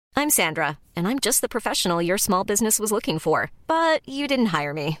I'm Sandra, and I'm just the professional your small business was looking for. But you didn't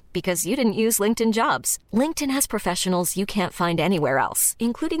hire me because you didn't use LinkedIn Jobs. LinkedIn has professionals you can't find anywhere else,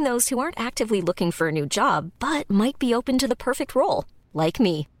 including those who aren't actively looking for a new job, but might be open to the perfect role, like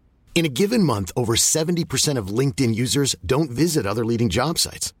me. In a given month, over 70% of LinkedIn users don't visit other leading job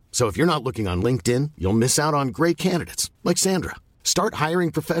sites. So if you're not looking on LinkedIn, you'll miss out on great candidates like Sandra. Start hiring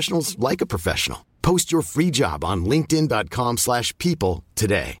professionals like a professional. Post your free job on linkedin.com/people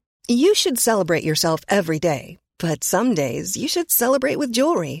today. You should celebrate yourself every day, but some days you should celebrate with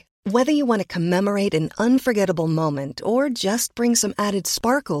jewelry. Whether you want to commemorate an unforgettable moment or just bring some added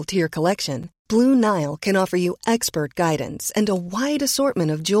sparkle to your collection, Blue Nile can offer you expert guidance and a wide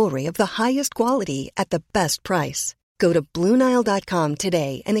assortment of jewelry of the highest quality at the best price. Go to BlueNile.com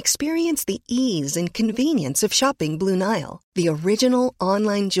today and experience the ease and convenience of shopping Blue Nile, the original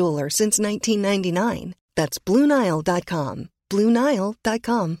online jeweler since 1999. That's BlueNile.com.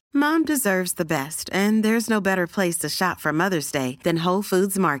 BlueNile.com. Mom deserves the best, and there's no better place to shop for Mother's Day than Whole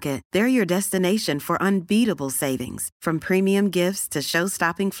Foods Market. They're your destination for unbeatable savings, from premium gifts to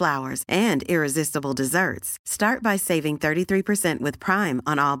show-stopping flowers and irresistible desserts. Start by saving 33% with Prime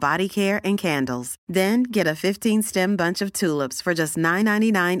on all body care and candles. Then get a 15-stem bunch of tulips for just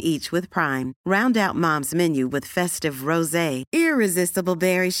 $9.99 each with Prime. Round out Mom's menu with festive rosé, irresistible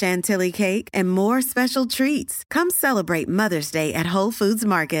berry chantilly cake, and more special treats. Come celebrate Mother's Day at Whole Foods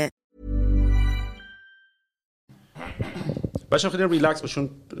Market. باشه خیلی ریلکس باشون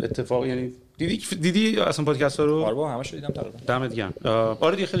اتفاق. یعنی دیدی اصلا پادکست رو؟ آره با همش دیدم تقریبا. دمت گرم.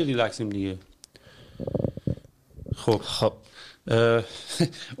 آره دیگه خیلی ریلکسیم دیگه. خب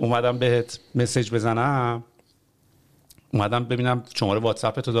اومدم بهت مسیج بزنم، اومدم ببینم شماره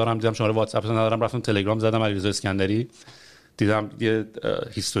واتساپ تو دارم، دیدم شماره واتساپ تو ندارم، رفتم تلگرام زدم علیرضا اسکندری، دیدم یه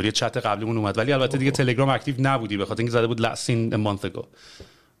هیستوری چت قبلیمون اومد، ولی البته دیگه تلگرام اکتیو نبودی به خاطر اینکه زده بود last seen a month ago.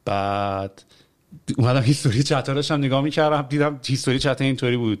 بعد اومدم هیستوری چت ها داشتم نگاه می‌کردم، دیدم هیستوری چت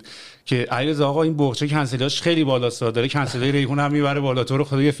اینطوری بود که علیرضا آقا این بوقچه کنسلاش خیلی بالاست، داره کنسلای ریحون هم میبره بالا، تو رو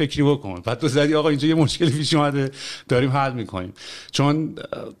خدا یه فکری بکن. بعد تو زدی آقا اینجا یه مشکلی پیش اومده داریم حل می‌کنیم، چون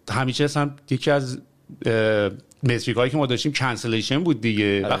همیشه اصلا یکی از متریکایی که ما داشتیم کنسلیشن بود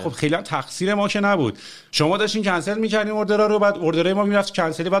دیگه. و خب خیلی هم تقصیر ما که نبود، شما داشتین کنسل می‌کردین اوردرها رو، بعد اوردرای ما میرفت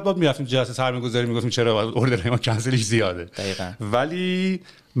کنسلی، بعد میرفتیم جلسه سرمایه‌گذاری میگفتیم چرا اوردرای ما کنسلش زیاده. دقیقاً. ولی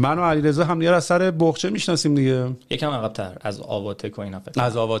من و علیرضا هم دیگه از سر بوقچه میشناسیم دیگه، یکم عقب‌تر از آواتک و اینا فکر.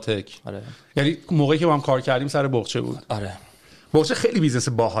 از آواتک. آره. یعنی موقعی که با هم کار کردیم سر بوقچه بود. آره. بوقچه خیلی بیزنس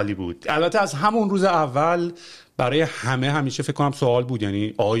باحالی بود. البته از همون روز اول برای همه همیشه فکر کنم سوال بود،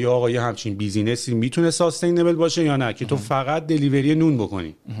 یعنی آیا یه همچین بیزینسی میتونه ساستینبل باشه یا نه، که تو فقط دلیوری نون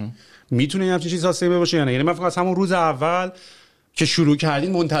بکنی. میتونه یه همچین چیزی ساستینبل باشه یا نه. یعنی من فکر از همون روز اول که شروع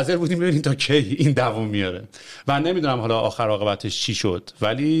کردیم منتظر بودیم ببینیم تا کی این دوام میاره. و نمیدونم حالا آخر عاقبتش چی شد،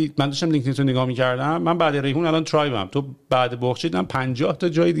 ولی من داشتم لینکدین تو نگاه میکردم، من بعد ریحون الان ترایبم، تو بعد بوقچه دیدم 50 تا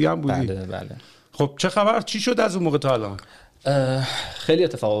جای دیگه هم بودی. بله. خب چه خبر، چی شد از اون موقع تا الان؟ خیلی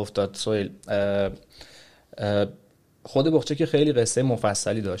اتفاق افتاد سویل. خود بوقچه که خیلی قصه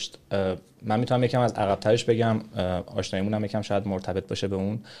مفصلی داشت. من میتونم یکم از عقب‌ترش بگم، آشناییمون هم یکم شاید مرتبط باشه به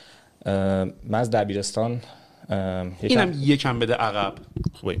اون. من از دبیرستان اینم یکم بده عقب.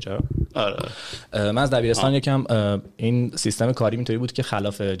 خوبه اینجا. آره. من از دبیرستان یکم این سیستم کاری اینطوری بود که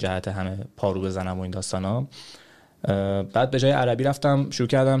خلاف جهت همه پارو بزنم و این داستانا. بعد به جای عربی رفتم شروع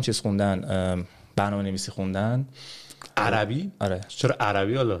کردم چیز خوندن، برنامه‌نویسی خوندن. عربی؟ آره. چرا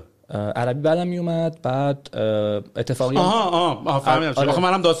عربی حالا؟ عربی بعدم میومد، بعد اتفاقی فهمیدم. آره.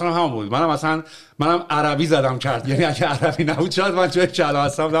 منم داستانم همون بود، منم عربی زدم کرد، یعنی اگه عربی نبود شاید من جای کلا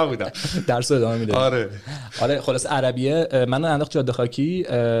هستم نبودم. درس ادامه میدادم. آره خلاص عربیه منو انداخت جاده خاکی.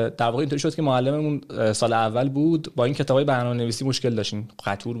 در واقع اینطوری شد که معلممون سال اول بود، با این کتابای برنامه‌نویسی مشکل داشتیم،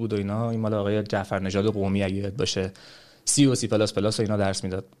 قطور بود و اینا. این مال آقای جعفر نژاد قومی اگه یاد باشه، سی و سی پلاس پلاس و اینا درس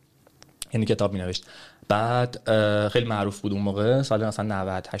میداد، یعنی کتاب مینوشت. بعد خیلی معروف بود اون موقع، سال مثلا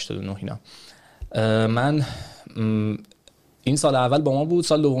 90 89 اینا. من این سال اول با ما بود،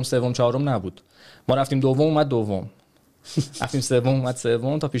 سال دوم سوم چهارم نبود. ما رفتیم دوم اومد دوم، رفتیم سوم اومد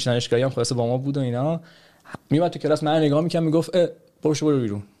سوم، تا پیش دانشگاهی هم خلاص با ما بود و اینا. میومد تو کلاس من نگاه میکنم میگفت برو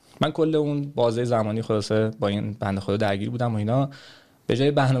بیرون. من کل اون بازه زمانی خلاصه با این بنده خدا درگیر بودم و اینا. به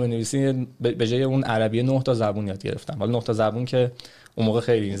جای برنامه‌نویسی به جای اون عربی 9 تا زبون یاد گرفتم. حالا 9 تا زبون که اون موقع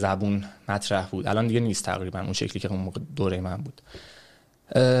خیلی زبون مطرح بود، الان دیگه نیست تقریبا اون شکلی که اون موقع دوره من بود.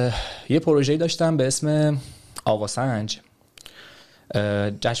 یه پروژه‌ای داشتم به اسم آواسنج.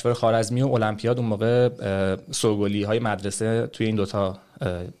 جشنواره خوارزمی و المپیاد اون موقع سوگلی‌های مدرسه توی این دوتا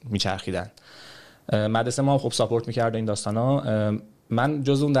میچرخیدن. مدرسه ما خب ساپورت می‌کرد این داستانا. من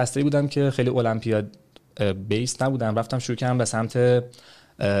جزو اون دسته‌ای بودم که خیلی المپیاد بیس نبودم، رفتم شروع کردم به سمت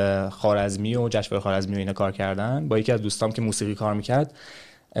خوارزمی و جشنواره خوارزمی و اینا کار کردن. با یکی از دوستام که موسیقی کار میکرد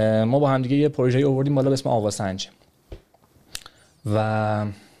ما با هم دیگه یه پروژه آوردیم بالا به اسم آواسنج و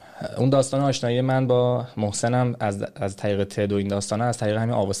اون داستان آشنایی من با محسنم از طریق تد و این داستانا از طریق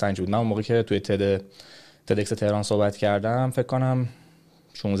همین آواسنج بود. من اون موقع که توی تدکس تهران صحبت کردم فکر کنم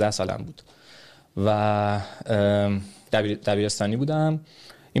 16 سالم بود و دبیرستانی بودم.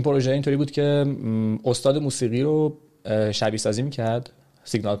 این پروژه اینطوری بود که استاد موسیقی رو شبیه سازی میکرد،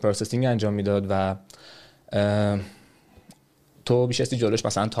 سیگنال پروسسینگ انجام میداد و تو میشستی جلوش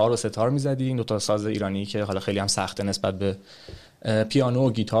مثلا تار و ستار میزدی، این دو تا ساز ایرانی که حالا خیلی هم سخته نسبت به پیانو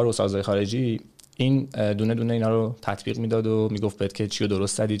و گیتار و سازهای خارجی، این دونه دونه اینا رو تطبیق میداد و میگفت بهت که چی رو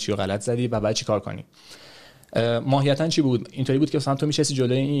درست زدی چی رو غلط زدی و بعد چی کار کنی. ماهیتاً چی بود؟ اینطوری بود که مثلا تو میشستی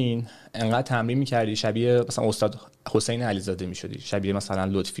جلوی این انقدر تمرین میکردی شبیه مثلا استاد حسین علیزاده میشدی، شبیه مثلا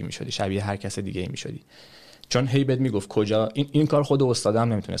لطفی میشدی، شبیه هر کس دیگه میشدی، چون هی بهت میگفت کجا این کار خود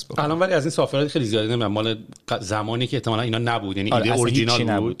استادم نمیتونست بکنه. الان ولی از این سافرات خیلی زیاده، نمیدونم مال زمانی که احتمالاً اینا نبود، یعنی ایده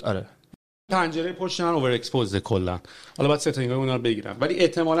اورجینال بود. آره پنجره پشت من اوور اکسپوزد کلا، حالا بعد ستینگ اون رو بگیرم، ولی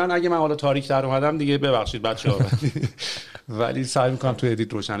احتمالاً اگه من حالا تاریک در اومدم دیگه ببخشید بچه‌ها ولی سعی می‌کنم تو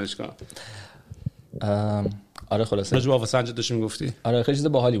ادیت روشنش کنم. آره خلاصه راجع به آواسنج داشتی میگفتی؟ آره خیلی چیز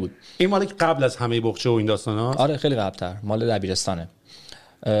باحالی بود. این مال قبل از همه بخچه و این داستانا؟ آره خیلی قبل‌تر، مال دبیرستانه.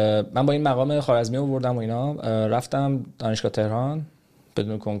 من با این مقام خوارزمی آوردم و اینا، رفتم دانشگاه تهران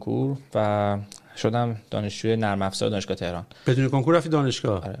بدون کنکور و شدم دانشجوی نرم افزار دانشگاه تهران. بدون کنکور رفتی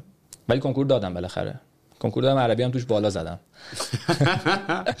دانشگاه؟ آره. ولی کنکور دادم بالاخره. کنکور دادم، عربی هم توش بالا زدم.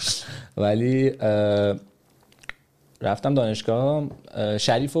 ولی رفتم دانشگاه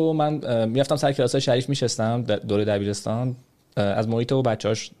شریف و من میرفتم سر کلاسای شریف میشستم دوره دبیرستان. از محیط و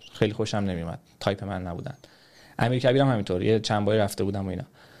بچه‌هاش خیلی خوشم نمیومد، تایپ من نبودن. امیر کبیرم همینطور، یه چند باری رفته بودم و اینا.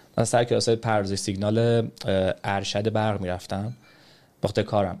 من سر کلاسای پردازش سیگنال ارشد برق میرفتم وقت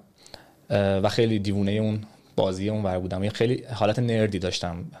کارم و خیلی دیوونه اون بازی اون ور بودم. خیلی حالت نردی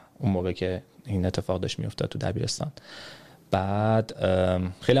داشتم اون موقع که این اتفاق داشت میافتاد تو دبیرستان. بعد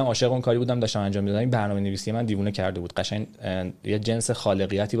خیلی هم عاشق اون کاری بودم داشتم انجام میدادم. این برنامه‌نویسی من دیوونه کرده بود، قشنگ یه جنس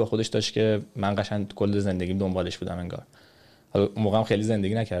خالقیتی با خودش داشت که من قشنگ کل زندگیم دنبالش بودم انگار. حالا اون موقعم خیلی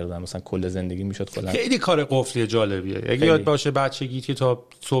زندگی نکرده بودم، مثلا کل زندگی میشد کلا. خیلی کار قفلی جالبیه. اگه یاد باشه بچگی که تا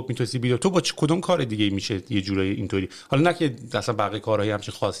صبح میتونستی بیدار، تو با کدوم کار دیگه میشه یه جورایی اینطوری؟ حالا نه که اصلا بقیه کارهایی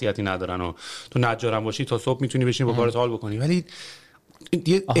همچین خاصیتی ندارن و تو نجارم باشی تا صبح میتونی بشینی با کارت حال بکنی، ولی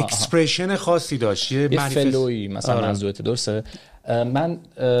یه اکسپرشن خاصی داشت، یه فلوی مثلا منظورت درسته. من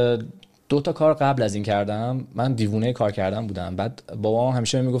 2 تا کار قبل از این کردم، من دیوونه کار کردن بودم. بعد بابام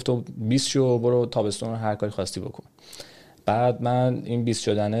همیشه میگفت تو 20 شو برو تابستون هر کاری خواستی بکن. بعد من این 20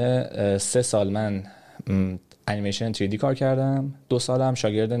 شدنه 3 سال من انیمیشن 3D کار کردم، 2 سالم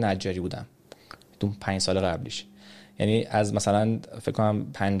شاگرد نجاری بودم تو 5 سال قبلیش. یعنی از مثلا فکر کنم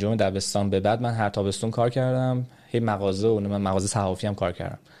 5م دبستان به بعد من هر تابستون کار کردم، هی مغازه و من مغازه صحافی هم کار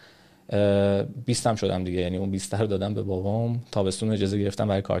کردم. 20 هم شدم دیگه، یعنی اون 20 رو دادم به بابام، تابستون اجازه گرفتم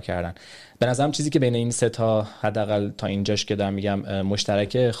برای کار کردن. به نظرم چیزی که بین این 3 تا حداقل تا اینجاش که دارم میگم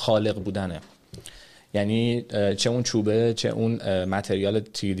مشترک خالق بودنه. یعنی چه اون چوبه چه اون متریال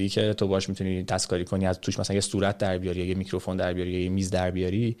 3D که تو باش میتونی دستکاری کنی، از توش مثلا یه صورت در بیاری یا یه میکروفون در بیاری یا یه میز در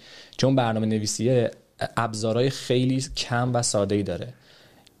بیاری، چه اون برنامه نویسیه ابزارهای خیلی کم و ساده‌ای داره.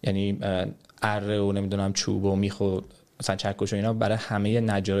 یعنی اره و نمیدونم چوب و میخ و مثلا چکش و اینا برای همه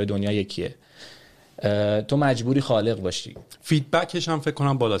نجارای دنیا یکیه. تو مجبوری خالق باشی. فیدبکش هم فکر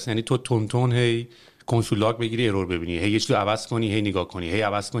کنم بالاست، یعنی تو تون هی کنسول لاگ بگیری ارور ببینی، هی یه چیزو عوض کنی هی نگاه کنی، هی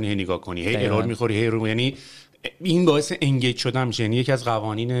عوض کنی هی نگاه کنی، هی ارور میخوری هی ارور، یعنی این باعث انگیج شدن میشه. یعنی یکی از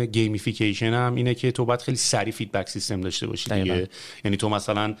قوانین گیمیفیکیشن هم اینه که تو باید خیلی سریع فیدبک سیستم داشته باشی دیگه. یعنی تو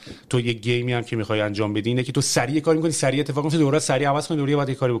مثلا تو یه گیمی هم که میخوای انجام بدی اینه که تو سریع کاری میکنی، سریع اتفاق میفته، دوباره سریع عوض کنی، دوباره بعد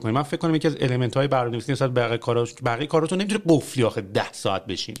یه کاری بکنی. من فکر کنم یکی از المنت های برنامه‌نویسی مثلا بقیه کاراتو نمیتونه قفلی آخه 10 ساعت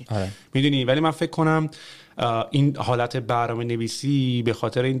بشینی، میدونی. ولی من فکر کنم این حالت برنامه نویسی به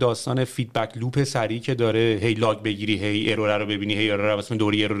خاطر این داستان فیدبک لوپ سریع که داره، هی لاگ بگیری، هی ارور رو ببینی، هی ارور رو واسه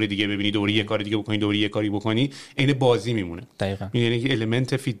دوری ارور دیگه ببینی، دوری یه کار دیگه بکنی، دوری یه کاری بکنی، این بازی میمونه. دقیقاً. یعنی که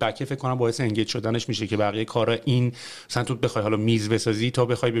المنت فیدبک فکر کنم باعث انگیج شدنش میشه که بقیه کارا این مثلا تو بخوای حالا میز بسازی تا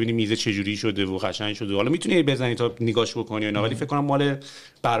بخوای ببینی میز چه جوری شده و قشنگ شده، حالا میتونی بزنی تا نگاش بکنی اینا، ولی فکر کنم مال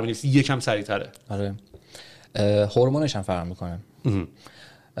برنامه‌نویسی یکم سریع‌تره. آره. هورمونش هم فرق میکنه.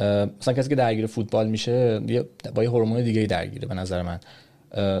 مثلا کسی که درگیر فوتبال میشه با یه هورمون دیگه‌ای درگیره به نظر من.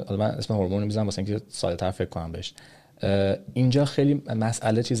 حالا من اسم هورمون میذارم واسه اینکه ساده‌تر فکر کنم بهش. اینجا خیلی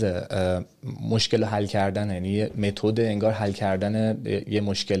مسئله چیزه، مشکل حل کردن، یعنی یه متد انگار حل کردن یه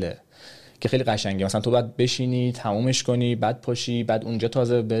مشکله که خیلی قشنگه. مثلا تو باید بشینی تمومش کنی، بعد پاشی، بعد اونجا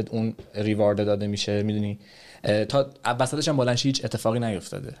تازه به اون ریوارد داده میشه، میدونی. تا وسطش هم بلند هیچ اتفاقی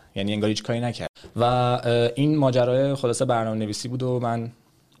نیفتاده، یعنی انگار هیچ کاری نکرد. و این ماجرای خلاصه برنامه‌نویسی بود و من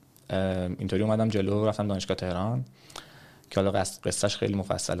اینطوری اومدم جلو، رفتم دانشگاه تهران که حالا قصهش خیلی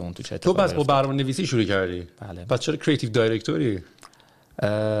مفصله اون تو چه اتفاقی. تو بس با برنامه‌نویسی شروع کردی؟ بله. پس چرا کریتیو دایرکتوری؟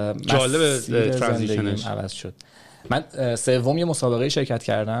 جالب ترانزیشنش عوض شد. من سوم یه مسابقه شرکت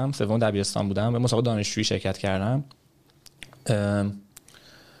کردم، سوم دبیرستان بودم، به مسابقه دانشجویی شرکت کردم.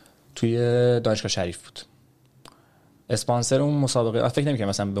 توی دانشگاه شریف بود. اسپانسر اون مسابقه، فکر نمی‌کنم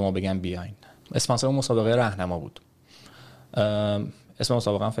مثلا به ما بگن بیاین. اسپانسر اون مسابقه راهنما بود. اسم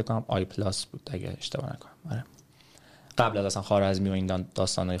مسابقه هم فکر کنم آی پلاس بود اگه اشتباه نکنم. آره. قبل از اصلا خوارزمی و این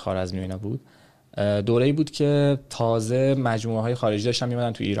داستانای خوارزمی و اینا بود. دوره‌ای بود که تازه مجموعه‌های خارجی داشتن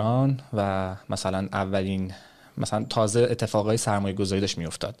می‌اومدن تو ایران و مثلا اولین مثلا تازه اتفاقای سرمایه‌گذاری داشت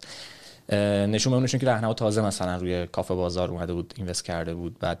می‌افتاد. نشون می‌دونشون که راهنما تازه مثلا روی کافه بازار اومده بود، اینوست کرده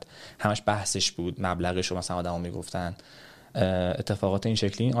بود، بعد همش بحثش بود، مبلغش رو مثلا آدما میگفتن. اتفاقات این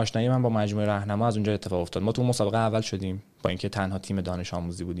شکلی. آشنایی من با مجموعه راهنما از اونجا اتفاق افتاد. ما تو مسابقه اول شدیم با اینکه تنها تیم دانش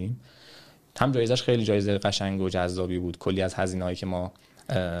آموزی بودیم. هم جایزش خیلی جایزه قشنگ و جذابی بود. کلی از هزینه‌هایی که ما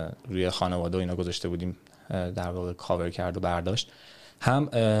روی خانواده و اینا گذاشته بودیم در واقع کاور کرد و برداشت. هم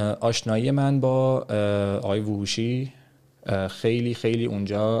آشنایی من با آقای وحوشی خیلی خیلی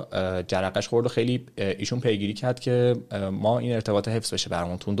اونجا جرقش خورد و خیلی ایشون پیگیری کرد که ما این ارتباط حفظ بشه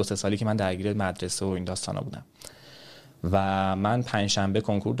برامون تو اون 2-3 سالی که من درگیر مدرسه و این داستانا بودم. و من 5 شنبه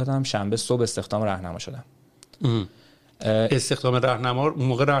کنکور دادم، شنبه صبح استخدام راهنما شدم. استخدام راهنما اون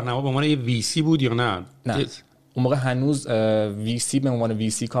موقع راهنما به عنوان یه وی سی بود یا نه؟ نه. اون موقع هنوز وی سی به عنوان وی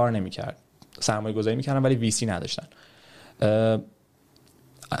سی کار نمی‌کرد. سرمایه گذاری می‌کردن ولی وی سی نداشتن.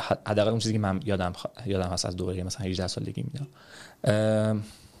 حداقل اون چیزی که من یادم هست از دوره مثلا 18 سالگی میدم.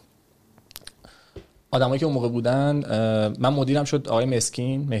 آدمایی که اون موقع بودن، من مدیرم شد آقای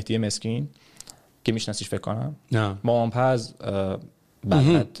مسکین، مهدی مسکین که میشناسیش فکر کنم. نه. مامانپز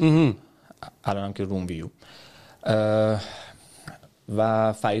بعد الانم که روم ویو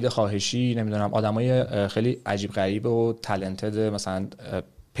و فرید خواهشی، نمیدونم آدمای خیلی عجیب غریب و تالنتد مثلا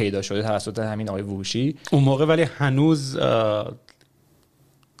پیدا شده توسط همین آقای وحوشی اون موقع. ولی هنوز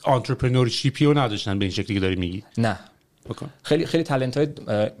انترپرنورشیپی رو نداشتن به این شکلی که داری میگی. نه خیلی خیلی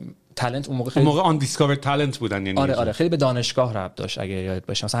تالنت اون موقع خیلی آن دیسکاور تالنت بودن. یعنی آره خیلی به دانشگاه ربط داشت اگه یاد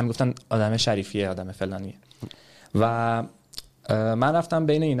باشه. مثلا میگفتن آدم شریفیه، آدم فلانیه. و من رفتم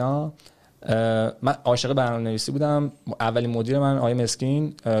بین اینا. من عاشق برنامه‌نویسی بودم. اولین مدیر من آقای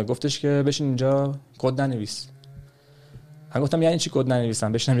مسکین گفتش که بشین اینجا کد ننویس. من گفتم یعنی چی کد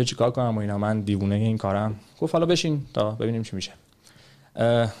ننویسم؟ بشینم اینجا چیکار کنم و اینا، من دیوونه این کارم. گفت حالا بشین تا ببینیم چی میشه.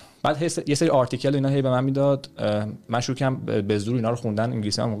 بعد یه سری آرتیکل اینا هی به من میداد. من شروع کردم به زور اینا رو خوندن.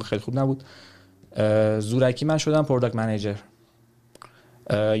 انگلیسی من موقع خیلی خوب نبود. زورکی من شدم پروداکت منیجر.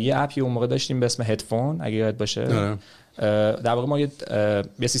 یه اپی اون موقع داشتیم به اسم هدفون اگه یاد باشه. در واقع ما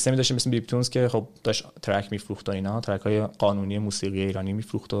یه سیستمی داشتیم اسم بیپتونز که خب داشت ترک میفروخت و اینا، ترک های قانونی موسیقی ایرانی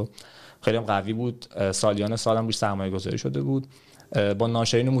میفروخت و خیلی هم قوی بود. سالیان سالم روش سرمایه گذاری شده بود. با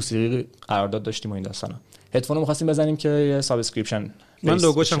ناشرین موسیقی قرارداد داشتیم و این داستانا. هدفون رو می‌خواستیم بزنیم که یه سابسکریپشن. من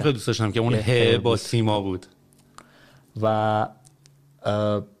لوگوش هم خیلی دوست داشتم که اون ه با سیما بود و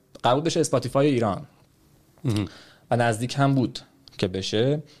قبول بشه اسپاتیفای ایران و نزدیک هم بود که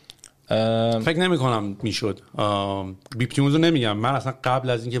بشه. فکر نمی کنم میشد. بیپتیونز رو نمیگم، من اصلا قبل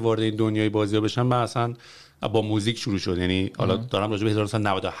از اینکه وارد این دنیای بازی‌ها بشم من اصلا با موزیک شروع شد. یعنی حالا دارم راجع به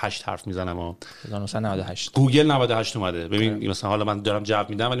 1998 حرف میزنم. 1998 گوگل 98 اومده. ببین مثلا حالا من دارم جو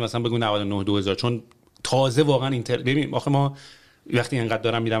میدم ولی مثلا بگو 99 2000 چون تازه واقعا ببین آخه ما وقتی اینقدر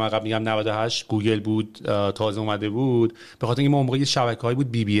دارم میرم عقب میگم 98 گوگل بود تازه اومده بود، به خاطر اینکه ما اون موقع شبکه‌ای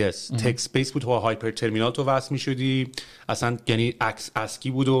بود بی بی اس تک اسپیس بود و هایپر ترمینال تو وصل می‌شدی اصلا، یعنی عکس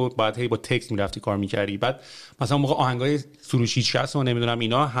اسکی بود و بعد هی با تکست میرفتی کار می‌کردی. بعد مثلا اون موقع آهنگای سروش 60 و نمیدونم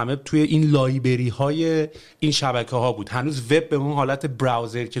اینا همه توی این لایبرری‌های این شبکه‌ها بود. هنوز وب به اون حالت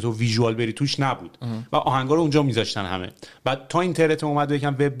براوزر که تو ویژوال بری توش نبود و آهنگا رو اونجا می‌ذاشتن همه. بعد تا اینترنت اومد و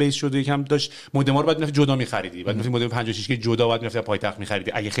یکم وب بیس شد و یکم داشت مودم رو بعد می‌رفتی جدا می‌خریدی، بعد می‌رفتی مودم 56 که جدا بعد می‌رفتی پایتخت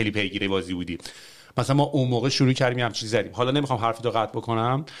می‌خریدی اگه خیلی پیگیر بازی بودی. مثلا ما اون موقع شروع کردیم هم چیز زدیم. حالا نمیخوام حرفی رو قطع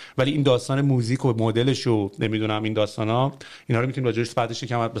بکنم ولی این داستان موزیک و مدلش و نمیدونم این داستانا اینا رو میتونیم راجعش بعدش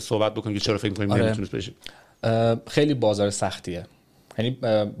یکم به صحبت بکنیم که چرا فکر می‌کنیم نمیتونست بشه. خیلی بازار سختیه. یعنی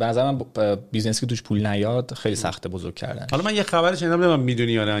به نظر من بیزنسی که توش پول نیاد خیلی سخته بزرگ کردن. حالا من یه خبری شنیدم نمیدونم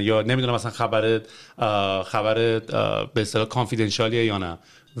میدونی یا نه، یا نمیدونم مثلا خبر به اصطلاح کانفیدنشیالیه یا نه،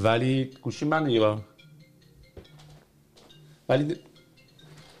 ولی گوشی من دیگه ولی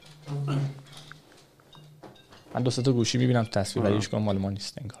من 2 تا گوشی میبینم تو تصویر ولی هیچکدوم مال ما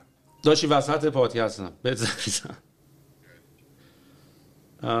نیست انگار. داشتی وسط پاتی هستم بزنم.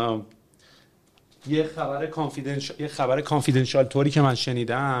 یه خبر کانفیدنشال طوری که من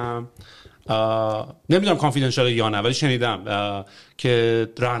شنیدم، نمیدونم کانفیدنشال یا نه ولی شنیدم که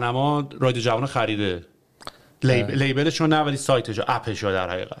راهنما رادیو جوان خریده، لیبلش رو نه ولی سایتش و اپش رو در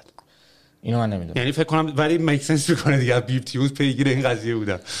حقیقت. اینو من نمیدونم، یعنی فکر کنم ولی میک سنس میکنه دیگه. بیپ تیونز پیگیر این قضیه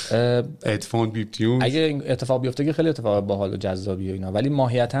بودن، هدفون بیپ تیونز. اگه این اتفاق بیفته که خیلی اتفاق باحال و جذابیه اینا، ولی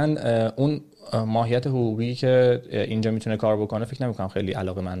ماهیتاً اون ماهیت حقوقی که اینجا میتونه کار بکنه فکر نمیکنم خیلی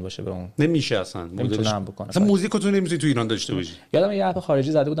علاقه من باشه به اون. نمیشه اصلا نمیتونم بکنه. اصلا موزیکو تو نمیتونی تو ایران داشته باشی. یادم یه اپ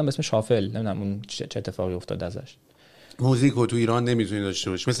خارجی زده بودم به اسم شافل، نمیدونم اون چه اتفاقی افتاد ازش. موزیکو تو ایران نمیتونی داشته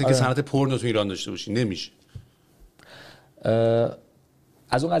باشی، مثل اینکه صنعت پورنو تو ایران داشته باشی، نمیشه.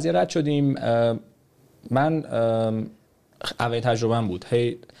 از اون قضیه رد شدیم. من اولین تجربه‌ام بود.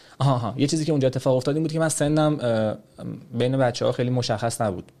 یه چیزی که اونجا اتفاق افتاد این بود که من سنم بین بچه‌ها خیلی مشخص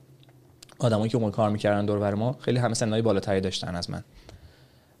نبود. آدمایی که اون کار می‌کردن دور و بر ما خیلی همه سنای بالاتری داشتن از من.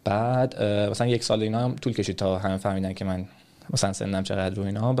 بعد مثلا یک سال اینا هم طول کشید تا همه فهمیدن که من مثلا سنم چقدر و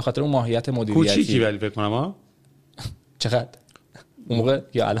اینا، به خاطر اون ماهیت مدیریتی. کوچیکی ولی فکر کنم ها. چقدر؟ اون موقع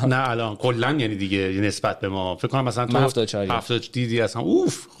یا الان؟ نه الان کلا یعنی دیگه نسبت به ما فکر کنم مثلا تو 74 دیدی اصلا.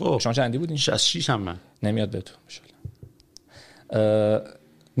 اوف خب شما چندی بودین؟ 66 هم من. نمیاد به تو ان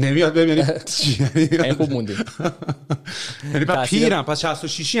نمیاد ببینید این خوب موندی. یعنی بعد پیرم، پس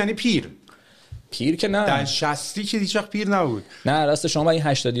 66 یعنی پیر که نه، در 60 که هیچ وقت پیر نبود. نه راست شما باید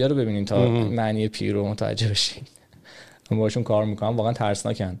این 80 ها رو ببینین تا معنی پیر رو متوجه بشین. من باشون کار میکنم واقعا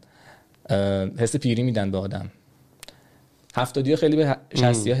ترسناکن، حس پیری میدن به آدم. 70 خیلی به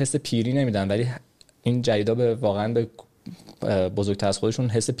 60 ها حس پیری نمیدن، ولی این جدیدا به واقعا به بزرگتر از خودشون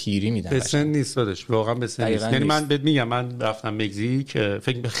حس پیری میدن. به سن نیست داداش، واقعا به سن نیست. یعنی من بهت میگم من رفتم مکزیک،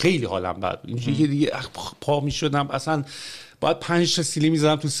 فکر خیلی حالم بد بود. اینجوری که دیگه پا میشدم اصلا باید 5 تا سیلی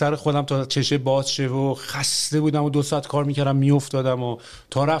میزدم تو سر خودم تا چشه باز شه و خسته بودم و 2 ساعت کار میکردم میافتادم و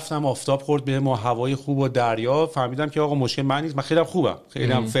تا رفتم آفتاب خورد بهم و هوای خوب و دریا، فهمیدم که آقا مشکل من نیست، من خیلی خوبم،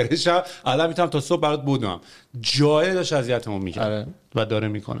 خیلی هم فرشم، الان میتونم تا صبح برات بدم. جای داشت اذیتمون میکرد و داره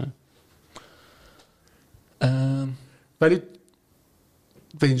میکنه. ولی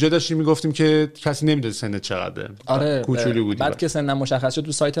به اینجا داشتیم میگفتیم که کسی نمیدونه سنت چقدره. آره کوچولو بودی. بعد که سنم مشخص شد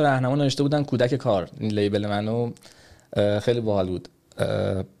تو سایت راهنما نوشته بودن کودک کار، این لیبل منو خیلی باحال بود.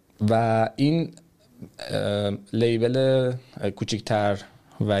 و این لیبل کوچیک‌تر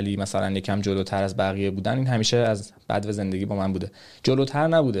ولی مثلا یکم جلوتر از بقیه بودن، این همیشه از بدو زندگی با من بوده. جلوتر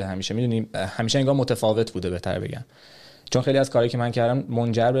نبوده همیشه، میدونی همیشه انگار متفاوت بوده بهتر بگم، چون خیلی از کارهایی که من کردم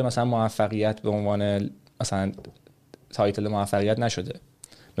منجر به مثلا موفقیت به عنوان مثلا تایتل موفقیت نشده.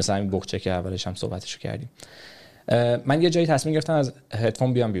 مثلا این بوکچه که اولش هم صحبتشو کردیم. من یه جایی تصمیم گرفتم از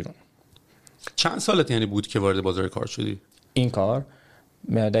هدفون بیام بیرون. چند سالت یعنی بود که وارد بازار کار شدی؟ این کار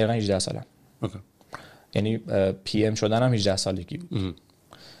دقیقاً 18 سالم. اوکی. یعنی پی ام شدنم 18 سالگی بود.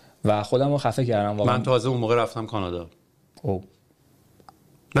 و خودم رو خفه کردم واقعا. من تازه اون موقع رفتم کانادا.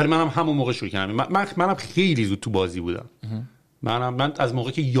 ولی منم همون موقع شروع کردم. منم خیلی زود تو بازی بودم. من از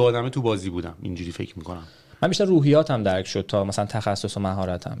موقعی که یادمه تو بازی بودم، اینجوری فکر میکنم. من بیشتر روحیاتم درک شد تا مثلا تخصص و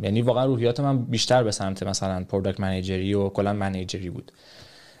مهارتم. یعنی واقعا روحیات من بیشتر به سمت مثلا پروداکت منیجری و کلا منیجری بود.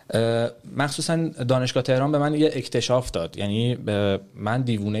 مخصوصا دانشگاه تهران به من یه اکتشاف داد. یعنی من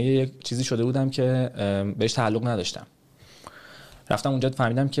دیوونه یه چیزی شده بودم که بهش تعلق نداشتم. رفتم اونجا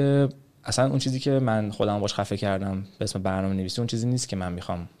فهمیدم که اصلا اون چیزی که من خودم باش خفه کردم به اسم برنامه‌نویسی اون چیزی نیست که من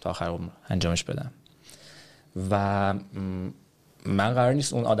میخوام تا آخر عمر انجامش بدم. و من قرار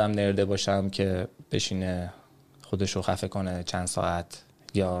نیست اون آدم نرده باشم که بشینه خودش رو خفه کنه چند ساعت،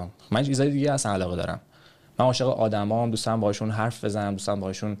 یا من چیزای دیگه اصلا علاقه دارم. من عاشق آدمام، دوستم باهاشون حرف بزنم، دوستم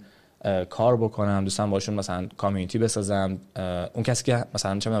باهاشون کار بکنم، دوستم باهاشون مثلا کامیونیتی بسازم. اون کسی که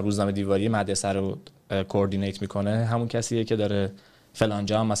مثلا چه من روزنامه دیواری مدرسه رو کوردینیت میکنه همون کسیه که داره فلان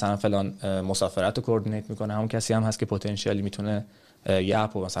جا مثلا فلان مسافرت رو کوردینیت میکنه، همون کسی هم هست که پتانسیلی میتونه یه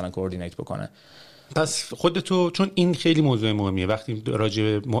اپ رو مثلا کوردینیت بکنه. پس خودتو، چون این خیلی موضوع مهمیه وقتی راجع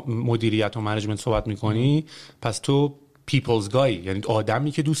به مدیریت و منیجمنت صحبت میکنی، پس تو پیپلز گای، یعنی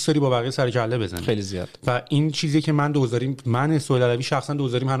آدمی که دوست داری با بقیه سر کله بزنی. خیلی زیاد. و این چیزی که من سهیل علوی شخصا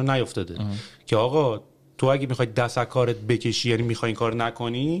دوزاریم هنوز نیافتاده که آقا تو اگه میخوای دست از کارت بکشی، یعنی میخوای این کار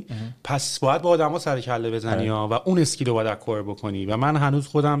نکنی، پس باید با آدما سر کله بزنی و اون اسکیل رو باید اکوار بکنی. و من هنوز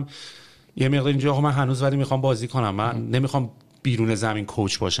خودم یه مقدار اینجا آقا من هنوز ولی میخوام بازی کنم، من نمیخوام بیرون زمین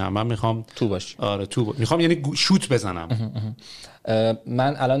کوچ باشم، من میخوام تو باشی. آره میخوام یعنی شوت بزنم.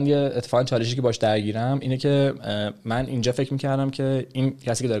 من الان یه اتفاقا چالشی که باش درگیرم اینه که من اینجا فکر میکردم که این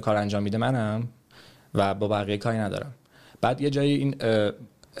کسی که داره کار انجام میده منم و با بقیه کاری ندارم. بعد یه جایی این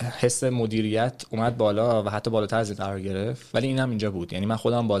حس مدیریت اومد بالا و حتی بالاتر از این قرار گرفت، ولی اینم اینجا بود. یعنی من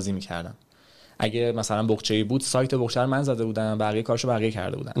خودم بازی میکردم. اگه مثلا بوکچه‌ای بود، سایت بوکچه رو من زده بودم، بقیه کارشو بقیه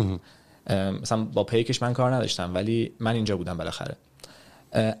کرده بودن. مثلا با پیکش من کار نداشتم ولی من اینجا بودم بالاخره.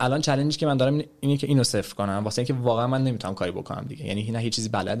 الان چالنجی که من دارم اینه که اینو صفر کنم، واسه اینکه واقعا من نمیتونم کاری بکنم دیگه. یعنی نه هیچ چیزی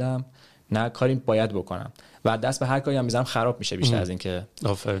بلدم نه کاری باید بکنم و دست به هر کاری هم میذارم خراب میشه بیشتر از اینکه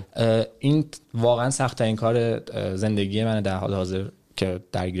این واقعا سخت ترین کار زندگی منه در حال حاضر که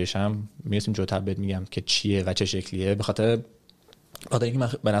درگیرشم. میرسیم جلوتر بهت میگم که چیه و چه شکلیه، به خاطر اینکه من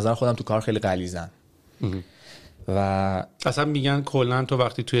به نظر خودم تو کار خیلی غلیظم و اصلا میگن کلا تو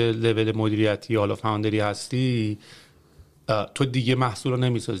وقتی توی لول مدیریتی حالا فاوندری هستی تو دیگه محصول رو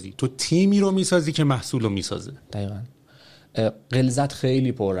نمیسازی، تو تیمی رو میسازی که محصول رو میسازه. دقیقاً. غلظت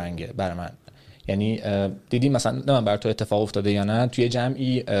خیلی پررنگه برای من. یعنی دیدی مثلا من بر تو اتفاق افتاده یا نه، توی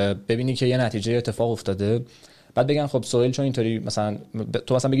جمعی ببینی که یه نتیجه اتفاق افتاده بعد بگن خب سهیل چون اینطوری مثلا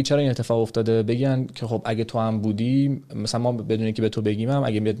تو مثلا بگی چرا این اتفاق افتاده، بگن که خب اگه تو هم بودی مثلا ما بدون اینکه به تو بگیم هم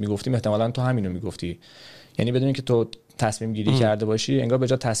اگه بهت میگفتیم احتمالاً تو همینو میگفتی. یعنی بدون اینکه تو تصمیم گیری کرده باشی انگار به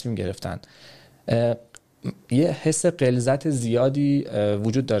جا تصمیم گرفتن. یه حس غلظت زیادی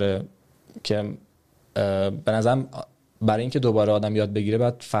وجود داره که به نظرم برای اینکه دوباره آدم یاد بگیره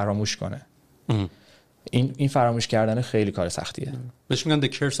باید فراموش کنه. این فراموش کردن خیلی کار سختیه. بهش میگن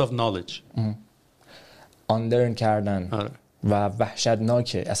the curse of knowledge. آندرن کردن و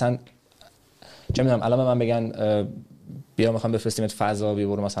وحشتناکه. اصلا چه میدونم الان به من بگن بیا میخوام بفرستیمت فضا، بیا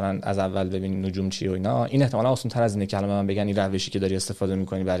برو مثلا از اول ببین نجوم چی و اینا، این احتمالاً آسان تر از اینه که الان به من بگن این روشی که داری استفاده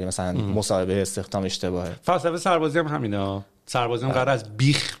میکنی برای مثلا مصاحبه استخدام اشتباهه. فلسفه سربازی هم همینه. سربازی هم قرار از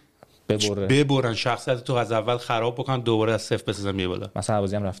بیخ ببرن شخصیت تو از اول خراب بکن دوباره از صفر بسازن میه بالا. مثلا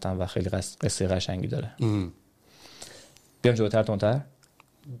سربازی هم رفتم و خیلی قصه قشنگی داره. بیام جلوتر تونتر؟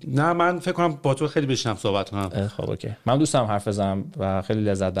 نه من فکر کنم با تو خیلی بشینم صحبت کنم. خب اوکی. من دوست دارم حرف بزنم و خیلی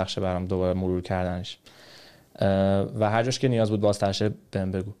لذت بخشه برام دوباره مرور کردنش و هر جاش که نیاز بود بازترشه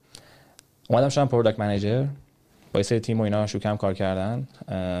بهم بگو. اومدم شدم پروداکت منیجر با یه سری تیم و اینا شروع کار کردن.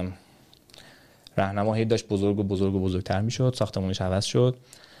 راهنما هی داشت بزرگتر میشد، ساختمونش عوض شد.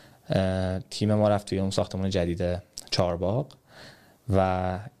 تیم ما رفت توی اون ساختمون جدید چهارباغ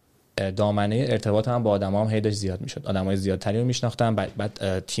و دامنه ارتباط هم با آدما هم هی داشت زیاد میشد. آدمای زیادتری رو میشناختم.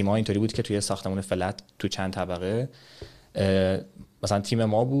 بعد تیم‌ها اینطوری بود که توی ساختمون فلت تو چند طبقه مثلا تیم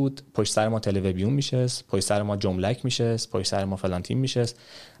ما بود، پشت سر ما تلویزیون میشست، پشت سر ما جملک میشست، پشت سر ما فلان تیم میشست.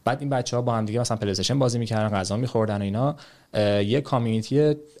 بعد این بچه‌ها با هم دیگه مثلا پلی استیشن بازی میکردن، غذا میخوردن و اینا. یه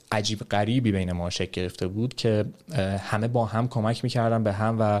کامیونیتی عجیب غریبی بین ما شکل گرفته بود که همه با هم کمک میکردن به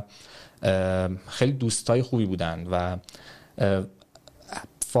هم و خیلی دوستای خوبی بودن و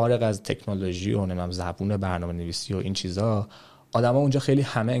فارغ از تکنولوژی و نمیدونم زبون برنامه‌نویسی و این چیزا، آدما اونجا خیلی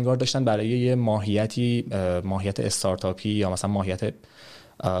همه انگار داشتن برای یه ماهیت استارتاپی یا مثلا ماهیت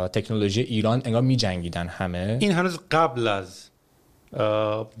تکنولوژی ایران انگار می‌جنگیدن همه. این هنوز قبل از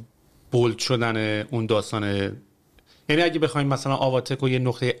بولد شدن اون داستانه. یعنی اگه بخوایم مثلا آواتک و یه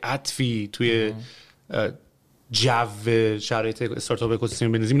نقطه عطفی توی جو شرایط استارتاپ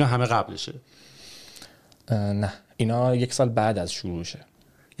اکوسیستم بنویسیم، اینا همه قبلشه. نه اینا یک سال بعد از شروعشه.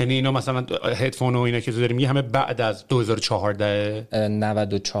 یعنی اینا مثلا هدفون و اینا که تو داریم یه همه بعد از 2014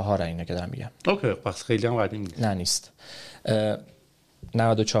 94 اینا که دارم میگم. اوکی پس خیلی هم قدیم نیست. نه نیست.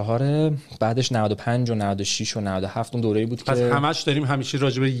 94 بعدش 95 و 96 و 97 اون دوره‌ای بود که پس همش داریم همیشه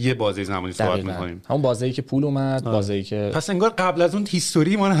راجع به یه بازه زمانی صحبت می‌کنیم. همون بازه‌ای که پول اومد، بازه‌ای که پس انگار قبل از اون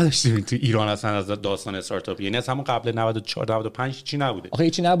هیستوری ما نداشتیم تو ایران اصلا از داستان استارتاپ. یعنی از همون قبل 94 95 چی نبوده. آخه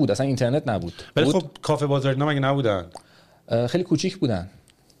هیچی نبود، اصلا اینترنت نبود. ولی خب کافه بازار اینا مگه نبودن؟ خیلی کوچیک بودن.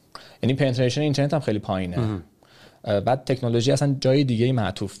 یعنی پنتریشن اینترنت هم خیلی پایینه. بعد تکنولوژی اصلا جای دیگه ای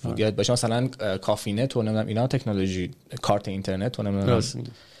معطوف بود. یاد باشه مثلا کافینه تو نمیدونم اینا تکنولوژی، کارت اینترنت تو نمیدونم.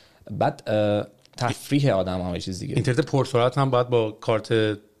 بعد تفریح آدم هم چیز دیگه. اینترنت پرسرعت هم باید با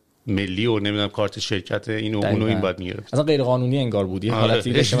کارت ملی و نمیدونم کارت شرکت این و اون و این باید میگرفت. اصلا غیر قانونی انگار بود. یه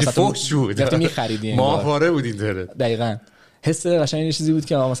حالتی داشت مثلا فوش بود. وقتی می‌خریدی انگار ماهواره بود اینترنت. دقیقاً. حس قشنگ یه چیزی بود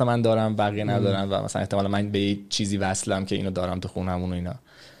که مثلا من دارم بقیه ندارن و مثلا احتمالاً من به یه چیزی وصلم که اینو دارم تو خونمون و اینا.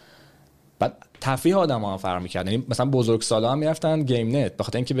 بعد تفریح آدم‌ها هم فرق می‌کرد. یعنی مثلا بزرگسالا هم میرفتن گیم نت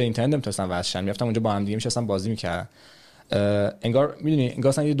بخاطر اینکه به اینترنت نمیتونستن وصل میرفتن اونجا با هم دیگه میشستن بازی می‌کردن. انگار میدونی انگار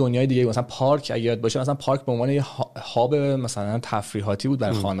مثلا یه دنیای دیگه، مثلا پارک اگه یاد باشه مثلا پارک به عنوان یه هاب مثلا تفریحاتی بود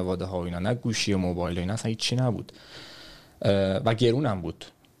برای خانواده‌ها و اینا، نه گوشی و موبایل و اینا اصلا هیچی نبود و گرون هم بود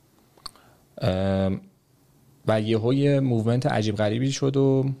و یهو یه موومنت عجیب غریبی شد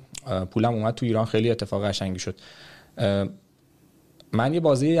و پولم اومد تو ایران. خیلی اتفاق قشنگی شد. من یه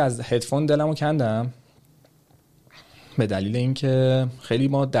بازی از هدفون دلمو کندم به دلیل اینکه خیلی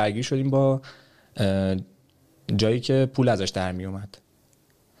ما درگیر شدیم با جایی که پول ازش در می اومد.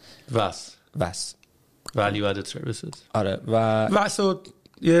 وس value added services. آره و واسو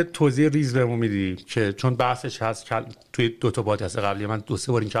یه توضیح ریز بهمون میدی که چون بحثش هست توی 2 تا پادکست قبلی من 2-3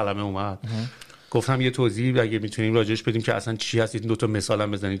 بار این کلمه اومد، گفتم یه توضیح اگه میتونیم راجعش بدیم که اصلا چی هست، این 2 تا مثال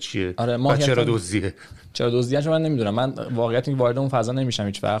هم بزنید چیه. آره و چرا دزدیه. چرا دزدیه من نمیدونم. من واقعیت این وارد اون فضا نمیشم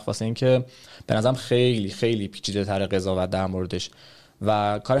هیچ وقت، واسه اینکه به نظرم خیلی خیلی پیچیده‌تر قضاوت در موردش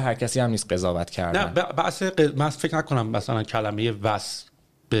و کار هر کسی هم نیست قضاوت کردن. نه من فکر نکنم مثلا کلمه وصل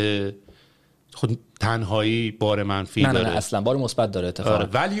به خود تنهایی بار منفی داره. نه اصلا بار مثبت داره اتفاقا. آره.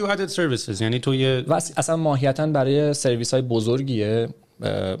 value added services یعنی تو یه اصلا ماهیتاً برای سرویس های بزرگیه.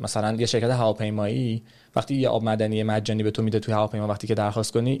 مثلا یه شرکت هواپیمایی وقتی یه آب معدنی مجانی به تو میده توی هواپیما، وقتی که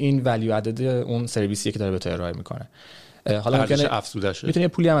درخواست کنی این value added اون سرویسیه که داره به تو ارائه میکنه. حالا ممکنه افزوده شه، میتونه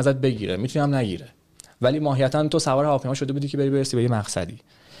پولی هم ازت بگیره، میتونه هم نگیره، ولی ماهیتاً تو سوار هواپیما شده بودی که برسی به یه مقصدی.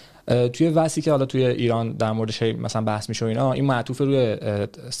 توی وصلی که حالا توی ایران در موردش مثلا بحث میشه اینا، این معطوف روی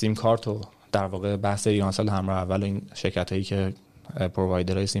سیم کارت و در واقع بحث ایرانسل همراه اول و این شرکتایی که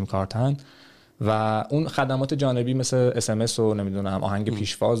پرووایدرهای سیم کارتن و اون خدمات جانبی مثل SMS و نمیدونم آهنگ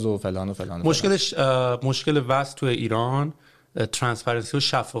پیشواز و فلان و فلان. مشکل وصل توی ایران ترانسپرنسی و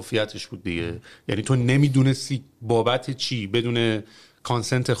شفافیتش بود دیگه. یعنی تو نمیدونستی بابت چی بدون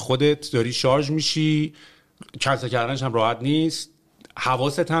کانسنت خودت داری شارژ میشی، کنسل کردنش هم راحت نیست،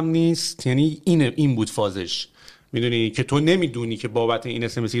 حواست هم نیست. یعنی این بود فازش، میدونی که تو نمیدونی که بابت این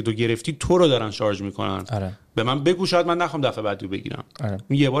SMS که تو گرفتی تو رو دارن شارژ میکنن. آره. به من بگو شاید من نخوام دفعه بعدی بگیرم. آره.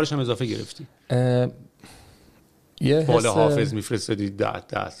 یه بارش هم اضافه گرفتی. یه فال حافظ میفرستادی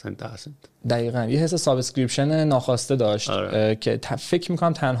 10 سنت. دقیقاً یه حس سابسکریپشن ناخواسته داشت. آره. که فکر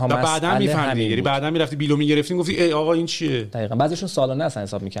میکنم تنها مسئله بعداً میفهمیدی، یعنی بعداً میرفتی بیلو میگرفتین گفتی ای آقا این چیه. دقیقاً بعضیشون سالانه اصلا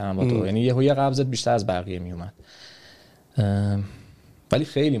حساب میکردن با تو، یعنی یه قبضت بیشتر از بقیه میومد. ولی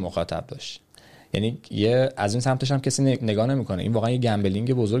خیلی مخاطب داشت، یعنی یه از این سمتش هم کسی نگاه نمیکنه. این واقعا یه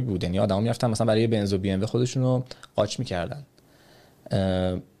گمبلینگ بزرگ بود، یعنی آدما میرفتن مثلا برای بنز و بی ام و خودشون رو قاچ میکردن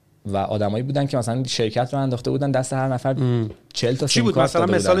و آدمایی بودن که مثلا شرکت رو انداخته بودن دست هر نفر 40 تا سیم کارت مثلا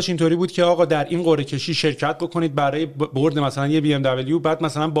مثالش اینطوری بود که آقا در این قرعه کشی شرکت بکنید برای برد مثلا یه بی ام دبلیو، بعد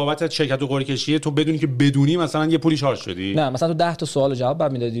مثلا بابت شرکت و قرعه کشی تو بدونی که بدونی مثلا یه پولی شارژ شدی. نه مثلا تو 10 تا سوال جواب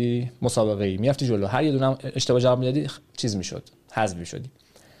بعد میدادی مسابقه‌ای، میرفتی جلو، هر یه دونه اشتباه جواب میدادی چیز میشد، حذف میشدی.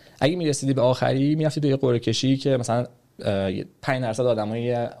 اگه میرسیدی به آخری میرفتی توی قرعه کشی که مثلا 5%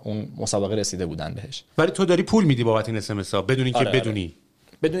 آدمای اون مسابقه رسیده بودن بهش، ولی تو داری پول میدی بابت این اس ام اس ها بدونی که بدونی.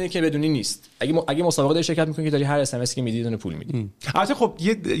 بدونی که بدونی نیست. اگه مسابقه داری شرکت میکنی که داری هر اس ام اس که میدی دونه پول میدی. البته خب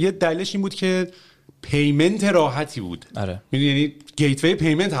یه دلیلش این بود که پیمنت راحتی بود. آره. یعنی گیتوی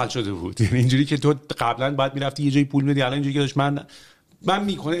پیمنت حل شده بود. یعنی اینجوری که تو قبلا باید میرفتی یه جای پول میدی، الان اینجوری که داشت من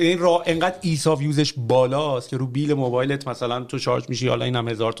میکنه این راه انقدر ایز آف یوزش بالاست که رو بیل موبایلت مثلا تو شارژ میشی، حالا اینم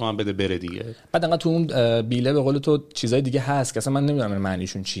 1000 تومان بده بره دیگه. بعد انقدر تو اون بیله به قول تو چیزای دیگه هست که اصلا من نمیدونم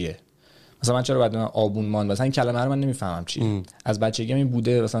معنیشون چیه. مثلا من چرا بعد آبونمان مثلا این کلمه رو من نمیفهمم چیه. از بچگی این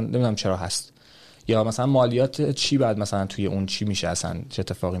بوده مثلا نمیدونم چرا هست. یا مثلا مالیات چی بعد مثلا توی اون چی میشه، اصلا چه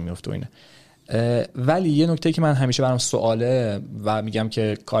اتفاقی میفته و اینه. ولی یه نکته که من همیشه برام سواله و میگم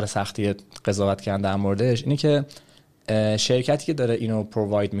که کار سختیه قضاوت کردن در موردش اینه که شرکتی که داره اینو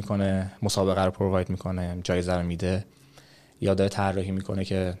پروواید میکنه، مسابقه رو پروواید میکنه، جایزه رو میده یا داره طراحی میکنه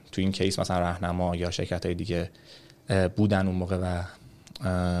که تو این کیس مثلا راهنما یا شرکت‌های دیگه بودن اون موقع و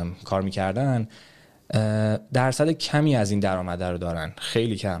کار میکردن، درصد کمی از این درآمد رو دارن،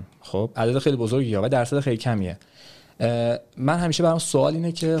 خیلی کم. خب عدد خیلی بزرگیه و درصد خیلی کمیه. من همیشه برام سوال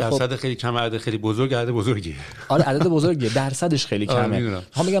اینه که درصد خیلی کم، عدد خیلی بزرگ، عدد بزرگیه. آره عدد بزرگیه، درصدش خیلی کمه.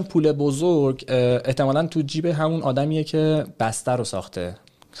 میخوام بگم پول بزرگ احتمالاً تو جیب همون آدمیه که بسته رو ساخته،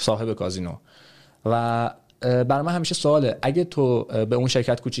 صاحب کازینو. و برای من همیشه سواله اگه تو به اون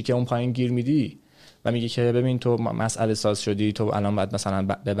شرکت کوچیکه اون پایین گیر میدی و میگی که ببین تو مسئله ساز شدی، تو الان باید مثلا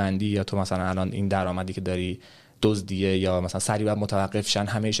ببندی، یا تو مثلا الان این درآمدی که داری دزدیه، یا مثلا سریع باید متوقف شن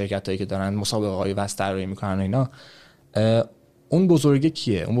همه شرکتایی که دارن مسابقه‌های واسطه رو میکنن و اینا، اون بزرگه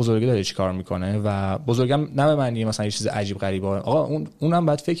کیه؟ اون بزرگه داره چی کار میکنه؟ و بزرگم نه به معنی مثلا یه چیز عجیب غریبه، آقا اونم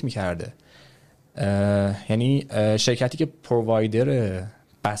باید فکر میکرده. یعنی شرکتی که پرووایدر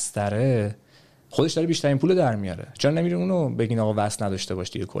بستره خودش داره بیشترین پول در میاره، چرا نمیرین اونو بگین آقا وصل نداشته باش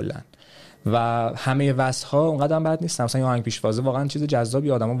دیگه کلا؟ و همه وصل ها اونقدر هم بد نیستن. مثلا آهنگ پیشوازه واقعا چیز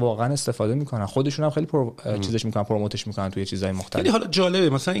جذابی، آدما واقعا استفاده میکنن، خودشون هم خیلی چیزش میکنن، پروموتش میکنن توی چیزای مختلف. خیلی حالا جالبه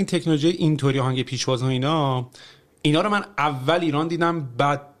مثلا این تکنولوژی اینطوری آهنگ پیشواز و اینا رو من اول ایران دیدم،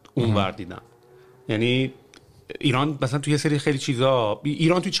 بعد اونور دیدم. یعنی ایران مثلا توی یه سری خیلی چیزا،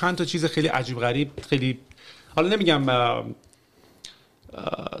 ایران توی چند تا چیز خیلی عجیب غریب، خیلی حالا نمیگم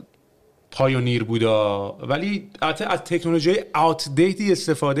پایونیر بودا، ولی از تکنولوژی آوت دیتی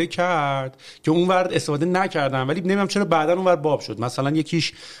استفاده کرد که اونور استفاده نکردن، ولی نمیدونم چرا بعداً اونور باب شد. مثلا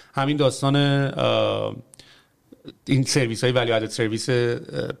یکیش همین داستان این سرویس های ولی عدد سرویس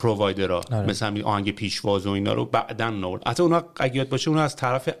پرووایدرها مثل همین آهنگ پیشواز و اینا رو بعداً نورد. حتی اونا اگه یاد باشه اونا از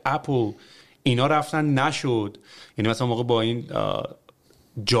طرف اپ و اینا رفتن نشد. یعنی مثلا موقع با این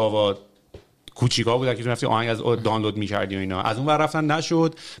جاوا کوچیکا بودن که رفتی آهنگ از دانلود می‌کردی و اینا، از اون ور رفتن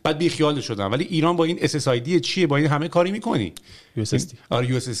نشد، بعد بی خیال شدن. ولی ایران با این SSID چیه، با این همه کاری می‌کنی. USSD.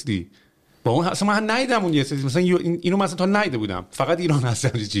 آره USSD با اون اصلا من ندیدم اون USSD، مثلا اینو مثلا تا ندیده بودم، فقط ایران هست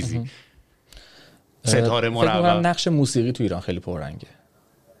همین چیزی. ستاره مربع. فکر کنم نقش موسیقی تو ایران خیلی پررنگه.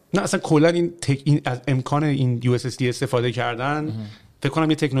 نه اصلا کلا این از امکان این USSD استفاده کردن فکر کنم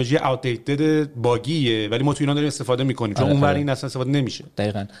یه تکنولوژی outdated باگیه، ولی ما تو ایران داریم استفاده می‌کنیم چون اونور این اصلا استفاده نمیشه.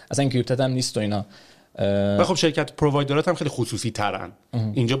 دقیقاً. اصلا انکریپتد هم نیست و اینا. و خب شرکت پرووایدرات هم خیلی خصوصی ترن.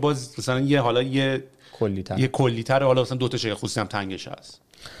 اینجا باز مثلا یه کلی‌تر حالا مثلا دو تا شرکت خصوصی هم تنگش هست.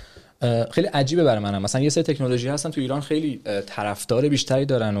 خیلی عجیبه برای منم. مثلا یه سری تکنولوژی هستن تو ایران خیلی طرفدار بیشتری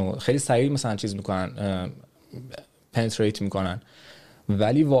دارن و خیلی سریع مثلا چیز میکنن، پنتریت میکنن،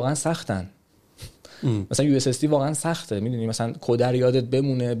 ولی واقعا سختن. مثلا USSD واقعا سخته، میدونی مثلا کد یادت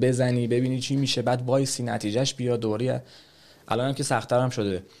بمونه، بزنی ببینی چی میشه، بعد وایسی نتیجهش بیاد دوریه. الان هم که سخت‌تر هم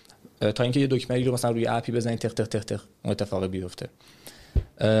شده تا اینکه یه دکمه‌ای رو مثلا روی اپی بزنی تق تق تق تق اون اتفاق بیفته.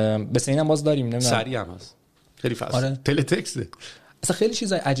 بس اینم باز داریم، نمیدونم سریع هم هست، خیلی فاست. تلتکسته. مثلا خیلی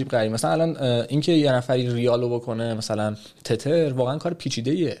چیزای عجیب غریب. مثلا الان اینکه یه نفری ریالو بکنه مثلا تتر واقعا کار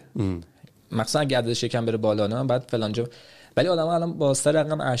پیچیده‌ایه. مثلا اگه عددش یکم بره بالا نه بعد فلانجا، ولی آدم‌ها الان با سر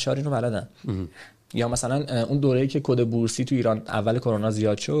رقم اعشار اینو بلدن. یا مثلا اون دوره‌ای که کد بورسی تو ایران اول کرونا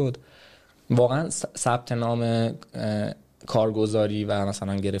زیاد شد، واقعا ثبت نام کارگزاری و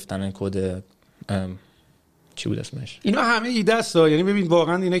مثلا گرفتن کد چی بود اسمش، اینا همه ایده است. یعنی ببین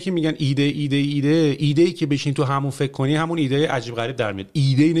واقعا اینا که میگن ایده‌ای که بشین تو همون فکر کنی همون ایده عجیب غریب در میاد.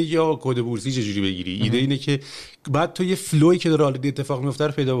 ایده اینه که کد بورسی چجوری بگیری، ایده اینه که بعد تو یه فلوی که داره آلردی اتفاق میفته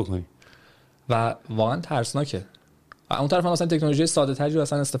رو پیدا بکنی و واقعا ترسناکه. اون طرف هم مثلا تکنولوژی ساده تری رو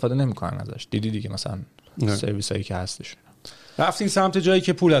اصلا استفاده نمی‌کنن ازش. دیدی دیگه مثلا سرویسایی که هستش رفتین سمت جایی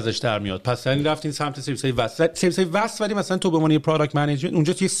که پول ازش در میاد، پس یعنی رفتین سمت سرویس‌های وصل. ولی مثلا تو به عنوان پروداکت منیجر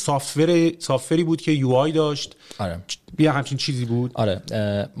اونجا یه سافتوری بود که یو آی داشت. آره بیا همچین چیزی بود. آره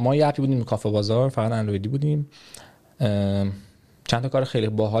ما یه اپی بودیم کافه بازار، فقط اندرویدی بودیم. چند تا کار خیلی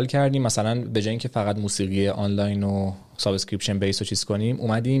باحال کردیم. مثلا به جای اینکه فقط موسیقی آنلاین و سابسکریپشن بیس رو چیز کنیم،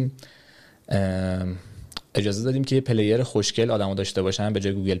 اومدیم اجازه دادیم که یه پلیر خوشگل آدمو داشته باشن به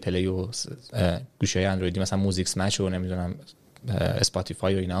جای گوگل پلی و گوشی‌های اندرویدی، مثلا موزیکس مچ و نمیدونم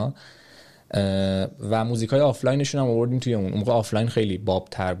اسپاتیفای و اینا، و موزیکای آفلاینشون هم آوردیم توی اون موقع. آفلاین خیلی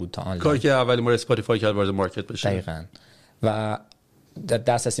بابتر بود تا آنلاین، کاری که اولی ما اسپاتیفای کرد وارد مارکت بشه. دقیقاً. و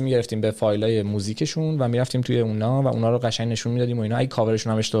دسترسی می‌گرفتیم به فایلای موزیکشون و می‌رفتیم توی اونا و اونا رو قشنگ نشون میدادیم و اینا. اگه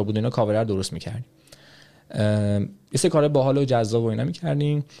کاورشون هم اشتباه بود اینا کاور رو درست می‌کردیم. یه سه کار باحال و جذاب و اینا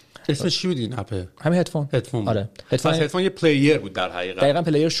می‌کردیم. اسمش چی بود این اپ؟ همین هدفون. آره هدفون یه پلیر بود در حقیقت. دقیقاً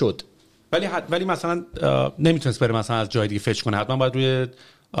پلیر شد. ولی مثلا نمیتونست بره مثلا از جای دیگه فچ کنه، حتما باید روی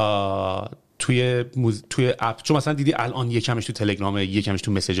توی اپ. چون مثلا دیدی الان یکمش تو تلگرامه، یکمش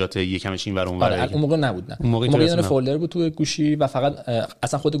تو مسیجات، یکمش اینور اونور. آره اون موقع نبود. نه اون موقع یه دونه فولدر بود تو گوشی و فقط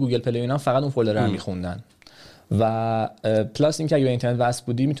اصلا خود گوگل پلی اینا فقط اون فولدر رو میخوندن. و پلاس اینکه اگه به اینترنت وصل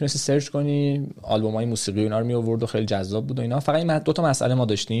بودی میتونستی سرچ کنی آلبومای موسیقی اینا رو می آورد و خیلی جذاب بود و اینا. فقط این دو تا مسئله ما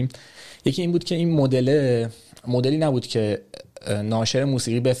داشتیم. یکی این بود که این مدلی نبود که ناشر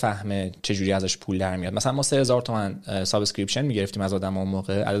موسیقی بفهمه چجوری ازش پول در میاد. مثلا ما 3000 تومان سابسکریپشن میگرفتیم از آدم اون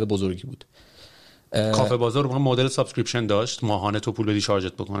موقع، عدد بزرگی بود. کافه بازار رو مدل سابسکریپشن داشت، ماهانه تو پول بدی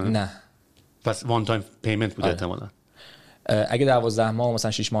شارژت بکنه؟ نه، پس وان تایم پیمنت بود احتمالاً. اگه 12 ماه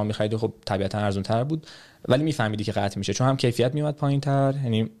مثلا 6 ماه می‌خریدی خب طبیعتاً ارزان‌تر بود، ولی میفهمیدی که قطع میشه، چون هم کیفیت میومد پایین‌تر،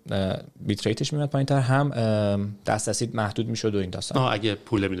 یعنی بیت ریتش میومد پایین‌تر، هم دسترسی محدود میشد و این داستان. اگه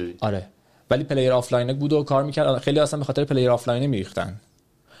پول میدادی. آره. ولی پلیر آفلاین بود و کار میکرد. خیلی اصلا به خاطر پلیر آفلاین میریختن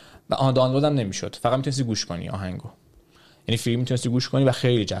و دانلود هم نمیشد، فقط میتونستی گوش کنی آهنگو، یعنی فری میتونستی گوش کنی و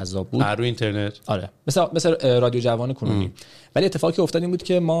خیلی جذاب بود روی اینترنت. آره مثل رادیو جوان کنونی. ولی اتفاقی که افتاد این بود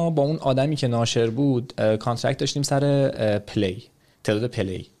که ما با اون آدمی که ناشر بود کانترکت داشتیم سر پلی، تعداد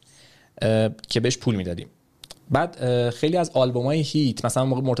پلی که بهش پول میدادیم. بعد خیلی از آلبومای هیت، مثلا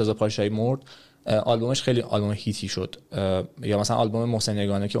موقع مرتضی پاشایی مرد آلبومش خیلی آلبوم هیتی شد، یا مثلا آلبوم محسن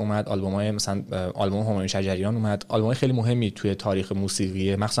یگانه که اومد، آلبومای مثلا آلبوم همایون شجریان اومد، آلبومای خیلی مهمی توی تاریخ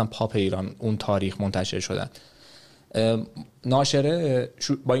موسیقی مثلا پاپ ایران اون تاریخ منتشر شدن. ناشره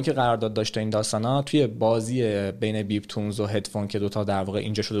با اینکه قرارداد داشته این داستانا، توی بازی بین بیپ تونز و هدفون که دوتا در واقع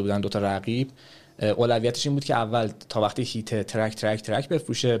اینجا شده بودن دوتا رقیب، اولویتش این بود که اول تا وقتی هیت ترک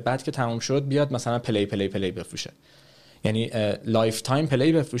بفروشه، بعد که تموم شد بیاد مثلا پلی بفروشه، یعنی لایف تایم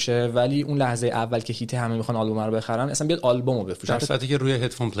پلی بفروشه، ولی اون لحظه اول که هیت همه میخوان آلبوم رو بخرن اصلا بیاد آلبومو بفروشه، در صورتی که روی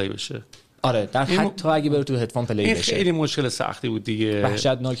هدفون پلی بشه. آره در حتی اگه بره تو هدفون پلی بشه خیلی مشکل سختی بود دیگه،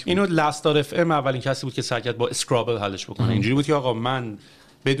 وحشتناک بود. اینو لاستار اف ام اولین کسی بود که سعی کرد با اسکرابل حلش بکنه. اینجوری بود که آقا من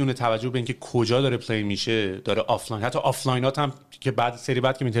بدون توجه به اینکه کجا داره پلی میشه داره آفلاین، حتی آفلاینات هم که بعد سری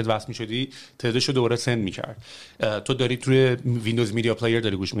بعد که اینترنت وصل میشدی تعدادشو دوباره سند میکرد. تو داری توی ویندوز میدیا پلیر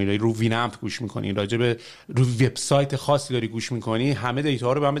داری گوش میدی، رو وینامپ گوش میکنی، راجع به رو وبسایت خاصی داری گوش میکنی، همه دیتا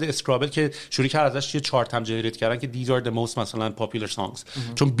ها رو به هم بده اسکرابل که شروع کرد ازش یه چارت هم جنریت کردن که these are the most مثلا popular songs.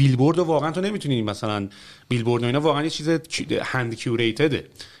 چون بیلبورد رو واقعا تو نمیتونی مثلا بیلبورد و اینا واقعا یه چیز هند کیوریتده،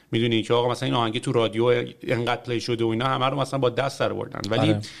 میدونی که آقا مثلا این آهنگ تو رادیو انقدر پلی شده و اینا همه رو مثلا با دست در آوردن،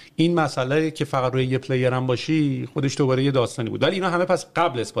 ولی این مسئله که فقط روی یه پلیر هم باشی خودش دوباره یه داستانی بود. ولی اینا همه پس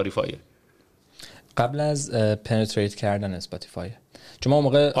قبل اسپاتیفای، قبل از پنتریت کردن اسپاتیفای، چون ما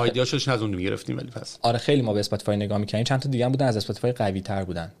موقع ایده‌اشو از اون میگرفتیم. ولی پس آره خیلی ما به اسپاتیفای نگاه می‌کردیم، چند تا دیگه هم بودن از اسپاتیفای قوی تر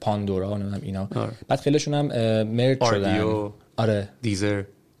بودن، پاندورا و نمیدونم اینا. بعد خیلیشون هم مرج شدن. آره دیزر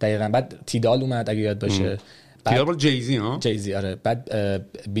دقیقاً. بعد تیدال اومد اگه یاد باشه، تیدال جیزی ها جیزی. آره بعد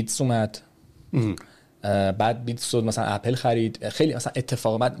بیتس اومد، بعد بیتس شد مثلا اپل خرید، خیلی مثلا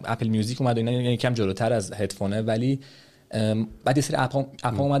اتفاقا بعد اپل میوزیک اومد و اینا، یعنی کم جلوتر از هدفونه. ولی بعد یه سری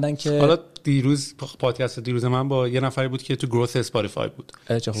اپ اومدن که حالا دیروز پادکست دیروز من با یه نفری بود که تو گروث اسپاتیفای بود،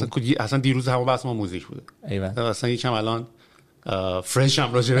 اصلا دیروز همون بحث ما موزیک بوده. اصلا یکم الان فرش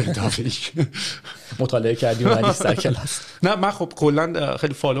هم راجع به تاپیک مطالعه کردی اومدی سر کلاس. نه من خب کلا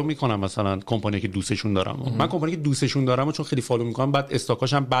خیلی فالو میکنم مثلا کمپانی که دوستشون دارم. من کمپانی که دوستشون دارم چون خیلی فالو میکنم، بعد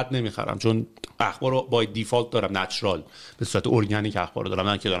استاکاش هم بد نمیخرم چون اخبار رو با دیفالت دارم، نچرال به صورت ارگانیک اخبار رو دارم،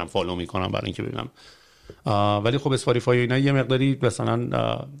 نه که دارم فالو میکنم برای اینکه ببینم. ولی خب اسپاتیفای اینا یه مقداری مثلا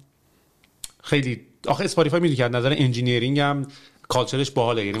خیلی آخه اسپاتیفای میدونی که از نظر انجینیرینگ هم کالچرش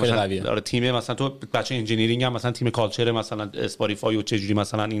باحاله، یعنی مثلا داره تیم مثلا تو بچه انجینیرینگ هم مثلا تیم کالچر مثلا اسپاتیفای و چه جوری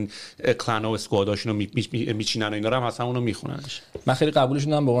مثلا این کلان و اسکواداشون رو میچینن و اینا رو هم مثلا اونو میخوننش. من خیلی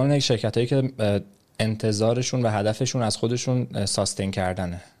قبولشون دارم به عنوان یک شرکتایی که انتظارشون و هدفشون از خودشون ساستین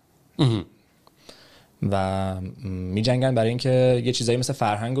کردنه و میجنگن برای اینکه یه چیزایی مثل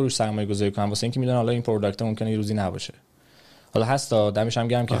فرهنگ رو روش سرمایه گذاری کنن، واسه اینکه میدونن حالا این پروداکت ممکنه یه روزی نباشه. حالا هست دمش هم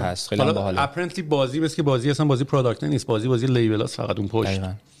گرم که هست، خیلی هم باحاله. اپرنتلی بازی مثل که بازی اصلا بازی پروداکت نیست، بازی لیبلاست فقط اون پشت.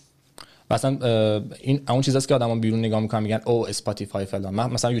 مثلا این اون چیزاست که آدما بیرون نگاه میکنن میگن او اسپاتیفای فلان. من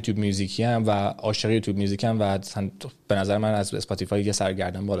مثلا یوتیوب میوزیکی ام و عاشق یوتیوب میوزیک ام و به نظر من از اسپاتیفای یه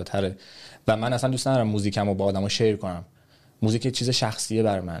سرگردن بالاتره و من اصلا دوست ندارم موزیکمو با آدما شیر کنم. موزیک چیز شخصیه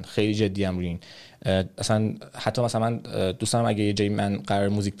برای من، خیلی جدی ام روی این. اصلا حتی مثلا من دوست دارم اگه یه جایی من قرار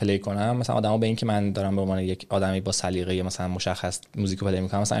موزیک پلی کنم، مثلا آدما به این که من دارم به عنوان یک آدمی با سلیقه مثلا مشخص موزیکو پلی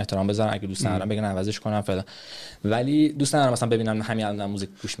میکنم مثلا احترام بذارن، اگه دوست ندارم بگن عوضش کنم فعلا. ولی دوست ندارم مثلا ببینم همین الان موزیک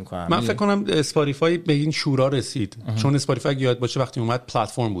گوش میکنم. من فکر کنم اسپاتیفای به این شورا رسید چون اسپاتیفای اگه یاد باشه وقتی اومد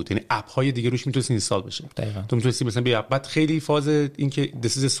پلتفرم بود، یعنی اپ های دیگه روش میتونست اینستال بشه. تو میتونستی مثلا بیا بعد خیلی فاز این که this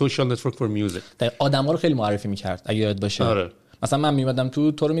is a social network for music آدما رو خیلی معرفی میکرد اگه یاد باشه. آره. مثلا من میمدم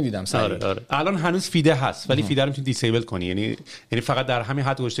تو رو میدیدم سریع. آره. الان هنوز فیده هست ولی فیده رو میتونی دیسیبل کنی، یعنی فقط در همین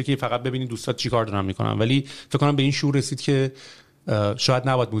حد گذاشته که فقط ببینید دوستات چیکار دارن میکنن. ولی فکر کنم به این شعور رسید که شاید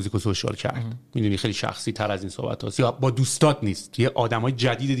نباید موزیکو سوشال کرد، میدونی خیلی شخصی تر از این صحبت هست، یا با دوستات نیست، یه آدمای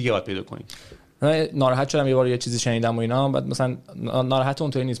جدید دیگه باید پیدا کنی. ناراحت شدم یه بار یه چیزی شنیدم و اینا، بعد مثلا ناراحت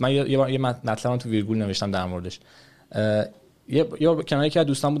اونطوری نیست. من یه بار یه مطلبم تو ویرگول نوشتم در موردش. یه کنار یکی از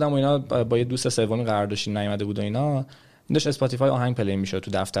دوستان بودم و اینا با یه دوست سومی قرار داشتیم نیومده بود و اینا، داشت اسپاتیفای آهنگ پلی میشد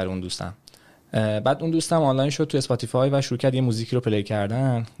تو دفتر اون دوستم. بعد اون دوستم آنلاین شد تو اسپاتیفای و شروع کرد یه موزیکی رو پلی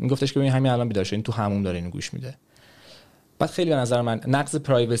کردن. میگفتش که ببین همین الان بیدار شد، این تو همون داره اینو گوش میده. بعد خیلی به نظر من نقض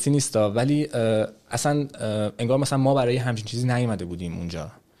پرایوسی نیستا، ولی اصلا انگار مثلا ما برای همچین چیزی نیومده بودیم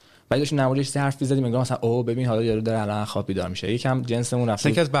اونجا. بعد داشتیم در موردش حرف می‌زدیم، انگار مثلا اوه ببین حالا یارو داره الان خواب بیدار میشه. یکم جنسمون رفت.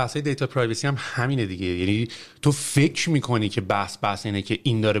 یکی از بحث‌های دیتا پرایوسی هم همینه دیگه، یعنی تو فکر می‌کنی که بحث اینه که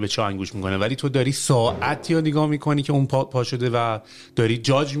این داره به چه آهنگ گوش می‌کنه، ولی تو داری ساعتی رو نگاه می‌کنی که اون پا شده و داری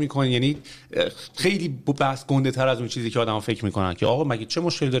جاج می‌کنی. یعنی خیلی بحث گنده‌تر از اون چیزی که آدم‌ها فکر می‌کنن که آقا مگه چه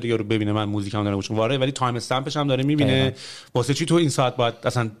مشکلی داره یارو ببینه من موزیکم دارم گوش می‌کنم، ولی تایم استمپش هم داره می‌بینه. واسه چی تو این ساعت باید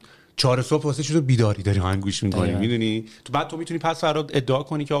اصلا 4 صبح واسه چیزو بیداری داری آهنگ گوش می‌کنی، میدونی؟ تو بعد تو میتونی پس فردا ادعا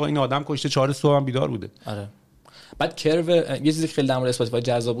کنی که آقا این آدم کشته 4 صبح هم بیدار بوده. آره. بعد کرو یه چیزی که خیلی در مورد اسپاتیفای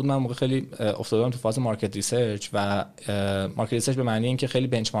جذاب بود، من موقع خیلی افتادم تو فاز مارکت ریسرچ و مارکت ریسرچ به معنی اینکه خیلی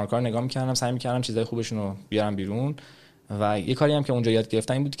بنچمارک‌ها رو نگاه می‌کردم، سعی می‌کردم چیزای خوبشون رو بیارم بیرون و یه کاری هم که اونجا یاد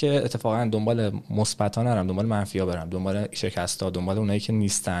گرفتم این بود که اتفاقا دنبال مثبت‌ها نرم، دنبال منفی‌ها برم، دنبال شکست‌ها، دنبال اونایی که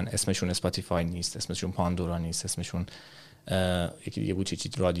نیستن، اسمشون اسپاتیفای نیست، اسمشون پاندورا نیست، اسمشون یکی دیگه بود چی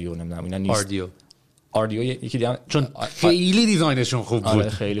رادیو نمیدونم اینا نیست. آردیو یکی دیگه چون خیلی دیزاینشون خوب بود. آره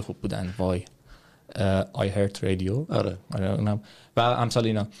خیلی خوب بودن وای. آی هرت رادیو. آره اونم و امثال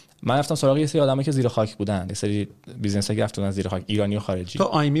اینا. من رفتم سراغ یه سری آدمایی که زیر خاک بودن، یه سری بیزنس‌ها که رفتن زیر خاک، ایرانی و خارجی. تو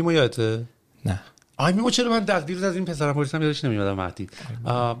آیمیمو یادته؟ نه آیمیم چرا من دیروز از این پسرم پرسیدم یادش نمیاد مهدی.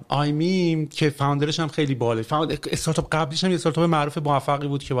 آیمیم که فاوندرش هم خیلی باله، استارتاپ قبلیش هم یه استارتاپ معروف موفقی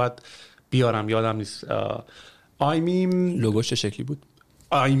بود که بعد بیارم یادم نیست. آیمیم لوگوش چه شکلی بود؟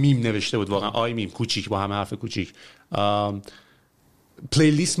 آیمیم نوشته بود واقعا، آیمیم کوچیک با همه حرف کوچیک.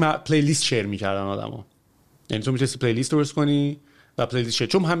 پلیلیست شیر می‌کردن آدما، یعنی تو می‌تونی پلیلیست درست کنی و پلیلیست شیر،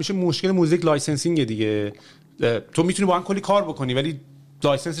 چون همیشه مشکل موزیک لایسنسینگ دیگه، تو میتونی با هم کلی کار بکنی ولی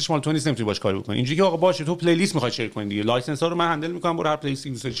لایسنسش مال تو نیست، نمیتونی باش کار بکنی. اینجوری که آقا باشه تو پلیلیست می‌خوای شیر کنی دیگه، لایسنس‌ها رو من هندل می‌کنم، برو هر پلیلیستی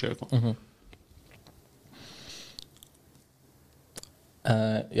دوست داری شیر کن.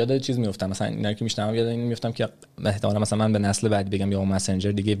 یاد چیز میافتم مثلا اینا که میشنم، یاد این میافتم که احتمالاً مثلا من به نسل بعد بگم یا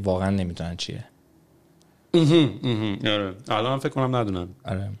مسنجر دیگه واقعا نمیدونن چیه. آره الان فکر کنم ندونن.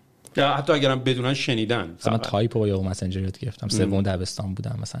 آره یا حتی اگرم بدونن شنیدن. مثلا تایپ و یا مسنجر یاد گرفتم، سوم دبستان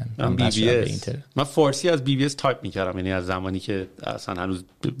بودم مثلا. من فارسی از بی بی اس تایپ میکردم، یعنی از زمانی که اصلا هنوز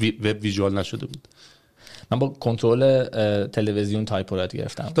وب ویژوال نشده بود. من با کنترل تلویزیون تایپ یاد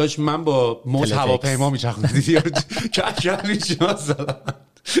گرفتم. داش من با موز هواپیما میچرخوندم دیگه چرخ میشناسم.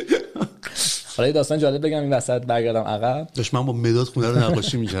 حالا یه داستان جالب بگم این وسط برگردم عقب. داش من با مداد خونه رو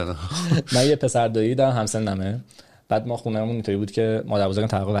نقاشی میکردم. من یه پسر دایی دارم همسنمه. بعد ما خونهمون اینطوری بود که مادر بزرگم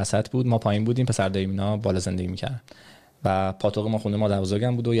طبقه وسط بود، ما پایین بودیم، پسر داییم اینا بالا زندگی میکردن و پاتوق ما خونه مادر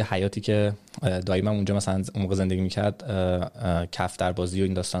بزرگم بود و یه حیاتی که دایی‌م اونجا مثلا اون موقع زندگی میکرد کفتر بازی و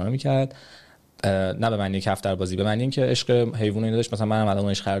این داستانا میکرد. نه به معنی کفتر بازی، به معنی اینکه عشق حیوان اینا داشت، مثلا منم الان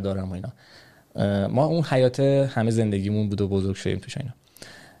عشق دارم و اینا. ما اون حیات همه زندگیمون بود و بزرگ شدیم توش اینا.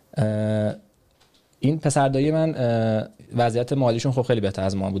 این پسر دایی من وضعیت مالیشون خب خیلی بهتر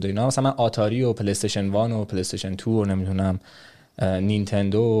از ما بود اینا. مثلا من آتاری و پلی استیشن 1 و پلی استیشن 2 و نمیدونم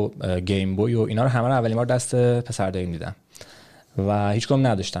نینتندو گیم بوی و اینا رو همه رو اولین بار دست پسر داییم دیدم و هیچ کدوم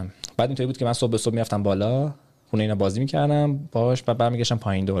نداشتم. بعد اینطوری بود که من صبح به صبح میرفتم بالا خونه اینا بازی میکردم باش، بعد برمیگشتم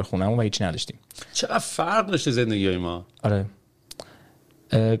پایین دور خونه‌مون و هیچ نداشتیم. چقدر فرق داشته زندگیای ما. آره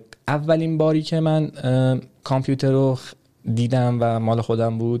اولین باری که من کامپیوتر رو دیدم و مال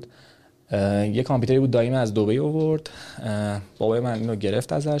خودم بود، یه کامپیوتری بود داییم از دبی آورد، بابای من اینو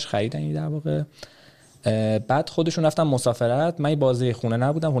گرفت ازش، خریدن در واقع. بعد خودشون رفتن مسافرت، من بازی خونه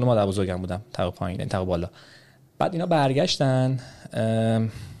نبودم، خونه مادر بزرگم بودم، طبقه پایین طبقه بالا. بعد اینا برگشتن،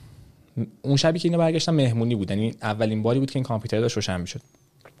 اون شبی که اینا برگشتن مهمونی بود، یعنی اولین باری بود که این کامپیوتر داشت روشن میشد.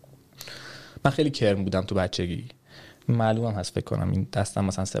 من خیلی کرم بودم تو بچگی، معلومم هست فکر کنم این دستم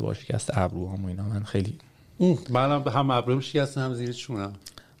مثلا 3 بار شکسته، ابروام و اینا، من خیلی منم هم ابروم شکسته هم زیر چونم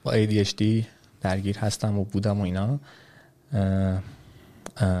با ADHD درگیر هستم و بودم و اینا.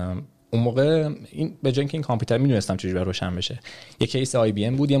 اون موقع این به جای اینکه این کامپیوتر میدونستم چجوری روشن بشه، یه کیس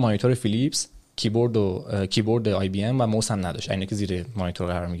IBM بود، یه مانیتور فیلیپس، کیبورد IBM و موس هم نداشت، اینه که زیر مانیتور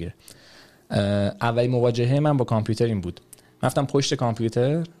قرار میگیره. اولین مواجهه من با کامپیوتر این بود. من رفتم پشت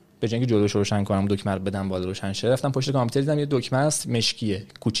کامپیوتر، به جای اینکه جلوش روشن کنم دکمه رو بدم بالا روشن شه، رفتم پشت کامپیوتر دیدم یه دکمه است مشکیه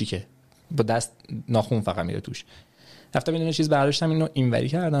کوچیکه با دست ناخن فقط میره توش. رفتم یه چیز برداشتم اینو اینوری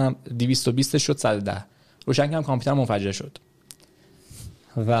کردم، 220 شد 110 روشن کردم، کامپیوتر منفجر شد.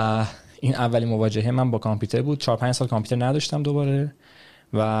 و این اولین مواجهه من با کامپیوتر بود. 4-5 سال کامپیوتر نداشتم دوباره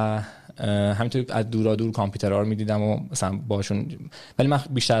و همینطور از دور کامپیوترها رو می‌دیدم و مثلا باشون، ولی من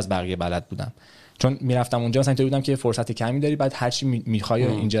بیشتر از بقیه بلد بودم چون میرفتم اونجا مثلا اینطوری بودم که فرصت کمی داری، بعد هر چی می‌خوای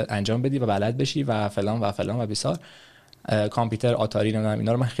اینجا انجام بدی و بلد بشی و فلان و فلان و بیسار. کامپیوتر آتاری نمیدونم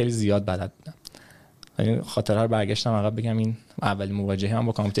اینا رو من خیلی زیاد بلد بودم. یعنی خاطرها رو برگشتم عقب بگم این اولین مواجهه من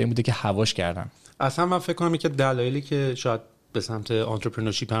با کامپیوتر بوده که هواش کردم. اصلا من فکر کنم که دلایلی که شاید به سمت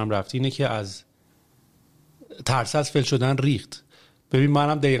آنترپرنورشیپ هم رفتی اینه که از ترس از فیل شدن ریخت. ببین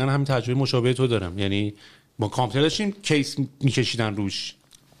منم دقیقاً همین تجربه مشابه تو دارم، یعنی با کامپیوتر داشتیم کیس میکشیدن روش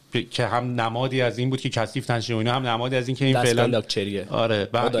که هم نمادی از این بود که کثیف نشه و اینا، هم نمادی از این که این فعلا لاکچریه. آره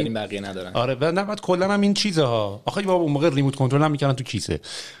ما داریم بقیه ندارن. آره و نه بعد کلا هم این چیزها آخه بابا اون موقع ریموت کنترل هم میکردن تو کیسه.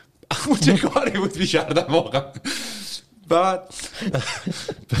 اون چه کاری بود می‌کردن واقعا.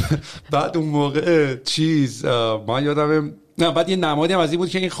 بعد اون موقع چیز ما یادم نه بعد یه نمادی هم از این بود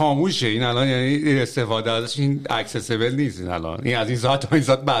که این خاموشه، این الان یعنی استفاده ازش این اکسسیبل نیست، این الان این از این ساعت تا این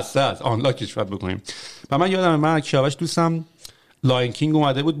ساعت بسته است، آنلاکش باید بکنیم. و من یادم من کیاوش دوستم لاین کینگ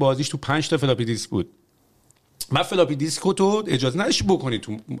اومده بود بازیش تو 5 تا فلاپی دیسک بود. من فلاپی دیسکو تو اجازه نداشتی بکنی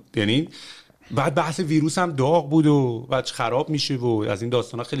تو، یعنی بعد بحث ویروس هم داغ بود و بعد خراب میشه و از این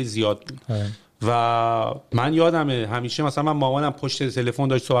داستانا خیلی زیاد بود. و من یادمه همیشه مثلا من مامانم پشت تلفن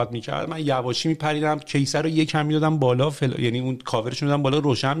داشت صحبت میکرد، من یواشی میپریدم کیسه رو یکم میدادم بالا یعنی اون کاورش میدادم بالا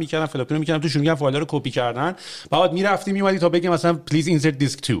روشن میکردم، فلاپی رو میکردم تو، شروع کردم فایل رو کپی کردن، بعد میرفتیم میومدی تا بگه مثلا پلیز اینسرت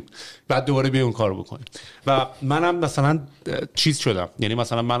دیسک 2، بعد دوباره بیا اون کارو بکنیم. و منم مثلا چیز شدم، یعنی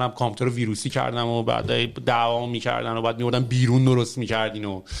مثلا منم کامپیوتر رو ویروسی کردم و بعد دعوا میکردن و بعد میوردن بیرون درست میکردین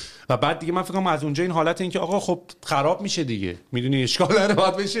و بعد دیگه من فکر کنم از اونجا این حالت این که آقا خب خراب میشه دیگه، میدونی اشکال داره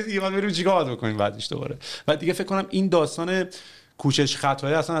باید بشه دیگه، بعد بریم چیکار بکنیم بعدش دوباره. بعد دیگه فکر کنم این داستان کوشش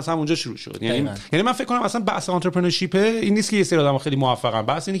خطای اصلا اونجا شروع شد. یعنی من فکر کنم اصلا بحث آنترپرنورشیپ این نیست که یه سری آدم خیلی موفقن،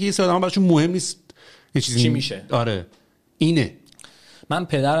 بحث اینه که یه سری آدم براشون مهم نیست یه چیزی چی میشه. آره اینه. من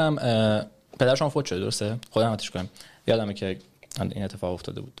پدرشون فوت شده، درسته؟ خودم آتش کنم یادمه که این اتفاق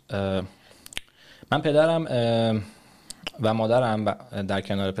افتاده بود. من پدرم و مادرم در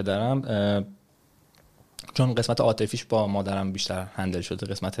کنار پدرم، چون قسمت عاطفیش با مادرم بیشتر هندل شده،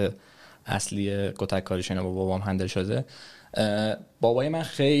 قسمت اصلی کتک کاریش اینا با بابام هندل شده. بابای من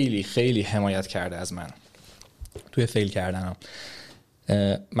خیلی خیلی حمایت کرده از من توی فیل کردنم.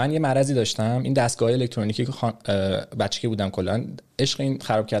 من یه مرضی داشتم، این دستگاه الکترونیکی که بچه که بودم کلا عشق این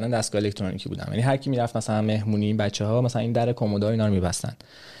خراب کردن دستگاه الکترونیکی بودم. یعنی هر کی میرفت مثلا مهمونی بچه‌ها مثلا این در کمد اینا رو میبستن،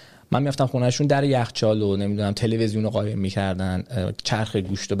 من میافتم خونهشون در یخچال و نمیدونم تلویزیون رو قایم میکردن، چرخ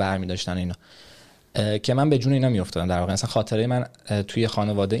گوشت رو برمی‌داشتن اینا، که من به جون اینا میافتادم. در واقع مثلا خاطره من توی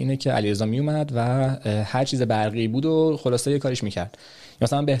خانواده اینه که علیرضا میومد و هر چیز برقی بود و خلاصه یه کاریش میکرد.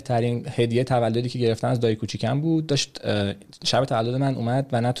 مثلا بهترین هدیه تولدی که گرفتن از دایی کوچیکم بود، داشت شب تولد من اومد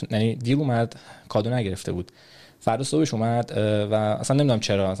و یعنی دیر اومد، کادو نگرفته بود، فردا صبحش اومد و اصلا نمیدونم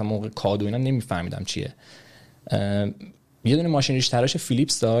چرا اصلا موقع کادو اینا نمیفهمیدم چیه، یه دونه ماشین ریش تراش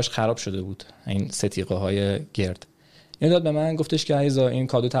فیلیپس داشت خراب شده بود، این ستیقه های گرد، اینو داد به من، گفتش که عزیزا این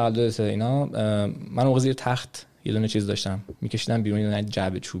کادو تولدته اینا. من اون زیر تخت یه دونه چیز داشتم میکشیدم بیرون، یه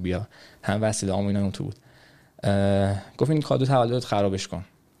جعبه چوبیا هم وسیله عام اینا اون تو بود، گفت این کادو تولدت خرابش کن.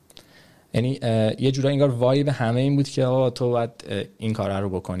 یعنی یه جورایی انگار وایب همه این بود که آقا تو باید این کارا رو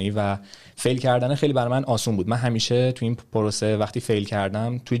بکنی و فیل کردن خیلی برای من آسون بود. من همیشه تو این پروسه وقتی فیل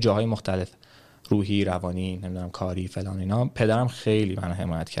کردم توی جاهای مختلف، روحی، روانی، نمیدونم کاری فلان اینا، پدرم خیلی منو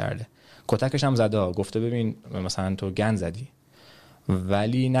حمایت کرده، کتکش هم زده، گفته ببین مثلا تو گند زدی،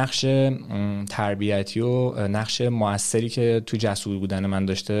 ولی نقش تربیتی و نقش موثری که تو جسور بودن من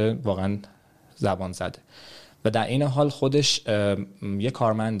داشته واقعا زبان زده و در این حال خودش یه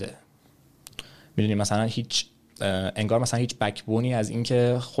کارمنده، میدونی مثلا هیچ انگار مثلا هیچ بکبونی از این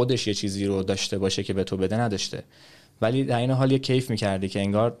که خودش یه چیزی رو داشته باشه که به تو بده نداشته، ولی در این حال یه کیف میکرده که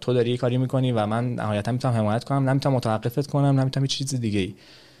انگار تو داری یه کاری میکنی و من نهایتا میتونم حمایت کنم، نمیتونم متوقفت کنم، نمیتونم هیچ چیز دیگه ای.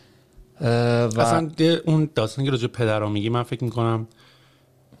 اصلا اون داستانی که راجع به پدرها میگی، من فکر میکنم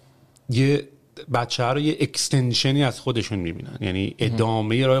یه بچه ها رو یه اکستنشنی از خودشون میبینن، یعنی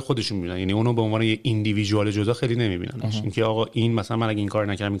ادامه راه خودشون میبینن، یعنی اونو به عنوان یه ایندیویدوال جدا خیلی نمیبیننش، اینکه آقا این مثلا من اگه این کار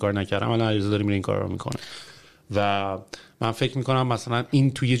نکردم الان علیرضا داره میره این کارا رو میکنه. و من فکر میکنم مثلا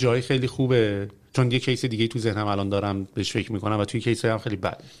این توی جای خیلی خوبه، چون یه کیس دیگه تو ذهنم الان دارم بهش فکر میکنم و توی کیس هم خیلی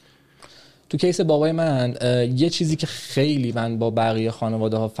بده. تو کیس بابای من یه چیزی که خیلی من با بقیه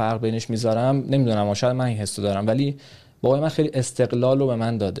خانواده ها فرق بینش میذارم، نمیدونم شاید من این حسو دارم، ولی بابای من خیلی استقلال رو به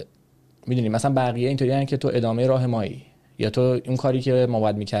من داده. میدونی مثلا بقیه اینطوریه که تو ادامه راه مایی، یا تو اون کاری که ما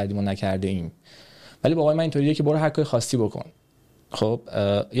باید میکردیم و نکرده ایم، ولی بابای من اینطوریه که برو هر کاری خواستی بکن. خب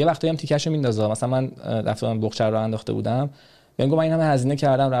یه وقتی هم تیکشو میندازه، مثلا من رفتم بخچه رو انداخته بودم، میگم من این همه هزینه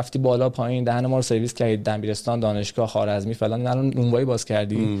کردم، رفتی بالا پایین، دهن ما رو سرویس کردی، دبیرستان، دانشگاه، خوارزمی فلان، الان نونوایی باز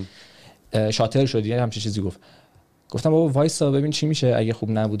کردی، شاطر شدی، همچین چیزی گفتم بابا وایسا ببین چی میشه، اگه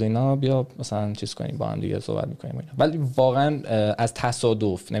خوب نبوده اینا بیا مثلا چیز کنیم با هم دیگه صحبت میکنیم اینا. ولی واقعا از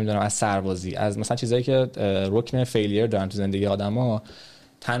تصادف، نمیدونم از سربازی، از مثلا چیزایی که رکن فیلیر دارن تو زندگی آدما،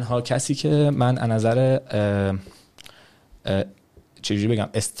 تنها کسی که من از نظر چجوری بگم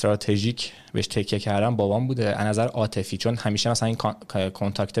استراتژیک بهش تکیه کردم بابام بوده، از نظر عاطفی، چون همیشه مثلا این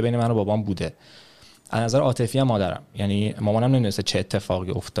کانتاکت بین من و بابام بوده، از نظر عاطفی هم مادرم. یعنی مامانم نمیدونسته چه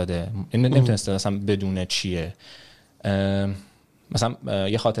اتفاقی افتاده، نمیتونسته مثلا بدونه چیه. مثلا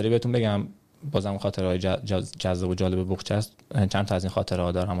یه خاطره بهتون بگم، بازم خاطرهای جذاب و جالب بخچه است، چند تا از این خاطره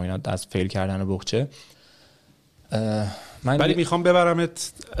ها دارم و اینا از فیل کردن بخچه. ولی میخوام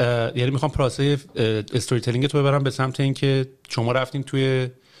ببرمت، یعنی میخوام پروسه استوری تلینگ تو ببرم به سمت اینکه شما رفتین توی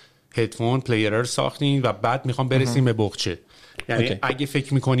هدفون پلیرر ساختین و بعد میخوام برسیم به بخچه. یعنی اگه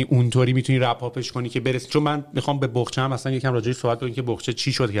فکر میکنی اونطوری میتونی رپ اپش کنی که برسی، چون من میخوام به بخچه هم اصلا یکم راجعش صحبت کنیم که بخچه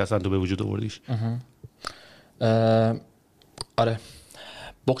چی شد که اصلا تو به وجود آوردیش. آره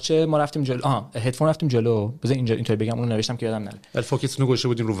بخچه ما رفتیم جلو، هدفون رفتیم جلو، بذار اینجا اینطوری بگم، اون نوشتم که یادم نره، ولی فوکس رو گوشه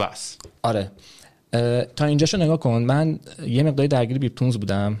بودیم رو وس. آره تا اینجاشو نگاه کن، من یه مقداری درگیر بیپتونز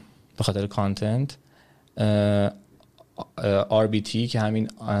بودم به خاطر کانتنت. RBT که همین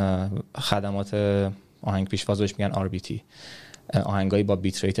خدمات آهنگ پیشواز بهش میگن RBT، آهنگایی با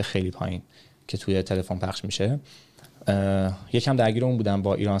بیت ریت خیلی پایین که توی تلفن پخش میشه. یکم درگیر اون بودم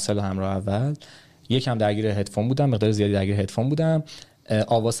با ایرانسل و همراه اول، یکم درگیر هدفون بودم، مقدار زیادی درگیر هدفون بودم.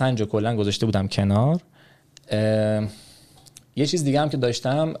 آواسنج رو کلا گذاشته بودم کنار. یه چیز دیگه هم که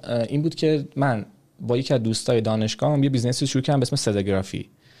داشتم این بود که من با یکی از دوستای دانشگاهم یه بیزنسی شروع کردم به اسم صداگرافی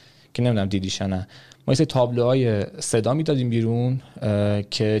که نمیدونم دیدیش نه. ما یه تابلوهای صدا میدادیم بیرون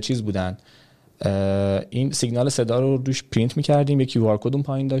که چیز بودن، این سیگنال صدا رو روش پرینت میکردیم، یه کیو آر کد اون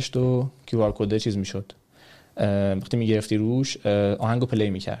پایین داشت و کیو آر کد چیز میشد، وقتی میگرفتی روش آهنگو پلی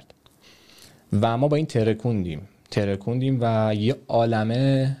میکرد و ما با این ترکوندیم و یه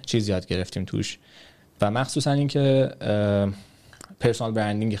عالمه چیز یاد گرفتیم توش و مخصوصا این که پرسونال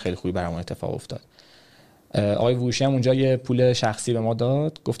برندینگ خیلی خوبی برامون اتفاق افتاد. آقای ووشی هم اونجا یه پول شخصی به ما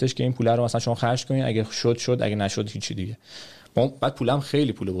داد، گفتش که این پول رو مثلا شما خرج کنین، اگه شد اگه نشد هیچی دیگه. بعد پولم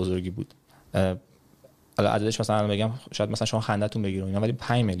خیلی پول بزرگی بود، عددش مثلا بگم شاید مثلا شما خندتون بگیره اینا، ولی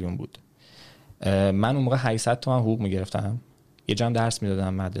 5 میلیون بود. من اون موقع 800 تومن حقوق میگرفتم، یه جمع درس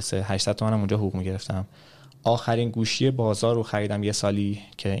میدادم مدرسه، 800 تومن اونجا حقوق میگرفتم. آخرین گوشی بازار رو خریدم یه سالی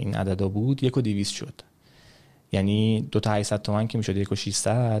که این عددا بود 1200 شد، یعنی 2 تا 800 تومن که میشد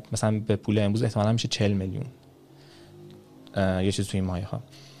 1600 مثلا به پول امروز احتمالاً میشه 40 میلیون یه چیز توی این مایه ها.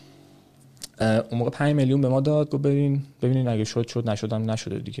 اون موقع 5 میلیون به ما داد، گفت ببینین اگه شد نشدم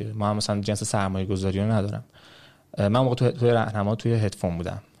نشده دیگه، ما هم مثلا جنس سرمایه گذاری رو ندارم. من موقع توی راهنما توی هدفون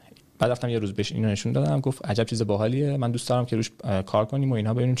بودم، بعد رفتم یه روز بهش اینو نشون دادم، گفت عجب چیز باحالیه، من دوست دارم که روش کار کنیم و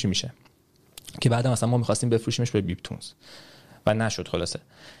اینا ببینیم چی میشه، که بعد مثلا ما می‌خواستیم بفروشیمش به بیپتونز و نشد خلاصه.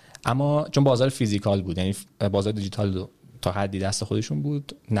 اما چون بازار فیزیکال بود، یعنی بازار دیجیتال تا حدی دست خودشون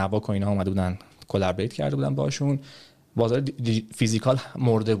بود، نواک و اینا اومده بودن کلابریت کرده بودن باشون، بازار فیزیکال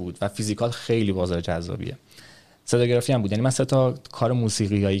مرده بود و فیزیکال خیلی بازار جذابیه. صداگرافی هم بود، یعنی من 3 تا کار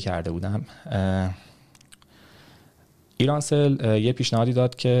موسیقیایی کرده بودم. ایرانسل یه پیشنهادی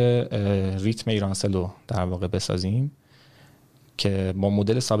داد که ریتم ایرانسل رو در واقع بسازیم که با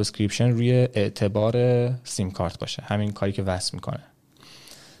مدل سابسکریپشن روی اعتبار سیم کارت باشه، همین کاری که وصل میکنه.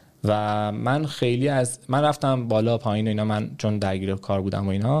 و من من رفتم بالا پایین اینا، من چون درگیر کار بودم و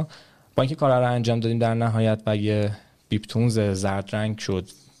اینا، با اینکه کارا رو انجام دادیم در نهایت و یه بیپتونز زرد رنگ شد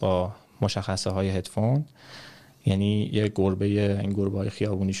با مشخصه های هدفون، یعنی یه گربه، این گربه های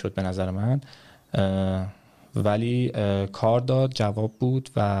خیابونی شد به نظر من، ولی کار داد، جواب بود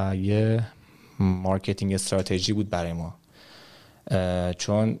و یه مارکتینگ استراتژی بود برای ما،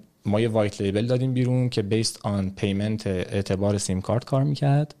 چون ما یه وایت لیبل دادیم بیرون که بیسد آن پیمنت اعتبار سیم کارت کار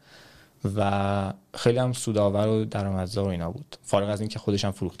میکرد و خیلی هم سودآور و درآمدزا و اینا بود، فارغ از این که خودش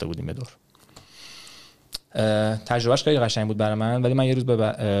هم فروخته بودیم به دور. تجربهش خیلی قشنگ بود برای من، ولی من یه روز به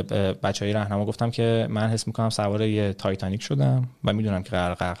بچهای راهنما گفتم که من حس میکنم سوار یه تایتانیک شدم و میدونم که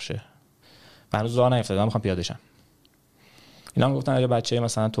قرار غرق شه و هنوز راه نیفتادم، میخوام پیاده شم. اینا هم گفتن اگه بچه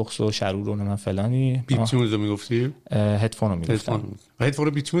مثلا تخس و شرور و من فلانی. بیپتونز رو میگفتی؟ هدفون رو میگفتم. هدفون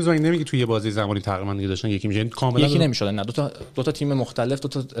رو بیپتونز و این نمیگه توی یه بازی زمانی تقریبا دیگه داشتن یکی میشه کاملا یکی نمیشدن، نه دو تا تیم مختلف، 2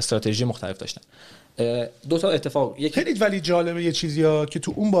 تا استراتژی مختلف داشتن. 2 تا اتفاق خیلی ولی جالبه یه چیزیا که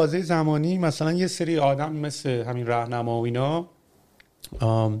تو اون بازی زمانی مثلا یه سری آدم مثل همین راهنما و اینا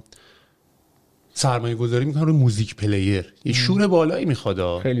سرمایه گذاری میکنن روی موزیک پلیر، یه شور بالایی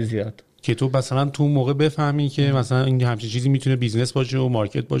میخواد خیلی زیاد، که تو مثلا تو موقع بفهمی که مثلا این همچین چیزی میتونه بیزنس باشه و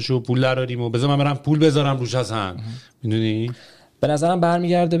مارکت باشه و پول دراریم و بذار من برم پول بذارم روش اصلا. میدونی به نظرم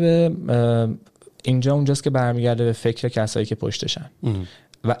برمیگرده به اینجا اونجاست که برمیگرده به فکر کسایی که پشتشن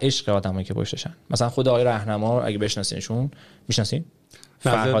و عشق آدمایی که پشتشن. مثلا خود آقای راهنما اگه بشناسینشون، میشناسین؟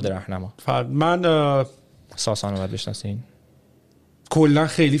 فرهاد راهنما. من ساسانو باید بشناسین. کلا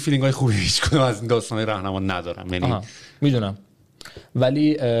خیلی فیلینگ های خوبی هیچ کدوم از این داستانای راهنما ندارم، یعنی میدونم،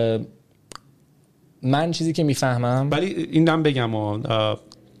 ولی من چیزی که میفهمم، ولی اینم بگم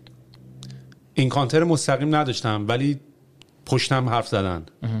این کانتر مستقیم نداشتم ولی پشتم حرف زدن،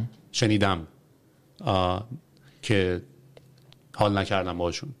 شنیدم که حال نکردم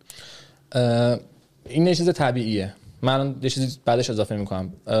باشون. این یه چیز طبیعیه، من یه چیزی بعدش اضافه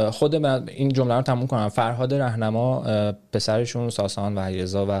میکنم. خود من این جمله رو تموم کنم. فرهاد راهنما، پسرشون ساسان و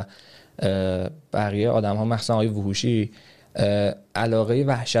علیرضا و بقیه آدم ها، مخصوصا آقای وحوشی، علاقه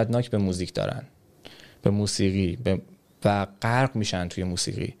وحشتناک به موزیک دارن، به موسیقی و غرق میشن توی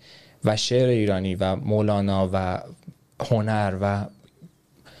موسیقی و شعر ایرانی و مولانا و هنر و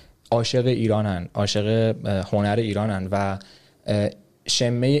عاشق ایرانن، عاشق هنر ایرانن و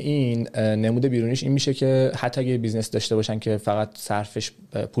شمه این نمود بیرونیش این میشه که حتی اگه بیزنس داشته باشن که فقط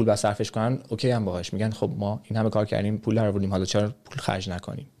پول بس صرفش کنن اوکی هم باهاش، میگن خب ما این همه کار کردیم پول درآوردیم حالا چرا پول خرج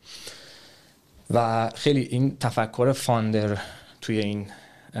نکنیم. و خیلی این تفکر فاندر توی این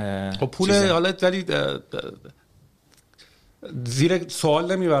خب پول حالا ولی زیر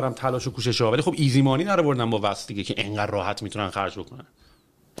سوال نمیبرم تلاش و کوشش ها، ولی خب ایزی مانی درآوردن با وست دیگه که انقدر راحت میتونن خرج بکنن.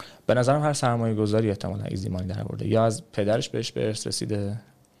 به نظرم هر سرمایه گذاری احتمالاً ایزی مانی درآورده، یا از پدرش بهش به ارث رسیده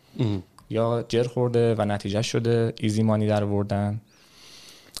یا جر خورده و نتیجه شده ایزی مانی درآوردن.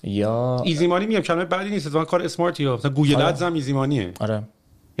 یا ایزی مانی میگم کلمه بعدی نیست، اتفاقا کار اسمارتیه. مثلا گوگل ادز هم ایزی مانیه. آره،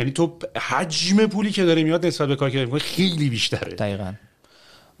 یعنی تو حجم پولی که داره میاد نسبت به کاری که داری میکنی خیلی بیشتره. دقیقاً.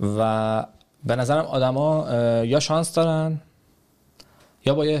 و به نظرم آدما یا شانس دارن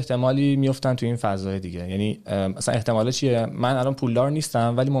یا با یه احتمالی میافتن تو این فضای دیگه. یعنی مثلا احتمال چیه؟ من الان پولدار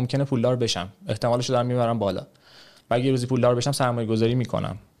نیستم ولی ممکنه پولدار بشم، احتمالشو دارم میبرم بالا. و اگه یه روزی پولدار بشم سرمایه گذاری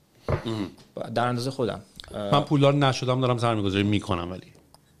میکنم در اندازه خودم. من پولدار نشدم دارم سرمایه گذاری میکنم، ولی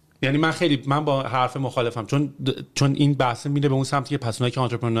یعنی من با حرف مخالفم، چون این بحث میره به اون سمتی که پس اونایی که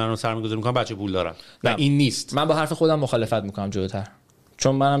آنترپرنورن رو سرمایه گذاری میکنن بچه پول دارن و این نیست. من با حرف خودم مخالفت میکنم جلوتر،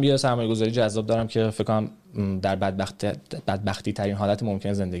 چون منم یه سرمایه گذاری جذاب دارم که فکر کنم در بدبختی ترین حالت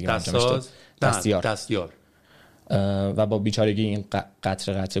ممکن زندگی انجام دستیار و با بیچارگی این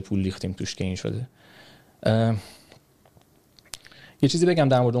قطره پول ریختیم توش که این شده. یه چیزی بگم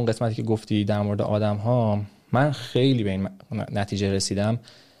در مورد اون قسمتی که گفتی در مورد آدم ها. من خیلی به این نتیجه رسیدم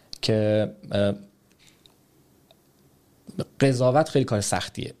که قضاوت خیلی کار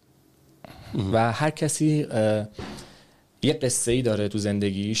سختیه و هر کسی یه قصه‌ای داره تو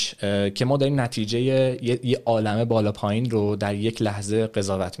زندگیش که ما داریم نتیجه یه عالمه بالا پایین رو در یک لحظه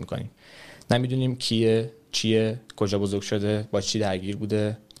قضاوت میکنیم. نمیدونیم کیه، چیه، کجا بزرگ شده، با چی درگیر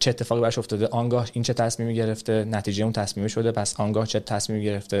بوده، چه اتفاقی براش افتاده، آنگاه این چه تصمیمی گرفته، نتیجه اون تصمیم شده، پس آنگاه چه تصمیمی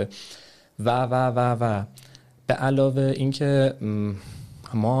گرفته و به علاوه اینکه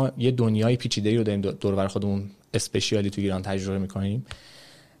ما یه دنیای پیچیده‌ای رو داریم دور بر خودمون اسپشیالی تو ایران تجربه میکنیم.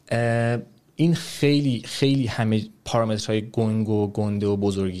 این خیلی خیلی همه پارامترهای گنگ و گنده و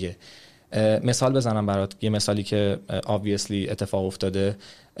بزرگیه. مثال بزنم برات، یه مثالی که obviously اتفاق افتاده.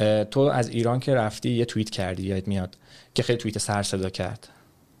 تو از ایران که رفتی یه توییت کردی، یاد میاد که خیلی توییت سر صدا کرد،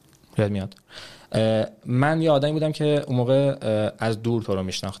 یاد میاد. من یه آدمی بودم که اون موقع از دور تو رو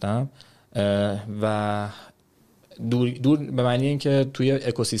میشناختم و دور به معنی این که توی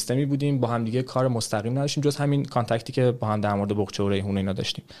اکوسیستمی بودیم با هم دیگه کار مستقیم نداشتیم جز همین کانتکتی که با هم در مورد بقچه و ریحون اینا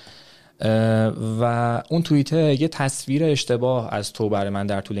داشتیم. و اون توییته یه تصویر اشتباه از تو برای من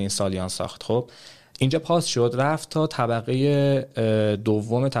در طول این سالیان ساخت. خب اینجا پاس شد رفت تا طبقه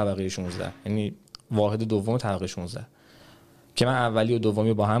دوم طبقه 16، یعنی واحد دوم طبقه 16 که من اولی و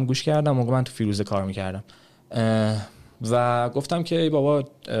دومی با هم گوش کردم. موقع من تو فیروزه کار میکردم و گفتم که ای بابا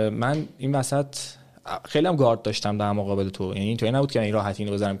من این وسط خیلی هم گارد داشتم در مقابل تو، یعنی اینطوری نبود که این راحتی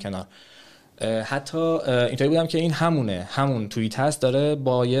اینو بذارم کنار. حتی اینطوری بودم که این همون توییت هست داره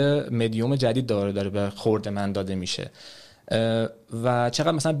با یه مدیوم جدید داره به خورد من داده میشه و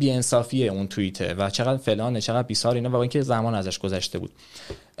چقدر مثلا بی‌انصافیه اون توییته و چقدر فلانه چقدر بیسار اینا و اینکه زمان ازش گذشته بود.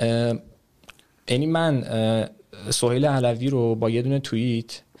 یعنی من سهیل علوی رو با یه دونه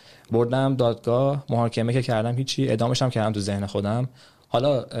توییت بردم دادگاه، محاکمه که کردم هیچی، اعدامش هم کردم تو ذهن خودم.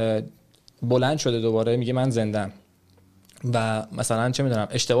 حالا بلند شده دوباره میگه من زندم و مثلا چه میدونم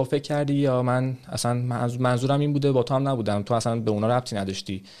اشتباه فکر کردی یا من اصلا منظورم این بوده با تو هم نبودم، تو اصلا به اونا ربطی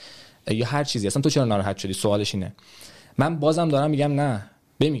نداشتی یا هر چیزی، اصلا تو چرا ناراحت شدی. سوالش اینه. من بازم دارم میگم نه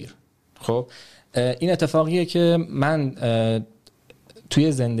بمیر. خب این اتفاقیه که من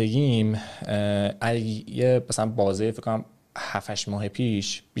توی زندگیم یه مثلا بازه فکر کنم 7-8 ماه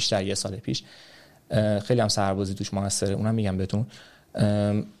پیش، بیشتر یه سال پیش، خیلی هم سربازی توش موثره، اونم میگم بهتون،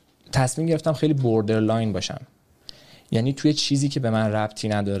 تصمیم گرفتم خیلی بوردرلاین باشم. یعنی توی چیزی که به من ربطی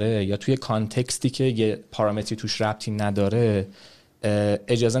نداره یا توی کانتکستی که یه پارامتری توش ربطی نداره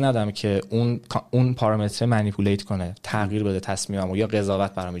اجازه ندم که اون پارامتر منیپولیت کنه، تغییر بده تصمیممو یا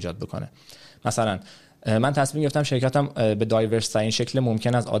قضاوت برام ایجاد بکنه. مثلا من تصمیم گرفتم شرکتم به دایورس ترین شکل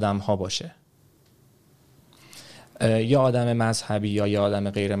ممکن از آدم‌ها باشه. یا آدم مذهبی یا یه آدم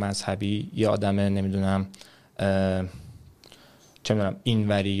غیر مذهبی یا آدم نمیدونم چه میدونم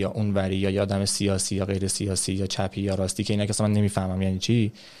اینوری یا اونوری یا آدم سیاسی یا غیر سیاسی یا چپی یا راستی که اینا که اصلا من نمیفهمم یعنی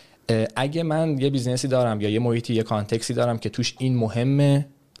چی. اگه من یه بیزنسی دارم یا یه محیطی یه کانتکسی دارم که توش این مهمه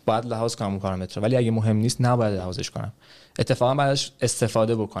باید لحاظ کنم اون پارامتر، ولی اگه مهم نیست نباید لحاظش کنم، اتفاقا بعدش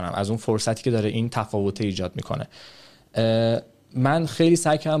استفاده بکنم از اون فرصتی که داره این تفاوت ایجاد میکنه. من خیلی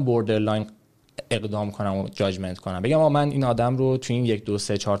سعی کردم بوردرلاین اقدام کنم و جاجمنت کنم، بگم من این آدم رو تو این 1 2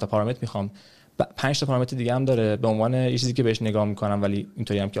 3 4 تا پارامتر میخوام 5 تا پارامتر دیگه هم داره به عنوان یه چیزی که بهش نگاه میکنم، ولی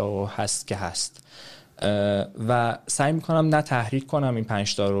اینطوری هم که آقا هست که هست و سعی میکنم نه تحریک کنم این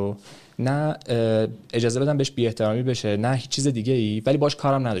 5 تا رو، نه اجازه بدم بهش بی احترامی بشه، نه هیچ چیز دیگه ای، ولی باش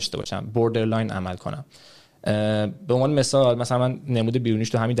کارم نداشته باشم، بوردرلاین عمل کنم. به عنوان مثال مثلا من نمود بیرونیش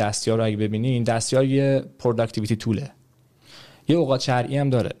تو همین دستیار رو اگه ببینین، دستیار یه پروداکتیویتی توله، یه اوقات شرعی هم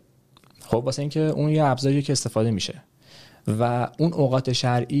داره. خب واسه اینکه اون یه ابزاریه که استفاده میشه و اون اوقات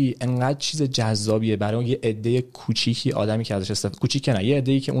شرعی انقدر چیز جذابیه برای اون یه عده کوچیکی آدمی که ازش کوچیک نه، یه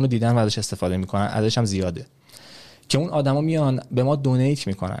عده‌ای که اونو دیدن و ازش استفاده میکنن، ازش هم زیاده، که اون آدما میان به ما دونیت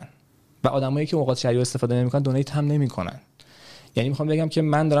میکنن و آدمایی که اوقات شرعی استفاده نمیکنن دونیت هم نمیکنن. یعنی میخوام بگم که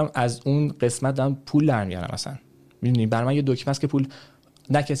من دارم از اون قسمت دارم پول در میارم. مثلا میدونی برای من یه دکمه است که پول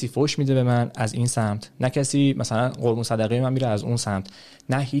نه کسی فوش میده به من از این سمت، نه کسی مثلا قربون صدقه من میره از اون سمت،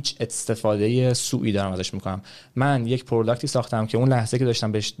 نه هیچ استفاده سوئی دارم ازش میکنم. من یک پروداکتی ساختم که اون لحظه که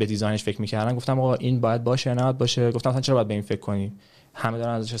داشتم به دیزاینش فکر میکردم گفتم آقا این باید باشه نه باید باشه، گفتم مثلا چرا باید به این فکر کنی، همه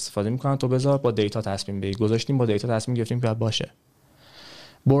دارن ازش استفاده میکنن، تو بذار با دیتا تصمیم بگیر. گذاشتیم با دیتا تصمیم گرفتیم باید باشه.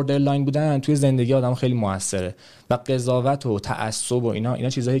 بوردرلاین بودن توی زندگی آدم خیلی موثره و قضاوت و تعصب و اینا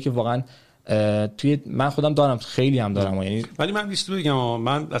چیزایی که واقعا توی من خودم دارم، خیلی هم دارم. یعنی ولی من بیشتر بگم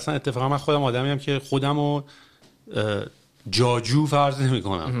من اصلا اتفاقا من خودم آدمیم که خودمو جاجو فرض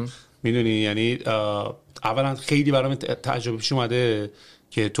نمی‌کنم، میدونی، یعنی اولا خیلی برام تعجب پیش اومده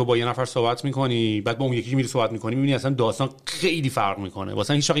که تو با یه نفر صحبت میکنی، بعد با اون یکی میری صحبت میکنی، میبینی اصلا داستان خیلی فرق میکنه.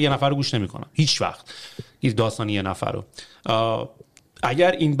 واسه هیچ وقت یه نفر رو گوش نمیکنم، هیچ وقت این داستان یه نفر رو.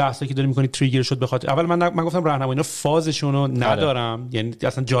 اگر این بحثی که داری میکنی تریگر شد بخاطر اول من گفتم راهنمایی اینا فازشون رو ندارم، یعنی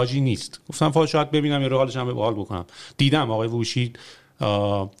اصلا جاجی نیست، گفتم فاز شاید ببینم یا رو حالش هم به حال بکنم. دیدم آقای ووشی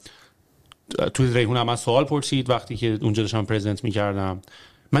توی ریحون هم من سوال پرسید وقتی که اونجا داشتم پرزنت میکردم،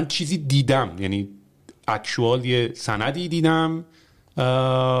 من چیزی دیدم، یعنی اکچوال یه سندی دیدم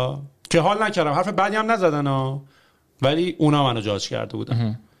که حال نکردم، حرف بعدی هم نزدن ولی اونا منو جاج کرده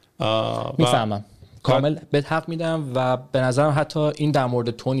بودن. میفهمم کامل بهت حق میدم و به نظرم حتی این در مورد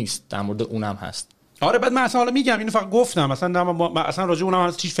تو نیست، در مورد اونم هست. آره بعد من اصلا حالا میگم اینو فقط گفتم، من اصلا راجع اونم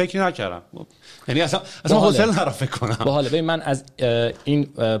هست چیز فکری نکردم، یعنی اصلا حوصله ندارم فکر کنم. باحاله. ببین من از این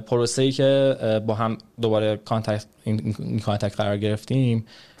پروسه‌ای که با هم دوباره کانتکت قرار گرفتیم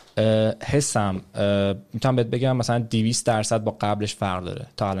حسم میتونم بهت بگم مثلا 200% با قبلش فرق داره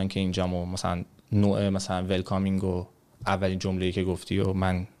تا الان که اینجامو، مثلا نوع مثلا ویلکامینگ و اولین جمله‌ای که گفتی و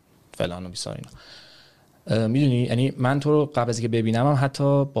من فلان و بیسار اینا، میدونی، یعنی من تو رو قبل از اینکه ببینم هم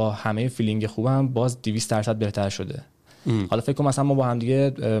حتی با همه فیلینگ خوبم باز 200% بهتر شده. حالا فکر کنم مثلا ما با هم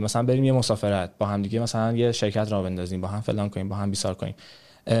دیگه مثلا بریم یه مسافرت، با هم دیگه مثلا یه شرکت راه بندازیم، با هم فلان کنیم، با هم بیسار کنیم،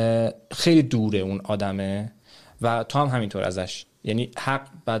 خیلی دوره اون آدمه و تو هم همینطور ازش. یعنی حق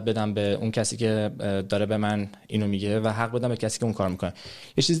بعد بدم به اون کسی که داره به من اینو میگه و حق بدم به کسی که اون کار میکنه.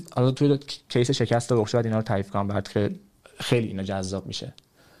 یه چیز حالا توی کیس شکست رو شاید اینا رو تعریف کنم بعد که خیلی اینا جذاب میشه.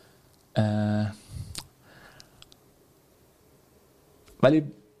 ولی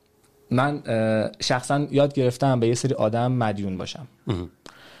من شخصا یاد گرفتم به یه سری آدم مدیون باشم.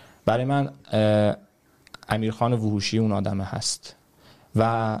 برای من امیرخان وحوشی اون آدمه هست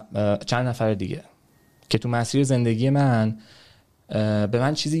و چند نفر دیگه که تو مسیر زندگی من به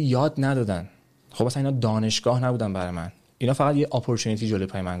من چیزی یاد ندادن. خب مثلا اینا دانشگاه نبودن برای من، اینا فقط یه اپورتونیتی جلوی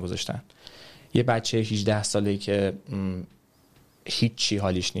پای من گذاشتن. یه بچه 18 ساله‌ای که هیچی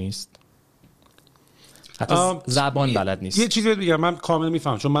حالیش نیست، حتی زبان بلد نیست. یه چیزی بگم، من کامل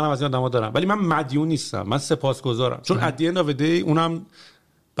میفهمم چون منم از این آدما دارم، ولی من مدیون نیستم، من سپاسگزارم چون ادی اند اف دی اونم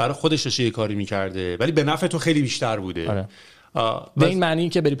برای خودش داشته یه کاری میکرده ولی به نفع تو خیلی بیشتر بوده. آره. به این معنی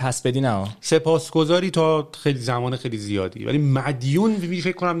که بری پس بدی نه، سپاسگزاری تا خیلی زمان خیلی زیادی، ولی مدیون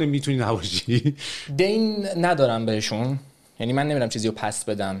فکر کنم نمیتونی نباشی. دین ندارم بهشون، یعنی من نمیرم چیزی رو پس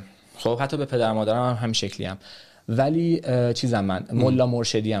بدم. خب حتی به پدر مادرم هم همین شکلی هم، ولی چیزم من ملا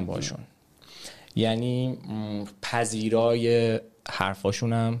مرشدی هم باشون، یعنی پذیرای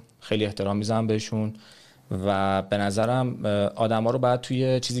حرفاشونم، خیلی احترام میذارم بهشون و به نظرم آدما رو باید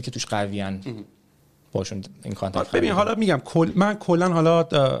توی چیزی که توش قویان باشون این کانتکت. ببین حالا میگم من کلا حالا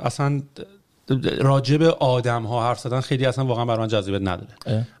اصلا راجب آدم ها حرف زدن خیلی اصلا واقعا برای من جذابیت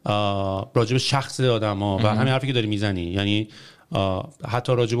نداره، راجب شخص آدم ها و همین حرفی که داری میزنی، یعنی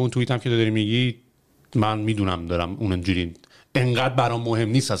حتی راجب اون توییت هم که داری میگی من میدونم دارم اونجوری انقدر برام مهم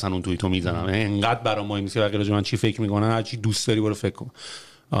نیست اصلا اون توییتو میزنم، انقدر برام مهم نیست که بقیه راجب من چی فکر میکنن، هر چی دوست داری برو فکر کن.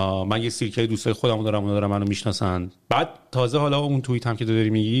 من یه سیرکل دوستای خودمو دارم، اونا دارم منو میشناسن. بعد تازه حالا اون توییت هم که داری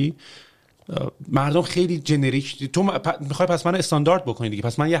میگی مردم خیلی جنریک، تو میخوای پس من استاندارد بکنی دیگه،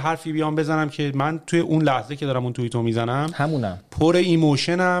 پس من یه حرفی بیام بزنم که من توی اون لحظه که دارم اون توییتو میزنم همونم پر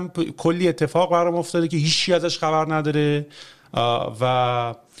ایموشنم، کلی اتفاق برام افتاده که هیچی ازش خبر نداره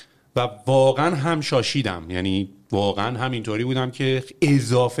و و واقعا هم شاشیدم، یعنی واقعا همینطوری بودم که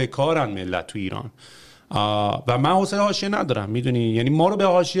اضافه کارن ملت تو ایران و من حوصله حاشیه ندارم، میدونی، یعنی ما رو به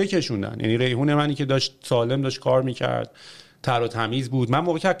حاشیه کشوندن. یعنی ریحون منی که داشت سالم داشت کار میکرد، تر و تمیز بود، من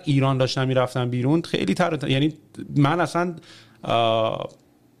موقعی که ایران داشتم میرفتم بیرون خیلی یعنی من اصلا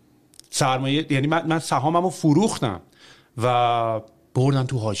سرمایه، یعنی من سهاممو فروختم و بردم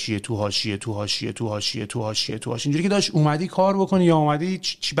تو حاشیه تو حاشیه تو حاشیه تو حاشیه تو حاشیه تو حاشیه. اینجوری که داشت اومدی کار بکنی یا اومدی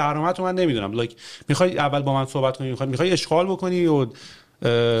چی برنامه‌ت من نمیدونم، میخوای اول با من صحبت کنی، میخوای اشغال بکنی و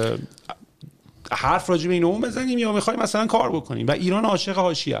حرف راجع به این اون بزنیم، یا میخوای مثلا کار بکنیم. و ایران عاشق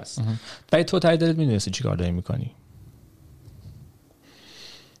حاشیه است. بعد تو ته دلت میدونستی چیکار داری میکنی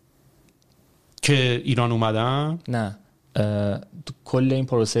که ایران اومدم؟ نه، کل این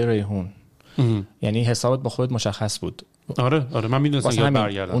پروسه ریحون یعنی حسابت با خودت مشخص بود. آره من میدونستم یاد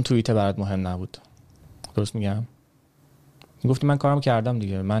برگردم. اون توییت برات مهم نبود، درست میگم؟ میگفتی من کارم کردم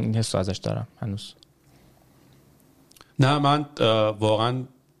دیگه، من این حسو ازش دارم هنوز. نه من واقعا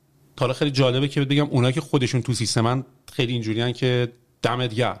حالا خیلی جالبه که بگم اونایی که خودشون تو سیستمن خیلی اینجوریان که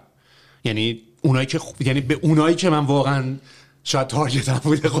دمت گرم، یعنی اونایی که یعنی به اونایی که من واقعا شاید تارگتم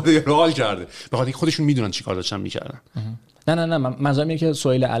بوده خودی رال کرده، به خاطر خودشون میدونن چیکار داشتن میکردن. نه منظورم اینه که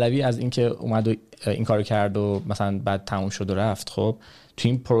سهیل علوی از اینکه اومد و این کارو کرد و مثلا بعد تموم شد و رفت، خب تو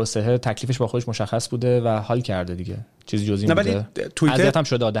این پروسه تکلیفش با خودش مشخص بوده و حال کرده دیگه، چیزی جزئی نبوده. اذیت هم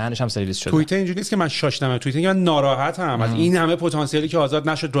شده، دهنش هم سرویس شده. توییتر اینجوری نیست که من شاشتم، توییتر من ناراحتم از این همه پتانسیلی که آزاد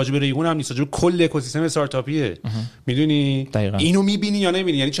نشد. راجع به ریحون هم نیست، راجع به کل اکوسیستم استارتاپیه. میدونی اینو میبینی یا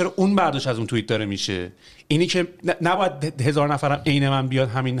نمیبینی؟ یعنی چرا اون برداشت از اون توییت داره میشه؟ اینی که نباید 1000 نفرم عین من بیاد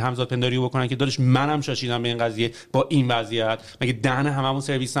همین همزاد پنداری رو بکنن که داداش منم شاشیدم به این قضیه با این وضعیت، مگه دهن هممون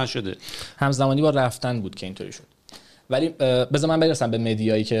سرویس نشده؟ همزمانی با رفتن بود که اینطوری شد. ولی بذار من برسم به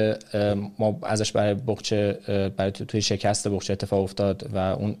مدیایی که ما ازش برای بقچه، برای توی شکست بقچه اتفاق افتاد و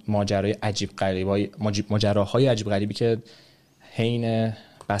اون ماجرای عجیب غریبای ماجراهای عجیب غریبی که حین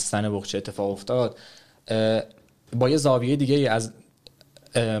بستن بقچه اتفاق افتاد. با یه زاویه دیگه از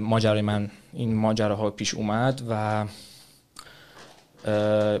ماجرای من این ماجراها پیش اومد و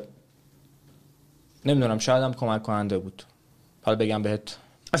نمیدونم شاید هم کمک کننده بود. حالا بگم بهت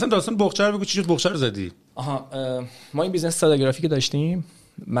اصلا داستان بقچه رو بگو، چی شد بقچه رو زدی؟ ما این بیزنس صداگرافی که داشتیم،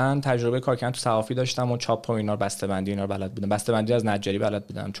 من تجربه کار کردن تو صحافی داشتم و چاپ و اینا، بسته‌بندی اینا رو بلد بودم. بسته‌بندی از نجاری بلد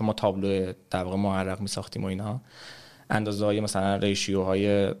بودم چون ما تابلو در واقع معرق می‌ساختیم و اینا، اندازه‌های مثلا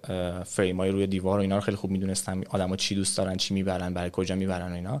ریشیوهای فریم‌های روی دیوار و اینا رو خیلی خوب می‌دونستم، آدم‌ها چی دوست دارن، چی می‌برن، برای کجا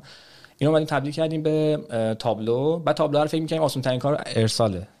می‌برن و اینا. اینو اومدیم تبدیل کردیم به تابلو. بعد تابلو رو فکر می‌کردیم آسان‌ترین کار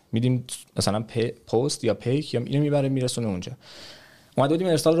ارساله، میدیم مثلا پست یا پیک یا اینو می‌بره میرسونه اونجا. اومده بودیم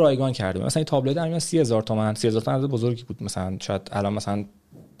ارسال رایگان کردیم. مثلا این تابلو در 30000 تومان، 30000 تومان بزرگی بود، مثلا شاید الان مثلا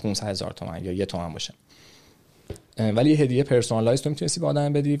 500000 تومان یا 1 تومان باشه. ولی یه هدیه پرسونالایز تو میتونستی به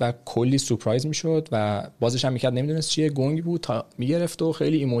آدم بدی و کلی سورپرایز میشد و بازش هم میکرد نمیدونست چیه، گنگ بود تا میگرفت و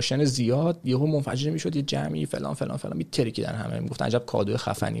خیلی ایموشن زیاد، یهو منفجر میشد، یه جمعی فلان فلان فلان میترکیدن، همه میگفتن عجب کادو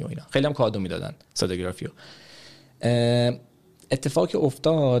خفنی و اینا. خیلی هم کادو میدادن صداگرافیو. اتفاقی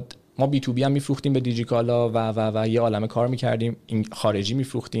افتاد، ما بی تو بی هم میفروختیم به دیجیکالا و یه عالمه کار میکردیم، این خارجی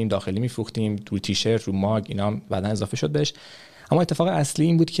میفروختیم، داخلی میفروختیم، رو تیشرت، رو ماگ، اینا بعداً اضافه شد بهش. اما اتفاق اصلی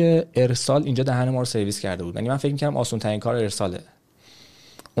این بود که ارسال اینجا دهن ما رو سرویس کرده بود. یعنی من فکر می‌کردم آسان ترین کار ارساله.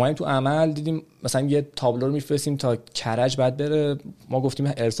 اومدیم تو عمل دیدیم مثلا یه تابلو رو میفرستیم تا کرج بعد بره، ما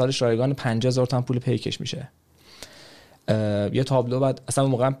گفتیم ارسالش رایگان 50000 تومان پول پیکش میشه. یه تابلو بعد اصلا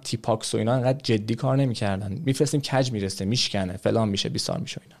اون موقع هم تیپاکس و اینا انقدر جدی کار نمی‌کردن، میفرستیم کج میرسه، میشکنه، فلان میشه، بیسار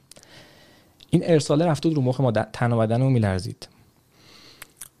میشه اینا. این ارساله رفت رو مخ ما، تن و بدنمون میلرزید.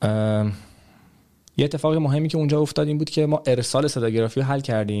 یه اتفاق مهمی که اونجا افتاد این بود که ما ارسال صداگرافی رو حل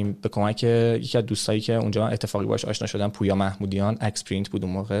کردیم به کمک یکی از دوستایی که اونجا اتفاقی باهاش آشنا شدم، پویا محمودیان، اکس پرینت بود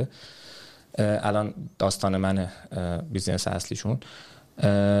اون موقع، الان داستان منه بیزنس اصلیشون.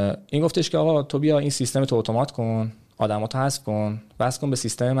 این گفتش که آقا تو بیا این سیستم تو اتومات کن، آدماتو حذف کن، وصل کن به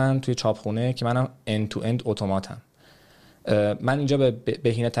سیستم من توی چاپخونه که منم اند تو اند اتوماتم. من اینجا به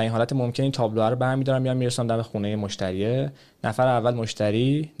بهینه ترین حالت ممکن این تابلوها رو برمی‌دارم میام میرسونم دم خونه مشتریه، نفر اول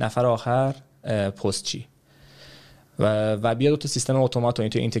مشتری، نفر آخر پستچی، و بیا دو تا سیستم اتومات رو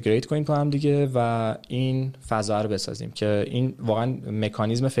اینتگریت کنیم تو هم دیگه و این فضا رو بسازیم که این واقعا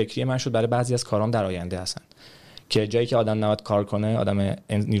مکانیزم فکری من شد برای بعضی از کارام در آینده هستن که جایی که آدم نباید کار کنه، آدم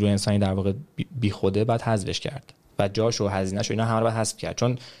نیرو انسانی در واقع بی خوده بعد حذفش کرد و جاش و هزینه‌ش و اینا همه رو بعد حذف کرد،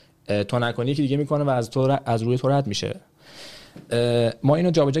 چون تو نکنی که دیگه میکنه و از روی تو رد میشه. ما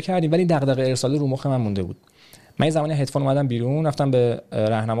اینو جابجا کردیم ولی دغدغه ارسال رو مخ من مونده بود. من یه زمانی هدفون اومدم بیرون، رفتم به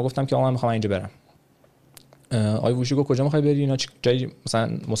راهنما گفتم که آقا من میخوام اینجا برم. آقای ووشی گفت کجا میخوای بری؟ اینا جایی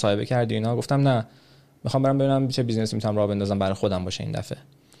مثلا مصاحبه کردی اینا؟ گفتم نه، میخوام برم ببینم چه بیزنسی میتونم راه بندازم برای خودم باشه این دفعه.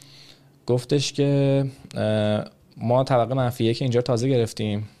 گفتش که ما طبقه منفی که اینجا تازه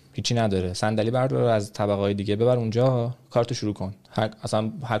گرفتیم، هیچی نداره، صندلی بردار از طبقه‌های دیگه ببر اونجا، کارتو شروع کن،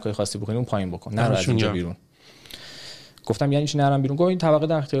 هر کاری خواستی بکنی اون پایین بکن، نرو از اینجا بیرون. گفتم یعنی چی نرم بیرون؟ گفت این طبقه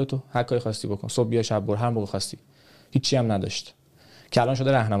در اختیار تو، هر کاری خواستی بکن، صبح بیا شب برو، هر موقع خواستی. هیچی هم نداشت که الان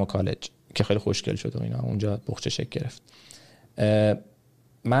شده راهنما کالج که خیلی خوشگل شد و اینا، اونجا بخچه شکل گرفت.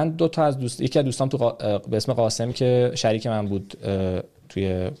 من دو تا از یکی از دوستام تو به اسم قاسم که شریک من بود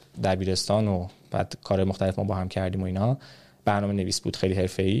توی دبیرستان و بعد کار مختلف ما با هم کردیم و اینا، برنامه نویس بود خیلی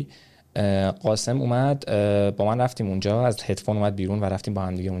حرفه‌ای. قاسم اومد با من رفتیم اونجا، از هدفون اومد بیرون و رفتیم با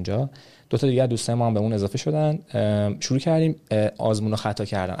هم دیگه اونجا. دو تا دیگه دوستان ما هم به اون اضافه شدن. شروع کردیم آزمون و خطا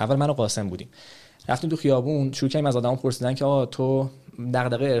کردن. اول من و قاسم بودیم، رفتیم تو خیابون، شروع کردیم از آدما پرسیدن که آقا تو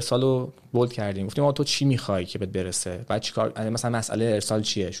دغدغه ارسالو بولد کردیم، گفتیم آقا تو چی می‌خوای که بهت برسه، بعد چیکار، مثلا مسئله ارسال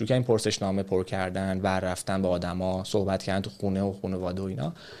چیه. شروع کردیم پرسشنامه پر کردن، ور رفتن با آدما، صحبت کردن تو خونه و خانواده و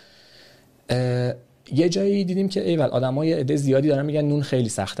اینا. یه جایی دیدیم که ایول آدمای عده زیادی دارن میگن نون خیلی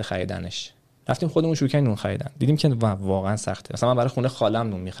سخته خریدنش. رفتیم خودمون شروع کردیم نون خریدن، دیدیم که واقعا سخته. مثلا من برای خونه خالم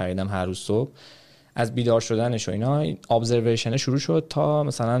نون می‌خریدم هر روز صبح، از بیدار شدنش و اینا ابزرویشن شروع شد تا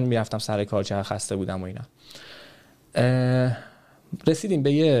مثلا میرفتم سر کار چقدر خسته بودم و اینا. رسیدیم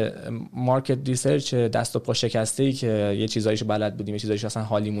به یه مارکت ریسرچ دست و پا شکسته‌ای که یه چیزایشو بلد بودیم، یه چیزایشو اصلا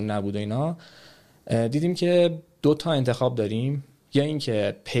حالیمون نبود و اینا. دیدیم که دو تا انتخاب داریم، یا این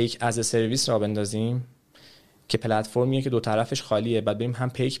که پیک از سرویس را بندازیم که پلتفرمیه که دو طرفش خالیه، بعد بریم هم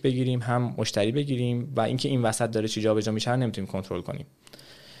پیک بگیریم هم مشتری بگیریم و اینکه این وسط داره چی جابجا میشه نمیتونیم کنترل کنیم،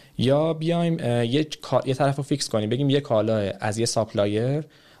 یا بیایم یه طرفو فیکس کنیم، بگیم یه کالا از یه ساپلایر،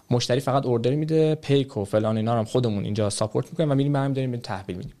 مشتری فقط اوردر میده، پیک و فلان اینا رو هم خودمون اینجا ساپورت میکنیم و میریم بریم داریم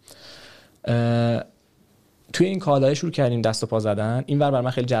تحویل میدیم. توی این کالا شروع کردیم دست و پا زدن. این ور برای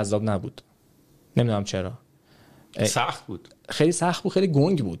من خیلی جذاب نبود، نمیدونم چرا. سخت بود، خیلی سخت بود، خیلی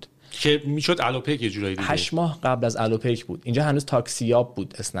گنگ بود که میشد الوپیک یه جورایی دیگه. 8 ماه قبل از الوپیک بود. اینجا هنوز تاکسیاب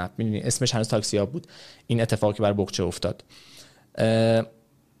بود، اسنپ، میدونی اسمش هنوز تاکسیاب بود. این اتفاقی که بر بقچه افتاد.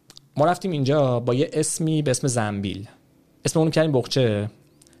 ما رفتیم اینجا با یه اسمی به اسم زنبیل، اسم اونو کردیم بقچه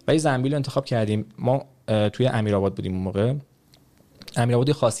و یه زنبیل رو انتخاب کردیم. ما توی امیرآباد بودیم اون موقع.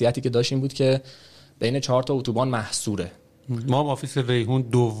 امیرآباد خاصیتی که داشت این بود که بین 4 تا اتوبان محصوره. ما آفیس ریحون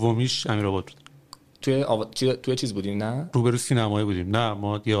دومیش امیرآباد بود. توی چیز بودیم نه؟ روبرو سینمایی بودیم. نه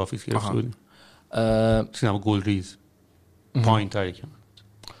ما یه آفیس گرفته بودیم. سینما گلریز. پایین تری که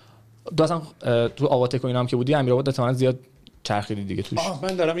دو اصلا تو آواتک و اینا هم که بودی امیرآباد احتمالاً زیاد چرخیدی دیگه توش.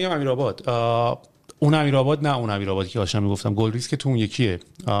 من دارم میگم امیرآباد. اون امیرآباد نه، اون امیرآبادی که آشنا میگفتم گلریز که تو اون یکیه.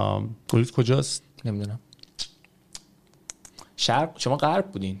 گلریز کجاست؟ نمیدونم. شرق، شما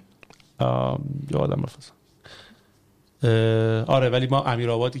غرب بودین؟ یادم رفت. آره ولی ما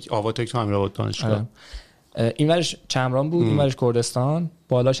امیرآبادی، آواتک تو امیرآباد دانشگاه. این ورش چمران بود، این ورش کردستان،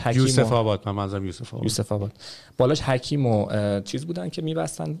 بالاش حکیم یوسف آباد. من منظورم یوسف آباد. بالاش حکیم و چیز بودن که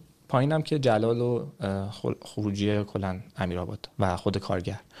میبستن، پایینم که جلال و خروجی کلن امیرآباد و خود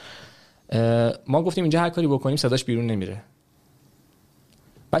کارگر. ما گفتیم اینجا هر کاری بکنیم صداش بیرون نمیره.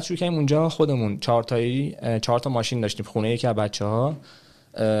 بعد شروع کردیم اونجا خودمون 4 تا ماشین داشتیم خونه یکی از بچه‌ها.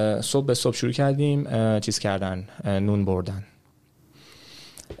 صبح به صبح شروع کردیم چیز کردن، نون بردن.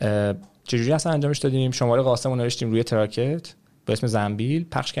 چجوری اصلا انجامش دادیم؟ شماره قاسم رو نوشتیم روی تراکت به اسم زنبیل،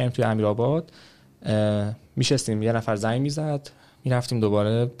 پخش کردیم توی امیرآباد. میشستیم یه نفر زنگ میزد، میرفتیم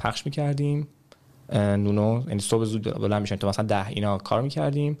دوباره پخش میکردیم نونو، یعنی صبح زود بلند میشن تو مثلا 10 اینا کار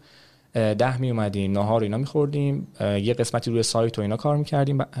میکردیم، 10 می اومدیم ناهار اینا میخوردیم، یه قسمتی روی سایت و اینا کار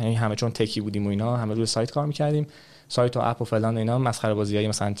میکردیم، یعنی همه چون تکی بودیم و اینا همه روی سایت کار میکردیم، سایت و اپ و فلان اینا، مسخره بازیایی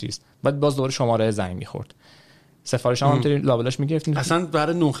مثلا چیز. بعد باز دوباره شماره زنگ میخورد، سفارش هم همونطوری لابلاش میگرفتیم. اصلا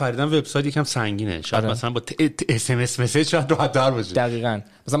برای نون خریدن وبسایت یکم سنگینه، شاید مثلا با اس ام اس مسیج شاید راحت تر باشه. دقیقاً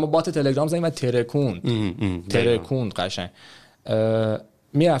مثلا ما بات تلگرام زدیم و ترکوند قشنگ.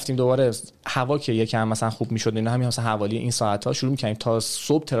 میرفتیم دوباره هوا که یکم مثلا خوب میشد اینا، همین مثلا حوالی این ساعت‌ها شروع می‌کردیم تا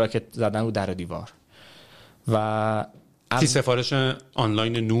صبح تراکت زدن رو در و دیوار و سفارش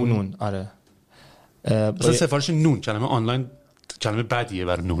آنلاین نون. آره مثلا سفارش نون کلمه آنلاین کلمه بدیه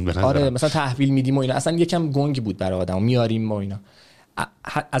برای نون به نظر. آره مثلا تحویل میدیم و اینا، اصلا یکم گنگ بود برای آدم میاریم و اینا.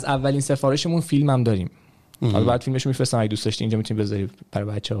 از اولین سفارشمون فیلم هم داریم، حالا بعد فیلمشو میفرستم اگه دوست داشتی اینجا میتونید بذارید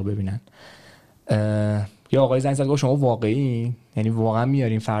برای بچه‌ها ببینن. یا آقای زنگ زد گفت شما واقعی، یعنی واقعا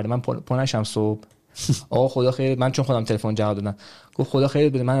میارین؟ فردا من پونشم صبح. آقا خدا خیرت، من چون خودم تلفن جواب دادم گفت خدا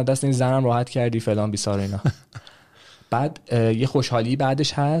خیرت بده، من دست این زنم راحت کردی فلان بیسار اینا. بعد یه خوشحالی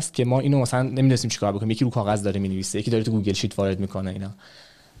بعدش هست که ما اینو مثلا نمیدونیم چیکار بکنیم، یکی رو کاغذ داره مینویسه، یکی داره تو گوگل شیت وارد میکنه اینا.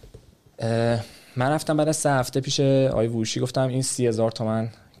 من رفتم بعد از 3 هفته پیش آقای ووشی گفتم این 30000 تومان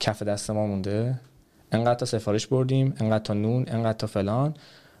کف دست ما مونده، انقدر تا سفارش بردیم، انقدر تا نون، انقدر تا فلان.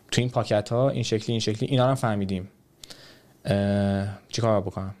 تو این پاکت ها این شکلی اینا رو فهمیدیم. چیکار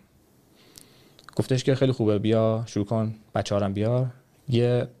بکنم؟ گفتش که خیلی خوبه، بیا شروع کن، بچه‌ها رو بیار.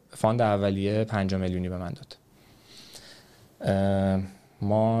 یه فاند اولیه 5 میلیونی به من داد.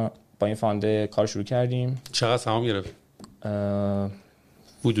 ما با این فاند کار شروع کردیم. چقدر سهام گرفت؟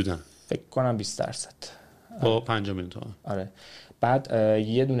 حدوداً فکر کنم 20%. با 5 میلیون تومان. آره. بعد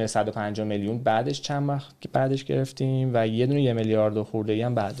یه دونه 150 میلیون بعدش چند وقت بعدش گرفتیم و یه دونه 1 میلیارد خورده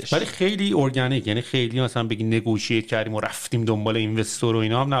هم بعدش. ولی خیلی ارگانیک، یعنی خیلی مثلا بگی نگوشیت کردیم و رفتیم دنبال اینوستور و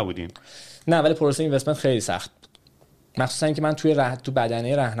اینا هم نبودیم. نه، ولی پروسه اینوستمنت خیلی سخت بود. مخصوصا اینکه من تو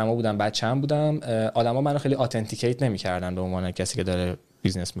بدنه راهنما بودم، بچه‌ام بودم، آدما منو خیلی اتنتیکیت نمی‌کردن به عنوان کسی که داره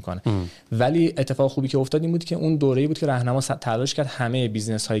بیزنس میکنه. ولی اتفاق خوبی که افتاد این بود که اون دوره‌ای بود که راهنما تلاش کرد همه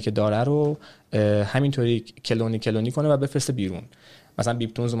بیزنس هایی که داره رو همینطوری کلونی کنه و بفرسته بیرون. مثلا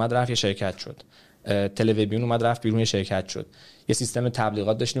بیپتونز اومد رفت یه شرکت شد، تلویزیون اومد رفت بیرون یه شرکت شد، یه سیستم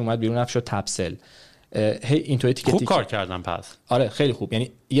تبلیغات داشتیم اومد بیرون رفت شد تپسل. اینطوری تیکه خوب کار کردن پس. آره خیلی خوب،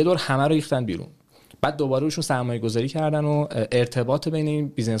 یعنی یه دور همه رو ریختن بیرون، بعد دوباره روشون سرمایه گذاری کردن و ارتباط بین این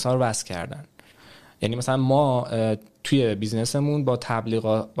بیزنس ها رو وصل کردن. یعنی مثلا ما توی بیزنسمون با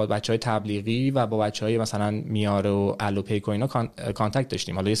تبلیغات، با بچهای تبلیغی و با بچهای مثلا میاره و الوپیک و اینا کانتاکت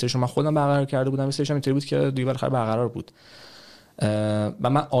داشتیم. حالا یه سریشون من خودم برقرار کرده بودم، یه سریشون اینطوری بود که دیگه بالاخره برقرار بود. و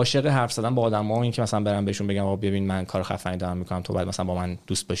من عاشق حرف زدن با آدما، این که مثلا برام بهشون بگم آقا ببین من کار خفنی دارم میکنم، تو باید مثلا با من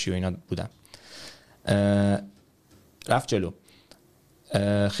دوست باشی و اینا بودم. رفت جلو.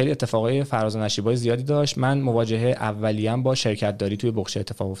 خیلی اتفاقای فراز و نشیبای زیادی داشت. من مواجهه اولیه‌ام با شرکت داری توی بخشه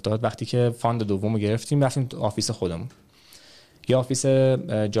اتفاق افتاد. وقتی که فاند دومو گرفتیم رفتیم تو آفیس خودمون. یه آفیس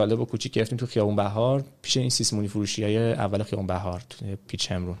جالب و کوچیک گرفتیم تو خیابون بهار، پیش این سیسمونی فروشیای اول خیابون بهار تو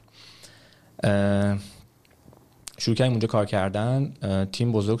پیچ امرون. شروع کردیم اونجا کار کردن.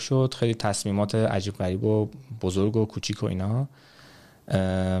 تیم بزرگ شد، خیلی تصمیمات عجیب غریب و بزرگ و کوچیک و اینا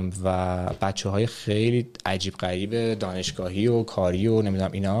و بچه‌های خیلی عجیب غریب دانشگاهی و کاری و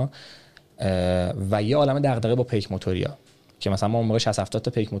نمیدونم اینا و یه عالمه دغدغه با پیک موتوریا که مثلا ما اون موقع 60-70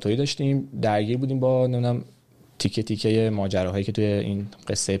 تا پیک موتوری داشتیم، درگیر بودیم با نمیدونم تیکه تیکه ماجراهایی که توی این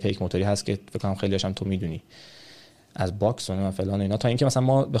قصه پیک موتوری هست که فکر کنم خیلی هاشم تو میدونی، از باکس و فلان اینا، تا اینکه مثلا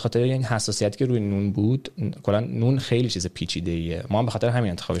ما به خاطر این حساسیتی که روی نون بود، کلا نون خیلی چیز پیچیده‌ایه، ما هم به خاطر همین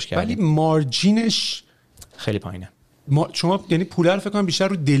انتخابش کردیم. ولی مارجینش خیلی پایینه. شما یعنی پولا رو فکر کنم بیشتر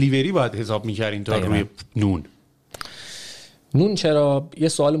رو دلیوری باید حساب می‌کردین تا روی نون چرا؟ یه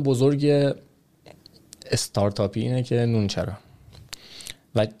سوال بزرگ استارتاپی اینه که نون چرا؟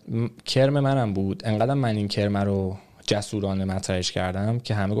 و کرم منم بود، انقدر من این کرم رو جسورانه مطرحش کردم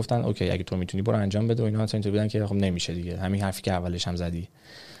که همه گفتن اوکی اگه تو میتونی برو انجام بده و اینا. تا اینطوری بودن که خب نمیشه دیگه، همین حرفی که اولش هم زدی.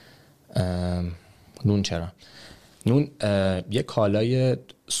 نون چرا؟ نون یه کالای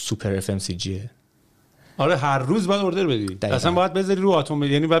سوپر FMCGه. آره هر روز باید اوردر بدی، اصلا باید بذاری رو اتومات،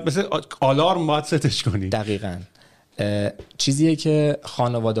 یعنی باید مثل آلارم باید ستش کنی. دقیقاً. چیزیه که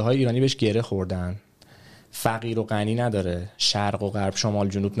خانواده‌های ایرانی بهش گره خوردن. فقیر و غنی نداره، شرق و غرب، شمال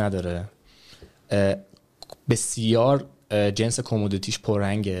جنوب نداره، بسیار جنس کمودیتیش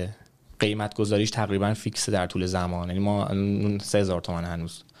پررنگه، قیمت گذاریش تقریبا فیکسه در طول زمان. یعنی ما 3000 تومان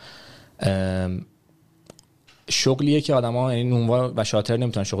هنوز. شغلیه که آدما یعنی نونوا و شاتر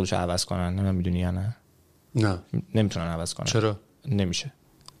نمیتونن شغلشو عوض کنن. نمیدونی یا نه؟ نه نمیتونن عوض کنن. چرا؟ نمیشه،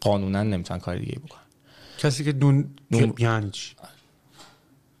 قانونا نمیتونن کار دیگه بکنن. کسی که نون یعنی چی؟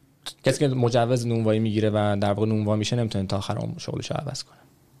 کسی که مجوز نونوایی میگیره و در واقع نونوا میشه نمیتونه تا آخر عمر شغلشو عوض کنه.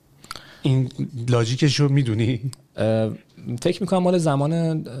 این لاجیکشو میدونی؟ فکر میکنم مال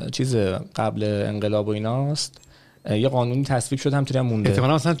زمان چیز قبل انقلاب و ایناست. یه قانونی تصویب شد همونطوری هم مونده.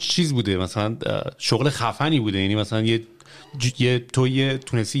 احتمالاً مثلا چیز بوده، مثلا شغل خفنی بوده، یعنی مثلا یه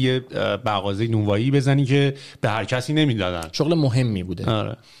تونستی یه مغازه نونوایی بزنی که به هر کسی نمیدادن. شغل مهمی بوده.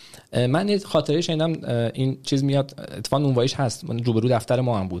 آره. من یه خاطره شنیدم این چیز میاد، اتفاقا نونواییش هست، روبرو دفتر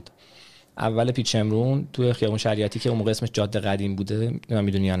ما هم بود. اول پیچ امرون توی خیابون شریعتی که اون موقع اسمش جاده قدیم بوده،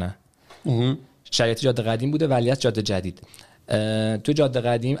 نمیدونی یا نه؟ شریعتی جاده قدیم بوده، ولیعصر جاده جدید. تو جاده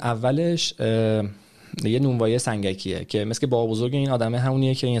قدیم اولش یه نونوایی سنگکیه که مثل بابا بزرگ این آدمه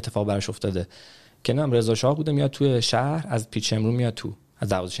همونیه که این اتفاق براش افتاده، که نام رضا شاه بوده، میاد توی شهر از پیچ امرون میاد تو، از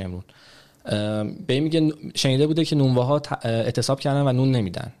دروازه شمرون، به این میگه شنیده بوده که نونواها اعتصاب کردن و نون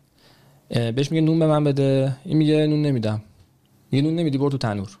نمیدن. بهش میگه نون به من بده، این میگه نون نمیدم. میگه نون نمیدی برو تو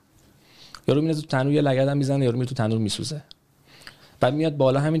تنور. یارو میره تو تنور یه لگدم میزنه، یارو میره تو تنور میسوزه. بعد میاد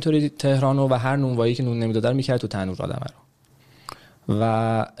بالا همینطوری تهرانو و هر نونوایی که نون نمیداد رو میکرد تو تنور آدمه رو.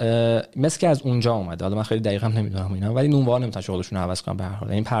 و مثل که از اونجا اومده. حالا من خیلی دقیقاً نمیدونم اینا، ولی نونوا نمیتونن شغلشون رو عوض کنن به هر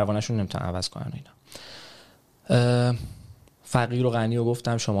حال. این پروانه‌شون نمیتونن عوض کنن اینا. فقیر و غنی رو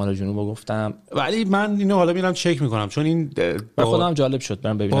گفتم، شمال و جنوب رو گفتم، ولی من اینو حالا میرم چک میکنم چون این با خودم جالب شد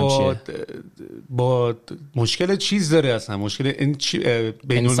برم ببینم چیه. با مشکل چیز داره اصلا، مشکل این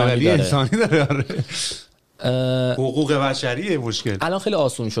بین‌المللی انسانی داره. حقوق بشریه مشکل. الان خیلی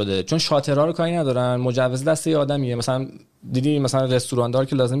آسون شده چون شاترها رو کاری ندارن، مجوز دست یه آدمیه. مثلا دیدی مثلا رستوراندار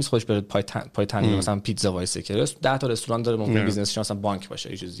که لازم نیست خودش بره پای تنور مثلا پیتزا وایسه که 10 تا رستوران داره، ممکن بیزنسش مثلا بانک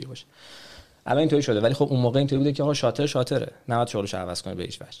باشه یه چیزی باشه. الان اینطوری شده، ولی خب اون موقع اینطوری بوده که آقا شاتره نباید شغلش عوض کنه به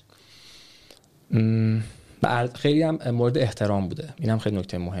هیچ وجه. خیلی هم مورد احترام بوده، اینم خیلی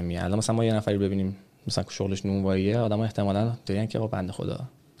نکته مهمیه. الان مثلا ما یه نفری ببینیم مثلا شغلش نونواییه، آدم‌ها احتمالاً دیدن که آقا بنده خدا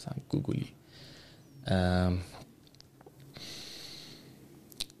مثلا گوگلی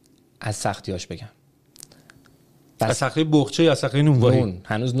از سختیاش بگم. از سختی بخچه یا سختی نونوایی؟ نون،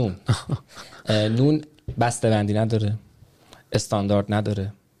 هنوز نون. نون بسته‌بندی نداره، استاندارد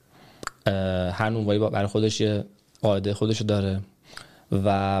نداره. هر نونوایی برای خودش یه قاعده خودشو داره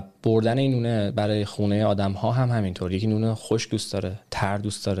و بردن این نونه برای خونه آدم ها هم همینطور. یکی نون خشک دوست داره، تر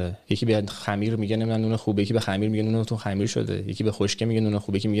دوست داره، یکی به خمیر میگه نمیدونم نون خوبه، یکی به خمیر میگه نونتون خمیر شده، یکی به خشک میگه نون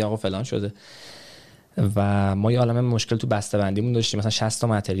خوبه، یکی میگه آقا فلان شده. و ما یه عالمه مشکل تو بسته‌بندیمون داشتیم. مثلا 60 تا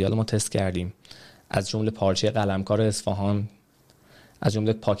متریال ما تست کردیم، از جمله پارچه قلمکار اصفهان، از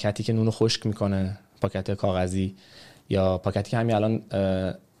جمله پاکتی که نونو خشک میکنه، پاکت کاغذی، یا پاکتی که همین الان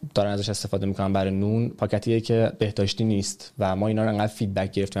دارن ازش استفاده میکنن برای نون، پاکتیه که بهداشتی نیست و ما اینا رو انقدر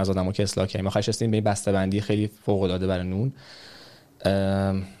فیدبک گرفتیم از آدما که اصلاح کردیم. ما خواهش هستیم به این بسته‌بندی خیلی فوق العاده برای نون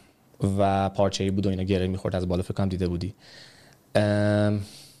و پارچه‌ای بود و اینا گره میخورد از بالا، فکر کنم دیده بودی.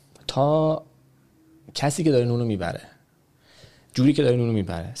 تا کسی که داره نونو میبره، جوری که داره نونو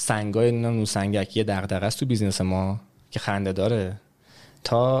میبره، سنگای نون سنگکی یه دغدغه است تو بیزینس ما که خنده داره،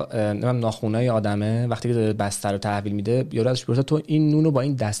 تا ناخونای آدمه وقتی که داره بسته رو تحویل میده یارو ازش بپرسه تو این نونو با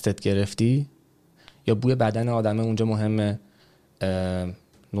این دستت گرفتی یا بوی بدن آدمه اونجا مهمه،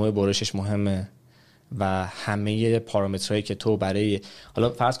 نوع برشش مهمه و همه پارامترهایی که تو برای، حالا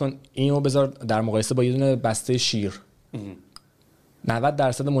فرض کن اینو بذار در مقایسه با یه دونه بسته شیر،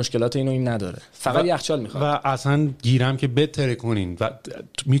 90% مشکلات اینو این نداره، فقط یخچال میخواد. و اصلا گیرم که بهتره کنین و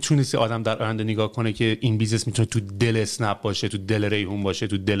میتونید آدم در آینده نگاه کنه که این بیزنس میتونه تو دل اسنپ باشه، تو دل ریحون باشه،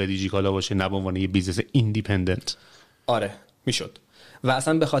 تو دل دیجیکالا باشه، نه به عنوان یه بیزنس ایندیپندنت. آره میشد. و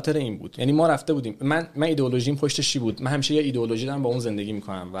اصلا به خاطر این بود، یعنی ما رفته بودیم، من ایدئولوژیم پشتش چی بود؟ من همیشه یه ایدئولوژی دارم، با اون زندگی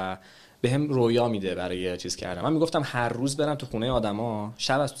میکنم و بهم رویا میده برای چیز کردن. من میگفتم هر روز برم تو خونه آدما،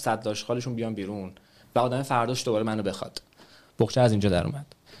 شب از تو صد آشغالشون بیام بیرون و آدم فرداش دوباره منو بخواد. بخچه از اینجا در اومد.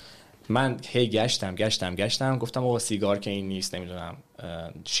 من هی گشتم گفتم آقا سیگار که این نیست، نمیدونم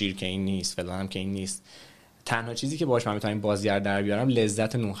شیر که این نیست، فلانم که این نیست. تنها چیزی که باهاش من میتونم بازیگر در بیارم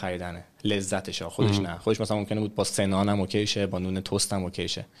لذت نون خریدنه، لذتشه، خودش نه. خودش مثلا ممکنه بود با سنانم اوکی شه، با نون تستم اوکی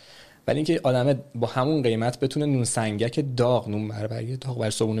شه، ولی اینکه آدمه با همون قیمت بتونه نون سنگک داغ، نون بربری داغ بر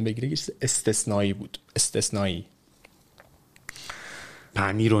صبحونه بگیره، یه چیز استثنایی بود، استثنایی.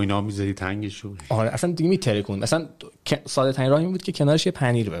 پنیر و اینا میذاری تنگش شد. آره اصلا دیگه میترکون. مثلا ساده ترین راهی بود که کنارش یه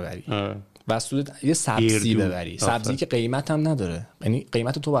پنیر ببری و سودت یه سبزی ببری، سبزی که قیمت هم نداره، یعنی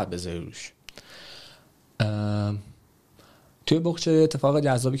قیمت تو باید بذاری روش. توی بخچه اتفاق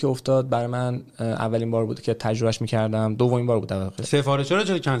جذابی که افتاد برای من، اولین بار بود که تجربهش میکردم، دومین بار بود در واقع. سفارش رو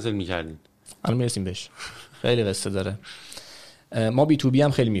چرا کنسل میکردین؟ الان میرسیم بهش، خیلی قصه داره. ما بی تو بی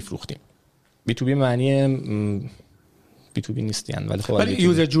هم خیلی میفروختیم. بی تو بی معنی بی تو بی نیستین، ولی خب ولی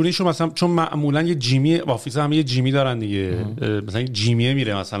یوزر جوریشون مثلا چون معمولا یه جیمی آفیس هم یه جیمی دارن دیگه، مثلا جیمیه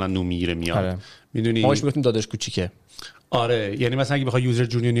میره مثلا نون میگیره میاد. آره. میدونی ماش میگفتیم داداش کوچیکه. آره یعنی مثلا اگه بخوای یوزر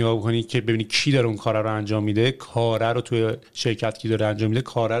جوری نگاه بکنی که ببینی کی داره اون کارا رو انجام میده، کاره رو توی شرکت کی داره انجام میده،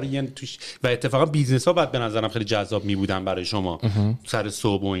 کاره رو یعنی توش. و اتفاقا بیزنس ها بعد به نظرم خیلی جذاب میبودن برای شما سر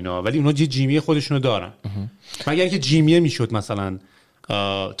صبح و اینا، ولی اونا یه جیمی خودشونو دارن. مگر اینکه جیمیه میشد مثلا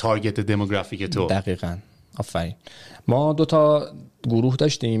تارگت دموگرافیک تو. دقیقاً آفرین. ما 2 تا گروه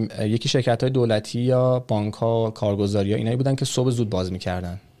داشتیم، یکی شرکت‌های دولتی یا بانک‌ها، کارگزاری‌ها، اینایی بودن که صبح زود باز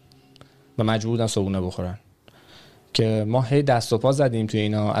می‌کردن و مجبور بودن صبحونه بخورن، که ما هی دست و پا زدیم توی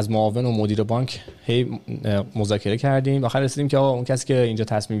اینا، از معاون و مدیر بانک هی مذاکره کردیم، آخر رسیدیم که آقا اون کسی که اینجا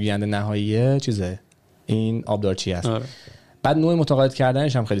تصمیم گیرنده نهاییه چیزه، این آبدارچی است. بعد نوع متقاعد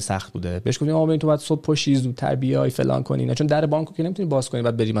کردنش هم خیلی سخت بوده. بهش گفتیم آقا تو باید صبح پاشی زودتر بیای فلان کنی، نه چون در بانکو که نمیتونی باز کنی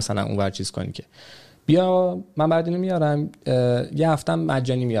بعد بری مثلا اونور چیز کنی، که بیا من بعد اینو میارم یه هفتم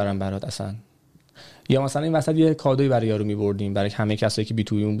مجانی میارم برات اصلا. یا مثلا این وسط یه کادویی برای یارو میبردیم، برای همه کسایی که بی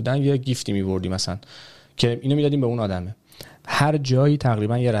تو بی بودن یه گیفتی میبردیم مثلا، که اینو میدادیم به اون آدمه. هر جایی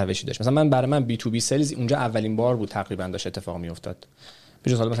تقریبا یه روشی داشت. مثلا برای من بی تو بی سلز اونجا اولین بار بود تقریبا داشت اتفاق میافتاد.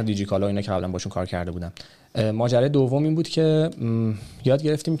 بجز حالا مثلا دیجیکالا اینا که قبلا باشون کار کرده بودم. ماجرای دوم این بود که یاد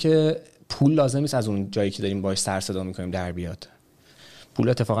گرفتیم که پول لازم نیست از اون جایی که داریم باهاش سر صدا میکنیم در بیاد. پول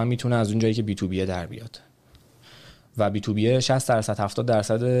اتفاقا میتونه از اون جایی که بی تو بی در بیاد و بی تو بی 60%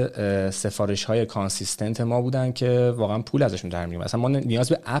 70% سفارش های کانسیستنت ما بودن که واقعا پول ازشون در میومد. اصلا ما نیاز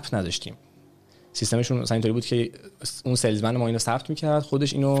به اپ نداشتیم. سیستمشون مثلا اینطوری بود که اون سلزمن ما اینو ثبت میکرد،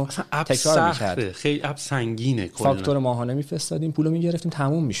 خودش اینو تکرار میکرد. خیلی اپ سنگینه. فاکتور ماهانه میفرستادیم، پولو میگرفتیم،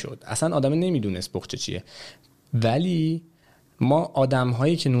 تموم میشد. اصلا آدم نمیدونست بخچه چیه. ولی ما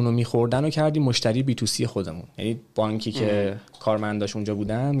آدم‌هایی که نونو می‌خوردن رو کردیم مشتری بی تو سی خودمون. یعنی بانکی که کارمنداش اونجا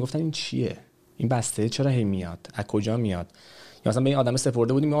بودن میگفتن این چیه؟ این بسته چرا هی میاد؟ از کجا میاد؟ یا مثلا به این آدم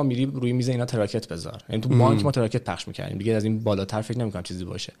سپرده بودیم ما میری روی میز اینا تراکت بذار. یعنی تو بانک ما تراکت پخش می‌کردیم. دیگه از این بالاتر فکر نمی‌کنم چیزی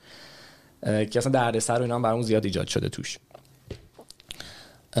باشه. که اصلا دردسر و اینا هم برامون زیاد ایجاد شده توش.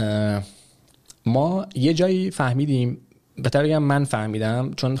 ما یه جایی فهمیدیم، بهتر بگم من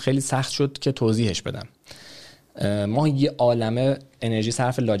فهمیدم چون خیلی سخت شد که توضیحش بدم. ما یه عالمه انرژی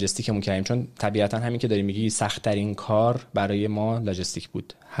صرف لاجستیکمون کردیم، چون طبیعتا همین که داری میگی سخت ترین کار برای ما لاجستیک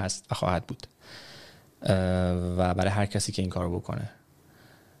بود، هست و خواهد بود و برای هر کسی که این کارو بکنه.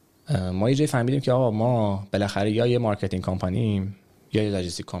 ما یه جایی فهمیدیم که آقا ما بالاخره یا یه مارکتینگ کمپانیم یا یه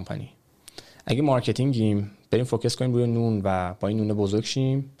لاجستیک کمپانی. اگه مارکتینگیم بریم فوکس کنیم روی نون و با این نون بزرگ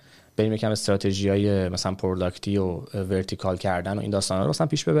شیم، بریم یکم استراتژی‌های مثلا پروداکتی و ورتیکال کردن و این داستانا رو مثلا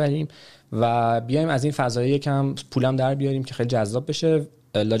پیش ببریم و بیایم از این فضای یکم پولم در بیاریم که خیلی جذاب بشه،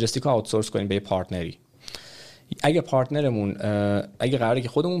 لاجستیک رو آوتسورس کنیم به پارتنری. اگه پارتنرمون اگه قراره که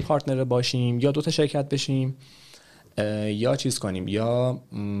خودمون پارتنر باشیم یا دو تا شرکت بشیم یا چیز کنیم یا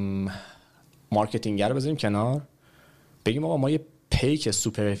مارکتینگر رو بذاریم کنار، بگیم آقا ما یه پیک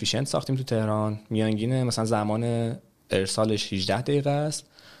سوپر افیشنت ساختیم تو تهران، میانگین مثلا زمان ارسالش 18 دقیقه است،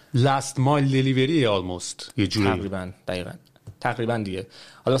 لاست مایل دلیوری آلموست یه جوری تقریبا دیگه.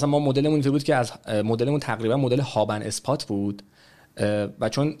 حالا مثلا ما مدلمون اینطوری بود که از مدلمون تقریبا مدل هابن اسپات بود و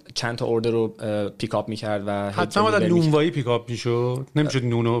چون چند تا اوردر رو پیک اپ می‌کرد و حتما در نونوایی پیک اپ می‌شد، نمی‌شد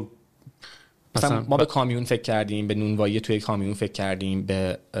نونو مثلا ما به کامیون فکر کردیم، به نونوایی توی کامیون فکر کردیم،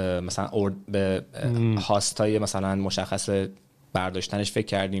 به مثلا به هاستای مثلا مشخص برداشتنش فکر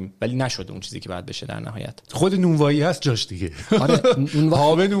کردیم، ولی نشد اون چیزی که باید بشه در نهایت. خود نونوایی هست جاش دیگه. آره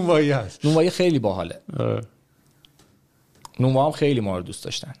هاب نونوایی هست. نونوایی خیلی باحاله. نونوا هم خیلی ما رو دوست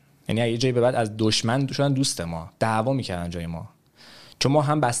داشتن. یعنی یه جایی به بعد از دشمن شدن دوست ما، دعوا میکردن جای ما. چون ما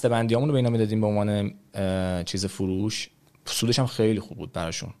هم بسته‌بندیامون رو به اینا میدادیم به عنوان چیز فروش، سودش هم خیلی خوب بود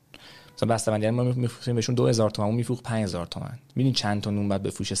براشون. مثلا بسته‌بندی ما میفروشیم بهشون 2000 تومان، اون میفروخت 5000 تومان. ببینید چند تا نون بعد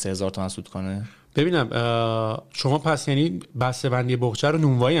بفروشه 3000 تومان سود کنه. ببینم شما پس یعنی بسته‌بندی بخچه رو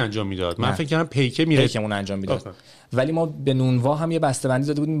نونوایی انجام میداد. من فکر کردم پیکه میره پیکمون انجام میداد. ولی ما به نونوا هم یه بسته‌بندی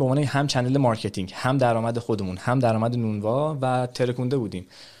داده بودیم به عنوان هم چنل مارکتینگ، هم درآمد خودمون، هم درآمد نونوا و ترکونده بودیم.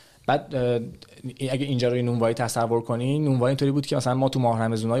 بعد اگه اینجا روی نونوایی تصور کنین، نونوایی اینطوری بود که مثلا ما تو ماه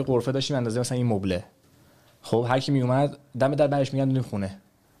رمضانای غرفه داشتیم اندازه مثلا این مبله. خب هر کی می اومد دم در برش میگن خونه.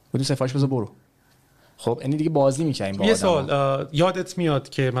 بودی سفارش بذار برو. خب یعنی دیگه بازی می‌کنیم با یه سوال یادت میاد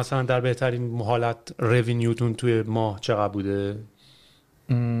که مثلا در بهترین حالت رونیوتون توی ماه چقدر بوده؟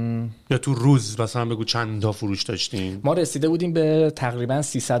 یا تو روز مثلا بگو چند تا فروش داشتین؟ ما رسیده بودیم به تقریبا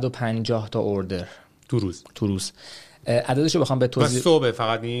 350 تا اوردر تو روز. عددش رو بخوام به توضیح بس صبح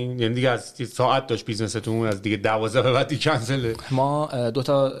فقط این یعنی دیگه از ساعت داشت بیزنستون، از دیگه 12 به بعد دیگه کنسله. ما دو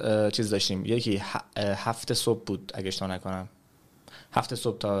تا چیز داشتیم، یکی 7 صبح بود اگه اشتباه نکنم، 7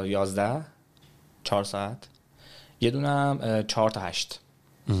 صبح تا 11 4 ساعت، یه دونه هم 4 تا 8.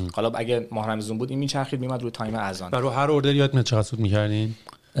 حالا اگه ماه رمضان بود این میچرخید میمد روی تایم اذان. برای هر اوردر یاد میاد چقدر سود می‌کردین؟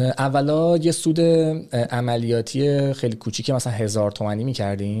 اولا یه سود عملیاتی خیلی کوچیک مثلا 1000 تومانی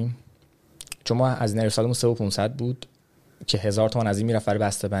می‌کردیم، چون ما از ارسالمون 3500 بود که 1000 تومان از این میرفت برای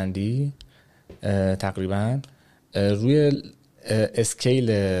بسته‌بندی تقریبا. روی اسکیل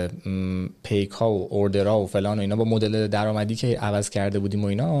پیک ها و اوردر ها و فلان و اینا با مدل درآمدی که عوض کرده بودیم و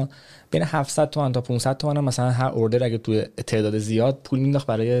اینا بین 700 تومان تا 500 تومان هم مثلا هر اوردر اگه توی تعداد زیاد پول مینداخت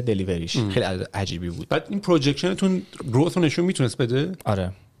برای دلیوریش. خیلی عجیبی بود. بعد این پروجکشنتون گروث رو نشون میتونست بده؟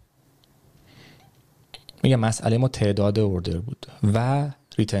 آره میگم مسئله ما تعداد اوردر بود و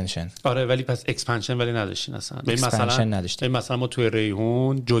ریتنشن. آره ولی پس اکسپنشن ولی نداشتین اصلا. مثلا ما توی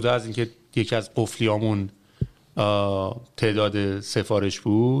ریحون جدا از اینکه یکی از قفلیامون تعداد سفارش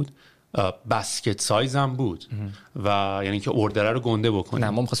بود، بسکت سایز هم بود و یعنی که اوردر رو گنده بکنیم.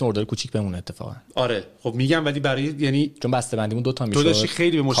 نه ما می‌خواستیم اوردر کوچیک بمونه اتفاقا. آره خب میگم ولی برای یعنی چون بسته‌بندیمون 2 تا میشد. تو داشتی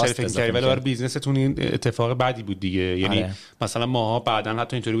خیلی به مشتری فکر می‌کردی ولی برای بیزنستون این اتفاق بدی بود دیگه. یعنی مثلا ماها بعدن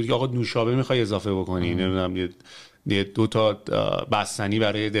حتی اینطوری بود که آقا نوشابه می‌خوای اضافه بکنی، نمیدونم یه دو تا بستنی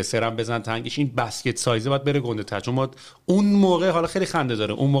برای دسر هم بزن تنگش. این بسکت سایزه باید بره گنده تر، چون ما اون موقع حالا خیلی خنده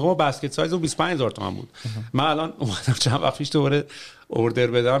داره، اون موقع ما بسکت سایز 25000 تومان بود. من الان اومدم چند وقت پیش دوباره اوردر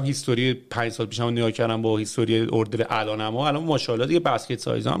بدم، هیستوری 5 سال پیشم نگاه کردم با هیستوری اوردر الانم، الان ماشاءالله دیگه بسکت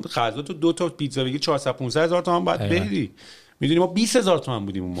سایز هم غذا تو 2 تا پیتزا بگی 400 500,000 تومان بعد بدی. میدونی ما 20000 تومان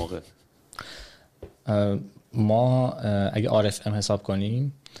بودیم اون موقع. ما اگه RFM حساب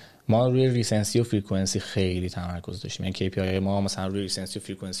کنیم ما روی ریسنسی و فریکونسی خیلی تمرکز داشتیم. یعنی KPI ما مثلا روی ریسنسی و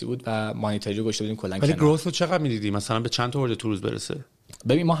فریکونسی بود و مانیتوری رو گذاشته بودیم کلا کنار. ولی گروث رو چقدر می‌دیدی؟ مثلا به چند تا اورده تو روز برسه؟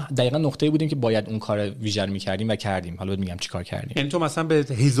 ببین ما دقیقاً نقطه‌ای بودیم که باید اون کار ویژه رو می‌کردیم و کردیم. حالا میگم چیکار کردیم. یعنی تو مثلا به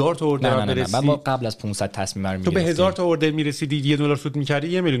 1000 تا اورده برسی؟ نه ما قبل از 500 تصمیم می‌گرفتیم. تو به 1000 تا اورده می‌رسیدی $1 سود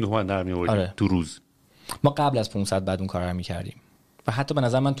می‌کردی 1,000,000 تومان در می‌آوردی تو روز. ما قبل از 500 بعد اون کارا رو می‌کردیم. و حتی به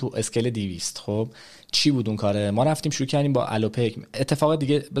نظر من تو اسکیل 200 خب چی بود اون کاره؟ ما رفتیم شروع کردیم با الوپیک. اتفاق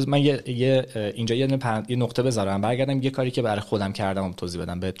دیگه من اینجا یه نقطه بذارم برگردم یه کاری که برای خودم کردم توضیح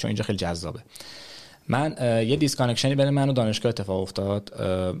بدم چون اینجا خیلی جذابه. من یه دیسکانکشنی بین من و دانشگاه اتفاق افتاد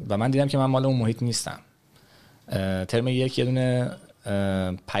و من دیدم که من مال اون محیط نیستم. ترم یک یه دونه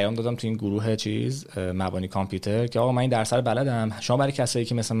پیام دادم تو این گروه مبانی کامپیوتر که آقا من این درس رو بلدم، شما برای کسایی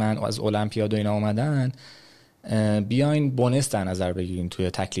که مثل من از المپیاد و اینا اومدن بیاین بونس در نظر بگیرین توی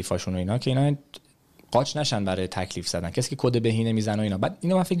تکلیفاشون و اینا که اینا قاچ نشن برای تکلیف زدن، کسی که کد بهینه میزنه و اینا. بعد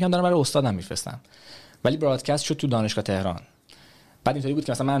اینو من فکر کنم دارم برای استادم میفرستم، ولی برادکست شد تو دانشگاه تهران. بعد اینطوری بود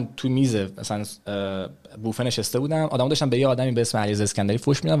که مثلا من تو میز مثلا بوفه نشسته بودم، آدمو داشتم به یه آدمی به اسم علیرضا اسکندری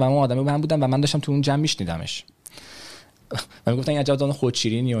فوش میدادم و اون آدمی به هم بودم و من داشتم تو اون جمع میشنیدمش. من گفتن این عجب دادن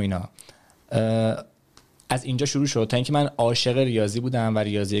خودشیرینی و اینا. از اینجا شروع شد تا اینکه من عاشق ریاضی بودم و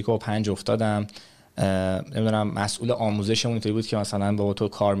ریاضی 1 و 5 افتادم. نمیدونم مسئول آموزشمون اینطوری بود که مثلا با تو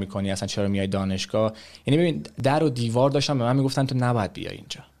کار میکنی اصلا چرا میای دانشگاه. یعنی ببین در و دیوار داشتم به من میگفتن تو نباید بیای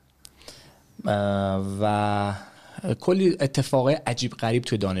اینجا و کلی اتفاقای عجیب غریب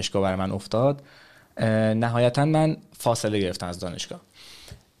توی دانشگاه برای من افتاد. نهایتا من فاصله گرفتم از دانشگاه.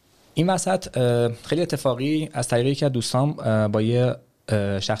 این وسط خیلی اتفاقی از طریق یکی از دوستام با یه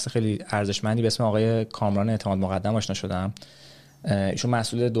شخص خیلی ارزشمندی به اسم آقای کامران اعتماد مقدم آشنا شدم. ایشون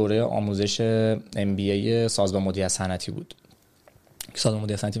مسئول دوره آموزش MBA سازمان مدیریت صنعتی بود. سازمان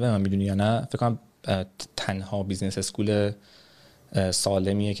مدیریت صنعتی من میدونی یا نه؟ فکر کنم تنها بیزنس اسکول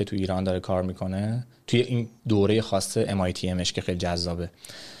سالمیه که تو ایران داره کار میکنه توی این دوره خاص MITMش که خیلی جذابه.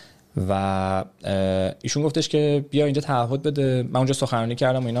 و ایشون گفتش که بیا اینجا تعهد بده. من اونجا سخنرانی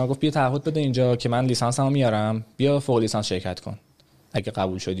کردم و اینا، گفت بیا تعهد بده اینجا که من لیسانسمو میارم، بیا فوق لیسانس شرکت کن اگه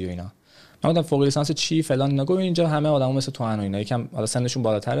قبول شدی و اینا. من گفتم فوق لیسانس چی فلان اینا. گفت اینجا همه آدما مثل تو و اینا، یکم حالا سنشون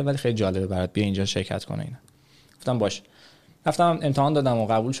بالاتره ولی خیلی جالبه برات، بیا اینجا شرکت کن اینا. گفتم باش. رفتم امتحان دادم و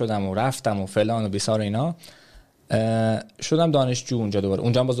قبول شدم و رفتم و فلان و بیسار اینا. شدم دانشجو اونجا دوباره.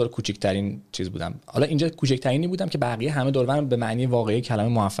 اونجا هم باز کوچیک‌ترین چیز بودم. حالا اینجا کوچیک‌ترینی بودم که بقیه همه دور و برم به معنی واقعی کلمه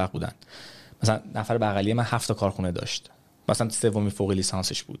موفق بودن. مثلا نفر بغلی من 7 تا کارخونه داشت. مثلا سومی فوق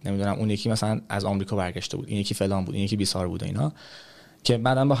لیسانسش بود. نمیدونم اون یکی مثلا از آمریکا برگشته بود، این یکی فلان بود، این یکی بیسار بود اینا. که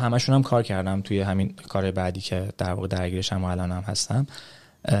بعدم با همشون هم کار کردم توی همین کار بعدی که در واقع درگیرشم و الان هم هستم.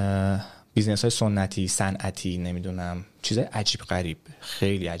 بیزنس‌های سنتی، صنعتی، نمیدونم چیزای عجیب غریب،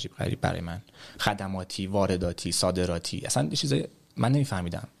 خیلی عجیب غریب برای من، خدماتی، وارداتی، صادراتی، اصلا چیزای من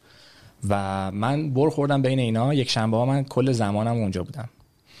نمیفهمیدم و من بر خوردم بین اینا. یک شنبه ها من کل زمانم اونجا بودم.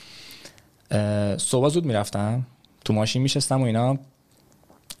 صبح زود میرفتم تو ماشین میشستم و اینا،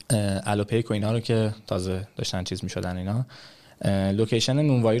 الوپیک و اینا رو که تازه داشتن چیز میشدن اینا، لوکیشن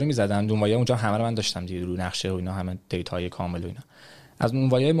نونوایی رو میزدم. نونوایی اونجا همه رو من داشتم دیگه، رو نقشه و اینا همه دیتاهای کامل و اینا. از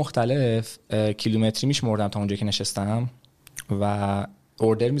نونوایی‌های مختلف کیلومتری میشمردم تا اونجا که نشستم و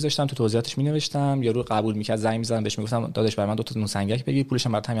اوردر میذاشتم، تو توضیحاتش مینوشتم، یارو قبول میکرد، زنگ میزدم بهش میگفتم داداش برای من 2 تا نون سنگک بگیر، پولش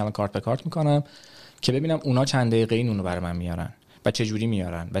هم برات همین الان کارت به کارت میکنم که ببینم اونا چند دقیقه‌ای نونو برای من میارن و چه جوری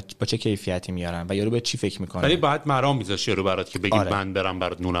میارن و با چه کیفیتی میارن و یارو به چی فکر میکنه. ولی بعد مرام میذاش یارو برات که بگی من برم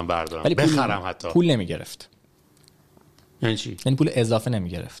برات نونم بردارم بخرم، حتی پول نمیگرفت. یعنی چی؟ یعنی پول اضافه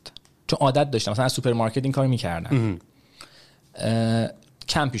نمیگرفت، چون عادت داشتم مثلا از سوپرمارکت این کارو میکردم.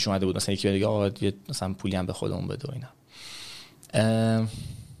 کم پیش اومده بود مثلا یکی دیگه آقا مثلا پولی هم به خودمون بده و اینا.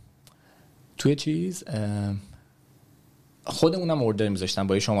 توی چیز خودمونم اوردر میذاشتم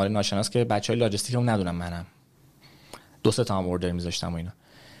با یه شماره ناشناس که بچهای لاجستیک اون ندونم منم، 2-3 تا هم اوردر میذاشتم و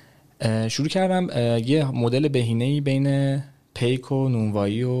اینا. شروع کردم یه مدل بهینه‌ای بین پیک و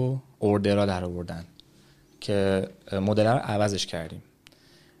نونوایی و اوردرها در آوردن که مدل رو عوضش کردیم.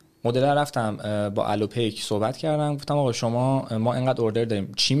 مدل رفتم با الوپیک صحبت کردم، گفتم آقا شما ما اینقدر اوردر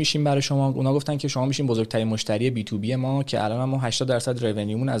داریم چی میشیم برای شما؟ اونا گفتن که شما میشین بزرگترین مشتری بی تو بی ما که الان ما 80%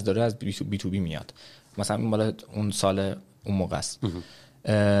 رونیومون از داره از بی تو بی میاد. مثلا مال اون سال اون موقع است.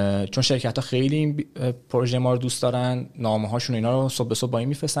 چون شرکت‌ها خیلی این پروژه ما رو دوست دارن، نامه‌هاشون اینا رو صبح به صبح با این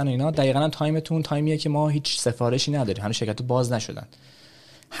میفرستن اینا. دقیقاً تایمتون تایمیه که ما هیچ سفارشی نداریم، هنوز شرکت‌ها باز نشدن،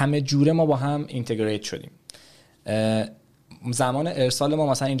 همه جوره ما با هم اینتگریت شدیم. زمان ارسال ما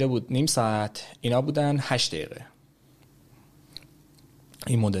مثلا اینجا بود نیم ساعت، اینا بودن 8 دقیقه.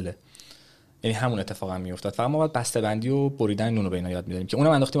 این مدله، یعنی همون اتفاقا میافتاد، فقط ما باید بسته‌بندی و بریدن نون رو به اینا یاد میدادیم که اونم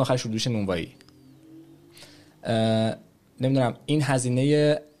انداختیم آخرش رو دوش نونوایی. نمیدونم این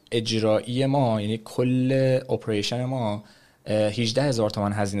هزینه اجرایی ما، یعنی کل اپریشن ما 18,000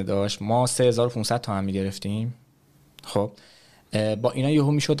 تومان هزینه داشت، ما 3,500 تومان میگرفتیم. خب با اینا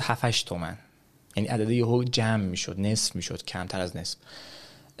یهو میشد 7-8 تومن، یعنی عدد یهو جمع میشد، نصف میشد، کمتر از نصف.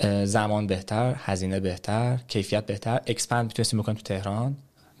 زمان بهتر، هزینه بهتر، کیفیت بهتر. اکسپند میتونستیم بکنیم تو تهران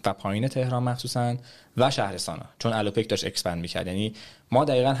و پایین تهران مخصوصا و شهرستانا، چون الوپک داشت اکسپند میکرد. یعنی ما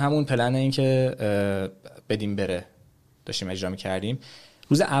دقیقاً همون پلن این که بدیم بره داشتیم اجرا میکردیم.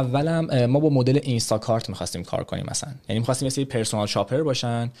 روز اولم ما با مدل اینستاکارت می‌خواستیم کار کنیم مثلا، یعنی می‌خواستیم مثلا پرسونال شاپر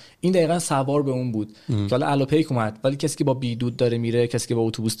باشن. این دقیقاً سوار به اون بود که حالا الوپیک اومد، ولی کسی که با بیدود داره میره، کسی که با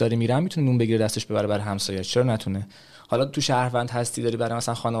اتوبوس داره میره میتونه نون بگیره دستش ببره برای همسایه، چرا نتونه؟ حالا تو شهروند هستی داری برای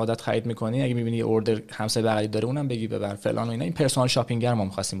مثلا خانواده‌ات خرید می‌کنی، اگه می‌بینی اوردر همسایه بغلی داره اونم بگی ببر فلان و اینا. این پرسونال شاپینگر ما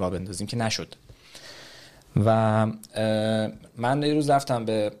می‌خواستیم راه بندازیم که نشد. و من یه روز رفتم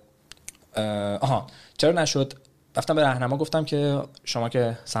به چرا نشد، رفتم به راهنما گفتم که شما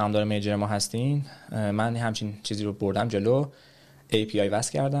که سهامدار میجر ما هستین، من همچین چیزی رو بردم جلو، API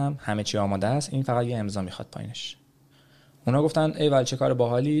وصل کردم، همه چی آماده است، این فقط یه امضا میخواد پایینش. اونا گفتن ای ول چه کار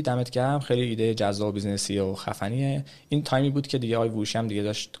باحالی، دمت گرم، خیلی ایده جذاب بیزنسی و خفنیه. این تایمی بود که دیگه آقای ووشی هم دیگه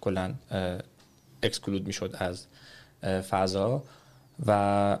داشت کلا اکسکلود میشد از فضا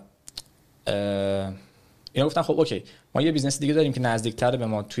و اینا گفتن خب اوکی، ما یه بیزنس دیگه داریم که نزدیکتر به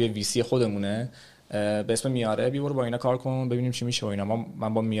ما توی ویسی خودمونه، به اسم میاره، بیور با اینا کار کن ببینیم چی میشه و اینا.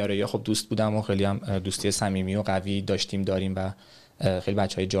 من با میاره یا خب دوست بودم و خیلی هم دوستی صمیمی و قوی داریم و خیلی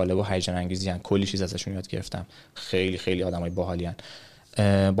بچهای جالب و هیجان انگیزی ان، کلی چیز ازشون یاد گرفتم، خیلی خیلی آدمای باحالی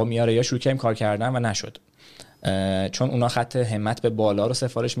ان. با میاره یا شروع کردیم کار کردن و نشد، چون اونا خط همت به بالا رو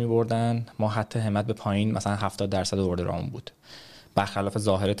سفارش میبردن، ما خط همت به پایین مثلا 70% اوردرامون بود، برخلاف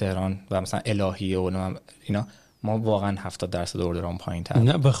ظاهر تهران و مثلا الهیه و اینا. ما واقعا 70% اوردرام پایین‌تر.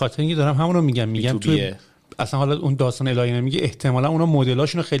 نه به خاطر اینکه دارم همون رو میگم توی اصلا حالا اون داستان الهی نمیگه، احتمالاً اونا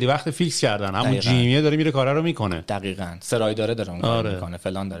مدلاشونو خیلی وقت فیکس کردن، همون جیمیه داره میره کارا رو میکنه. دقیقاً سرای داره اون کار میکنه،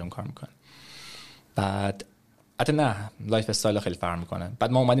 فلان داره اون کار میکنه. بعد البته نه لایف استایل خیلی فرق میکنه.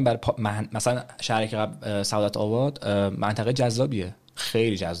 بعد ما اومدیم برای مثلا شهری که سعادت آباد منطقه جذابیه،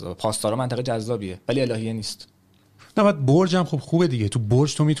 خیلی جذاب، پاسدارا منطقه جذابیه، ولی الهیه نیست. نه بعد برج هم خب خوبه دیگه، تو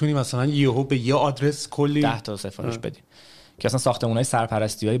برج تو میتونی مثلا یهو به یه آدرس کلی 10 تا سفارش بدی، که اصلا ساختمونای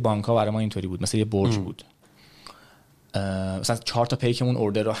سرپرستیای بانک‌ها برای ما اینطوری بود، مثلا یه برج بود، مثلا 4 تا پیکمون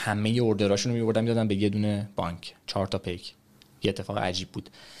اوردر رو همه اوردراشونو می‌بردن میدادن به یه دونه بانک، 4 تا پیک. یه اتفاق عجیب بود.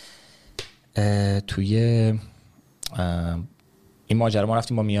 توی این ماجرا ما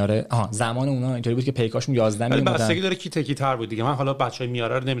رفتیم با میاره، زمان اونا اینطوری بود که پیکاشون 11 میلیون بودن. بستگی داره کی تکی تر بود دیگه. من حالا بچهای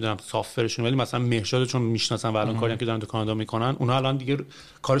میاره رو نمیدونم سافرشون، ولی مثلا مهشاد چون میشناسن و الان کاری که دارن تو کانادا میکنن، اونها الان دیگه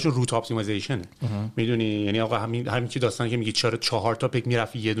کارشون روت اپتیمایزیشنه، میدونی، یعنی آقا همین که داستانی که میگی چرا 4 تا پیک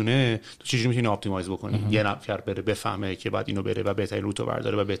میرفی یه دونه، تو چجوری میتونی اپتیمایز بکنی؟ یه نفر بره بفهمه که بعد اینو بره و بهترین روتو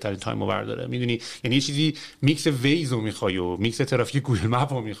برداره و بهترین تایمو برداره، میدونی، یعنی یه چیزی میکس ویزو میخوای و میکس ترافیک گوگل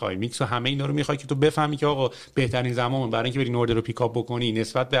مپ رو میخوای، میکس همه اینا رو میخوای که تو بفهمی که آقا بهترین زمان برای اینکه بری اوردر رو پیکاپ بکنی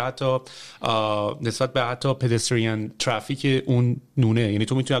نسبت به حتی پدستریان ترافیک اون نونه. یعنی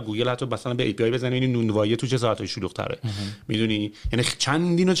تو میتونی از گوگل حتی مثلا به API بزنی این نونوایی تو چه ساعتای شلوغ تره، میدونی، یعنی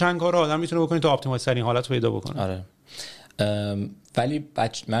چندین و چند کار آدم میتونه بکنه تا اپتیمایز ترین حالت پیدا بکنه. آره. ولی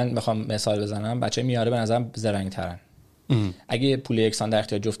من میخوام مثال بزنم، بچه میاره به نظرم زرنگ ترن. اگه پول یکسان در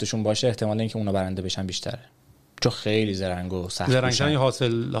اختیار جفتشون باشه، احتمال اینکه اونا برنده بشن بیشتره، چون خیلی زرنگ و سخت زرنگن،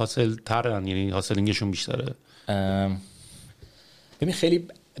 حاصل ترن، یعنی حاصلینگشون بیشتره. ببین خیلی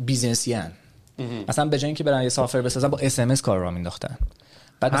بیزنسی ان، مثلا به جای اینکه برن یه سافر بسازن با SMS کار را مینداختن.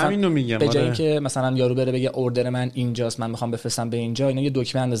 بعد همین رو میگم، به جای اینکه مثلا یارو بره بگه اوردر من اینجاست، من میخوام بفرستم به اینجا، اینا یه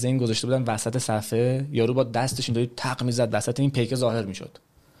دکمه اندازه این گذاشته بودن وسط صفحه، یارو با دستش اینطوری تق میزد وسط این پیک ظاهر میشد.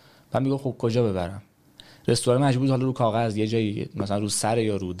 بعد میگه خب کجا ببرم؟ رستوران مجبور حالا رو کاغذ یه جایی مثلا رو سر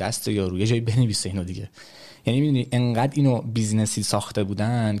یا رو دست یا رو یه جایی بنویسه اینو دیگه. یعنی میدونی انقدر اینو بیزنسی ساخته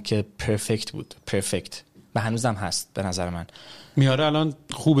بودن که پرفکت بود، پرفکت، و هنوزم هست به نظر من. میاره الان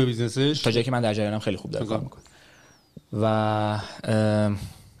خوبه بیزنسش، تا جایی که من در جریانم خیلی خوب داره کار میکنه. و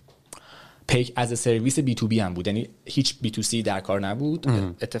پیک از سرویس بی تو بی هم بود، یعنی هیچ بی تو سی در کار نبود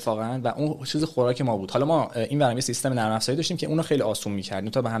اتفاقا، و اون چیز خوراک ما بود. حالا ما این برنامه سیستم نرم افزاری داشتیم که اونو خیلی آسون می‌کردیم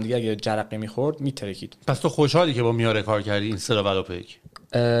تا به هم دیگه اگه جرقه می‌خورد میترکید. پس تو خوشحالی که با میاره کار کردی این سرا ولو پیک؟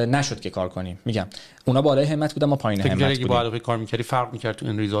 نشد که کار کنیم، میگم اونا بالای همت بودن ما پایین همت بودیم. فکر با الوپیک کار می‌کردی فرق می‌کرد تو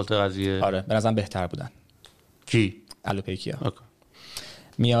این ریزالت قضیه؟ آره به نظرم بهتر بودن. کی؟ الوپیکیا.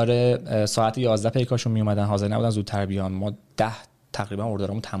 میاره ساعت 11 پیکاشون میومدن، حاضر نبودن زودتر بیان، ما 10 تقریبا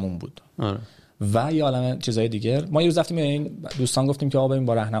اوردرامون تموم بود. آره. و یه عالمه چیزای دیگه. ما یه روز رفتیم این دوستان گفتیم که آقا ببین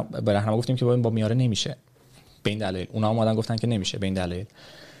با رهنما گفتیم که با میاره نمیشه به این دلیل، اونا هم اومدن گفتن که نمیشه به این دلیل،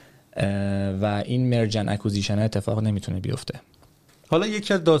 و این مرجن اکوزیشن اتفاق نمیتونه بیفته. حالا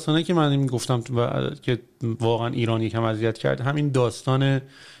یکی از داستانایی که من میگفتم که واقعا ایران یکم اذیت کرد، همین داستان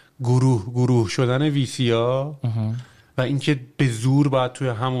گروه شدن ویسیا و اینکه به زور باید توی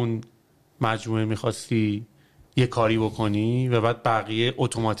همون مجموعه میخواستی یه کاری بکنی و بعد بقیه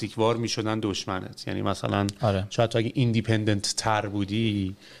اتوماتیک وار میشدن دشمنت. یعنی مثلا شاید تو اگه ایندیپندنت تر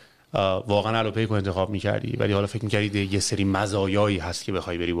بودی واقعا الوپیک رو انتخاب میکردی، ولی حالا فکر میکردی یه سری مزایایی هست که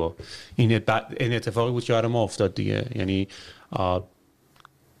بخوای بری با این اتفاقی بود که برای ما افتاد دیگه. یعنی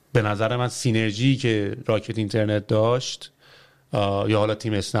به نظر من سینرژی که راکت اینترنت داشت یا حالا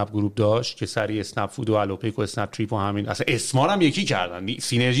تیم اسنپ گروپ داشت که سری اسنپ فود و الوپیک و اسنپ تریپ و همین اصلا اسما هم یکی کردن،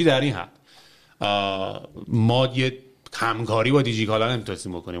 سینرژی در این حد. ما یه همکاری با دیجیکالا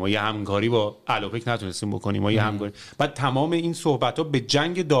نمیتونستیم بکنیم، ما یه همکاری با الوپیک نتونستیم بکنیم، ما یه همکاری بعد تمام این صحبت‌ها به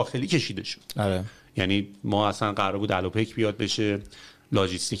جنگ داخلی کشیده شد. یعنی ما اصلا قرار بود الوپیک بیاد بشه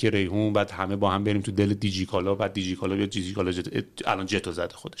لاجستیک ریحون، بعد همه با هم بریم تو دل دیجیکالا، بعد دیجیکالا بیاد الان جتو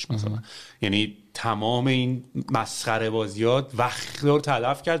زده خودش مثلا. یعنی تمام این مسخره بازیات وقت رو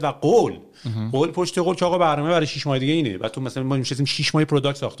تلف کرد و قول پشت قول که آقا برنامه برای 6 ماه دیگه اینه. بعد تو مثلا ما نشستیم 6 ماه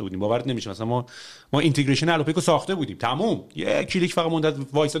پروداکت ساخته بودیم، باورت نمیشه مثلا ما اینتگریشن الوپیک رو ساخته بودیم تموم، یه کلیک فقط مونده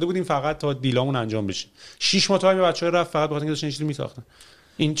وایساده بودیم فقط تا دیلامون انجام بشه. 6 ماه تایم بچه‌ها رفت فقط بخاطر اینکه داشتن چیزی میساختن.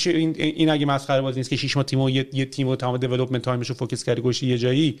 این اگه مسخره بازی نیست که 6 ماه تیمو یه تیمو تمام دیولپمنت تایمشو فوکس کردی گوشی یه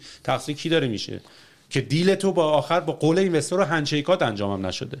جایی، تقصیر کی داره میشه که دیل تو با آخر با قول اینوستر و هندشیکات انجامم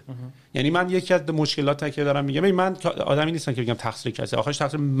نشده. یعنی من یکی از مشکلات که دارم میگم، من آدمی نیستم که بگم تقصیر کسی، آخرش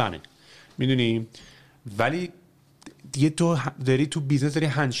تقصیر منه، میدونی. ولی دیگه تو داری تو بیزنس داری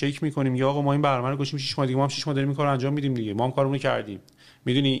هندشیک میکنیم یا آقا ما این برنامه رو گوشیم 6 ماه دیگه، ما هم 6 ماه داریم این کارو انجام میدیم دیگه، ما هم کارمون رو کردیم.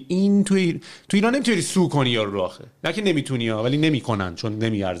 میدونی این تو ایران نمیتونی سو کنی یارو رو، آخه نه که نمیتونی ها، ولی نمیکنن چون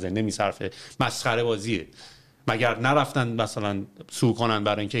نمیارزه، نمیصرفه، مسخره بازیه. مگر نرفتن مثلا سو کنن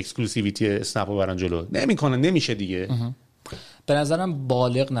برای اینکه اکسکلوسیویتی اسنپ رو برن جلو؟ نمیکنن، نمیشه دیگه. به نظرم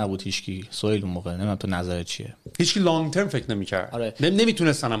بالغ نبود هیچکی سویل اون موقع، نمیدونم تو نظرت چیه؟ هیچکی لانگ ترم فکر نمی‌کرد. آره.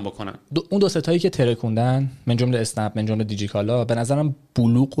 نمیتونستنم بکنن. اون دو ستایی که ترکوندن من جمله اسنپ من جمله دیجیکالا به نظرم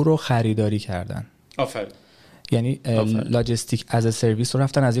بلوغ رو خریداری کردن. آفرین. یعنی لاجستیک از سرویس رو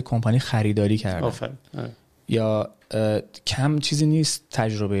رفتن از یک کمپانی خریداری کردن. آفرین. یا کم چیزی نیست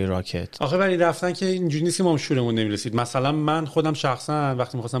تجربه راکت. آخه ولی رفتن که اینجوری نیست که ما شورمون نمیرسید. مثلا من خودم شخصا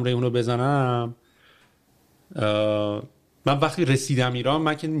وقتی می‌خواستم ریحون رو بزنم، من وقتی رسیدم ایران،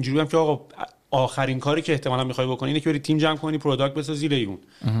 من که اینجوری بودم که آقا آخرین کاری که احتمالاً می‌خوای بکنی اینه که بری تیم جمع کنی، پروداکت بسازی ریحون.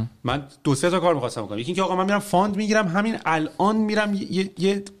 من 2-3 تا کار می‌خواستم بکنم. یکی اینکه آقا من میرم فاند میگیرم، همین الان میرم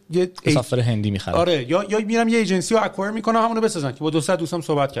یه سافر هندی می‌خرم. آره، یا میرم یه ایجنسی رو اکوایر می‌کنم همونو بسازن، که با 200 دوستام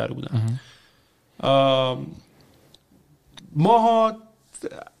صحبت کرده بودم. ماها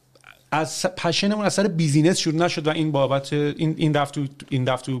از پشنمون از سر بیزینس شروع نشد و این بابت این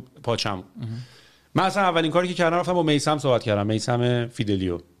رفت تو پاچم. من اصلا اولین کاری که کردم رفتم با میثم صحبت کردم، میثم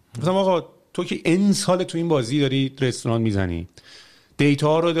فیدلیو. گفتم آقا تو که این سال تو این بازی داری رستوران میزنی،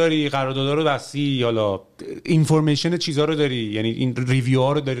 دیتا رو داری، قراردادها رو بستی، یالا اینفورمیشن چیزا رو داری، یعنی این ریویو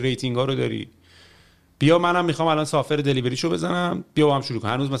ها رو داری، ریتینگ ها رو داری، بیا منم میخوام الان سافر دلیوریشو بزنم، بیا با هم شروع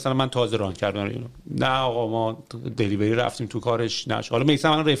کنیم. هنوز مثلا من تازه ران کردم اینو. نه آقا ما دلیوری رفتیم تو کارش نشه. حالا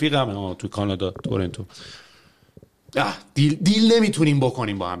میثم الان رفیقمه تو کانادا، تورنتو. دیل نمیتونیم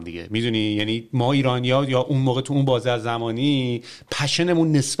بکنیم با هم دیگه، میدونی. یعنی ما ایرانی‌ها یا اون موقع تو اون بازه از زمانی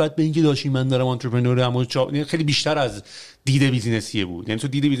پشنمون نسبت به اینکه داشتیم من دارم آنترپرنورم خیلی بیشتر از دید بیزینسیه بود. یعنی تو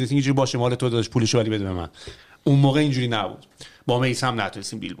دید بیزینسی اینجوری باشه مال تو داشت پولشو ولی بده به من. اون موقع اینجوری نبود. با میثم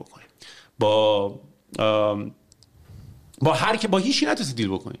نتونستیم دیل بکنیم. با هیچی نتونستیم دیل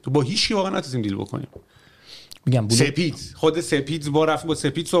بکنیم. تو با هیچی واقعا نتونستیم دیل بکنیم. میگم خود سپید با رفتیم با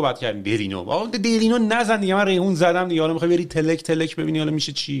سپید صحبت کردیم. دلینو نزن دیگه، من ریحون زدم دیگه، حالا میخوای بری تلک ببینی حالا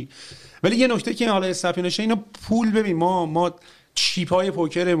میشه چی. ولی یه نکته که حالا اسنپینشه اینا پول، ببین ما چیپای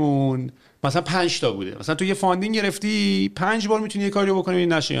پوکرمون مثلا 5 تا بوده. مثلا تو یه فاندینگ گرفتی 5 بار میتونی یه کاری بکنی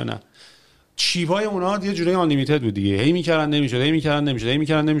این نشه یا نه. چیپای اونها یه جوری آن لیمیتد بود دیگه، هی میکردن نمیشد،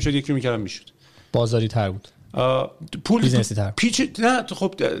 یکی میکردن میشد، بازاری تر بود. پول نه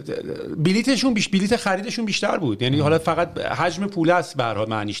خب بلیت خریدشون بیشتر بود، یعنی حالا فقط حجم پول است به هر حال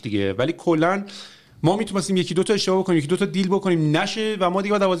معنیش دیگه، ولی کلا ما میتونستیم یکی دو تا اشتباه بکنیم، یکی دو تا دیل بکنیم نشه و ما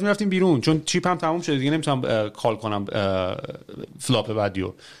دیگه بعد بازی میرفتیم بیرون، چون چیپ هم تموم شده دیگه، نمیتونم کال کنم فلاپ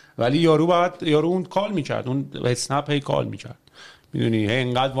بعدیو، ولی یارو اون کال میکرد، اون اسنپ هی کال میکرد، میدونی هی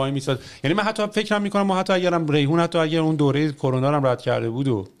انقدر وای میساد. یعنی من حتی فکرم میکنم ما حتی اگرم ریحون حتی اگر اون دوره کرونا رو رد کرده بود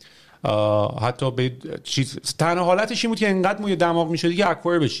و حتی به چیز تنها حالتش این بود که انقدر موی دماغ میشد که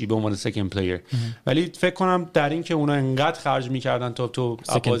اکوایر بشی به عنوان سکند پلیر، ولی فکر کنم در این که اونا انقدر خرج میکردن تا تو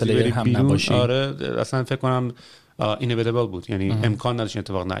بازی بری بیرون، آره اصلا فکر کنم اینویتابل بود، یعنی امکان نداشت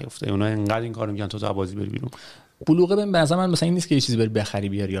اتفاق نیفته، اونا انقدر این کارو میکنن تا بازی بری بیرون. بلوغ به نظر من مثلا این نیست که یه چیزی بری بخری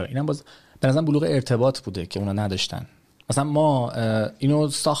بیاری، یا اینم باز به نظر بلوغ ارتباط بوده که اونا نداشتن. مثلا ما اینو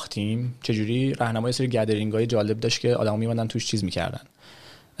ساختیم چجوری، راهنمای سری گدرینگ‌های جالب داشت که آدما میومدن توش چیز میکردن،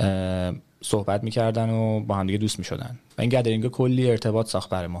 صحبت میکردن و با هم دیگه دوست میشدن و این گدرینگ کلی ارتباط ساخت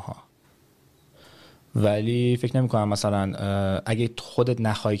برای ماها. ولی فکر نمی‌کنم مثلا اگه خودت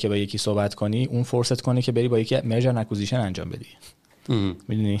نخواهی که با یکی صحبت کنی اون فرصت کنه که بری با یکی مرجر اکوزیشن انجام بدی،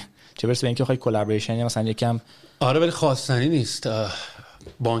 میدونی چه برسه به اینکه بخوای کلابریشن یا مثلا یکم. آره ولی خواستنی نیست،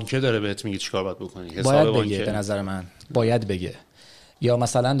 بانکه داره بهت میگه چیکار باید بکنی، حساب باید بانکه بگه، به نظر من باید بگه. یا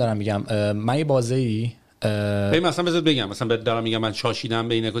مثلا دارم میگم من یه بازی مثلا بذار بگم، مثلا دارم میگم من شاشیدم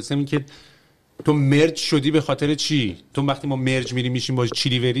به این اکوسیستم که تو مرج شدی به خاطر چی؟ تو وقتی ما مرج میریم میشیم با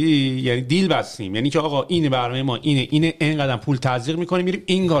چیلیوری، یعنی دیل بستیم، یعنی که آقا این برنامه ما اینه اینقدر پول تزریق میکنیم میریم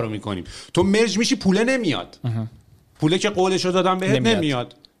این کارو میکنیم. تو مرج میشی پوله نمیاد، پوله که قولشو دادم بهت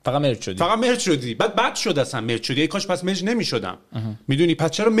نمیاد، فقط مرج شدی. بعد بد شد اصلا مرج شدی، کاش پس مرج نمیشدم. میدونی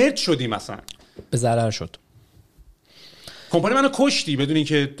پس چرا مرج شدی؟ مثلا به ضرر شد، کمپانی منو کشتی بدون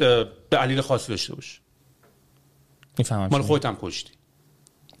اینکه دلیل خاصی داشته باشه. میفهمم مال خودت هم کشتی.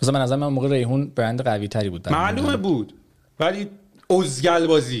 مثلا من از من موقع ریحون برند قوی تری بود، معلومه بود، ولی ازگل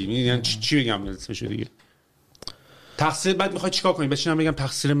بازی میدونی چی بگم اسمش دیگه. تقصیر بعد میخوای چیکار کنی؟ بشینم بگم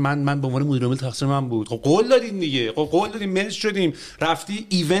تقصیر من به عنوان مدیر عامل تقصیر من بود. خب قول دادین دیگه، خب قول دادیم، مرج شدیم، رفتی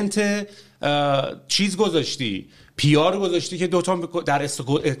ایونت چیز گذاشتی، پی آر گذاشتی که دو تا در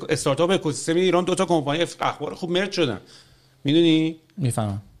استارتاپ اکوسیستم ایران دو تا کمپانی اخبار خوب مرج شدن. میدونی؟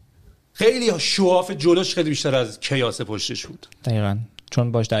 میفهمم. خیلی شواف جلوش خیلی بیشتر از کیاس پشتش بود. دقیقاً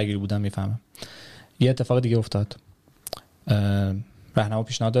چون باش درگیر بودم میفهمم. یه اتفاق دیگه افتاد. راهنما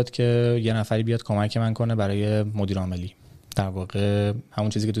پیشنهاد داد که یه نفری بیاد کمک من کنه برای مدیر عاملی. در واقع همون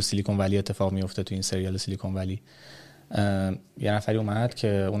چیزی که تو سیلیکون ولی اتفاق میفته تو این سریال سیلیکون ولی. یه نفری اومد که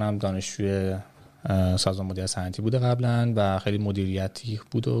اونم دانشجوی سازمان مدیریت صنعتی بوده قبلا و خیلی مدیریتی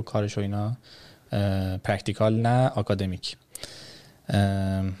بود و کارش و اینا، پرکتیکال نه آکادمیک.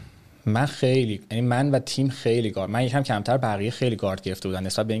 من و تیم خیلی گارد، من یکم کمتر، بقیه خیلی گارد گرفته بودن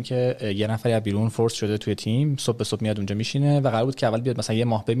نسبت به اینکه یه نفری از بیرون فورس شده توی تیم، صبح به صبح میاد اونجا میشینه و قرار بود که اول بیاد مثلا یه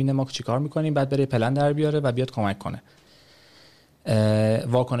ماه ببینه ما چیکار میکنیم، بعد بره پلن در بیاره و بیاد کمک کنه.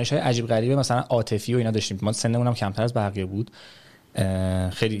 واکنش‌های عجیب غریبه مثلا عاطفی و اینا داشتیم. ما سنمون هم کمتر از بقیه بود،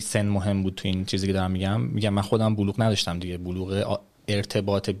 خیلی سن مهم بود تو این چیزی که دارم میگم من خودم بلوغ نداشتم دیگه، بلوغ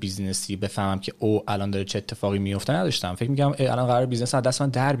ارتباط بیزنسی بفهمم که او الان داره چه اتفاقی میفته نداشتم. فکر میگم الان قرار بیزنس از دست من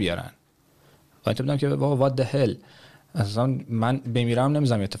در بیارن، و تو بودم که what the hell، اصلا من بمیرم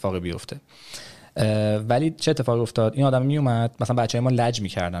نمیذارم اتفاقی بیفته. ولی چه اتفاقی افتاد؟ این آدم میومد، مثلا بچه‌ها ما لج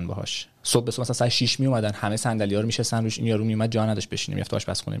میکردن باهاش، صبح به صبح مثلا ساعت 6 میومدن، همه صندلی‌ها رو میشستن روش، این یارو میومد جا نداشت بشینه، میرفت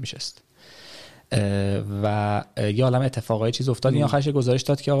آشپزخونه میشست. و یه عالمه اتفاقای چیز افتاد. این آخرش گزارش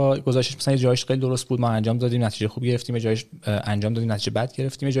داد که آقا گزارشش مثلا جایش خیلی درست بود، ما انجام دادیم نتیجه خوب گرفتیم، جایش انجام دادیم نتیجه بد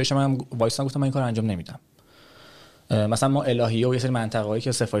گرفتیم، جایش من وایسان گفتم من این کارو انجام نمیدم. مثلا ما الهیه و یه سری منطقه‌ای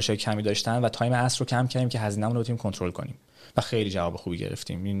که سفارش‌های کمی داشتن و تایم عصر رو کم کردیم که هزینه‌مون رو بتونیم کنترل کنیم و خیلی جواب خوبی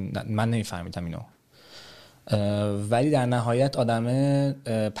گرفتیم. من نمی‌فهمیدم اینو، ولی در نهایت آدم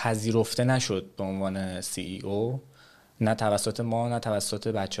پذیرفته نشد به عنوان CEO، نه توسط ما نه توسط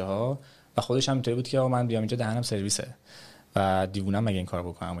بچه‌ها، و خودش هم اینطوری بود که آقا من بیام اینجا دهنم سرویسه و دیوونم مگه این کار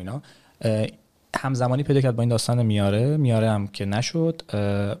بکنم اینا. همزمانی پیدا کرد با این داستان میاره هم که نشد.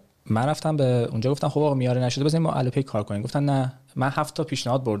 من رفتم به اونجا گفتم خب آقا میاره نشده بزنیم ما الپی کار کنیم. گفتن نه، من 7 تا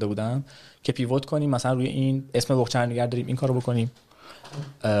پیشنهاد برده بودم که پیوت کنیم، مثلا روی این اسم بخچه نگار داریم این کارو بکنیم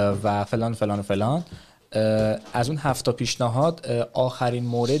و فلان فلان و فلان. از اون 7 تا پیشنهاد آخرین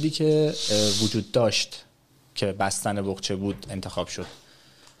موردی که وجود داشت که بستن بخچه بود انتخاب شد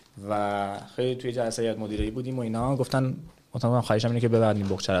و خیلی توی جلسه هیئت مدیره بودیم و اینا گفتن مثلا خواهشم اینه که ببریم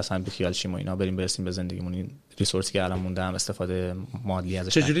بخچه اصلا بی خیال شیم و اینا، برسیم به زندگیمون. این ریسورسی که الان مونده هم استفاده مالی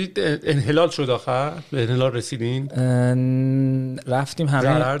ازش. چجوری انحلال شد آخر؟ به انحلال رسیدین؟ رفتیم همه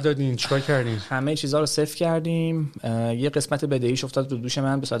ضرر دادین، چیکار کردین؟ همه چیزا رو صفر کردیم. یه قسمت بدهیش افتاد رو دوش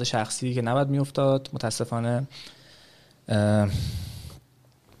من به صورت شخصی که نباید میافتاد متاسفانه.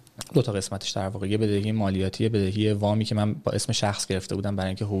 دو تا قسمتش در واقع، یه بدهی مالیاتی، یه بدهی وامی که من با اسم شخص گرفته بودم برای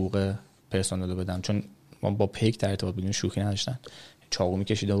اینکه حقوق پرسنل رو بدم، چون ما با پیک در ارتباط بودیم، شوخی نداشتن. چاقو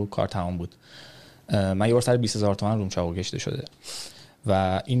میکشیده و کار تمام بود. من یه بار سر 20000 تومان روم چاقو کشیده شده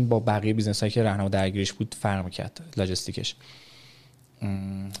و این با بقیه بیزنس‌هایی که راهنما درگیرش بود فرق می‌کرد لاجستیکش.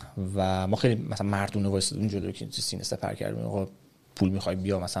 و ما خیلی مثلا مردونه وایسادیم جلوی که سینه سپر کردیم، آقا پول می‌خوای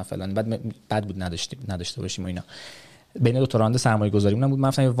بیا مثلا فلان، بعد بود نداشته باشیم و اینا. بین دو تا راند سرمایه‌گذاریمون بود، من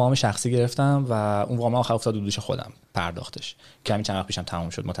رفتم یه وام شخصی گرفتم و اون وام آخر افتاد رو دوش خودم پرداختش که همین چند وقت پیشم تموم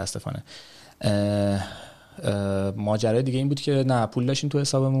شد متاسفانه. ماجرای دیگه این بود که نه پول داشتیم تو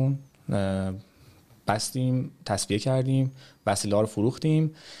حسابمون، بستیم، تصفیه کردیم، وسیله‌ها رو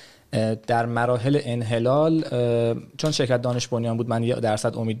فروختیم. در مراحل انحلال چون شرکت دانش بنیان بود، من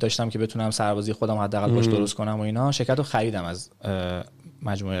 1% امید داشتم که بتونم سربازی خودم حداقل باش درست کنم و اینا. شرکت رو خریدم از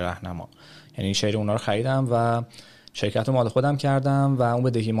مجموعه راهنما، یعنی شیر اونا رو خریدم و شرکت رو مال خودم کردم و اون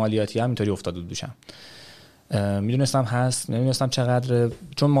بدهی مالیاتی هم اینطوری افتاد رو دوشم. میدونستم هست، نمیدونستم چقدر،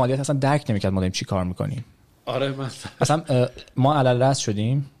 چون مالیات اصلا درک نمی‌کرد ما داریم چی کار می‌کنیم. آره مثلا ما علل رأس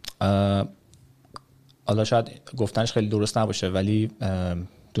شدیم. حالا شاید گفتنش خیلی درست نباشه ولی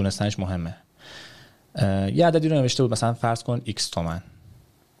دونستنش مهمه. یه عددی رو نوشته بود، مثلا فرض کن x تومن،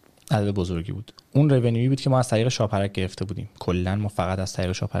 عدد بزرگی بود. اون رونیوی بود که ما از طریق شاپرک گرفته بودیم، کلا ما فقط از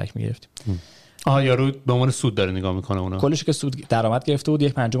طریق شاپرک میگرفتیم. یارو به عنوان سود داره نگاه میکنه اونا، کلش که سود درآمد گرفته بود،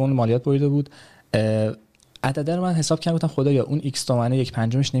 1/5 اون مالیات بریده بود. عدد رو من حساب کردم، گفتم خدایا اون x تومنه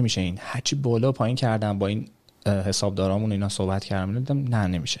 1/5 نمیشه. این هرچی بالا پایین کردم با این حسابدارامون اینا صحبت کردم، دیدم نه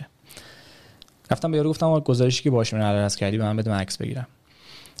نمیشه. رفتم به یارو گفتم گزارشی که باهاش من عرض کردی به من بده، من عکس بگیرم.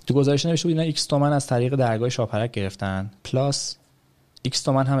 تو گزارش نوشته بود اینا x تومن از طریق درگاه شاپرک گرفتن پلاس x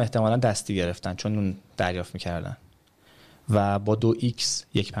تومن هم احتمالاً دستی گرفتن چون اون دریافت می‌کردن و با 2x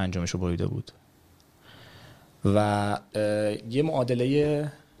 1/5 رو بریده بود و یه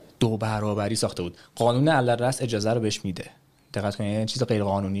معادله 2 برابری ساخته بود. قانون علالرأس اجازه رو بهش میده، دقت کنید، این چیز غیر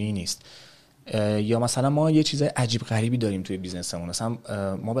قانونی نیست. یا مثلا ما یه چیز عجیب غریبی داریم توی بیزنسمون، مثلا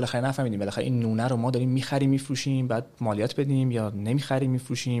ما بالاخره نفهمیدیم بالاخره این نونه رو ما داریم می‌خریم می‌فروشیم بعد مالیات بدیم، یا نمی‌خریم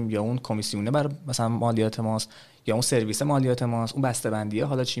می‌فروشیم، یا اون کمیسیونه بر مثلا مالیات ماست، یا اون سرویس مالیات ماست، اون بسته‌بندیه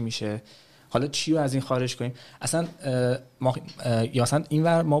حالا چی میشه، حالا چی رو از این خارج کنیم اصلا. ما یا مثلا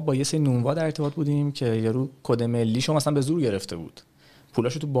اینور ما با یه سری نونوا در ارتباط بودیم که یارو کد ملیشو مثلا به زور گرفته بود،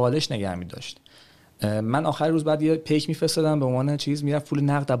 پولاشو تو بالش نگه می‌داشت. من آخر روز بعد یه پیک میفرستادم به عنوان چیز، میرفت پول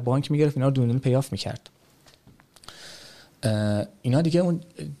نقد از بانک میگرفت، اینا رو دونه دونه پیاف میکرد. اینا دیگه اون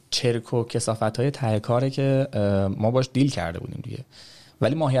چرک و کثافت‌های ته کاره که ما باش دیل کرده بودیم دیگه.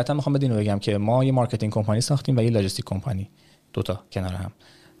 ولی ماهیتا میخوام بدینو بگم که ما یه مارکتینگ کمپانی ساختیم و یه لاجستیک کمپانی، دوتا کنار هم.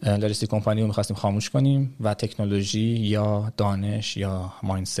 لاجستیک کمپانی رو می‌خواستیم خاموش کنیم و تکنولوژی یا دانش یا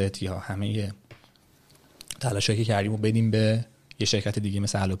مایندست یا همه تلاشایی که کردیم رو بدیم به یه شرکت دیگه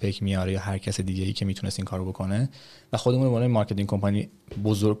مثل الوپیک میاره یا هر کس دیگه‌ای که میتونست این کارو بکنه و خودمون رو به عنوان مارکتینگ کمپانی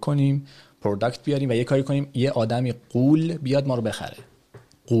بزرگ کنیم، پروداکت بیاریم و یه کاری کنیم یه آدمی قول بیاد ما رو بخره.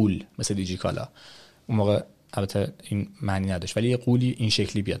 قول مثل دیجی کالا اون موقع البته این معنی نداشت، ولی یه قولی این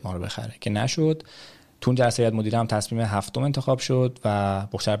شکلی بیاد ما رو بخره که نشد. تو اون جلسه هیئت مدیره هم تصمیم هفتم انتخاب شد و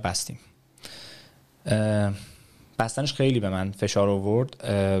بخچه رو بستیم. بستنش خیلی به من فشار آورد.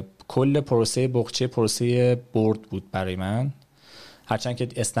 کل پروسه بخچه پروسه برد بود برای من، هرچند که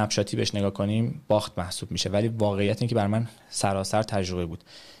اسنپ شاتی بهش نگاه کنیم باخت محسوب میشه، ولی واقعیت این که برای من سراسر تجربه بود.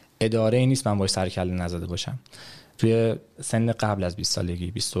 اداره ای نیست من باید سر کله نزده باشم. توی سن قبل از 20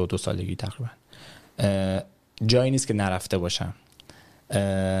 سالگی 22 سالگی تقریبا جایی نیست که نرفته باشم.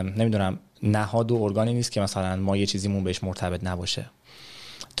 نمیدونم نهاد و ارگانی نیست که مثلا ما یه چیزیمون بهش مرتبط نباشه.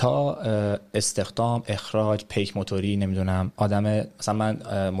 تا استخدام، اخراج، پیک موتوری، نمیدونم آدم، مثلا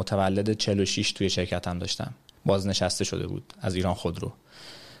من متولد 46 توی شرکتم داشتم، بازنشسته شده بود از ایران خودرو،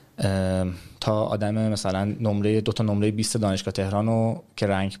 تا آدم مثلا نمره 2 تا نمره 20 دانشگاه تهرانو که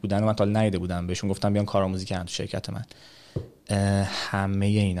رنگ بودن و من تا ندیده بودم، بهشون گفتم بیان کارآموزی کردن تو شرکت من. همه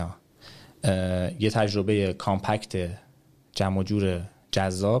اینا یه تجربه کامپکت جمع و جور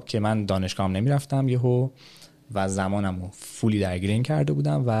جذاب که من دانشگاهم نمیرفتم یهو و زمانمو فولی درگیر این کرده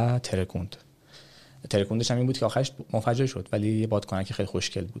بودم و ترکوندش هم این بود که آخرش منفجر شد، ولی یه بادکنک خیلی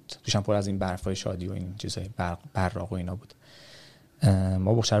خوشگل بود، توشم پر از این برفای شادی و این چیزای براق و اینا بود.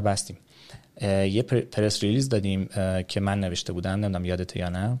 ما بخچه رو بستیم. یه پرس ریلیز دادیم که من نوشته بودم، نمیدونم یادته یا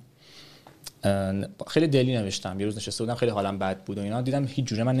نه. خیلی دلی نوشتم. یه روز نشسته بودم خیلی حالم بد بود و اینا، دیدم هیچ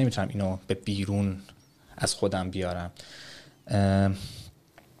جوره من نمیتونم اینو به بیرون از خودم بیارم.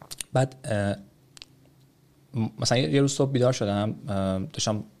 بعد مثلا یه روز صبح بیدار شدم،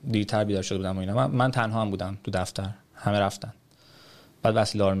 داشتم دیرتر بیدار شده بودم و اینا، من تنها هم بودم تو دفتر، همه رفتن. بعد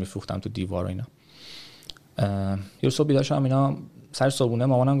وسیله رو میفروختم تو دیوار و اینا. یه روز صبح بیدار شدم اینا، سر صبحونه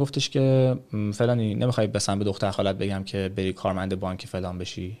مامانم گفتش که فلانی نمیخوای بسن به دختر خالت بگم که بری کارمند بانک فلان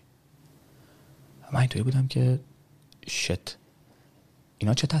بشی؟ من اینطوری بودم که شت،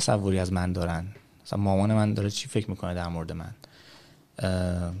 اینا چه تصوری از من دارن؟ مثلا مامان من داره چی فکر میکنه در مورد من؟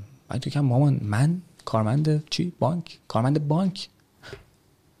 من تو که مامان من کارمند چی؟ بانک؟ کارمند بانک؟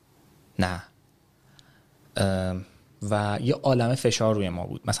 نه. و یه عالمه فشار روی ما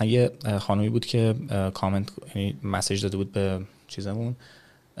بود. مثلا یه خانومی بود که کامنت، یعنی مسیج داده بود به چیزمون،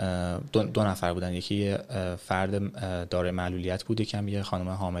 دو نفر بودن، یکی یه فرد دارای معلولیت بود، یکم یه خانم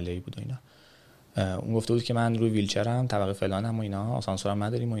حامله‌ای بود و اینا. اون گفته بود که من روی ویلچرم، طبقه فلانم و اینا، آسانسورم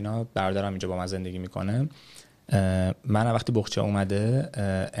نداریم و اینا، برادرم اینجا با من زندگی میکنه. من وقتی بخچه اومده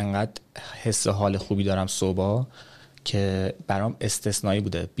انقدر حس حال خوبی دارم صبح که برام استثنایی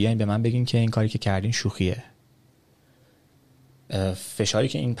بوده، بیاین به من بگین که این کاری که کردین شوخیه. فشاری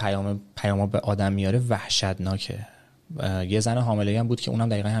که این پیام به آدم میاره وحشتناکه. یه زن حامله هم بود که اونم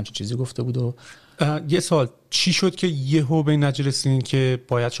دقیقاً همچین چیزی گفته بود. و یه سال چی شد که یهو به نتیجه رسیدین که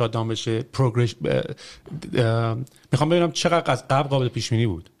باید شادان بشه؟ پروگرس میخوام ببینم چقدر از قبل قابل پیش بینی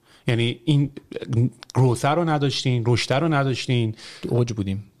بود. یعنی این گروث رو نداشتین، رشد رو نداشتین، اوج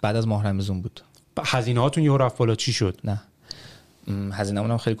بودیم. بعد از ماه رمضان بود. هزینه هاتون یهو رفت بالا. چی شد؟ نه،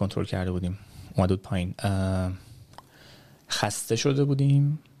 هزینه‌مون هم خیلی کنترل کرده بودیم، اومد بود پایین. خسته شده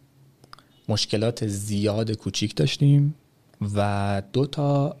بودیم، مشکلات زیاد کوچیک داشتیم و 2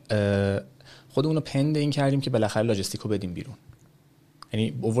 تا خودمون رو پند این کردیم که بالاخره لاجستیکو بدیم بیرون.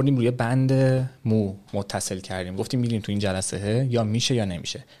 یعنی آوردیم روی بند مو متصل کردیم، گفتیم میریم تو این جلسه یا میشه یا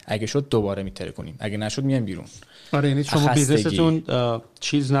نمیشه، اگه شد دوباره میتره کنیم، اگه نشد میایم بیرون. آره، یعنی شما بیزنستون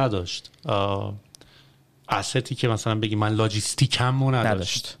چیز نداشت، استی که مثلا بگی من لاجستیکمو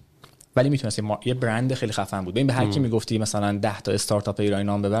نداشت. ولی میتونستیم یه برند خیلی خفن بود. ببین به هر کی میگفتی مثلا 10 تا استارتاپ ایرانی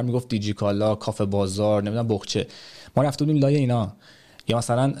نام ببر، میگفت دیجیکالا، کافه بازار، نمیدونم بخچه. ما رفته بودیم لای اینا. یا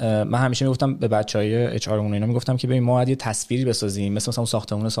مثلا من همیشه میگفتم به بچهای اچ آرمون اینا، میگفتم که ببین ما یه تصویری بسازیم مثلا اون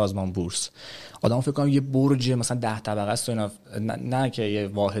ساختمون سازمان بورس. آدمو فکر کنم یه برج مثلا 10 طبقه است و اینا، نه که یه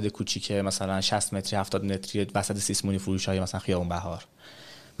واحد کوچیکه مثلا 60 متری 70 متری وسط سیسمونی فروشای مثلا خیابون بهار.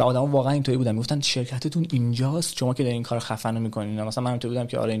 و آدم‌ها واقعا اینطوری بودن، میگفتن شرکتتون اینجاست، شما که دارین این کار خفن رو میکنین. مثلا من اینطوری بودم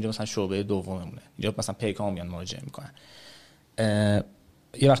که آره اینجا مثلا شعبه دوممونه، اینجا مثلا پیکام میان مراجعه میکنن.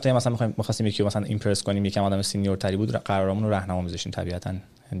 یه وقتی مثلا می‌خواستیم یکی مثلا ایمپرس کنیم، یکم آدم سینیور تری بود، قرارمون رو راهنما می‌ذاشتیم، طبیعتاً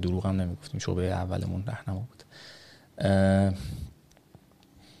دروغ هم نمیگفتیم، شعبه اولمون راهنما بود.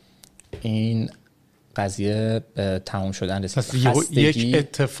 این قضیه تمام شدن رسید. یک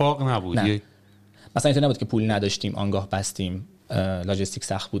اتفاق نبود. نه. مثلا اینطور نبود که پول نداشتیم آنگاه بستیم، لاجستیک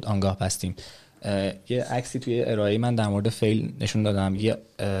سخت بود آنگاه بستیم. یه عکسی توی ارائه من در مورد فیل نشون دادم، یه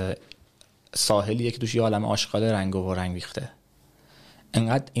ساحلیه که توش یه عالمه آشغال رنگ و رنگ ریخته.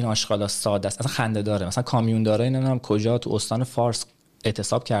 انقدر این آشغالا ساده است، اصلا خنده داره. مثلا کامیون داره، نمیدونم کجا تو استان فارس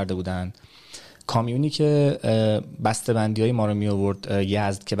اعتصاب کرده بودن، کامیونی که بسته‌بندی‌های ما رو می آورد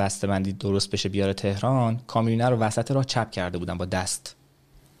یزد که بسته‌بندی درست بشه بیاره تهران، کامیونه رو وسط راه چپ کرده بودن با دست.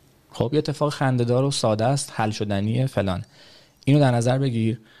 خب یه اتفاق خنده‌دار و ساده است، حل شدنیه فلان. اینو در نظر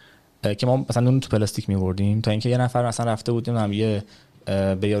بگیر که ما مثلا نون تو پلاستیک می‌بردیم، تا اینکه یه نفر مثلا رفته بود نمیدونم یه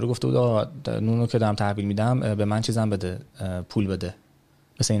به یارو گفته بود نونو که دارم تحویل میدم به من چیزام بده، پول بده.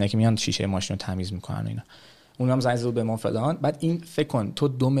 مثلا اینا که میان شیشه ماشین رو تمیز میکنن اینا، اونم زنگ زد به ما فلان. بعد این فکر کن تو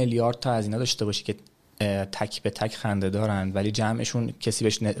 2 میلیارد تا از اینا داشته باشی که تک به تک خنده دارن ولی جمعشون کسی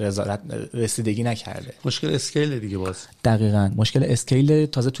بهش رسیدگی نکرده. مشکل اسکیل دیگه. باز دقیقاً مشکل اسکیل،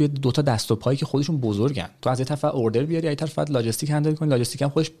 تازه توی 2 تا دست و پایی که خودشون بزرگن. تو از یه طرف اوردر بیاری، از یه طرف لاجستیک هندل کنی، لاجستیک هم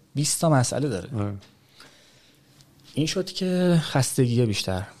خودش 20 تا مسئله داره. این شد که خستگی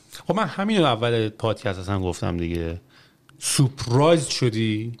بیشتر. خب من همین اول پادکست اصلا گفتم دیگه، سورپرایز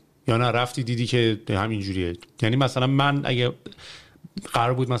شدی یا نه رفتی دیدی که همین جوریه؟ یعنی مثلا من اگه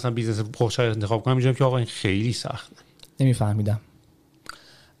قرار بود مثلا بیزنس پخچه انتخاب کنم می‌دونم که آقا این خیلی سخته. نمیفهمیدم.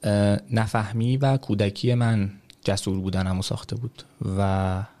 نفهمی و کودکی من جسور بودنمو ساخته بود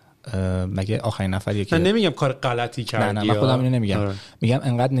و مگه آخرین نفریه که من نمیگم کار غلطی کردی. نه من خودم اینو نمیگم. میگم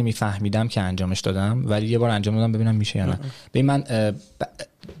انقدر نمیفهمیدم که انجامش دادم، ولی یه بار انجام دادم ببینم میشه یا نه. ببین من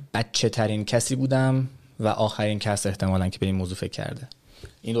بچه ترین کسی بودم و آخرین کس احتمالاً که به این موضوع فکر کرده.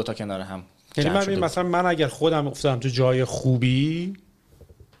 این 2 تا کنار هم. یعنی من مثلا من اگر خودم افتادم تو جای خوبی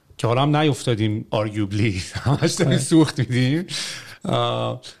که حالا هم نیفتادیم آرگوبلی، همش داریم سوخت میدیم،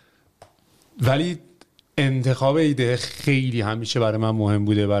 ولی انتخاب ایده خیلی همیشه برای من مهم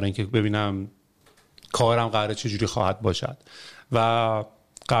بوده، برای اینکه ببینم کارم قراره چجوری خواهد باشد. و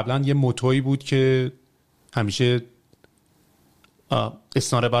قبلا یه موتویی بود که همیشه It's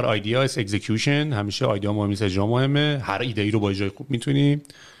not about idea, it's execution. همیشه ایده مهم نیست، اجرا مهمه. هر ایده ای رو با اجرای خوب میتونیم.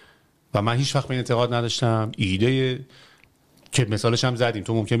 و من هیچ وقت به این اعتقاد نداشتم ایده که مثالش هم زدیم،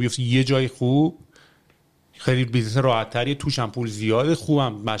 تو ممکن بیفتی یه جای خوب، خیلی بیزنس راحت تریه، توش هم پول زیاده،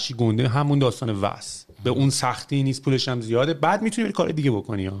 خوبم مشی گنده، همون داستان وس به اون سختی نیست، پولش هم زیاده، بعد میتونی بری کار دیگه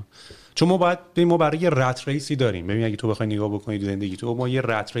بکنی ها. چون ما برای یه رت ریسی داریم. ببین اگه تو بخوای نگاه بکنی زندگی تو، ما یه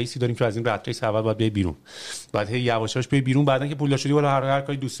رت ریسی داریم که از این رت ریس اول باید بیای بیرون، بعد هی یواش یواش بیای بیرون، بعدن که پول شدی والا هر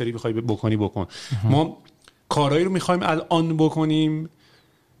کاری دوست داری بخوای بکنی بکن. ما کارهایی رو می‌خوایم الان بکنیم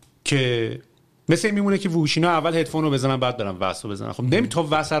که مثل این میمونه که ووشینا اول هدفون رو بزنن بعد برن وصل رو بزنن. خب نمی‌تا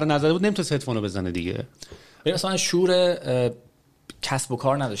وصل رو نزده بود، نمی‌تا هدفون رو بزنه دیگه. مثلا شور کسب و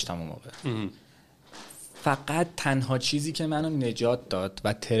کار نداشتم اون موقع. فقط تنها چیزی که منو نجات داد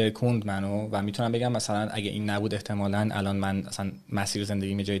و ترکوند منو و میتونم بگم مثلا اگه این نبود احتمالاً الان من مثلا مسیر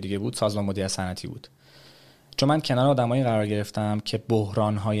زندگیم یه جای دیگه بود، سازمان مدیریت صنعتی بود. چون من کنار آدمایی قرار گرفتم که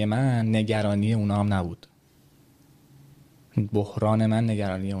بحران‌های من نگرانی اونا هم نبود. بحران من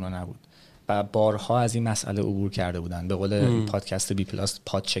نگرانی اونا نبود و بارها از این مسئله عبور کرده بودن. به قول پادکست بی پلاس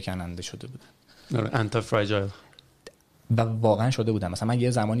پاد شکننده شده بودن. انتی فراجایل. و واقعا شده بودم. مثلا من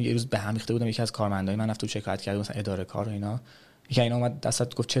یه زمانی یه روز به هم ریخته بودم، یکی از کارمندای من رفت تو شکایت کرد مثلا اداره کار و اینا. یکی اینا اومد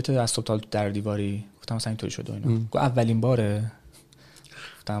دستت گفت چته از صبح تا در دیواری؟ گفتم مثلا اینطوری شده و اینا. گفت اولین باره؟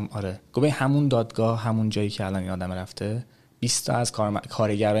 گفتم آره. گفت همون دادگاه، همون جایی که الان این آدم رفته، 20 تا از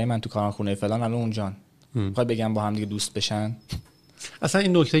کارگرای من تو کارخونه فلان الان اونجان. میخواد بگم با هم دیگه دوست بشن. اصلا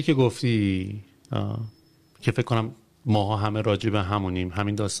این نکته که گفتی که فکر کنم ماها همه راجع به همونیم،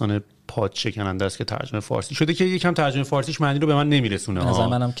 همین داستان پاد شکننده است که ترجمه فارسی شده که یکم ترجمه فارسیش معنی رو به من نمیرسونه. نظر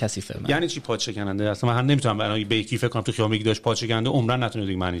منم کثیفه. یعنی چی پاد شکننده؟ اصلا من هم نمیتونم برای به یکی فکر کنم تو خیابون داشت پاد شکننده عمرن نتونه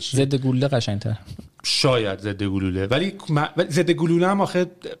دیگه معنیش چیه. ضد گلوله قشنگ‌تر. شاید ضد گلوله، ولی ضد گلوله هم آخه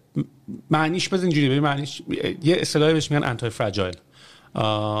معنیش بزن اینجوری، ببین معنیش یه اصطلاحی بهش میگن انتی فراجایل،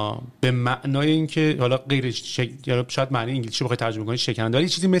 به معنای اینکه حالا غیر یا شاید معنی انگلیسی بخوای ترجمه کنی شکننده، ولی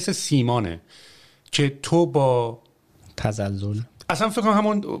چیزی مثل سیمانه که تو با تزلزل، اصلا فکر کنم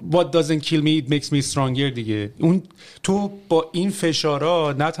همون what doesn't kill me it makes me stronger دیگه، اون تو با این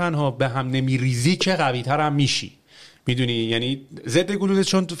فشارا نه تنها به هم نمیریزی که قوی تر هم میشی، میدونی؟ یعنی ضد گلوله،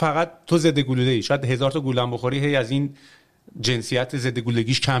 چون تو فقط تو ضد گلوله ای، شاید 1000 تا گلوله بخوری هی از این جنسیت ضد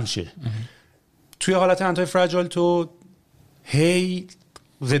گلولگیش کم شه. توی حالت انتی فراجایل تو هی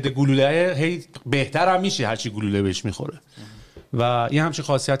ضد گلوله هی بهتر هم میشه هرچی گلوله بهش میخوره. و یه همچین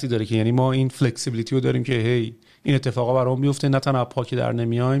خاصیتی داره که یعنی ما این فلکسیبیلیتی رو داریم که هی این اتفاقا برام میفته، نه تنها پاکی در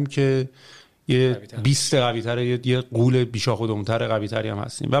نمیایم که یه 20 قوی تره، یه قول بیشاخ و دمتر قوی تری هم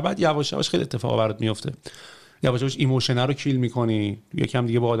هستیم و بعد یواش یواش خیلی اتفاقا برات میفته، یواش یواش ایموشنال رو کیل میکنی، یکم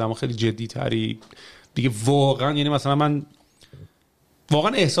دیگه با آدما خیلی جدی تری دیگه واقعا. یعنی مثلا من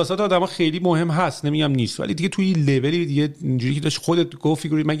واقعا احساسات آدما خیلی مهم هست، نمیگم نیست، ولی دیگه توی لeveli دیگه اینجوری که داشت خودت گو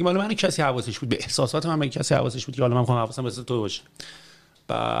فیگوری مگه من کسی حواسش بود به احساسات من، مگه کسی حواسش بود که حالا من میخوام حواسم به تو باشه.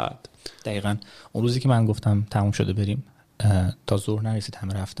 بعد دقیقاً اون روزی که من گفتم تموم شده بریم، تا ظهر نرسید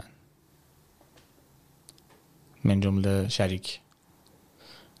همه رفتن، من جمله شریک،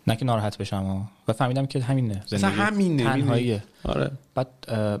 نه که ناراحت بشم و فهمیدم که همینه زندگی، همینه تنهاییه. آره. بعد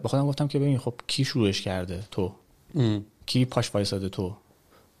با خودم گفتم که ببین خب کی شروعش کرده؟ تو. کی پاش وایساده؟ تو.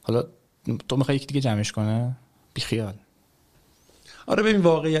 حالا تو میخوای یکی دیگه جمعش کنه؟ بی خیال. آره ببین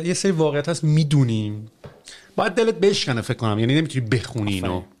واقعیت یه سری واقعیت هست میدونیم، باید دلت بشکنه فکر کنم، یعنی نمیتونی بخونی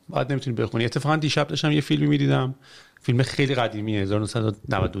اینو، باید نمیتونی بخونی. اتفاقا دیشب داشتم یه فیلمی میدیدم، فیلم خیلی قدیمیه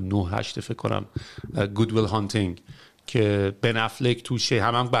 1999 8 فکر کنم، Good Will Hunting، که بن افلک توشه،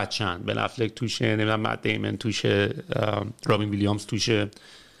 هم بچن، بن افلک توشه، نمیدونم مت دیمن توشه، رابین ویلیامز توشه،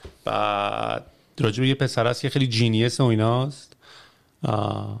 بعد راجع به یه پسر است که خیلی جینیس و ایناست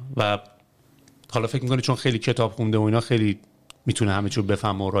و حالا فکر میکنه چون خیلی کتاب خونده و اینا خیلی میتونه همه چیو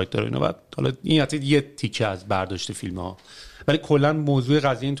بفهمه و رایت داره اینا. بعد حالا این یه تیکه از برداشت فیلم ها، ولی کلا موضوع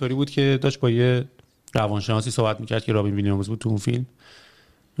قضیه اینطوری بود که داشت با یه روانشناسی صحبت میکرد که رابین ویلیامز بود تو اون فیلم،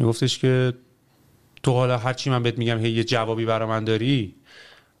 میگفتش که تو حالا هر چی من بهت میگم هی یه جوابی برای من داری،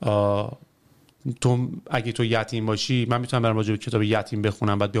 تو اگه تو یتیم باشی من میتونم برام راجع به کتاب یتیم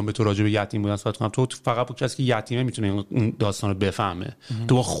بخونم بعد بیام به تو راجع به یتیم بودن صحبت کنم، تو فقط با کسی که یتیمه میتونه این داستان رو بفهمه.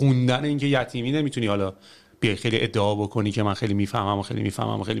 تو با خوندن اینکه یتیمی نمیتونی حالا بیای خیلی ادعا بکنی که من خیلی میفهمم و خیلی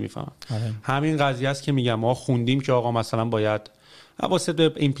میفهمم و خیلی میفهمم. همین قضیه است که میگم ما خوندیم که آقا مثلا باید حواست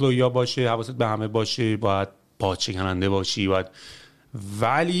به ایمپلویا باشه، حواست به همه باشه، باید پاچه کننده باشی، باید،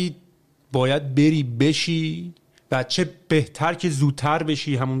 ولی باید بری بشی بچه بهتر که زودتر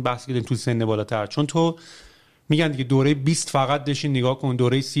بشی، همون بحثی که داریم تو سن بالاتر، چون تو میگن دیگه دوره 20 فقط بشین نگاه کن،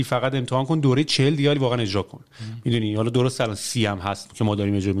 دوره 30 فقط امتحان کن، دوره 40 دیگه واقعا اجرا کن. میدونی حالا درست الان 30 هم هست که ما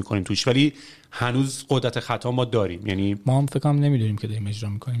داریم اجرا میکنیم توش، ولی هنوز قدرت خطا ما داریم. یعنی ما هم فکر کنم نمیدونیم که داریم اجرا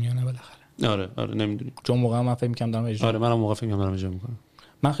میکنیم یا نه بالاخره. آره نمیدونیم، چون موقع من فکر میکنم دارم اجرا. آره منم موقع فکر میکنم دارم اجرا میکنم.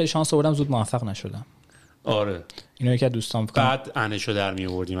 من خیلی شانس آوردم زود موفق نشدم. آره اینو یکی از دوستام فکر کنم بعد انشو در می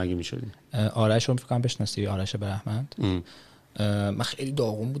آوردیم اگه میشدیم. آرش رو فکر کنم بشناسی، آرش برحمند. من خیلی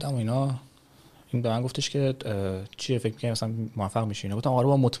داغون بودم و اینا. این به من گفتش که چیه فکر می‌کنی مثلا موفق میشی؟ اینا گفتم آره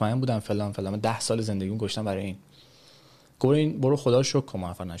با مطمئن بودم فلان فلان، من 10 سال زندگیمو گذاشتم برای این. گفت این برو خدا رو شکر کن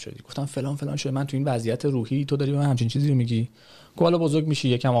موفق نشدی. گفتم فلان فلان شده، من تو این وضعیت روحی تو داری به من همچین چیزی رو میگی؟ گفت حالا بزرگ میشی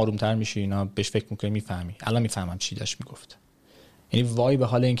یکم آرومتر میشی اینا بهش فکر می‌کنی میفهمی. الان میفهمم چی داشت میگفت. یعنی وای به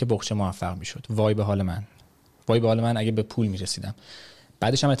حال اینکه بخچه موفق میشد، وای به حال من، وای به حال من اگه به پول میرسیدم.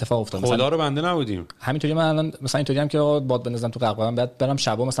 بعدش هم اتفاق افتاد. خدا رو بنده نبودیم. همینطوری من الان مثلا اینطوری هم که باد بندازم تو قهقرام، بعد برم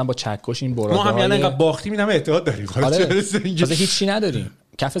شبا مثلا با چکش این براده ما هم یعنی انقدر باختیم اینم اعتقاد داریم. آره مثلا هیچی نداریم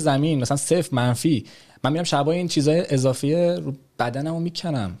کف زمین، مثلا صفر منفی. من میرم شبا این چیزای اضافی رو بدنمو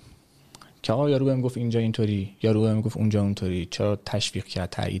میکنم که آقا یارو بهم گفت اینجا اینطوری، یارو بهم گفت اونجا اونطوری، چرا تشویق کرد،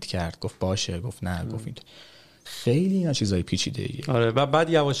 تایید کرد، گفت باشه، گفت نه، گفت اینطوری. خیلی اینا چیزای پیچیده ایه. آره و بعد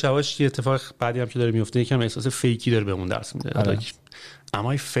یواش یواش یه اتفاق بعدی هم که داره میفته، یکم احساس فیکی داره بهمون درس میده. آره.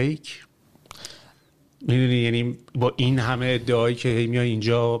 اما فیک میدونی، یعنی با این همه ادعایی که میای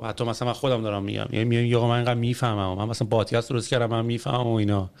اینجا، حتی مثلا من خودم دارم میگم، یعنی میای آقا من اینقدر میفهمم، من مثلا پادکست درست کردم من میفهمم و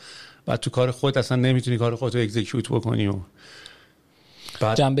اینا، بعد تو کار خودت اصلا نمیتونی کار خودت رو اکزیکیوت بکنی. و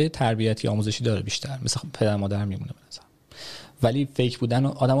بعد جنبه تربیتی آموزشی داره بیشتر، مثلا پدر مادر میمونه مثلا. ولی فیک بودن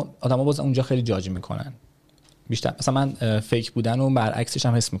آدما باز اونجا خیلی جاج میکنن بیشتر. مثلا من فیک بودن و برعکسش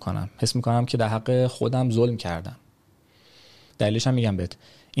هم حس میکنم که در حق خودم ظلم کردم. دلیلش هم میگم بهت،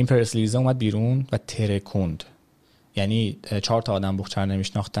 این پرسلیزه اومد بیرون و ترکوند. یعنی 4 تا آدم بخچه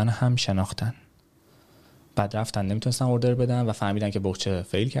نمیشناختن هم شناختن، بعد رفتن نمیتونستن اوردر بدن و فهمیدن که بخچه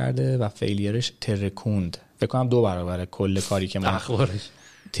فیل کرده و فیلیرش ترکوند. فکر کنم 2 برابر کل کاری که من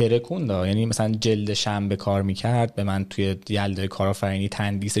ترکوند. یعنی مثلا جلد شنبه کار میکرد، به من توی یلده کارآفرینی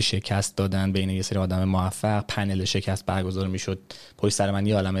تندیس شکست دادن بین یه سری آدم موفق، پنل شکست برگزار میشد پشت سر من،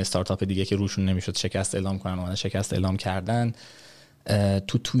 یه عالمه استارتاپ دیگه که روشون نمیشد شکست اعلام کنن و شکست اعلام کردن.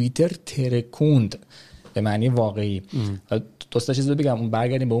 تو توییتر ترکوند به معنی واقعی. دوستا چیزی رو بگم، اون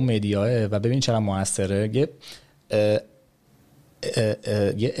برگردیم به اون مدیاه و ببین چقدر موثره.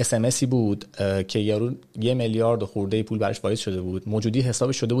 یه اسمسی بود که یارو 1 میلیارد خورده پول براش واریز شده بود، موجودی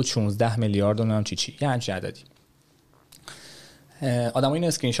حسابش شده بود 16 میلیارد و نمیدونم چی یه همچین عددی. آدم‌ها اینو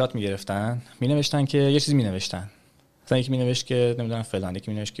اسکرین شات می‌گرفتن، می‌نوشتن که یه چیزی می‌نوشتن، مثلا یکی می‌نوشت که نمیدونم فلان،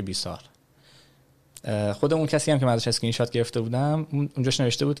 یکی می‌نوشت که 20 سال. خود اون کسی هم که من ازش اسکرین شات گرفته بودم اونجاش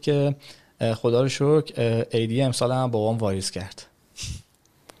نوشته بود که خدا رو شکر ایدی امسال هم بابام واریز کرد.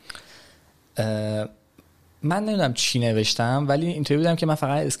 من نمیدونم چی نوشتم، ولی اینطوری بودم که من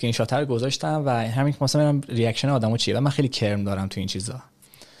فقط اسکرین شات رو گذاشتم و همین که مثلا ببینم ریاکشن آدمو چیه. و من خیلی کرم دارم تو این چیزا.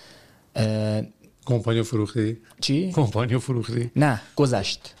 کمپانیو فروختی؟ چی؟ کمپانیو فروختی؟ نه،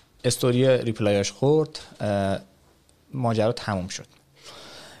 گذشت. استوری ریپلایش خورد، ماجرا تموم شد.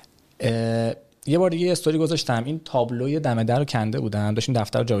 یه بار دیگه استوری گذاشتم، این تابلوی دم در رو کنده بودم، داشتیم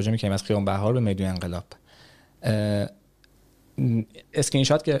دفتر رو جابجا می‌کردیم از خیابان بهار به میدون انقلاب. اسکرین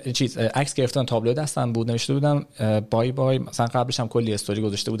شات عکس گرفتم، تابلو دستم بود، نوشته بودم بای بای. مثلا قبلش هم کلی استوری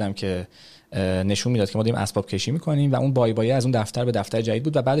گذاشته بودم که نشون میداد که ما داریم اسباب کشی میکنیم و اون بای بای از اون دفتر به دفتر جدید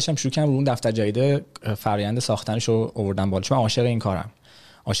بود و بعدش هم شروع کردم رو اون دفتر جدید فرآیند ساختنش رو آوردم بالا. چون من عاشق این کارم،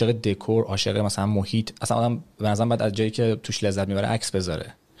 عاشق دکور، عاشق مثلا محیط. اصلا آدم به نظرم بعد از جایی که توش لذت میبره عکس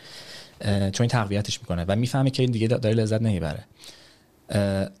بذاره، چون این تقویتش میکنه و میفهمه که این دیگه داره لذت نمیبره.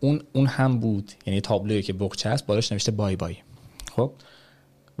 اون هم بود، یعنی تابلویی که بقچه است بالاش نوشته بای بای. خب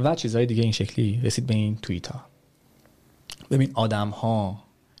و چیزهای دیگه این شکلی رسید به این توییت ها. ببین آدم ها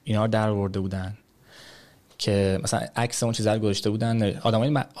اینا رو در آورده بودن که مثلا عکس اون چیزا رو گذاشته بودن،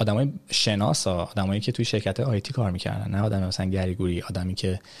 آدمای شناسا، آدمایی که توی شرکت آیتی کار میکردن، نه آدم مثلا گریگوری، آدمی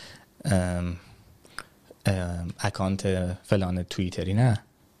که اکانت فلان توییتری، نه،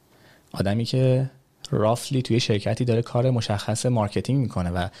 آدمی که رافلی توی شرکتی داره کار مشخص مارکتینگ میکنه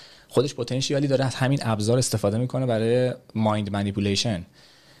و خودش پتانسیالی داره از همین ابزار استفاده میکنه برای مایند مانیپولیشن.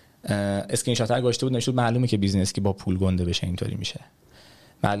 اسکرین شات رو گذاشته بود، نشود معلومه که بیزنس که با پول گنده بشه اینطوری میشه.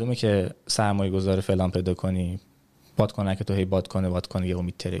 معلومه که سرمایه گذار فلان پیدا کنی، باد کنه که تو هی باد کنه یهو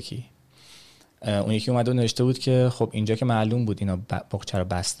میترکی. اون یکی اومد و نوشته بود که خب اینجا که معلوم بود اینا بقچه رو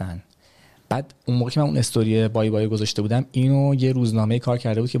بستن. بعد اون موقع که من اون استوری بای بای گذاشته بودم، اینو یه روزنامه کار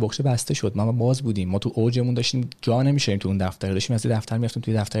کرده بود که بخشه بسته شد. ما باز بودیم، ما تو اوجمون داشتیم، جا نمیشیم تو اون دفتر، داشتیم از دفتر میرفتیم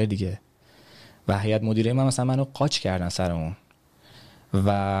توی دفتر دیگه و هیئت مدیره من مثلا منو قاچ کردن سر اون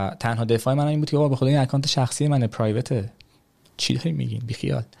و تنها دفاع من این بود که بابا به خدا این اکانت شخصی منه، پرایوته، چی داری میگین، بی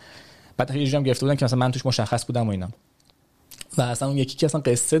خیال. بعد یه جوری گرفته بودن که مثلا من توش مشخص بودم و اینا، و اصلا اون یکی که اصلا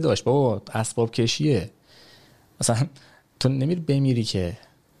قصه داشت بابا اسباب کشیه، مثلا تو نمیری بمیری که.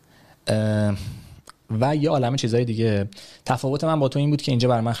 و یه عالمه چیزای دیگه. تفاوت من با تو این بود که اینجا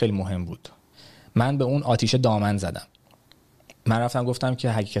برای من خیلی مهم بود، من به اون آتیش دامن زدم. من رفتم گفتم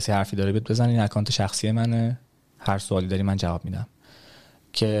که اگه کسی حرفی داره بیاد بزن، این اکانت شخصی منه، هر سوالی داری من جواب میدم.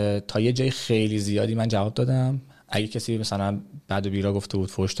 که تا یه جای خیلی زیادی من جواب دادم. اگه کسی مثلا بعد و بیرا گفته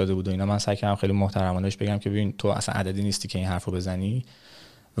بود، فحش داده بود و اینا، من سعی کردم خیلی محترمانهش بگم که ببین تو اصلا عددی نیستی که این حرفو بزنی.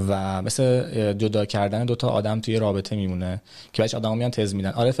 و مثل جدا کردن دوتا آدم توی رابطه میمونه که بچه آدما میان تز میدن،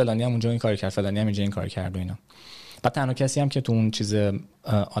 آره فلانی هم اونجا این کار کرد، فلانی هم اینجا این کار کرد و اینا. بعد تنها کسی هم که تو اون چیز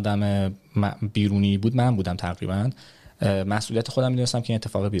آدم بیرونی بود من بودم تقریبا. مسئولیت خودم میدونستم که این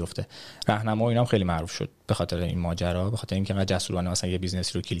اتفاق بیفته. راهنما و اینا هم خیلی معروف شد به خاطر این ماجرا، به خاطر اینکه انقدر جسورانه مثلا یه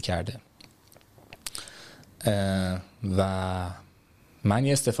بیزنسی رو کیل کرده. و من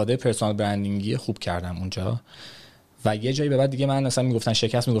یه استفاده پرسونال برندینگی خوب کردم اونجا. و یه جایی به بعد دیگه من مثلا میگفتن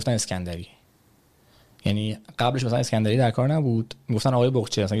شکست، میگفتن اسکندری. یعنی قبلش مثلا اسکندری در کار نبود، میگفتن آقای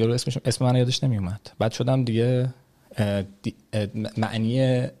بغچه، مثلا یارو اسم من یادش نمیومد. بعد شدم دیگه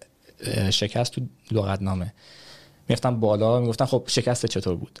معنی شکست تو لغتنامه میفتم بالا، میگفتن خب شکست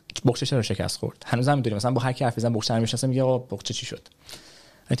چطور بود، بغچه چرا شکست خورد. هنوزم میدونیم مثلا با هر کی حرف بزنم بغچه رو میشناسه، میگه آقا بغچه چی شد.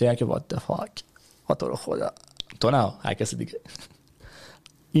 اینطوریه که وات د فاک، تو رو خدا، تو نه هر کس دیگه.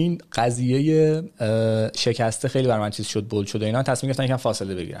 این قضیه شکسته خیلی بر من چیز شد، بولد شد و اینا. تصمیم گرفتم یکم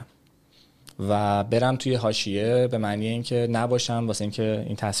فاصله بگیرم و برم توی حاشیه، به معنی اینکه نباشم واسه اینکه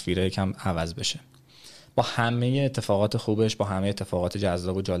این تصویره یکم عوض بشه، با همه اتفاقات خوبش، با همه اتفاقات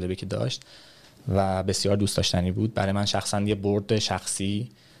جذاب و جالبی که داشت و بسیار دوست داشتنی بود برای من شخصا. یه برد شخصی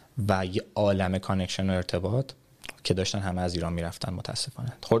و یه عالمه کانکشن و ارتباط که داشتن همه از ایران میرفتن.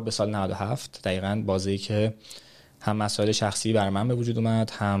 متاسفانه خورد به سال 97 دقیقاً، بازی که هم مسائل شخصی بر من به وجود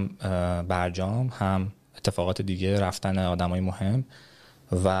اومد، هم برجام، هم اتفاقات دیگه، رفتن آدمای مهم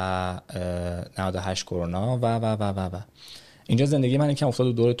و 98 کرونا و اینجا زندگی من یکم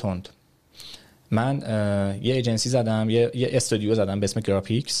افتاد دور تند. من یه ایجنسی زدم، یه استودیو زدم به اسم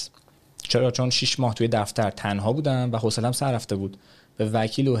گرافیکس. چرا؟ چون 6 ماه توی دفتر تنها بودم و حوصله‌ام سر رفته بود. به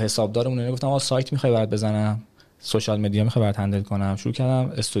وکیل و حسابدارمون گفتم آقا سایت می‌خوای برات بزنم، سوشال مدیا می‌خوای برات هندل کنم. شروع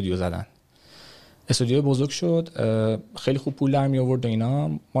کردم استودیو زدن. استودیو بزرگ شد، خیلی خوب پول در می آورد و اینا.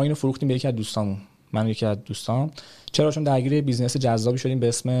 ما اینو فروختیم به یکی از دوستامون، من یکی از دوستام. چرا؟ چون درگیر بیزنس جذابی شدیم به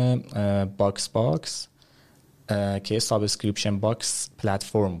اسم باکس که سابسکریپشن باکس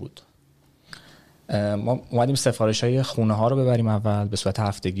پلتفرم بود. ما اومدیم سفارش‌های خونه‌ها رو ببریم اول به صورت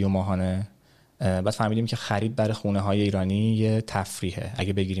هفتگی و ماهانه. بعد فهمیدیم که خرید برای خونه‌های ایرانی یه تفریحه،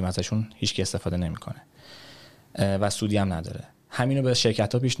 اگه بگیریم ازشون هیچ کی استفاده نمی‌کنه و سودی هم نداره. همینو به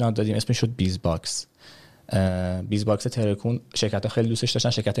شرکت‌ها پیشنهاد دادیم، اسمش شد بیز باکس. بیز باکس ترکون شرکت‌ها خیلی دوستش داشتن،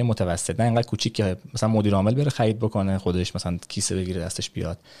 شرکت‌های متوسط، نه اینقدر کوچیک که مثلا مدیر عامل بره خرید بکنه خودش مثلا کیسه بگیره دستش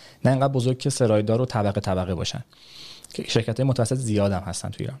بیاد، نه اینقدر بزرگ که سرایدار و طبقه باشن. که شرکت‌های متوسط زیاد هم هستن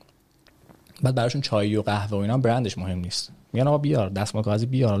تو ایران. بعد براشون چای و قهوه و اینا برندش مهم نیست، میگن آقا بیار دستمال کاغذی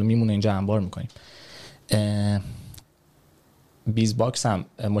بیار، حالا میمونه اینجا انبار می‌کنیم. بیز باکس هم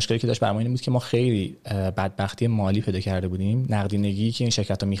مشکلی که داشت برای ما این بود که ما خیلی بدبختی مالی پیدا کرده بودیم. نقدینگی که این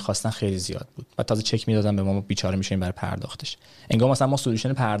شرکت‌ها می‌خواستن خیلی زیاد بود و تازه چک میدادن به ما بیچاره میشیم برای پرداختش. انگار مثلا ما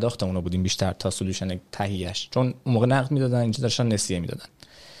سولوشن پرداختمون رو بودیم بیشتر تا سولوشن تهیه‌اش، چون اون موقع نقد میدادن، اینجا داشتن نسیه میدادن.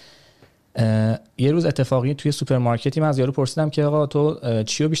 یه روز اتفاقی توی سوپرمارکتی من از یارو پرسیدم که آقا تو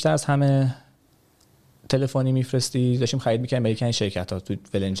چیو بیشتر از همه تلفنی میفرستی؟ داشتیم خرید می‌کردیم برای این شرکت‌ها تو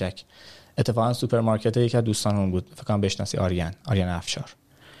ولنجک. اتفاقا سوپرمارکت یکی از دوستانمون بود، فکر کنم بشناسی، آریان افشار.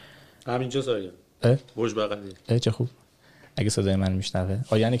 همینجا آریان برج بغلی. چه خوب اگه صدای من میشنوه.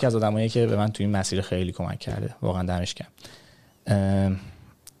 آریان یکی از آدمایی که به من توی این مسیر خیلی کمک کرده، واقعا دمش گرم.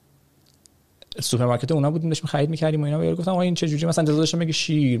 سوپرمارکت اونا بودیم داشتیم خرید می‌کردیم و اینا. بهش گفتم آقا این چه جوری، مثلا انتظار داشتم بگه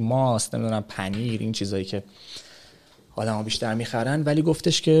شیر، ماست، نمیدونم پنیر، این چیزایی که آدم‌ها بیشتر می‌خرن، ولی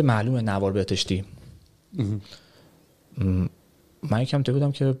گفتش که معلومه نوار بهتشتی. من یکم تو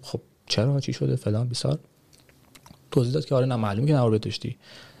بودم که خب چرا، چی شده فلان بیسار. توضیح داد که آره نه معلومه که نوار بهتشتی.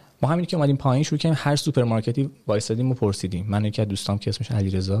 ما همین که اومدیم پایین شروع کردیم هر سوپرمارکتی وایسادیم و پرسیدیم. من یکی از دوستام که اسمش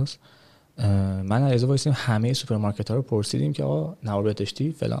علیرضاست، من علیرضا وایسادیم همه سوپرمارکت‌ها رو پرسیدیم که آقا نوار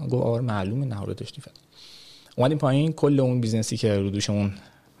بهتشتی فلان. گفت آره معلومه نوار بهتشتی فلان. اومدیم پایین کل اون بیزنسی که رو دوشمون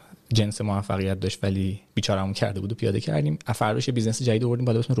جنس موفقیت داشت ولی بیچارهمون کرده بود و پیاده کردیم. فرداش یه بیزنس جدید آوردیم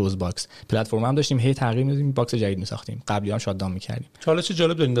بالا به اسم روز باکس. پلتفرم هم داشتیم، هی تغییر میدادیم، باکس جدید میساختیم، قبلی هم شاتداون میکردیم. حالا چه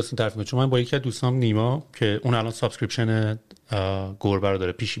جالب دارین داستان تعریف می‌کنید، چون من با یکی از دوستام نیما که اون الان سابسکریپشن گربه رو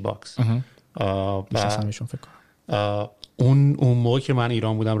داره، پیشی باکس، میشناسمشون فکر کنم. اون موقع که من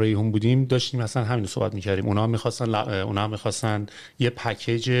ایران بودم ریحون بودیم داشتیم مثلا همین رو صحبت میکردیم. اونا هم میخواستن یه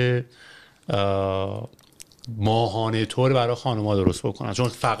پکیج ماهانه طور برای خانوما درست بکنن، چون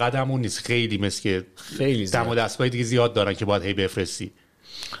فقط همون نیست، خیلی مثل که خیلی دم و دستگاه دیگه زیاد دارن که باید هی بفرستی.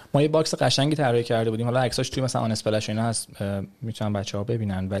 ما یه باکس قشنگی طراحی کرده بودیم، حالا عکساش توی مثلا آن اسپلش اینا هست میتونن بچه‌ها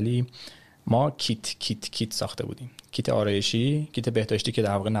ببینن، ولی ما کیت ساخته بودیم، کیت آرایشی، کیت بهداشتی که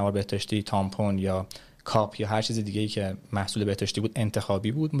در واقع نوار بهداشتی، تامپون یا کاپ یا هر چیز دیگه‌ای که محصول بهداشتی بود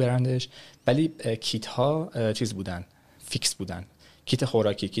انتخابی بود برندش، ولی کیت ها چیز بودن، فیکس بودن. کیت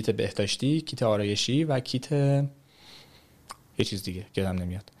خوراکی، کیت بهداشتی، کیت آرایشی و کیت یه چیز دیگه که یادم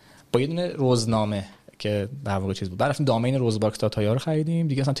نمیاد، با یه دونه روزنامه که در واقع چیز بود. بعد رفتیم دامین rozbox.ir رو خریدیم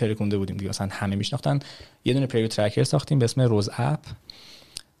دیگه، اصلا ترکونده بودیم دیگه، اصلا همه میشناختن. یه دونه پریو ترکر ساختیم به اسم روز اپ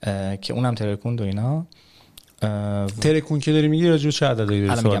که اونم ترکوند و اینا. ترکون که داری میگی راجع به چه عددی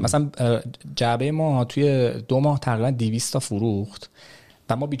داری؟ میگم مثلا جعبه ما توی 2 ماه تقریبا 200 تا فروخت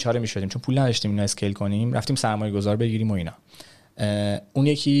و ما بیچاره میشدیم چون پول نداشتیم اینو اسکیل کنیم، رفتیم سرمایه گذار بگیریم و اینا. اون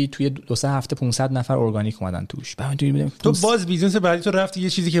یکی توی 2-3 هفته 500 نفر ارگانیک اومدن توش. تو باز بیزنس بعدی تو رفتی یه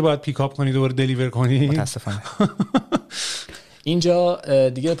چیزی که باید پیکاپ کنی دوباره دلیور کنی. متاسفانه اینجا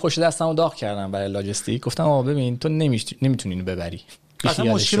دیگه پشت دستمو داغ کردم برای لاجستیک، گفتم آقا ببین تو نمیتونی اینو ببری.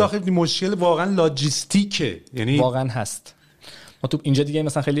 اصلا مشکل واقعا لاجستیکه، یعنی واقعا هست. ما تو اینجا دیگه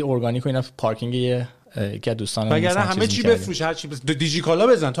مثلا خیلی ارگانیک و اینا پارکینگ یکی دوستان وگرنه همه چی بفروش، هر چی دیجیکالا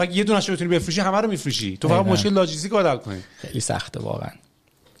بزن، تو اگه یه دونه‌اش بتونی بفروشی همه رو میفروشی، تو فقط مشکل لاجستیک رو حل کنی. خیلی سخته واقعا.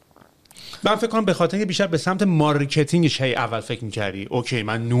 من فکر کنم به خاطر اینکه بیشتر به سمت مارکتینگش هی اول فکر می‌کردی اوکی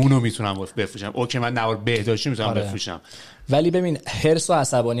من نونو میتونم بفروشم، اوکی من نوار بهداشتی میتونم بفروشم. ولی ببین حرص و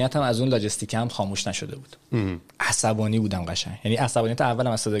عصبانیت هم از اون لاجستیک هم خاموش نشده بود. عصبانی بودم قشنگ، یعنی عصبانیت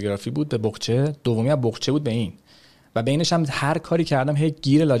اولم از صداگرافی بود به بقچه، دومی از بقچه بود به این، و بینش هم هر کاری کردم هی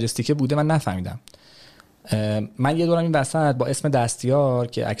گیر لاجستیک بوده، من نفهمیدم. من یه دورم این وسط با اسم دستیار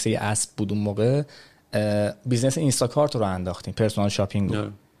که عکس اسب بود اون موقع بیزنس اینستاکارت رو انداختیم، پرسونال شاپینگ رو.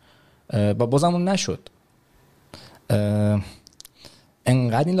 با بازم اون نشد.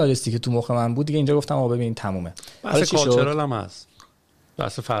 انقدر این لاجستیک تو مخ من بود دیگه، اینجا گفتم آقا ببین تمومه. بحث کالچرال هم هست،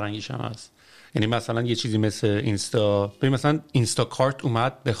 بحث فرهنگیش هم هست. یعنی مثلا یه چیزی مثل اینستا، ببین مثلا اینستاکارت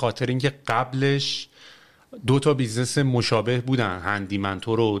اومد به خاطر اینکه قبلش 2 تا بیزنس مشابه بودن، هندی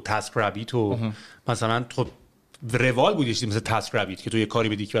منتور و تاسک رابیت و مثلا خب روال بود، یه چیزی مثل تاسک رابیت که تو یه کاری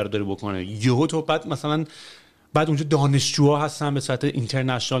بدی که برات داره بکنه، یهو تو بعد اونجا دانشجوها هستن به صورت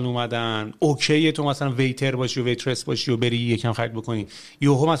اینترنشنال اومدن، اوکیه تو مثلا ویتر باشی و ویترس باشی و بری یکم خرید بکنی،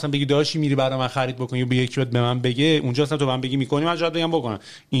 یهو مثلا بگی داشی میری برای من خرید بکنی یا به یکی به من بگه، اونجا اصلا تو من بگی میکنی من جواب بگم بکنم،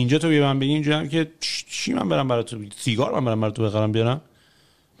 اینجا تو به من بگی اینجوری هم که چی من برام برات سیگار من برام برات بخرم بیارم.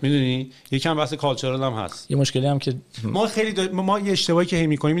 میدونی یکم بحث کالچرال هم هست. یه مشکلی هم که ما یه اشتباهی که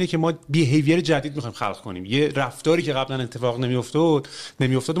میکنیم اینه که ما بیهیویر جدید میخوایم خلق کنیم، یه رفتاری که قبلا اتفاق نمیافتاد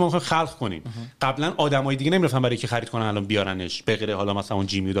ما میخوایم خلق کنیم. قبلا آدمای دیگه نمیرفتن برای که خرید کنن الان بیارنش، به غیر حالا مثلا اون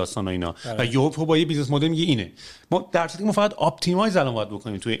جیمی و داستان و اینا، و یهو با یه بیزنس مدل میگه اینه. ما در صورتی که ما فقط اپتیمایز الان باید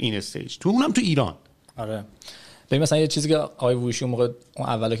بکنیم توی این استیج، تو اونم تو ایران. آره ببین مثلا یه چیزی که آقای ووشی اون موقع اون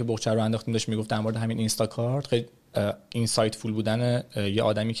اولا که بقچه رو انداختیم داشت میگفت در مورد همین اینستاکارت، خیلی اینسایت فول بودن یه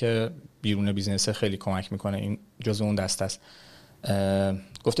آدمی که بیرون بیزنس خیلی کمک میکنه، این جزء اون دسته است.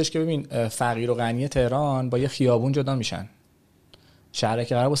 گفتش که ببین فقیر و غنی تهران با یه خیابون جدا میشن، شهر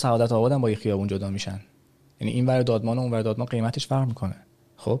که قرار با سعادت آباد هم با یه خیابون جدا میشن، یعنی این ور دادمان و اون ور دادمان قیمتش فرق میکنه،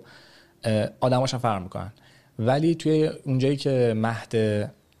 خب آدماش هم فرق میکنن. ولی توی اونجایی که مهد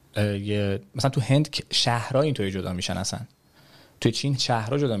مثلا تو هند شهرها اینطوری جدا میشن، اصلا توی چین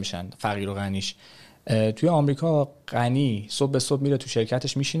شهرها جدا میشن فقیر و غنیش. توی آمریکا غنی صبح به صبح میره تو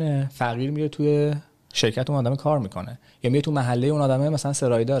شرکتش میشینه، فقیر میره توی شرکت اون آدم کار میکنه، یا میره تو محله اون آدمه مثلا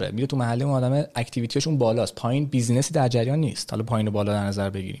سرای داره، میره تو محله اون آدمه اکتیویتیش اون بالاست، پایین بیزنسی در جریان نیست، حالا پایین و بالا در نظر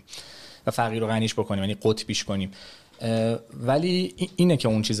بگیریم و فقیر و غنیش بکنیم، یعنی قطبیش کنیم. ولی اینه که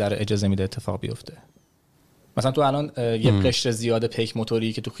اون چیز رو اجازه میده اتفاق بیفته. مثلا تو الان یه قشر زیاد پیک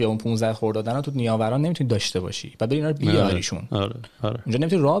موتوری که تو خیابون 15 خورده دادن تو نیاوران نمیتونی داشته باشی و بری اینا رو بیاریشون. آره. اونجا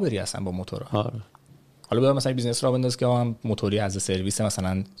نمیتونی راه بری اصلا با موتورها. آره. حالا بیا مثلا بیزنس را بنداز که هم موتوری از سرویس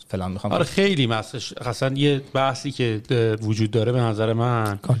مثلا فلان میخوام. آره خیلی مسئله اصلا یه بحثی که وجود داره به نظر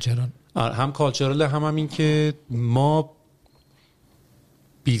من کالچرال. هم کالچرال هم این که ما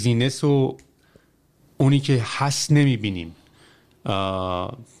بیزینس و اونی که هست نمیبینیم.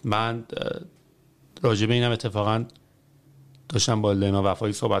 من راجع به اینم اتفاقا داشتم با لینا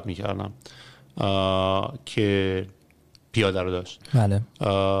وفایی صحبت میکردم که پیاده رو داشت. بله.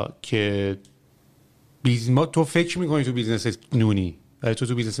 که ما تو فکر میکنی تو بیزنس نونی ولی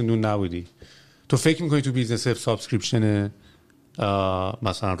تو بیزنس نون نبودی، تو فکر میکنی تو بیزنس سابسکریپشن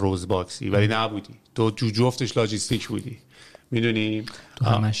مثلا روز باکسی، ولی نبودی تو جفتش لاجستیک بودی، میدونی تو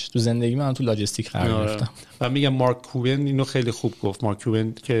همش تو زندگی من تو لاجستیک قرار گرفتم. و میگم مارک کوبن اینو خیلی خوب گفت. مارک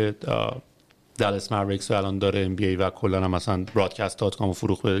کوبن که دالاس ماوریکس الان داره ام بی ای و کلا مثلا broadcast.com و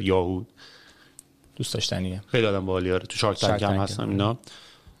فروخت به یاهو، دوست داشتنیه، خیلی آدم باحالیه. تو شارک تنک هم هستم اینا.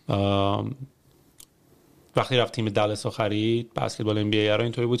 وقتی رفت تیم دالاس خرید بسکتبال ام بی ای رو،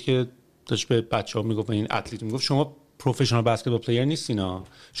 اینطوری بود که داشت به بچه‌ها میگفت، این اتلیت میگفت شما پروفشنال بسکتبال پلیر نیستینا،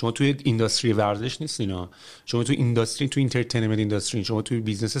 شما توی اینداستری ورزش نیستینا، شما توی اینداستری، توی اینترتینمنت اینداستری، شما توی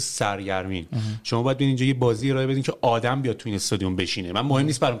بیزنس سرگرمین. شما باید اینجا یه بازی ارائه بدین که آدم بیاد تو این استادیوم بشینه. من مهم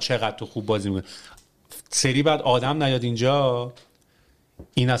نیست برام چقدر تو خوب بازی می‌کنی، سری بعد آدم نیاد اینجا،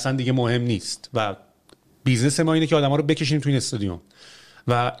 این اصلا دیگه مهم نیست. و بیزنس ما اینه که آدما رو بکشیم تو این استادیوم.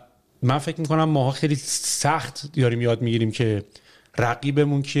 و من فکر می‌کنم ماها خیلی سخت داریم یاد می‌گیریم که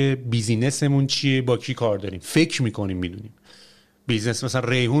رقیبمون که بیزینسمون چیه، با کی کار داریم، فکر میکنیم میدونیم. بیزنس مثلا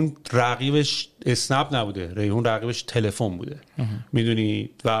ریحون رقیبش اسنپ نبوده، ریحون رقیبش تلفن بوده، میدونی.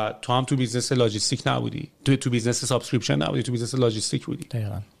 و تو هم تو بیزنس لاجستیک نبودی، تو بیزنس سابسکریپشن نبودی، تو بیزنس لاجستیک بودی.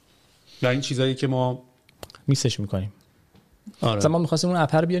 دقیقاً. و این چیزایی که ما میسش میکنیم. آره. مثلا ما می‌خواستیم اون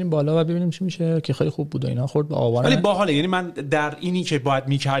اپ رو بیاریم بالا و ببینیم چی میشه، که خیلی خوب بود و اینا، خورد به آوار. ولی باحاله، یعنی من در اینی که باید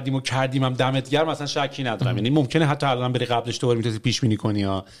میکردیم و کردیم هم دمت گرم، مثلا شکی ندارم. یعنی ممکنه حتی الان بری قبلش دوباره میتونی پیش بینی کنی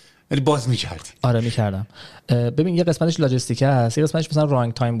ها، ولی باز میکردی. آره میکردم. ببین یه قسمتش لاجستیک هست، یه قسمتش مثلا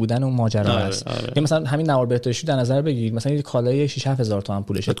رانک تایم بودن اون ماجرا هست. یا مثلا همین نوار بهداشتی در نظر بگیر، مثلا یه کالای 6-7 هزار تومان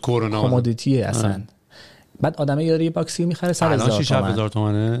پولشه، کمودیتیه اصلا. بعد آدمه یه باکسی میخره 100,000 تومان. الان 6-7 هزار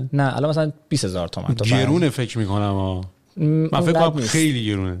تومانه؟ نه الان مثلا 20,000 تومان. گرونه فکر میکنم. من فکر کنم خیلی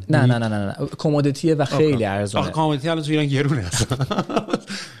گرونه. نه کمودیتیه و خیلی ارزونه. آخه کمودیتی الان تو ایران گرونه اصلا.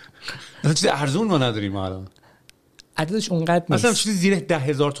 اصلا چیز ارزون ما نداریم الان. عددش اونقدر نیست. اصلا چیزی زیر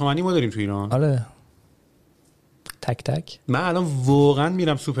 10,000 تومانی ما داریم تو ایران. آره. تک من الان واقعا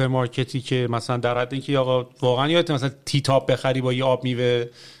میرم سوپرمارکتی که مثلا در حد اینکه آقا واقعا یادت مثلا تی تاپ بخری با یه آب میوه،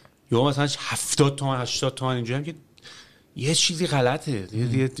 یا مثلا 70 تومن 80 تومن، اینجوری هم که یه چیزی غلطه.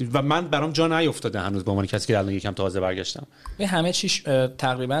 و من برام جا نیافتاده هنوز به عنوان کسی که الان یکم تازه برگشتم. این همه چیز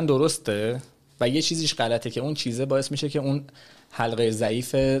تقریبا درسته و یه چیزیش غلطه که اون چیزه باعث میشه که اون حلقه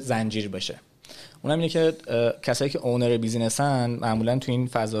ضعیف زنجیر بشه. اونم اینه که کسایی که اونر بیزینسن معمولا تو این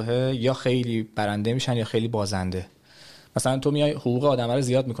فضاها یا خیلی برنده میشن یا خیلی بازنده. مثلا تو میای حقوق آدما رو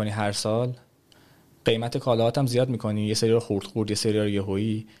زیاد میکنی هر سال، قیمت کالاهات هم زیاد میکنی، یه سری رو خورد یه سری رو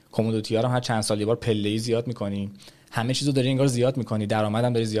یهویی، کمودیتی‌ها رو هر چند سال یه بار پله‌ای زیاد میکنی، همه چیزو داری انگار زیاد میکنی،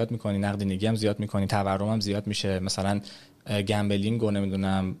 درآمدم داری زیاد میکنی، نقدینگی هم زیاد میکنی، تورم هم زیاد میشه، مثلا گمبلینگ و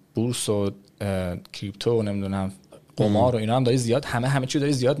نمیدونم بورس و کریپتو و نمیدونم قمار و اینا هم داری زیاد، همه چیزو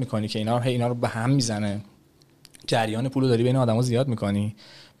داری زیاد میکنی که اینا رو به هم میزنه، جریان پولو داری بین آدما زیاد میکنی.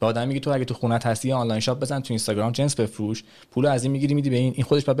 به آدم میگی تو اگه تو خونت هستی آنلاین شاپ بزن، تو اینستاگرام جنس بفروش، پولو از این میگیری میدی به این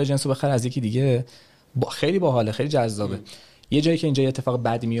خودش بعد به جنسو بخره از یکی دیگه. خیلی باحاله، خیلی جذابه. یه جایی که اینجا اتفاق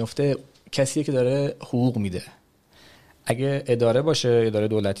بدی میفته، کسیه که داره حقوق میده. اگه اداره باشه، اداره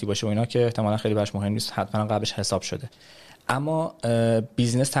دولتی باشه و اینا که احتمالاً خیلی براش مهم نیست، حتما قبلش حساب شده. اما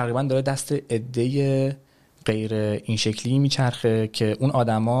بیزینس تقریبا داره دست عده غیر این شکلی میچرخه که اون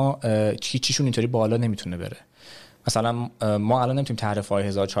آدما چیشون اینطوری بالا نمیتونه بره. مثلا ما الان نمیتونیم تعرفه‌های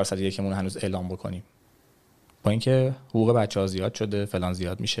 1401 مون هنوز اعلام بکنیم، با اینکه حقوق بچه‌ها زیاد شده، فلان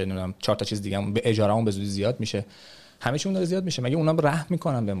زیاد میشه، نمیدونم 4 تا چیز دیگه هم به اجارهمون به زودی زیاد میشه، همه چیون داره زیاد میشه. مگه اونام رحم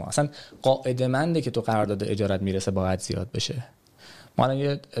میکنن به ما؟ اصلا قاعده منده که تو قرارداد اجارت میرسه باید زیاد بشه. ما الان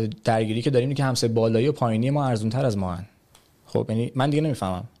یه درگیری که داریم که همسایه بالایی و پایینی ما ارزان‌تر از ما هن. خب یعنی من دیگه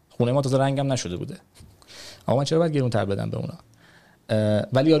نمیفهمم، خونه ما تازه رنگم نشده بوده، آقا من چرا باید گرونتر بدم به اونا؟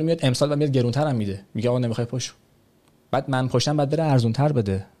 ولی یارو میاد امسال و میاد گرونتر هم میده، میگه آقا نمیخوای پشت، بعد من پشتم بعد بره ارزان‌تر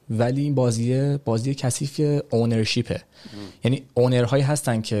بده. ولی این بازی کثیف اونرشیپه. یعنی اونرهایی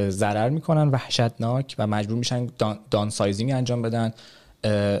هستن که ضرر میکنن وحشتناک و مجبور میشن دان سایزینگ انجام بدن.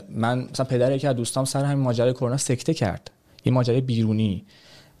 من مثلا پدر یکی از دوستام سر همین ماجرای کرونا سکته کرد، این ماجرای بیرونی،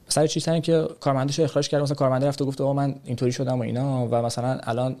 سر چیزی سر که کارمندش رو اخراج کرد، مثلا کارمنده رفت و گفت آقا من اینطوری شدم و اینا و مثلا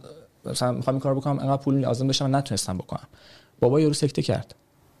الان مثلا میخوام این کارو بکنم، انقدر پول لازم داشتم و نتونستم بکنم. بابا یارو سکته کرد.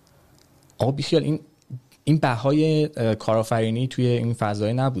 آقا بیخیال، این بهای کارآفرینی توی این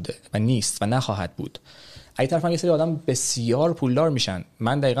فضای نبوده و نیست و نخواهد بود. اگه طرف یه سری آدم بسیار پولدار میشن.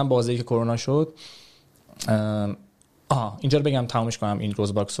 من دقیقاً بازی که کرونا شد، اینجا رو بگم تمامش کنم این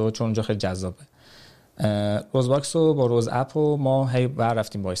روز باکسو، چون اونجا خیلی جذابه. روز باکسو با روز اپ و ما هی بر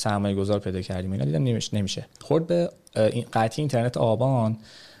رفتیم باهاش سرمایه گذار پیدا کردیم، اینا دیدم نمیشه. خورد به این قطعی اینترنت آبان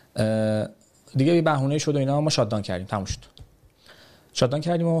دیگه، یه بهونه شد و اینا، ما شاتدان کردیم، تموم شد. شاتدان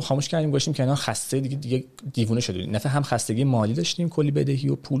کردیم و خاموش کردیم، گوشیم که اینا خسته دیگه دیوونه شدیم. نفع هم خستگی مالی داشتیم، کلی بدهی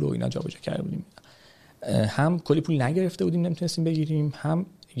و پول و اینا جابجا کرده بودیم. هم کلی پول نگرفته بودیم نمیتونستیم بگیریم، هم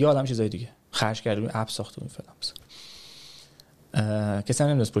یه عالم چیزای دیگه خرج کردیم، اپ ساخته بودیم فلان. کسی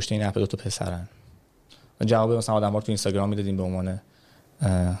نمیدونست پشت این اپ 2 تا پسرن. جواب مثلا آدم‌ها رو تو اینستاگرام میدادیم به عنوان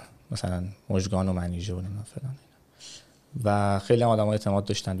مثلا مژگان و منیژه و فلان اینا. و خیلی هم آدم‌ها اعتماد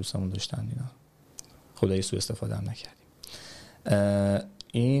داشتن، دوستمون داشتن اینا. خدای سوء استفاده هم نکردیم.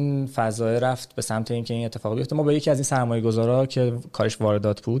 این فضا رفت به سمت اینکه این اتفاق بیفته. ما با یکی از این سرمایه‌گذارا که کارش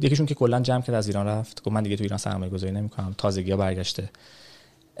واردات بود، یکیشون که کلا جمع کرد از ایران رفت، گفت من دیگه تو ایران سرمایه‌گذاری نمی‌کنم، تازگی‌ها برگشته.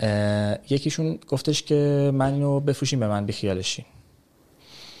 یکیشون گفتش که من اینو بفروشیم به من، بیخیالشین.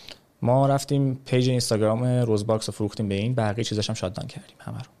 ما رفتیم پیج اینستاگرام روزباکس رو فروختیم به این، بقیه چیزاش هم شاتدان کردیم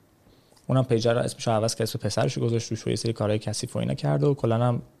همه رو. اونم پیج رو اسمش رو عوض کرد، اسم پسرش رو گذاشت روش، یه سری کارهای کثیف و اینا کرد و کلا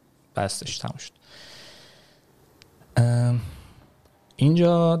هم بستش تموم شد.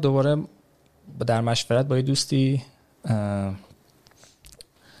 اینجا دوباره در مشورت با یه دوستی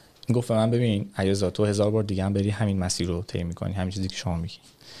گفت به من ببین علیرضا تو 1000 بار دیگه هم بری همین مسیر رو طی می‌کنی، همین چیزی که شما میگی،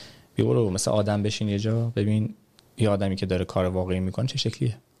 بیا برو مثلا آدم بشین یه جا ببین یه آدمی که داره کار واقعی میکنه چه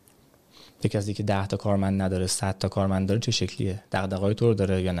شکلیه، یه کسی که 10 تا کارمند نداره 100 تا کارمند داره چه شکلیه، دغدغه‌های تو رو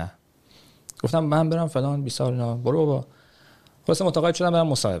داره یا نه. گفتم من برم فلان 20 سال اینا، برو بابا. واسه متقاعد شدم برم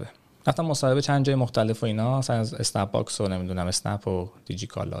مصاحبه. رفتم مصاحبه چند جای مختلف و اینا، مثلا از اسنپ باکس و نمیدونم اسنپ و دیجی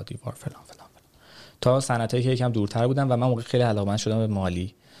کالا دیوار فلان تا صنعتایی که یکم دورتر بودن و من موقع خیلی علاقه‌مند شدم به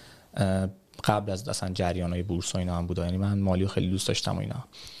مالی. قبل از اصلا جریان‌های بورس و اینا هم بود، یعنی من مالی رو خیلی دوست داشتم و اینا.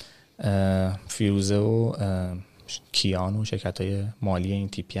 فیروزه و کیان و شرکت‌های مالی این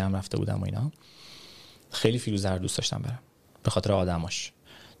تیپی هم رفته بودم و اینا. خیلی فیروزه رو دوست داشتم برم به خاطر آدماش.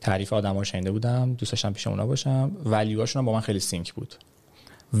 تعریف آدم‌ها شنیده بودم، دوست داشتم پیش اونا باشم، ولیوهاشون هم با من خیلی سینک بود.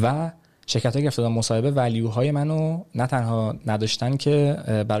 و شرکتایی که رفته بودن مصاحبه ولیوهای منو نه تنها نداشتن که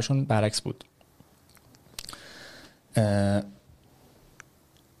براشون برعکس بود.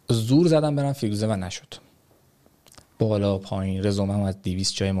 زور زدم برم فیروزه و نشد. بالا پایین رزومه‌ام از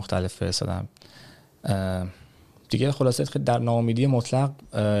 200 جای مختلف فرستادم. دیگه خلاصه در ناامیدی مطلق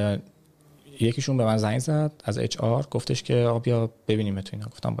یکیشون به من زنگ زد از HR، گفتش که آقا بیا ببینیم تو اینا.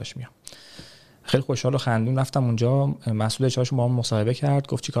 گفتم باش میام. خیلی خوشحال و خندون رفتم اونجا. مسئول HRشون با من مصاحبه کرد،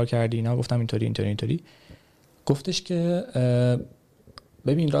 گفت چیکار کردی اینا. گفتم اینطوری. گفتش که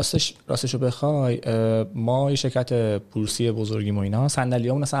ببین راستشو بخوای ما یه شرکت بورسی بزرگیم و اینا،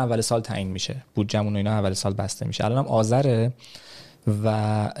 صندلیامون اصلا اول سال تعیین میشه، بودجهمون و اینا اول سال بسته میشه، الانم آذره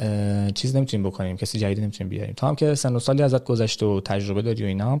و چیز نمیتونیم بکنیم، کسی جدید نمیتونیم بیاریم، تو هم که سن و سالی ازت گذشته و تجربه داری و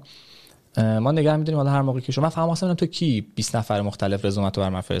اینا، ما نگه می‌داریم حالا هر موقع که شما فهم اصلا تو کی 20 نفر مختلف رزومتو بر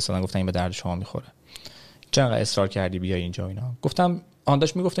من فرستادن گفتن این به درد شما میخوره، چرا اصرار کردی بیای اینجا اینا. گفتم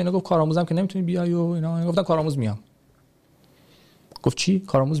آنداش میگفت اینا، گفت کارآموزم که نمیتونی بیای و اینا. گفتم کارآموز میام. گفت چی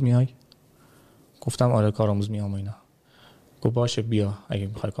کارآموز میای؟ گفتم آره کارآموز میام و اینا. گفت باشه بیا اگه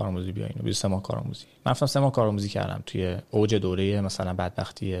میخوای کارآموزی بیا اینو، 3 ماه کارآموزی. من رفتم 3 ماه کارآموزی کردم توی اوج دوره مثلا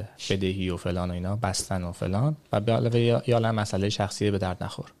بدبختی بدهی و فلان و اینا، بستن و فلان، و به علاوه یه عالم مسئله شخصی به درد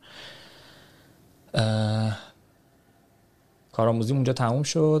نخور. کارآموزیم اونجا تموم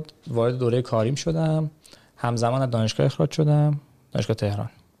شد، وارد دوره کاریم شدم، همزمان از دانشگاه اخراج شدم، دانشگاه تهران.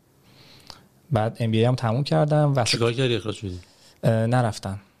 بعد MBA هم تموم کردم. و چیکار کردی اخراج شدی؟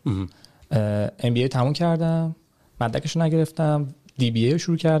 نرفتم. MBA تموم کردم، مدرکشو نگرفتم، DBA رو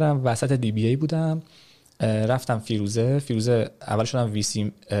شروع کردم، وسط DBA بودم، رفتم فیروزه اول شدم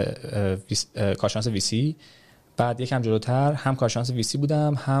VC کارشناس VC، بعد یکم جلوتر هم کارشناس VC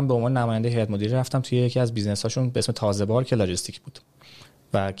بودم، هم به عنوان نماینده هیئت مدیره رفتم توی یکی از بیزنس هاشون به اسم تازه بار که لاجستیک بود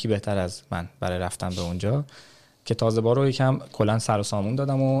و کی بهتر از من برای رفتن به اونجا که تازه بار رو یکم کلا سر و سامون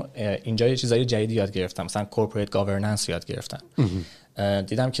دادم و اینجا یه چیزای جدیدی یاد گرفتم، مثلا کورپوریت گاورننس یاد گرفتم.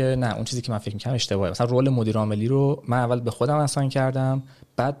 دیدم که نه اون چیزی که من فکر می‌کردم اشتباهه. مثلا رول مدیر عاملی رو من اول به خودم اساین کردم،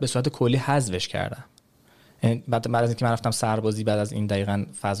 بعد به صورت کلی حذفش کردم. بعد از اینکه من رفتم سربازی، بعد از این دقیقاً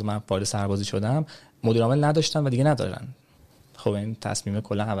فاز من وارد سربازی شدم، مدیر عامل نداشتن و دیگه ندارن. خب این تصمیم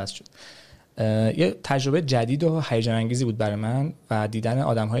کلا عوض شد. یه تجربه جدید و هیجان انگیزی بود برای من و دیدن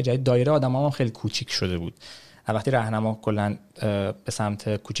آدم‌های جدید. دایره آدم‌ها هم خیلی کوچیک شده بود. وقتی راهنما کلا به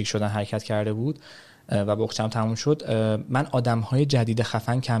سمت کوچیک شدن حرکت کرده بود و بخچم تموم شد، من آدم‌های جدید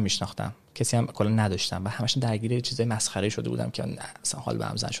خفن کم میشناختم، کسی هم کلا نداشتم و همش درگیر چیزای مسخره شده بودم که اصلا حال به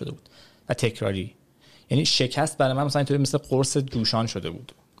هم زن شده بود و تکراری. یعنی شکست برای من مثلا اینطوری مثل قرص جوشان شده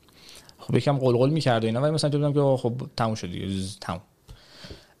بود. خب یکم قلقل می‌کرد و اینا، ولی مثلا دیدم که خب تموم شد دیگه، تموم.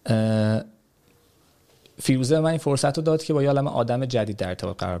 فیروزه من این فرصت رو داد که با یه عالمه آدم جدید در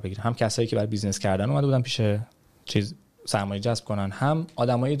ارتباط قرار بگیرم، هم کسایی که برای بیزنس کردن اومده بودن پیش چیز سرمایه جذب کنن، هم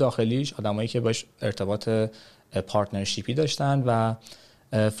آدمای داخلیش، آدمایی که باش ارتباط پارتنرشیپی داشتن و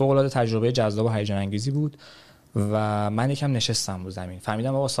فوق العاده تجربه جذاب و هیجان انگیزی بود. و من یکم نشستم رو زمین،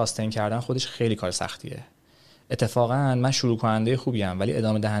 فهمیدم آقا ساستین کردن خودش خیلی کار سختیه. اتفاقا من شروع کننده خوبی ام ولی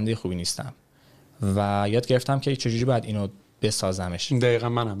ادامه دهنده خوبی نیستم و یاد گرفتم که چجوری باید اینو بسازمش. دقیقاً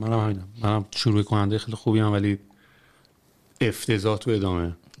منم شروع کننده خیلی خوبی ام ولی افتضاح تو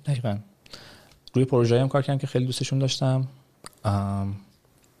ادامه. دقیقاً روی پروژه‌ام کار کردم که خیلی دوستشون داشتم،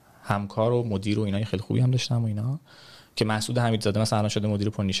 همکار و مدیر و اینا خیلی خوبی هم داشتم و اینا، که مسعود حمیدزاده مثلا الان شده مدیر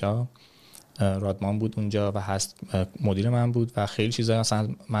پونیشا، رادمان بود اونجا و هست مدیر من بود و خیلی چیزا مثلا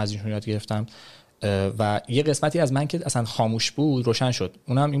من از ایشون یاد گرفتم و یه قسمتی از من که اصلا خاموش بود روشن شد.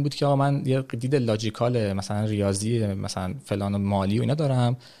 اونم این بود که آقا من یه دید لاجیکال مثلا ریاضی مثلا فلان و مالی و اینا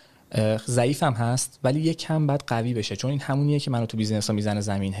دارم، ضعیفم هست ولی یک کم بعد قوی بشه، چون این همونیه که منو تو بیزنس ها میزنه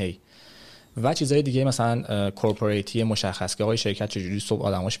زمین. هی و چیزای دیگه مثلا کورپوریتی مشخص که آقای شرکت چجوری صبح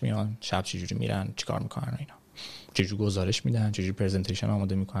آدماش میان، شب چجوری میرن، چیکار میکنن اینا، چجوری گزارش میدن، چجوری پرزنتیشن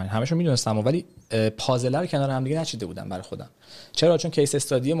آماده میکنن، همشو میدونستم ولی پازل رو کنار هم دیگه نچیده بودم برای خودم. چرا؟ چون کیس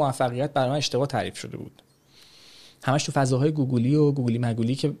استادی موفقیت برای من اشتباه تعریف شده بود، همش تو فضاهای گوگلی و گوگلی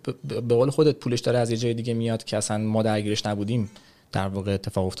مگولی که به قول خودت پولش داره از یه جای دیگه میاد که اصلا ما درگیرش نبودیم در واقع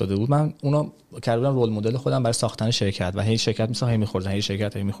اتفاق افتاده بود. من اونو کردم رول مدل خودم برای ساختن شرکت و هی شرکت میساخت، هی می‌خوردن، هی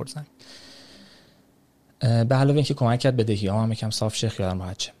شرکت هی می‌خوردن. به علاوه اینکه کمک کرد بدهی‌هام هم یکم صاف شه، خیالم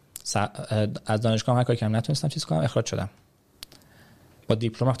راحت شه. از دانشگاه هم کاری کردم نتونستم چیز کنم، اخراج شدم. با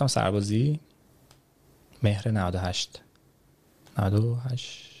دیپلم رفتم سربازی مهر 98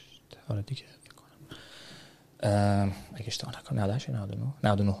 آره دیگه فکر کنم اگه اشتباه نکنم 98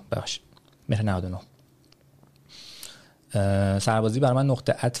 99 ببخشید مهر 99. سربازی برای من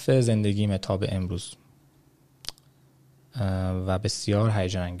نقطه عطف زندگیمه تا به امروز و بسیار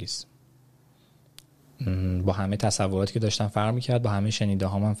هیجان انگیز. با همه تصوراتی که داشتم فرق می‌کرد، با همه شنیده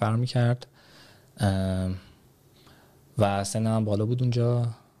هام هم فرق می‌کرد و سنم بالا بود اونجا.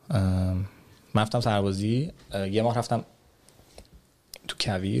 من رفتم سربازی، یه ماه رفتم تو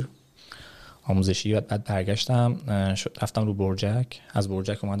کویر آموزشی، بعد برگشتم رفتم رو برجک، از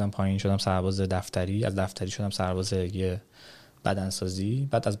برجک اومدم پایین شدم سرباز دفتری، از دفتری شدم سرباز یه بدنسازی،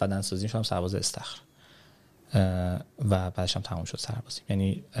 بعد از بدنسازی شدم سرباز استخر و بعدش هم تموم شد سربازی.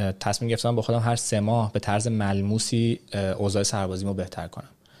 یعنی تصمیم گرفتم با خودم هر 3 ماه به طرز ملموسی اوضاع سربازیمو بهتر کنم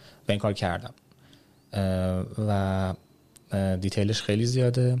و این کار کردم و دیتیلش خیلی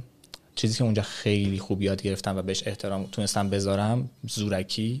زیاده. چیزی که اونجا خیلی خوب یاد گرفتم و بهش احترام تونستم بذارم،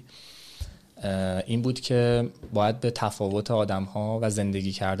 زورکی، این بود که باید به تفاوت آدم‌ها و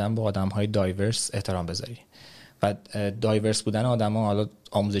زندگی کردن با آدم‌های دایورس احترام بذاری و دایورس بودن آدم‌ها، حالا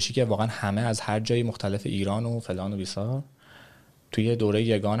آموزشی که واقعا همه از هر جای مختلف ایران و فلان و بیسار، توی دوره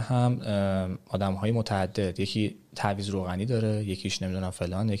یگان هم آدم‌های متعدد، یکی تعویض روغنی داره، یکیش نمیدونم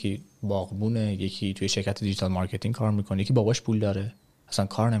فلان، یکی باغبونه، یکی توی شرکت دیجیتال مارکتینگ کار میکنه، یکی باباش پول داره اصلا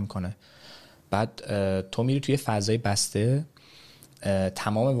کار نمیکنه. بعد تو میری توی فضای بسته،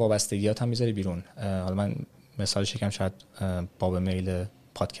 تمام وابستگیات هم میذاری بیرون. حالا من مثالش یکم شاید باب میل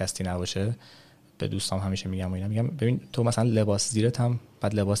پادکستی نباشه، به دوستام همیشه میگم و اینا، میگم ببین تو مثلا لباس زیرت هم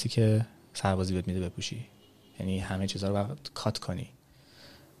بعد لباسی که سربازی بهت میده بپوشی، یعنی همه چیزا رو باید کات کنی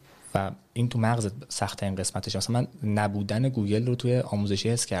و این تو مغزت سخته این قسمتش. مثلا من نبودن گوگل رو توی آموزشی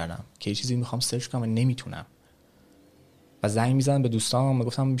حس کردم که یه چیزی میخوام سرچ کنم و نمیتونم و زنگ میزنم به دوستام و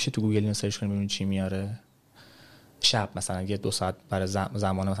گفتم میشه تو گوگل اینو سرچ کنیم ببینیم چی میاره. شب مثلا یه 2 ساعت برای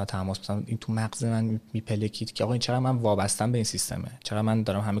زمان مثلا تماس، مثلا این تو مغز من میپلکید که آقا این چرا من وابستم به این سیستمه، چرا من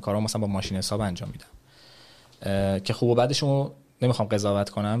دارم همه کارا مثلا با ماشین حساب انجام میدم. که خوب و بعدشو نمیخوام قضاوت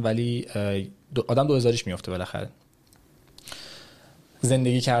کنم ولی آدم 2000ش میفته بالاخره.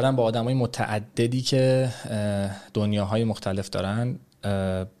 زندگی کردن با آدمای متعددی که دنیاهای مختلف دارن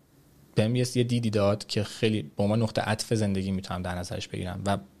بهم یه دیدی داد که خیلی به عنوان نقطه عطف زندگی میتونم در نظرش بگیرم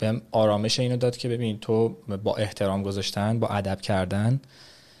و بهم آرامش اینو داد که ببین تو با احترام گذاشتن، با ادب کردن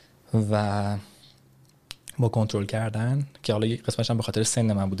و با کنترل کردن، که حالا یک قسمتش هم به خاطر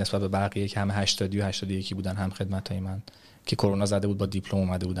سن من بود نسبت به بقیه که همه 80 و 81 بودن، هم خدمتای من که کرونا زده بود با دیپلم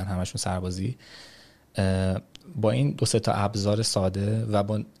اومده بودن همشون سربازی، با این 2-3 تا ابزار ساده و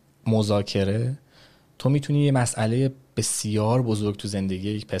با مذاکره تو میتونی یه مسئله بسیار بزرگ تو زندگی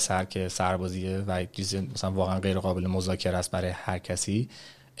یک پسر که سربازیه و چیز مثلا واقعا غیر قابل مذاکره است برای هر کسی،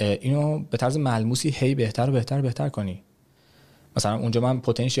 اینو به طرز ملموسی هی بهتر و بهتر و بهتر کنی. مثلا اونجا من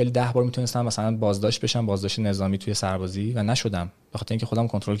پتانسیلی 10 بار میتونستم مثلا بازداشت بشم، بازداشت نظامی توی سربازی، و نشدم به خاطر اینکه خودم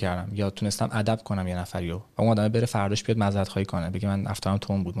کنترل کردم یا تونستم ادب کنم یه نفریو و اون آدم بره فرداش بیاد معذرت خواهی کنه، بگه من رفتارم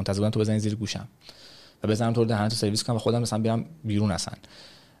تون بود، منتظر بودم تو بزنی زیر گوشم و بزنم تو دهنتو سرویس کنم و خودم مثلا بیام بیرون اصلا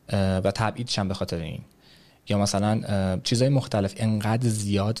و تبعید شم به خاطر این. یا مثلا چیزای مختلف انقدر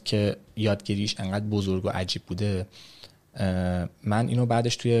زیاد که یادگیریش انقدر بزرگ و عجیب بوده. من اینو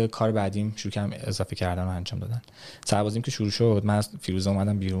بعدش توی کار بعدیم شروع کردم اضافه کردن و انجام دادن. سربازیم که شروع شد، من از فیروزه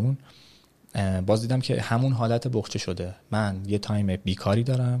اومدم بیرون، باز دیدم که همون حالت بخچه شده. من یه تایم بیکاری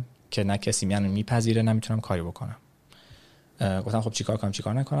دارم که نه کسی منو میپذیره نه میتونم کاری بکنم. گفتم خب چیکار کنم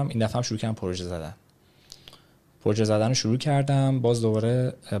چیکار نکنم. این دفعه هم شروع کردم پروژه زدن رو شروع کردم، باز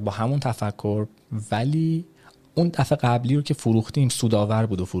دوباره با همون تفکر، ولی اون دفعه قبلی رو که فروختیم سودآور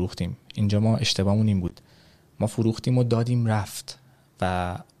بود و فروختیم. اینجا ما اشتباهمون این بود، ما فروختیم و دادیم رفت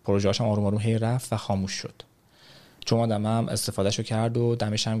و پروژه‌اش هم آروم آروم هی رفت و خاموش شد. چون آدم هم استفادهشو کرد و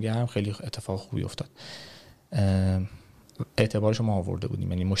دمش هم گرم، خیلی اتفاق خوبی افتاد. اعتبارشو ما آورده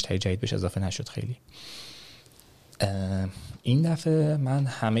بودیم، یعنی مشتری جدید بهش اضافه نشد خیلی. این دفعه من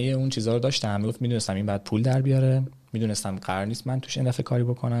همه اون چیزا رو داشتم، میدونستم این بعد پول در بیاره، میدونستم قرار نیست من توش این دفعه کاری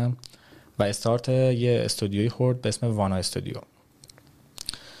بکنم و استارت یه استودیویی خورد به اسم وانا استودیو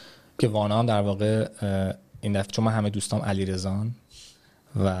که وانا هم در واقع این دفعه چون من همه دوستام علیرضان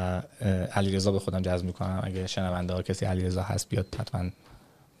و علیرضا به خودم جذب میکنم، اگه شنونده ها کسی علیرضا هست بیاد حتما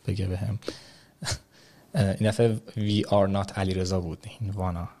بگه بهم. این دفعه we are not علیرضا بود این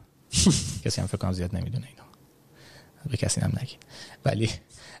وانا. کسی هم فکر کنم زیاد نمیدونه اینو، به کسی هم نگید، ولی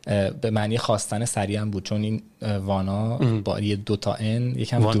به معنی خواستن سریع هم بود، چون این وانا با یه 2 تا n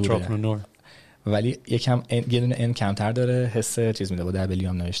یکم دوره ولی یکم یه دونه n کمتر داره، حس چیز میده، با دبلیو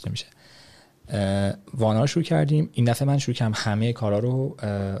هم نوشته میشه. وانا رو شروع کردیم. این دفعه من شروع کردم همه کارا رو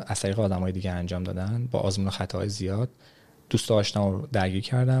از طریق آدمای دیگه انجام دادن با آزمون و خطاهای زیاد. دوست آشنا رو درگیر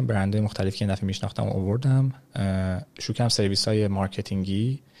کردم، برندهای مختلفی که این دفعه میشناختم آوردم، شروع کردم سرویس‌های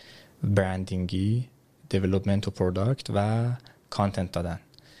مارکتینگی، برندینگی، دیولپمنت و پروداکت و کانتنت دادن.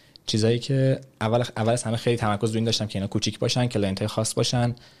 چیزایی که اول از همه خیلی تمرکز روی این داشتم که اینا کوچیک باشن، کلاینت‌های خاص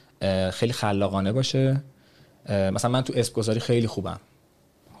باشن، خیلی خلاقانه باشه. مثلا من تو اسم گذاری خیلی خوبم.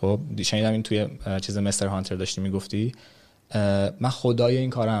 خب شنیدم این توی چیز مستر هانتر داشتی میگفتی، من خدای این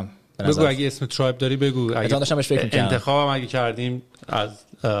کارم. بگو اگه اسم ترایب داری بگو، اگه داشتم بهش فکر می‌کردم انتخابم اگه کردیم از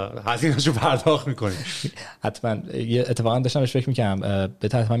هزینه‌شو پرداخت می‌کنیم. حتما اتفاقا داشتم بهش فکر می‌کردم، به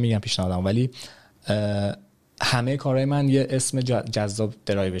حتما میگم پیشنهادم، ولی همه کارهای من یه اسم جذاب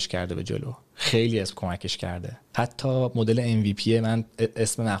درایوش کرده به جلو، خیلی اسم کمکش کرده. حتی مدل MVP من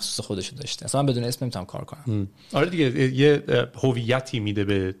اسم مخصوص خودشو داشته، اصلا من بدون اسم نمیتونم کار کنم. آره دیگه، یه هویتی میده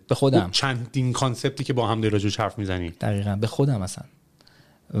به خودم، چندین کانسپتی که با هم راجعش حرف میزنی. دقیقاً به خودم مثلا.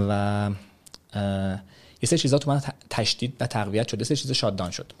 و یه سری چیزا تو من تشدید و تقویت شد، یه سری چیزا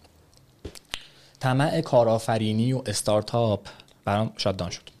شاتدان شد. طمع کارآفرینی و استارتاپ برام شاتدان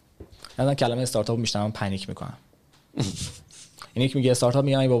شد. مثلا کلمه استارتاپ میشنم پنیک میکنم. این یکی میگه استارتاپ،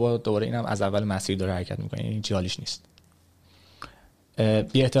 میگم ای بابا دوباره اینم از اول مسیر داره حرکت میکنه، این چی حالیش نیست.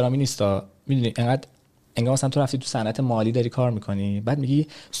 بی احترامی نیستا، میدونی انقدر انگار مثلا تو رفتی تو صنعت مالی داری کار میکنی، بعد میگی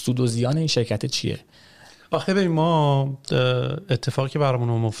سود و زیان این شرکت چیه؟ آخه ببین، ما اتفاقی که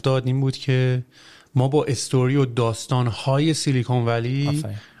برامون افتاد این بود که ما با استوری و داستان‌های سیلیکون ولی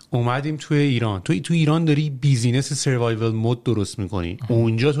اومدیم توی ایران. تو ایران داری بیزینس سروایوال مود درست میکنی،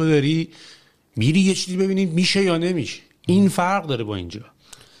 اونجا تو داری میری یه چیزی ببینید میشه یا نمیشه. این فرق داره با اینجا.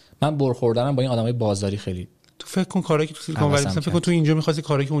 من برخوردنم با این آدمای بازاری خیلی. تو فکر کن کاری که تو سیلیکون ولی مثلا فکر کن تو اینجا می‌خواستی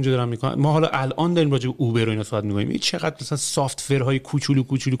کاری که اونجا دارن میکنن. ما حالا الان داریم راجع به اوبر و اینا صحبت می‌کنیم، چقدر مثلا سافت ورهای کوچولو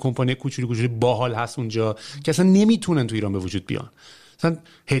کمپانی کوچولو باحال هست اونجا که اصلا نمیتونن تو ایران به وجود بیان. مثلا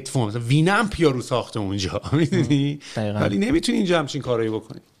هدفون، مثلا وینامپ یارو ساخته اونجا، میدونی، ولی نمیتونی اینجا همچین کارایی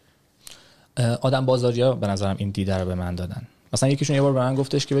بکنی. آدم بازاری‌ها به نظرم این دیده رو به من دادن. مثلا یکیشون یه بار به من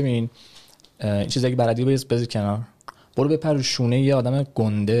گفتش که ببین این چیزی که بلدی بذار کنار، برو بپر رو شونه یه آدم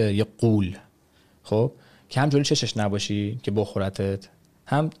گنده، یه غول، خب که هم جلوی چشش نباشی که بخورتت،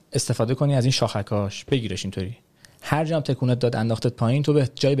 هم استفاده کنی از این شاخکاش بگیرش، اینطوری هر جا هم تکونت داد انداختت پایین، تو به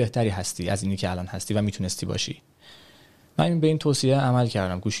جای بهتری هستی از اینی که الان هستی و میتونستی باشی. من به این توصیه عمل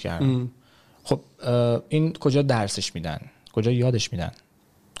کردم، گوش کردم. خب این کجا درسش میدن، کجا یادش میدن،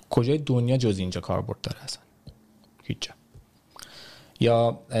 کجای دنیا جز اینجا کاربرد داره اصلا؟ هیچ جا.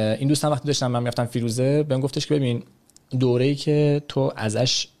 یا این دوستان وقتی داشتم من میرفتم فیروزه بهم گفتش که ببین دوره‌ای که تو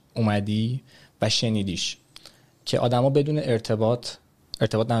ازش اومدی و شنیدیش که آدما بدون ارتباط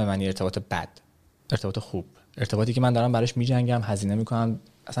نه معنی ارتباط بد، ارتباط خوب، ارتباطی که من دارم براش میجنگم، هزینه میکنم،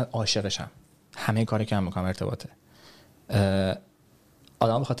 اصلا عاشقشم، همه کاری که من میکنم ارتباطه.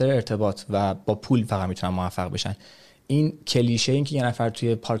 آدما به خاطر ارتباط و با پول فقط میتونن موفق بشن. این کلیشه، این که یه نفر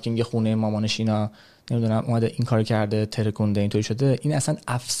توی پارکینگ خونه مامانش اینا نمیدونم اومده این کار کرده، ترکونده، اینطوری شده، این اصلا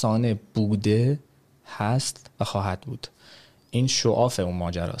افسانه بوده، هست و خواهد بود. این شعاف اون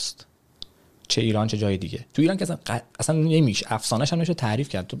ماجراست، چه ایران چه جای دیگه. تو ایران که اصلا نمیشه افسانه‌ش هم نمیشه تعریف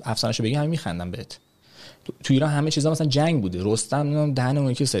کرد. تو افسانه‌شو بگی همه میخندن بهت. تو ایران همه چیزا مثلا جنگ بوده، رستم دهن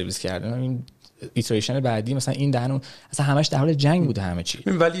اون یکی سرویس کرده، این ایتریشن بعدی مثلا این دهن اصلا همش در حال جنگ بوده همه چی.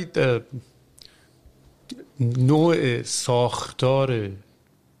 ولی نوع ساختار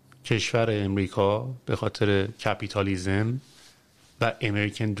کشور امریکا به خاطر کپیتالیسم و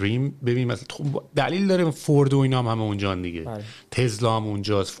امریکن دریم، ببین مثلا دلیل داره فورد و اینا هم اونجان دیگه، تسلا هم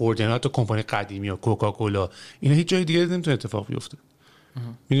اونجاست، فورد اینا تو کمپانی قدیمی ها، کوکاکولا، اینا هیچ جای دیگه نمیتونه اتفاق بیفته.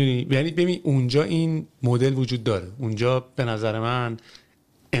 میدونی یعنی ببین اونجا این مدل وجود داره، اونجا به نظر من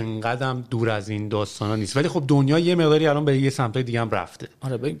انقدرم دور از این داستانا نیست. ولی خب دنیا یه مقداری الان به یه سمت دیگه هم رفته.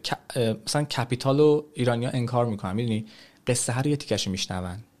 آره ببین مثلا کپیتالو ایرانیا انکار میکنن، میدونی قصه هر یه تیکش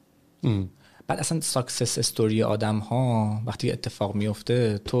میشنون. بعد اصلا ساکسس استوری آدم ها وقتی اتفاق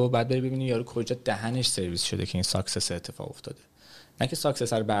میفته تو بعد بری ببینی یارو کجا دهنش سرویس شده که این ساکسس اتفاق افتاده، نه که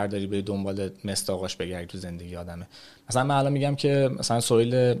ساکسس رو برداری به دنبال مستاقاش بگردی تو زندگی آدمه. مثلا من الان میگم که مثلا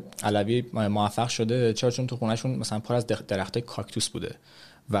سهیل علوی موفق شده چرا؟ چون تو خونهشون مثلا پر از درختای کاکتوس بوده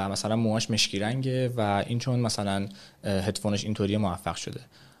و مثلا موهاش مشکی رنگه و این چون مثلا هدفونش اینطوری موفق شده.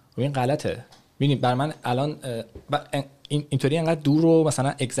 و این غلطه. ببین بر من الان اینطوری انقدر دور و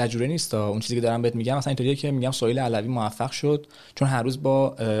مثلا اگزاجوره نیست. اون چیزی که دارم بهت میگم مثلا اینطوریه که میگم سهیل علوی موفق شد چون هر روز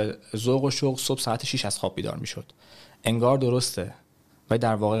با ذوق و شوق صبح ساعت 6 از خواب بیدار میشد. انگار درسته ولی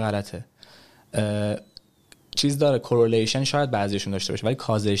در واقع غلطه. چیز داره کورلیشن شاید بعضیشون داشته باشه ولی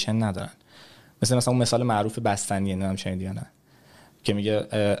کازیشن ندارن. مثلا اون مثال معروف بستنیه، نمیدونم شنیدی یا نه، که میگه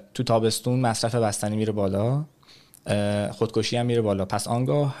تو تابستون مصرف بستنی میره بالا، خودکشی هم میره بالا، پس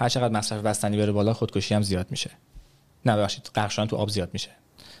آنگاه هر چقدر مصرف بستنی بره بالا خودکشی هم زیاد میشه. نه ببخشید غرق شدن تو آب زیاد میشه.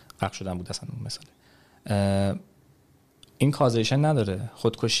 غرق شدن بود اصلا اون مثال. این کازیشن نداره.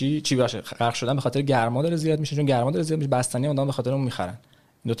 خودکشی چی باشه؟ غرق شدن به خاطر گرما داره زیاد میشه، چون گرما داره زیاد میشه، بستنی هم به خاطر اون میخرن.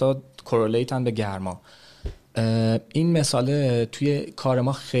 این دو تا کورلیتن به گرما. این مثال توی کار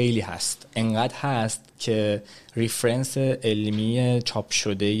ما خیلی هست، انقدر هست که ریفرنس علمی چاپ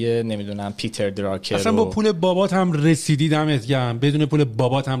شده نمیدونم پیتر دراکر اصلا با پول بابات هم رسیدی دمت گرم، بدون پول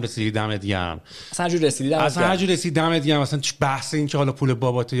بابات هم رسیدی دمت گرم، اصلا هر جور رسیدی دمت گرم، اصلا هر جور رسیدی دمت گرم. اصلا بحث این که حالا پول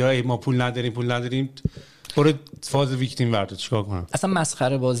بابات یا ای ما پول نداریم برو فاز ویکتیم ورد چیکار کنم؟ اصلا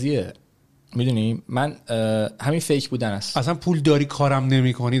مسخره بازیه. میدونی من همین فیک بودن است. اصلا پول داری کارم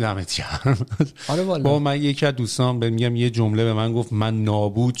نمی‌کنی دمت گرم. آره والا. با من یکی از دوستان بهم میگم یه جمله به من گفت من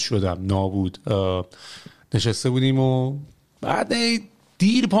نابود شدم. نشسته بودیم و بعد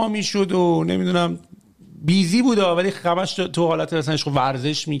دیر پا میشد و نمیدونم بیزی بود ولی خمش تو حالت مثلا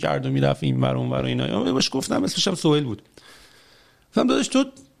ورزش میکرد و میرفت این ور اون ور اینا. بهش گفتم اسمش هم سهیل بود. گفتم داداش تو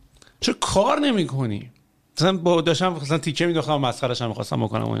چرا کار نمی‌کنی؟ مثلا با داشتم مثلا تیکه مینداختم مسخره‌اش هم می‌خواستم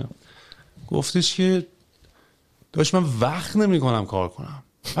بکنم و اینا. گفتش که داشت من وقت نمی کنم کار کنم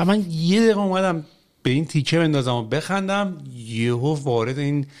و من یه دقیقه اومدم به این تیکه بندازم و بخندم، یهو وارد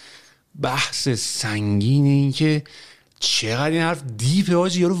این بحث سنگین این که چقدر این حرف دیپه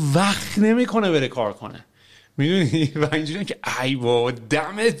آجی، یارو وقت نمی کنه بره کار کنه. میدونی و اینجوری که ای بابا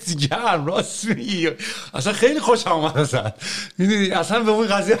دمت گرم راست میگی. اصلا خیلی خوشم اومد اصلا. میدونی اصلا به اون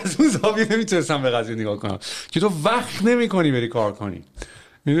قضیه از اون زاویه نمیتونستم به قضیه نگاه کنم که تو وقت نمی کنی بری کار کنی.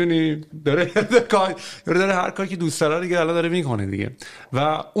 میدونی داره هر کاری که دوست داره دیگه الان داره میکنه دیگه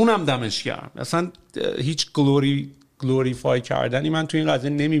و اونم دمش گرم. اصلا هیچ گلوریفای کردنی من تو این قضیه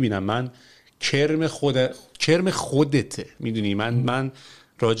نمیبینم. من کرم خودته. میدونی من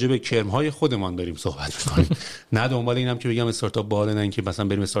راجع به کرم‌های خودمان داریم صحبت می‌کنیم. نه دنبال اینم که بگم استارتاپ باله، نه اینکه مثلا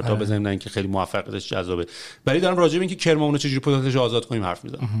بریم استارتاپ بزنیم، نه اینکه خیلی موفقیتش جذابه، ولی دارم راجع به اینکه کرممون رو چجوری پتانسیلش آزاد کنیم حرف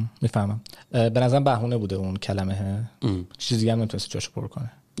میزنم. میفهمم. به نظرم بهونه بوده اون کلمه. چیزی دیگه هم نمیتونست جاشو پر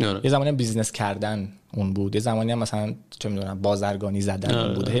کنه. یه زمانی هم بیزینس کردن اون بود، یه زمانی هم مثلا چه میدونم بازرگانی زدن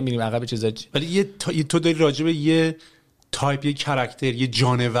اون بود. هی میریم عقب چیزا. ولی تو داری راجع به یه تایپ، یه کاراکتر، یه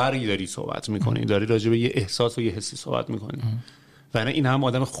جانوری داری صحبت می‌کنی، داری راجع به یه احساس و یه حسی صحبت می‌کنی. و این هم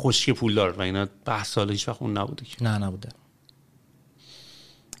آدم خشک پولدار و اینا بحث سال هیچ وقت اون نبوده که. نه نبوده.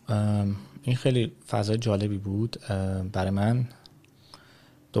 این خیلی فضای جالبی بود برای من.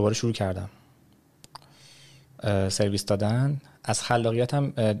 دوباره شروع کردم سرویس دادن. از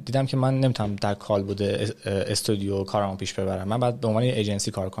خلاقیتم دیدم که من نمیتونم در کال بوده استودیو کارمو پیش ببرم. من باید به عنوان یه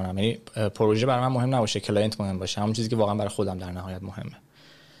ایجنسی کار کنم. یعنی پروژه برای من مهم نباشه، کلاینت مهم باشه، همون چیزی که واقعا برای خودم در نهایت مهمه.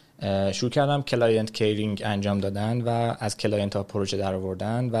 شروع کردم کلاینت کیرینگ انجام دادن و از کلاینت ها پروژه در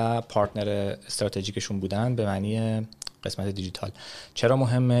آوردن و پارتنر استراتژیکشون بودن به معنی قسمت دیجیتال. چرا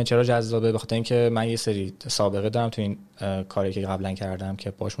مهمه؟ چرا جذابه؟ به خاطر اینکه من یه سری سابقه دارم تو این کاری که قبلا کردم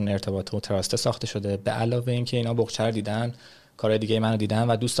که باشون ارتباط و تراسته ساخته شده، به علاوه اینکه اینا بغچه رو دیدن، کارهای دیگه منو دیدن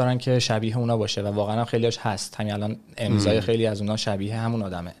و دوست دارن که شبیه اونا باشه و واقعا هم خیلیاش هست. همین الان امضای خیلی از اونا شبیه همون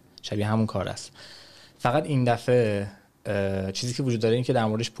آدمه، شبیه همون کار است. فقط این دفعه چیزی که وجود داره این که در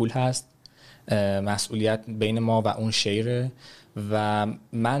موردش پول هست مسئولیت بین ما و اون شیره و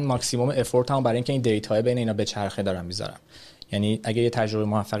من ماکسیموم افورتمو برای اینکه این دیتا بین اینا بچرخه دارم میذارم. یعنی اگه یه تجربه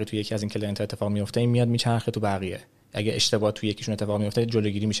موفقی توی یکی از این کلاینت اتفاق میفته، این میاد میچرخه تو بقیه. اگه اشتباه توی یکیشون اتفاق میفته،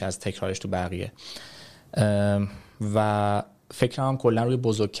 جلوگیری میشه از تکرارش تو بقیه. و فکرم کلا روی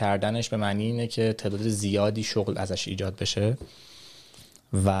بزرگ کردنش به معنی اینه که تعداد زیادی شغل ازش ایجاد بشه.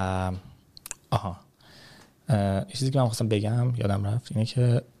 و یه چیزی که من خواستم بگم یادم رفت اینه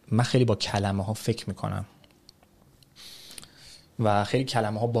که من خیلی با کلمه ها فکر میکنم و خیلی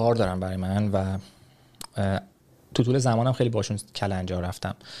کلمه ها بار دارن برای من و تو طول زمانم خیلی باشون کلنجا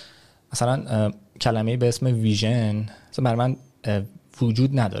رفتم. مثلا کلمه‌ای به اسم ویژن برای من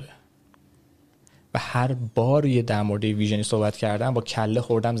وجود نداره و هر بار یه در مورد ویژنی صحبت کردم با کله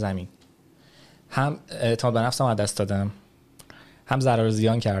خوردم زمین. هم اعتماد به نفسم از دست دادم، هم ضرر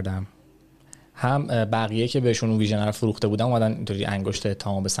زیان کردم، هم بقیه که بهشون اون ویژن رو فروخته بودم اومدن اینطوری انگشت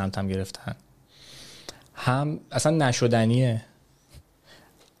اتهام به سمتم گرفتن، هم اصلا نشدنیه،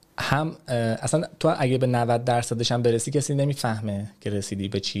 هم اصلا تو اگه به 90% هم برسی کسی نمیفهمه که رسیدی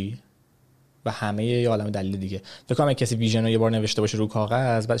به چی و همه یه عالم دلیل دیگه. فکر کنم کسی ویژن رو یه بار نوشته باشه رو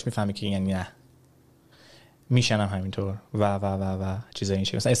کاغذ بعدش میفهمه که یعنی نه میشنم همینطور و چیزای این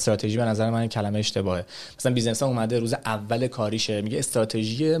شکل. مثلا استراتژی به نظر من کلمه اشتباهه. مثلا بیزنس اومده روز اول کاریشه میگه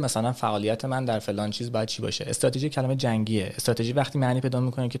استراتژی مثلا فعالیت من در فلان چیز باید چی باشه. استراتژی کلمه جنگیه. استراتژی وقتی معنی پیدا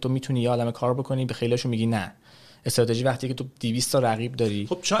میکنه که تو میتونی یه عالمه کار بکنی به خیلیشون میگی نه. استراتژی وقتی که تو 200 تا رقیب داری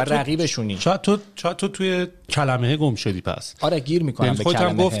و رقیبشونی. شاید تو توی کلمه گم شدی. پس آره گیر میکنم به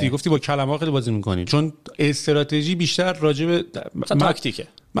کلمه. گفتی با کلمه خیلی بازی میکنی، چون استراتژی بیشتر راجع به تاکتیکه.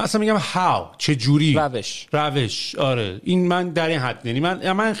 من اصلا میگم how، چه جوری، روش. آره این من در این حد، یعنی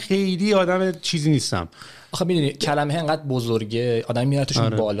من خیلی آدم چیزی نیستم. آخه میدونی کلمه اینقدر بزرگه آدم میارتشون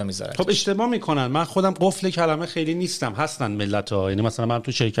بالا میذاره. خب اشتباه میکنن. من خودم قفل کلمه خیلی نیستم. هستن ملت‌ها، یعنی مثلا من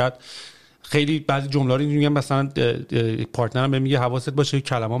تو شرکت خیلی بعضی جمله‌ها رو میگم، مثلا پارتنرم بهم میگه حواست باشه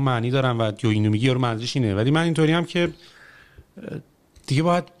کلمه‌ها معنی دارن و اینو میگی یارو منظورش اینه، ولی من اینطوری هم که دیگه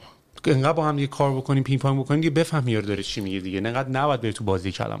باید انقدر با هم دیگه کار بکنیم، پینگ پونگ بکنیم دیگه بفهمی یارو داره چی میگه دیگه، انقدر نباید بری تو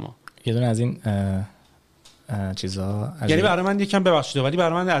بازی کلمه‌ها. یه دونه از این چیزا یعنی برای من یکم ببخشید ولی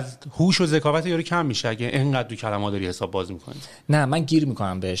برای من از هوش و ذکاوت یارو کم میشه اگه انقدر تو کلمه‌ها داری حساب باز می‌کنی. نه من گیر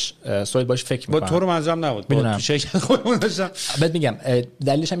میکنم بهش، سوال باش فکر میکنم. با تو رو منظورم نبود، با تو شرکت خودمون داشتم. بعد میگم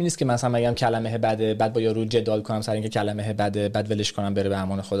دلیلش هم این نیست که مثلا بگم کلمه بده بعد با یارو جدال کنم سر اینکه کلمه بده بعد ولش کنم بره به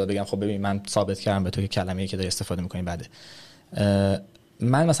امان خدا، بگم خب ببین من ثابت کردم به تو که کلمه‌ای که داری استفاده می‌کنی بده.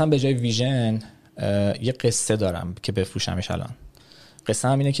 من مثلا به جای ویژن یه قصه دارم که بفروشمش الان. قصه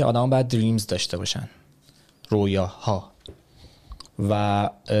هم اینه که آدما باید دریمز داشته باشن، رویاها، و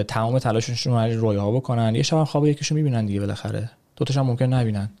تمام تلاششون رو رویاها بکنن. یه شب هم خواب یکیشو میبینن دیگه بالاخره، دو تاش هم ممکن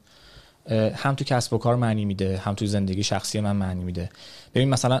نبینن. هم تو کسب و کار معنی میده، هم تو زندگی شخصی من معنی میده. ببین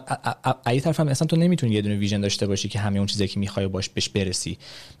مثلا ای طرف هم اصلا تو نمیتونی یه دونه ویژن داشته باشی که همه اون چیزایی که میخوای بهش برسی.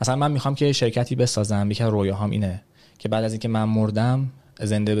 مثلا من میخوام که شرکتی بسازم، یکی از رویاهام اینه که بعد از اینکه من مردم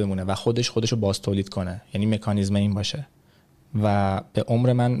زنده بمونه و خودشو باز تولید کنه، یعنی مکانیزم این باشه و به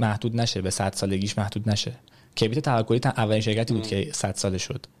عمر من محدود نشه، به 100 سالگیش محدود نشه. کبیت توکلی اولین شرکتی بود که 100 ساله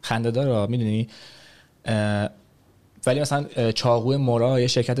شد. خنده داره میدونی، ولی مثلا چاقو مورا یه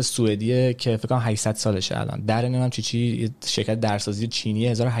شرکت سوئدیه که فکر کنم 800 سالشه الان. در نمیدونم چی شرکت درسازی چینی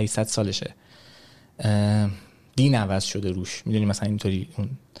 1800 سالشه. دین عوض شده روش، میدونی مثلا اینطوری اون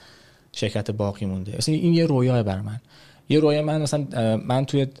شرکت باقی مونده. مثلا این یه رویاه برای من. یه رویاه من مثلا من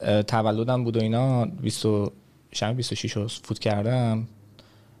توی تولدم بود و اینا 26 رو فوت کردم.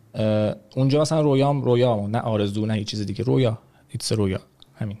 اونجا مثلا رویا نه آرزو نه هیچ چیز دیگه، رویا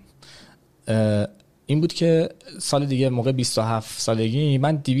همین. این بود که سال دیگه موقع 27 سالگی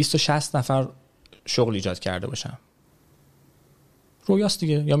من 260 نفر شغل ایجاد کرده باشم. رویاست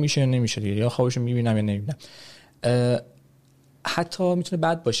دیگه، یا میشه یا نمیشه دیگه، یا خوابشو میبینم یا نمیبینم. حتی میتونه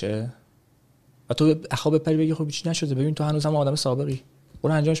بد باشه و تو خواب بپری بگی خب چی نشده، ببین تو هنوز هم آدم سابقی،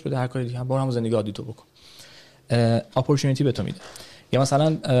 برو انجامش بده، هر کاری دیگه برو هم زندگی عادی تو بکن. اپورتونتی به تو میده. یا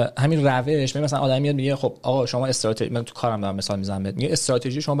مثلا همین روش، مثلا آدم میاد میگه خب آقا شما استراتژی، من تو کارم دارم مثال میزنم، میگه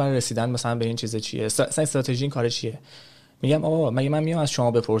استراتژی شما برای رسیدن مثلا به این چیز چیه؟ مثلا استراتژی این کار چیه؟ میگم آقا مگه من میام از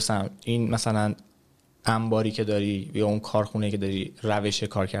شما بپرسم این مثلا انباری که داری یا اون کارخونه که داری روش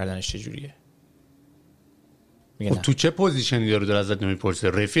کار کردنش چجوریه؟ تو چه پوزیشنی داره ازت نمیپرسه؟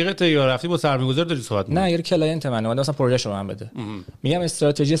 رفیقته یا رفتی با سرمایه‌گذار داری صحبت می‌کنی؟ نه یه کلاینت منه، من مثلا پروژه رو من بده. میگم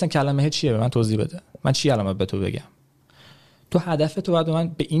استراتژی اصلا کلمه چیه؟ به من توضیح بده. من چی علامت به تو بگم؟ تو هدف تو باید من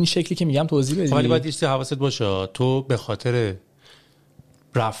به این شکلی که میگم توضیح بدی. ولی باید یه چیزی حواست باشه، تو به خاطر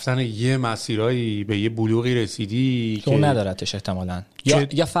رفتن یه مسیرایی به یه بلوغی رسیدی که اون ندارتش احتمالاً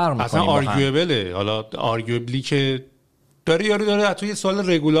یا فرق می‌کنه. اصلا آرگوئبله، حالا آرگوئبلی که داره تو یه سوال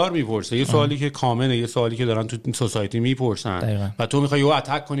رگولار میپرسه، یه سوالی که کامنه، یه سوالی که دارن تو سوسایتی میپرسن و تو میخوای یهو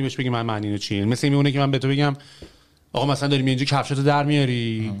اتک کنی بهش بگی من معنی اینو چیه. مثل میمونه که من به تو بگم آقا مثلا داریم اینجا کفشاتو در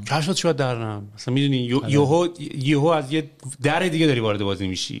میاری، کفشات چی باید درم؟ مثلا میدونی یهو از یه در دیگه داری وارد بازی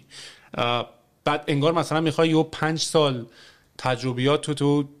میشی. بعد انگار مثلا میخوای یهو 5 سال تجربیات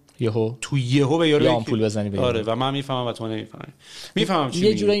تو یهو به یارو آمپول بزنی بگی. آره و من میفهمم و تو نمیفهمی. میفهمم چی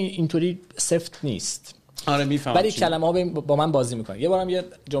یه جوری اینطوری سفت نیست. آره میفهمم. ولی کلمه ها با من بازی میکنه. یه بارم یه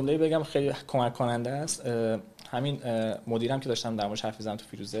جمله بگم خیلی کمک کننده است. همین مدیرم که داشتم در موردش حرف می‌زدم تو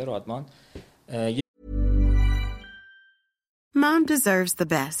فیروزه رادمان. Mom deserves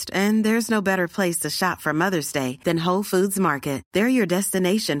the best, and there's no better place to shop for Mother's Day than Whole Foods Market. They're your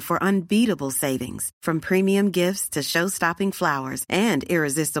destination for unbeatable savings, from premium gifts to show-stopping flowers and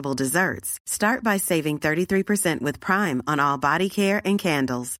irresistible desserts. Start by saving 33% with Prime on all body care and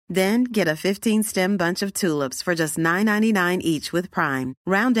candles. Then get a 15-stem bunch of tulips for just $9.99 each with Prime.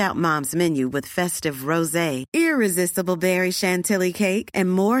 Round out Mom's menu with festive rosé, irresistible berry chantilly cake, and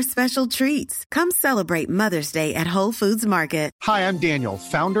more special treats. Come celebrate Mother's Day at Whole Foods Market. Hi, I'm Daniel,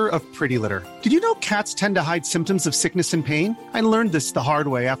 founder of Pretty Litter. Did you know cats tend to hide symptoms of sickness and pain? I learned this the hard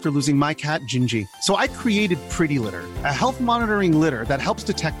way after losing my cat, Gingy. So I created Pretty Litter, a health monitoring litter that helps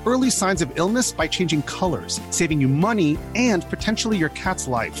detect early signs of illness by changing colors, saving you money and potentially your cat's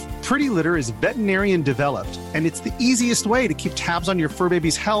life. Pretty Litter is veterinarian developed, and it's the easiest way to keep tabs on your fur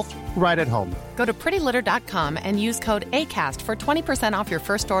baby's health right at home. Go to prettylitter.com and use code ACAST for 20% off your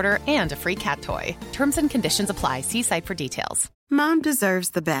first order and a free cat toy. Terms and conditions apply. See site for details. Mom deserves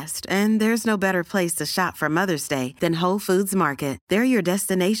the best, and there's no better place to shop for Mother's Day than Whole Foods Market. They're your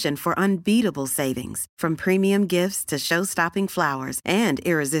destination for unbeatable savings, from premium gifts to show-stopping flowers and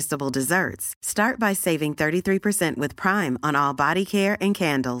irresistible desserts. Start by saving 33% with Prime on all body care and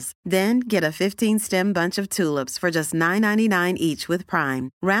candles. Then get a 15-stem bunch of tulips for just $9.99 each with Prime.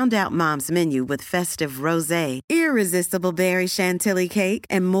 Round out Mom's menu with festive rosé, irresistible berry chantilly cake,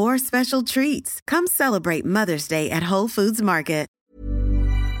 and more special treats. Come celebrate Mother's Day at Whole Foods Market.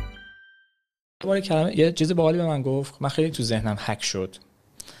 یه چیز باحالی به من گفت، من خیلی تو ذهنم هک شد.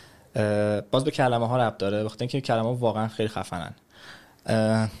 باز به کلمه ها ربط داره، وقتی که کلمه ها واقعا خیلی خفنن.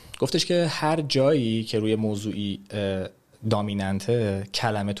 گفتش که هر جایی که روی موضوعی دامیننته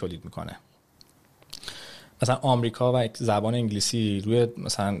کلمه تولید میکنه. مثلا آمریکا و زبان انگلیسی روی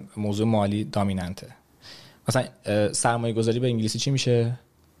مثلا موضوع مالی دامیننته. مثلا سرمایه گذاری به انگلیسی چی میشه؟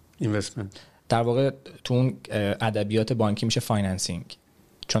 اینوستمنت. در واقع تو اون ادبیات بانکی میشه فایننسینگ،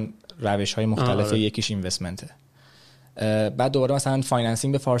 چون روش های مختلفه. یکیش اینوستمنته. بعد دوباره مثلا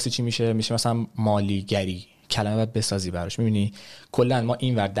فایننسینگ به فارسی چی میشه؟ میشه مثلا مالیگری. کلمه باید بسازی براش. میبینی کلا ما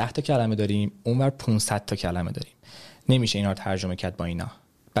اینور 10 تا کلمه داریم، اونور 500 تا کلمه داریم. نمیشه اینا رو ترجمه کرد با اینا.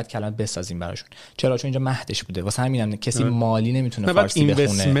 بعد کلمه بسازیم براشون. چرا؟ چون اینجا مهدش بوده. واسه همینم کسی مالی نمیتونه فارسی بخونه.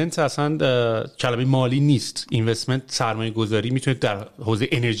 اینوستمنت اصلا کلمه مالی نیست. اینوستمنت سرمایه گذاری میتونه در حوزه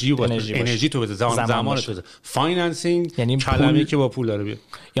انرژی باشه. انرژی تو بده، زمان تو بده. فایننسینگ یعنی کلمه‌ای که با پول داره بیاد.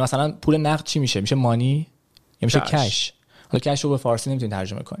 یا مثلا پول نقد چی میشه؟ میشه مانی یا میشه کش. حالا کش رو به فارسی نمیتونی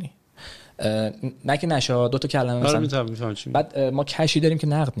ترجمه کنی. نه که نشه دو تا کلمه مثلا. بعد ما کشی داریم که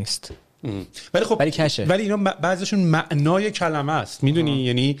نقد نیست. ولی خب کشه. ولی اینا بعضیشون معنای کلمه است. میدونی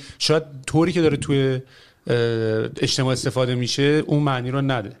یعنی شاید طوری که داره توی اجتماع استفاده میشه اون معنی رو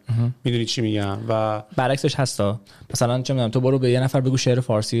نده. میدونی چی میگم؟ و برعکسش هستا. مثلا چه میدونم تو برو به یه نفر بگو شعر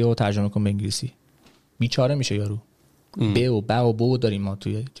فارسی رو ترجمه کن به انگلیسی، بیچاره میشه یارو. ب و ب و بو داریم ما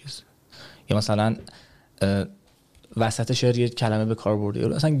توی چیز. یا مثلا وسط شعر یه کلمه به کار برده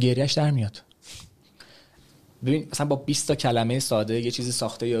یارو اصلا گریهش در میاد. ببین مثلا با 20 تا کلمه ساده یه چیزی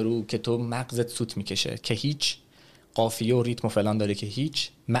ساخته یارو که تو مغزت سوت میکشه، که هیچ قافیه و ریتم و فلان داره که هیچ،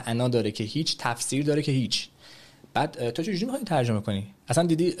 معنا داره که هیچ، تفسیر داره که هیچ. بعد تو چجوری میخوای ترجمه کنی؟ اصلا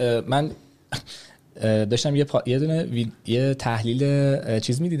دیدی من داشتم یه تحلیل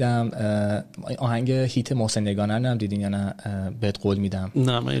چیز میدیدم، آهنگ هیت محسن نگانه رو هم دیدین یا نه؟ بهت قول میدم.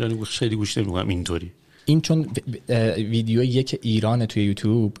 نه من ایرانی خیلی گوش نمیکنم اینطوری. این چون ویدیو یک ایران توی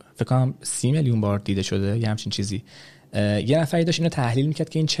یوتیوب فکر کنم 30 میلیون بار دیده شده یه همچین چیزی. یه نفری داشت اینو تحلیل میکرد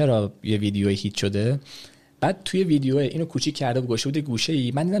که این چرا یه ویدیو هیت شده. بعد توی ویدیو اینو کوچیک کرده و گوشه بود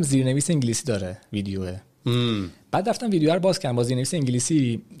گوشه‌ای. من دیدم زیرنویس انگلیسی داره ویدیو. بعد رفتم ویدیو رو باز کردم با زیرنویس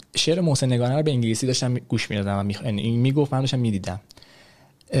انگلیسی، شعر محسن نگانه رو به انگلیسی داشتم گوش میدادم و این میگفت، من داشتم میدیدم.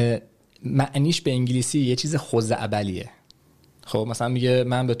 معنیش به انگلیسی یه چیز خزعبلیه. خب مثلا میگه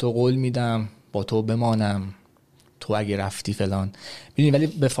من به تو قول میدم با تو بمانم، تو اگه رفتی فلان. ببین ولی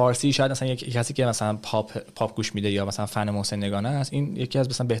به فارسی شاید مثلا یک کسی که مثلا پاپ گوش میده یا مثلا فن محسن نگانه است، این یکی از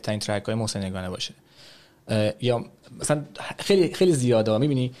مثلا بهترین ترک های محسن نگانه باشه. یا مثلا خیلی خیلی زیاده.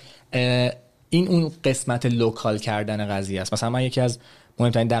 میبینی این اون قسمت لوکال کردن قضیه است. مثلا من یکی از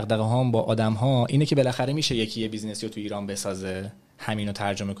مهمترین دغدغه‌هام با آدم‌ها اینه که بالاخره میشه یکی یه بیزنسی رو تو ایران بسازه، همینو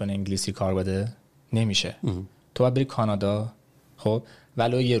ترجمه کنه انگلیسی کار بده. نمیشه. تو باید بری کانادا، خب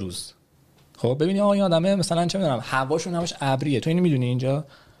ولو یه روز، خب ببینی آقا این آدمه مثلا چه میدونم هواشون همش ابریه، تو اینو میدونی اینجا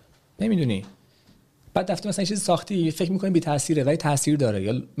نمیدونی، بعد رفتی مثلا چیزی ساختی فکر می‌کنی بی تاثیره ولی تاثیر داره،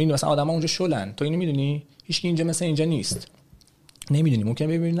 یا میدونی مثلا آدما اونجا شلن، تو اینو میدونی هیچ کی اینجا مثلا اینجا نیست، نمیدونی، ممکنه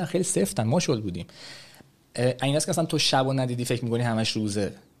ببینی نه خیلی سفتن، ما شل بودیم. این است که اصلا تو شبو ندیدی فکر می‌کنی همش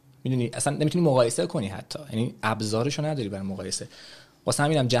روزه، میدونی اصلا نمیتونی مقایسه کنی، حتی یعنی ابزارشو نداری برای مقایسه. واسه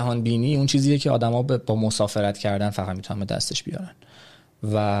همینم جهان بینی اون چیزیه که آدما با مسافرت کردن فقط میتونن دستش بیارن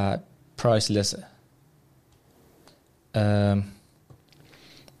و پرایسلسه.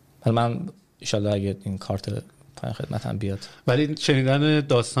 حالا من انشالله اگه این کارت پایان خدمتم بیاد. ولی شنیدن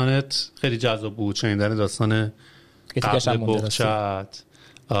داستانت خیلی جذاب بود، شنیدن داستان قبل بخشت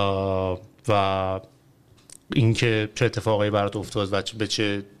و اینکه چه اتفاقایی برات افتاد و به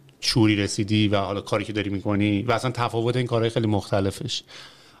چه شوری رسیدی و حالا کاری که داری میکنی و اصلا تفاوت این کارهای خیلی مختلفش.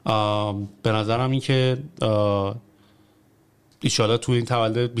 به نظرم این که ایشالا تو این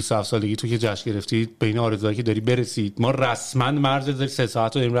تولد 27 سالگی تو که جشن گرفتی به این آرزوهایی که داری برسید. ما رسما مرز 3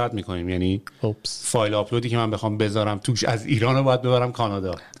 ساعت رو داریم رد میکنیم، یعنی فایل آپلودی که من بخوام بذارم توش از ایران رو باید ببرم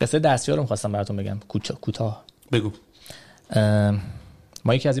کانادا. قصه دستیار رو می‌خواستم براتون بگم کوتاه. بگو.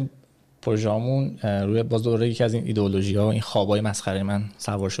 ما یکی از این پروژه‌مون روی باز دوره یکی از این ایدئولوژی‌ها، این خوابای مسخره من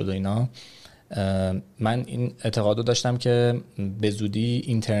سوار شد و اینا، من این اعتقادو داشتم که به زودی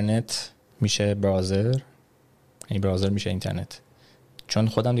اینترنت میشه براوزر، یعنی براوزر میشه اینترنت، چون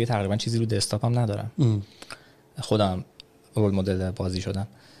خودم دیگه تقریبا چیزی رو دسکتاپم ندارم، خودم رول مدل بازی شدم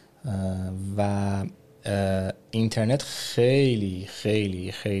و اینترنت خیلی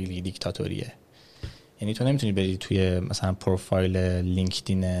خیلی خیلی دیکتاتوریه. یعنی تو نمیتونی بری توی مثلا پروفایل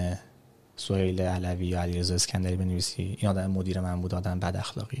لینکدین سهیل علوی یا علیرضا اسکندری بنویسی این آدم مدیر من بود، آدم بد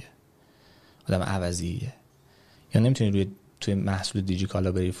اخلاقیه، آدم عوضیه. یا نمیتونی توی محصول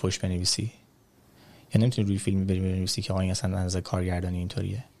دیجیکالا بری فوش بنویسی، یا نمیتونی روی فیلمی بری بنویسی که آقا این اصلا نظر کارگردانی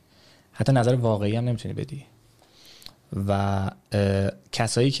اینطوریه. حتی نظر واقعی هم نمیتونی بدی. و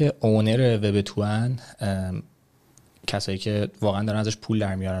کسایی که اونر وب توان، کسایی که واقعا دارن ازش پول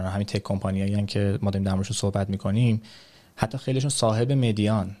در میارن، همین تک کمپانیایی ان که ما داریم در موردشون صحبت میکنیم، حتی خیلیشون صاحب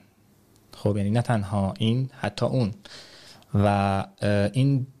مدیان، خب یعنی نه تنها این حتی اون، و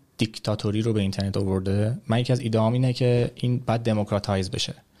این دیکتاتوری رو به اینترنت آورده. من یکی از ایده‌هام اینه که این باید دموکراتایز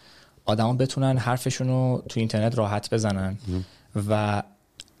بشه، آدما بتونن حرفشون رو تو اینترنت راحت بزنن و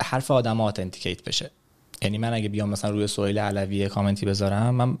حرف آدما اتنتیکیت بشه. یعنی من اگه بیام مثلا روی سهیل علوی کامنتی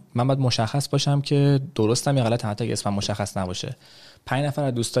بذارم، من باید مشخص باشم که درستم یا غلطم، حتی اگه اسمم مشخص نباشه. 5 نفر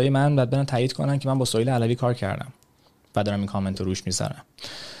از دوستای من باید برن تایید کنن که من با سهیل علوی کار کردم و دارم این کامنت رو روش میذارم.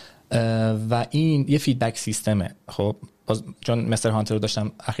 و این یه فیدبک سیستمه. خب چون مستر هانتر رو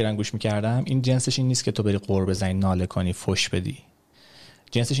داشتم اخیراً گوش میکردم، این جنسش این نیست که تو بری قور بزنی، ناله کنی، فوش بدی.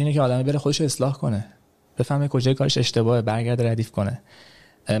 جنسش اینه که آدم بره خودش رو اصلاح کنه، بفهمه کجای کارش اشتباهه، برگرده ردیف کنه.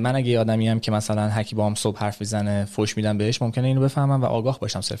 من اگه آدمیم که مثلا هکی با هم صبح حرف میزنه فوش میدم بهش، ممکنه اینو بفهمم و آگاه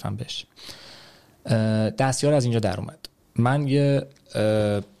باشم صرفا بهش. دستیار از اینجا در اومد. من یه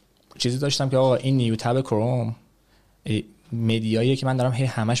چیزی داشتم که آقا این نیو تب کروم مدیاییه که من دارم هی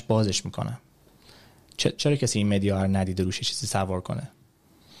همش بازش میکنم، چرا کسی این مدیا رو ندیده روش چیزی سوار کنه؟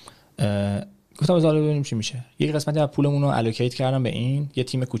 گفتم بذار ببینیم چی میشه. یک قسمتی از پولمون رو الوکیت کردم به این، یه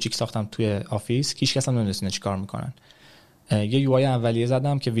تیم کوچیک ساختم توی آفیس که هیچ کس هم نمی‌دونه چیکار میکنن. یه یو آی اولیه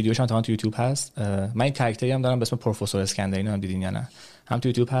زدم که ویدیوش هم تو یوتیوب هست. من این کاراکتری هم دارم به اسم پروفسور اسکندری، هم دیدین یا نه؟ هم تو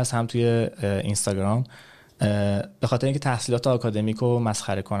یوتیوب هست هم توی اینستاگرام. به خاطر اینکه تحصیلات آکادمیکو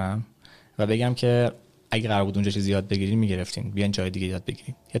مسخره کنم و بگم که اگه قرار بود اونجا چیزی یاد بگیرین میگرفتین، بیاین جای دیگه یاد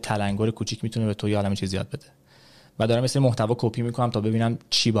بگیرین. یه تلنگر کوچیک میتونه به تو یه عالمه چیز یاد بده. و دارم مثل محتوا کپی میکنم تا ببینم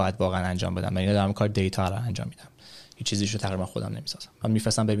چی باید واقعا انجام بدم. من دارم کار دیتا رو انجام میدم، هیچ چیزیشو تقریبا خودم نمیسازم. من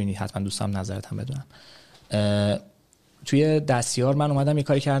میفرستم ببینید، حتما دوستام نظرت هم بدونم. توی دستیار من اومدم یه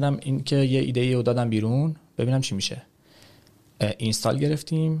کاری کردم، این که یه ایده رو دادم بیرون ببینم چی میشه. اینستال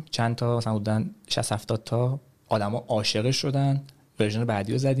گرفتیم، چند تا مثلا بودن 60 70 تا، آدما عاشقش شدن. ورژن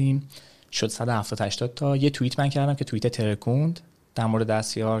بعدی رو زدیم، شد 170 80 تا. یه توییت من کردم که توییت ترکوند در مورد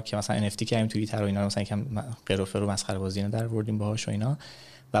دستیار که مثلا NFT کردیم توییت رو اینا، مثلا یکم قروفه رو مسخره بازی اینا در آوردیم باهاش و اینا.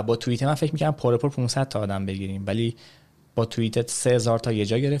 و با توییت من فکر می‌کردم پر 500 تا آدم بگیریم، ولی با توییت 3000 تا یه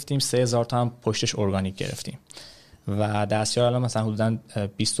جا گرفتیم، 3000 تا هم پشتش ارگانیک گرفتیم. و دستیار الان مثلا حدوداً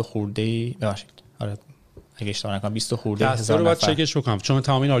 20 خورده ای ببخشید، آره اگه اشتباه نکنم 20 خورده هزار نفر. باید چکش بکنم چون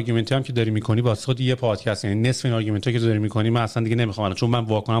تمام این آرگومنتی هم که داری میکنی واسه خود یه پادکست، یعنی نصف این آرگومنتی که داری میکنی من اصلا دیگه نمیخوام الان، چون من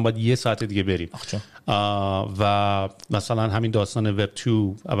واکنم باید یه ساعت دیگه بریم. و مثلا همین داستان وب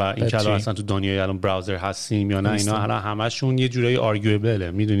 2 و این که الان اصلا تو دنیای الان براوزر هستیم یا نه، اینا همشون یه جورایی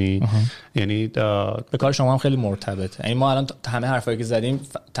آرگویبله، میدونی؟ یعنی به کار شما هم خیلی مرتبطه. یعنی ما الان همه حرفایی که زدیم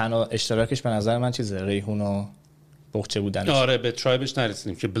تنها اشتراکش به نظر من چیزه، ریحون و بخچه بودنش. آره به ترایبش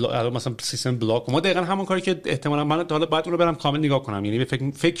نرسیدیم که الان مثلا سیستم بلاک ما دقیقاً همون کاری که احتمالاً من حالا باید اون رو برم کامل نگاه کنم، یعنی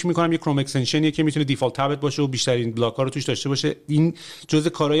فکر می‌کنم یه کروم اکستنشنیه که میتونه دیفالت تبت باشه و بیشترین بلاک‌ها رو توش داشته باشه. این جزء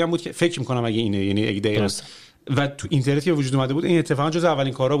کارهایی هم بود که فکر می‌کنم اگه اینه، یعنی اگه دقیقاً و تو اینترنتی که وجود اومده بود این اتفاقا جزء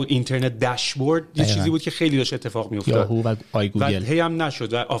اولین کارا بود. اینترنت داشبورد یه چیزی بود که خیلی داشت اتفاق میافتاد. یاهو و آی گوگل هی هم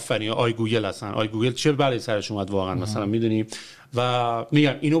نشد و آفرین آی گوگل اصلا آی گوگل چه بلایی سرش اومد واقعا مثلا میدونی. و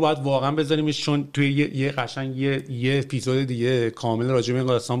میگم اینو باید واقعا بذاریمش چون توی یه قشنگ یه اپیزود دیگه کامل راجع به این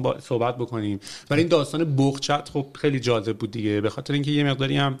داستان صحبت بکنیم. ولی این داستان بغچت خب خیلی جالب بود دیگه، به خاطر اینکه یه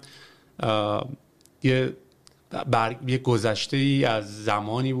مقداری هم یه گذشته ای از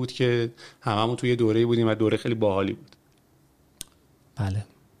زمانی بود که هممون توی دوره بودیم و دوره خیلی باحالی بود. بله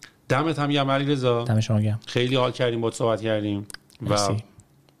دمت هم گرم علیرضا، دم شما گرم، خیلی حال کردیم باهات صحبت کردیم مرسی. و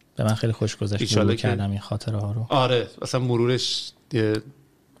به من خیلی خوش گذشت مرور کردم این خاطره ها رو. آره اصلا مرورش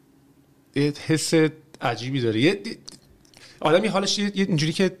یه حس عجیبی داره، یه آدمی حالش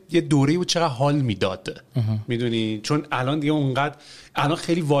اینجوری که یه دوره‌ای بود چقدر حال میداد میدونی، چون الان دیگه اونقدر الان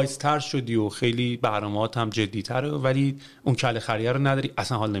خیلی وایستر شدی و خیلی برنامه‌هات هم جدی‌تره ولی اون کله خریه رو نداری،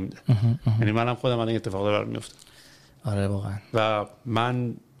 اصلا حال نمیده. یعنی منم خودم الان اتفاقی برام میفته. آره واقعا. و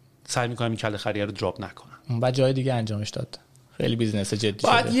من سعی می‌کنم این کله خریه رو دراپ نکنم. بعد جای دیگه انجامش داد. خیلی بیزنس جدی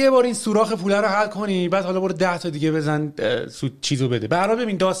شده. بعد یه بار این سوراخ پول رو حل کنی، بعد حالا برو 10 تا دیگه بزن چیزو بده. به هر حال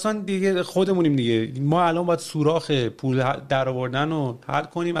ببین داستان دیگه خودمونیم دیگه، ما الان باید سوراخ پول در آوردن رو حل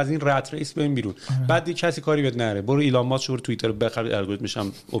کنیم، از این رت ریس بریم بیرون. بعد دیگه کسی کاری بهت نره، برو ایلان ماسک رو توییتر رو بخر، الگوریتمش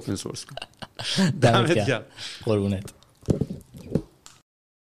هم اوپن سورس کن. دمت گرم. قربونت.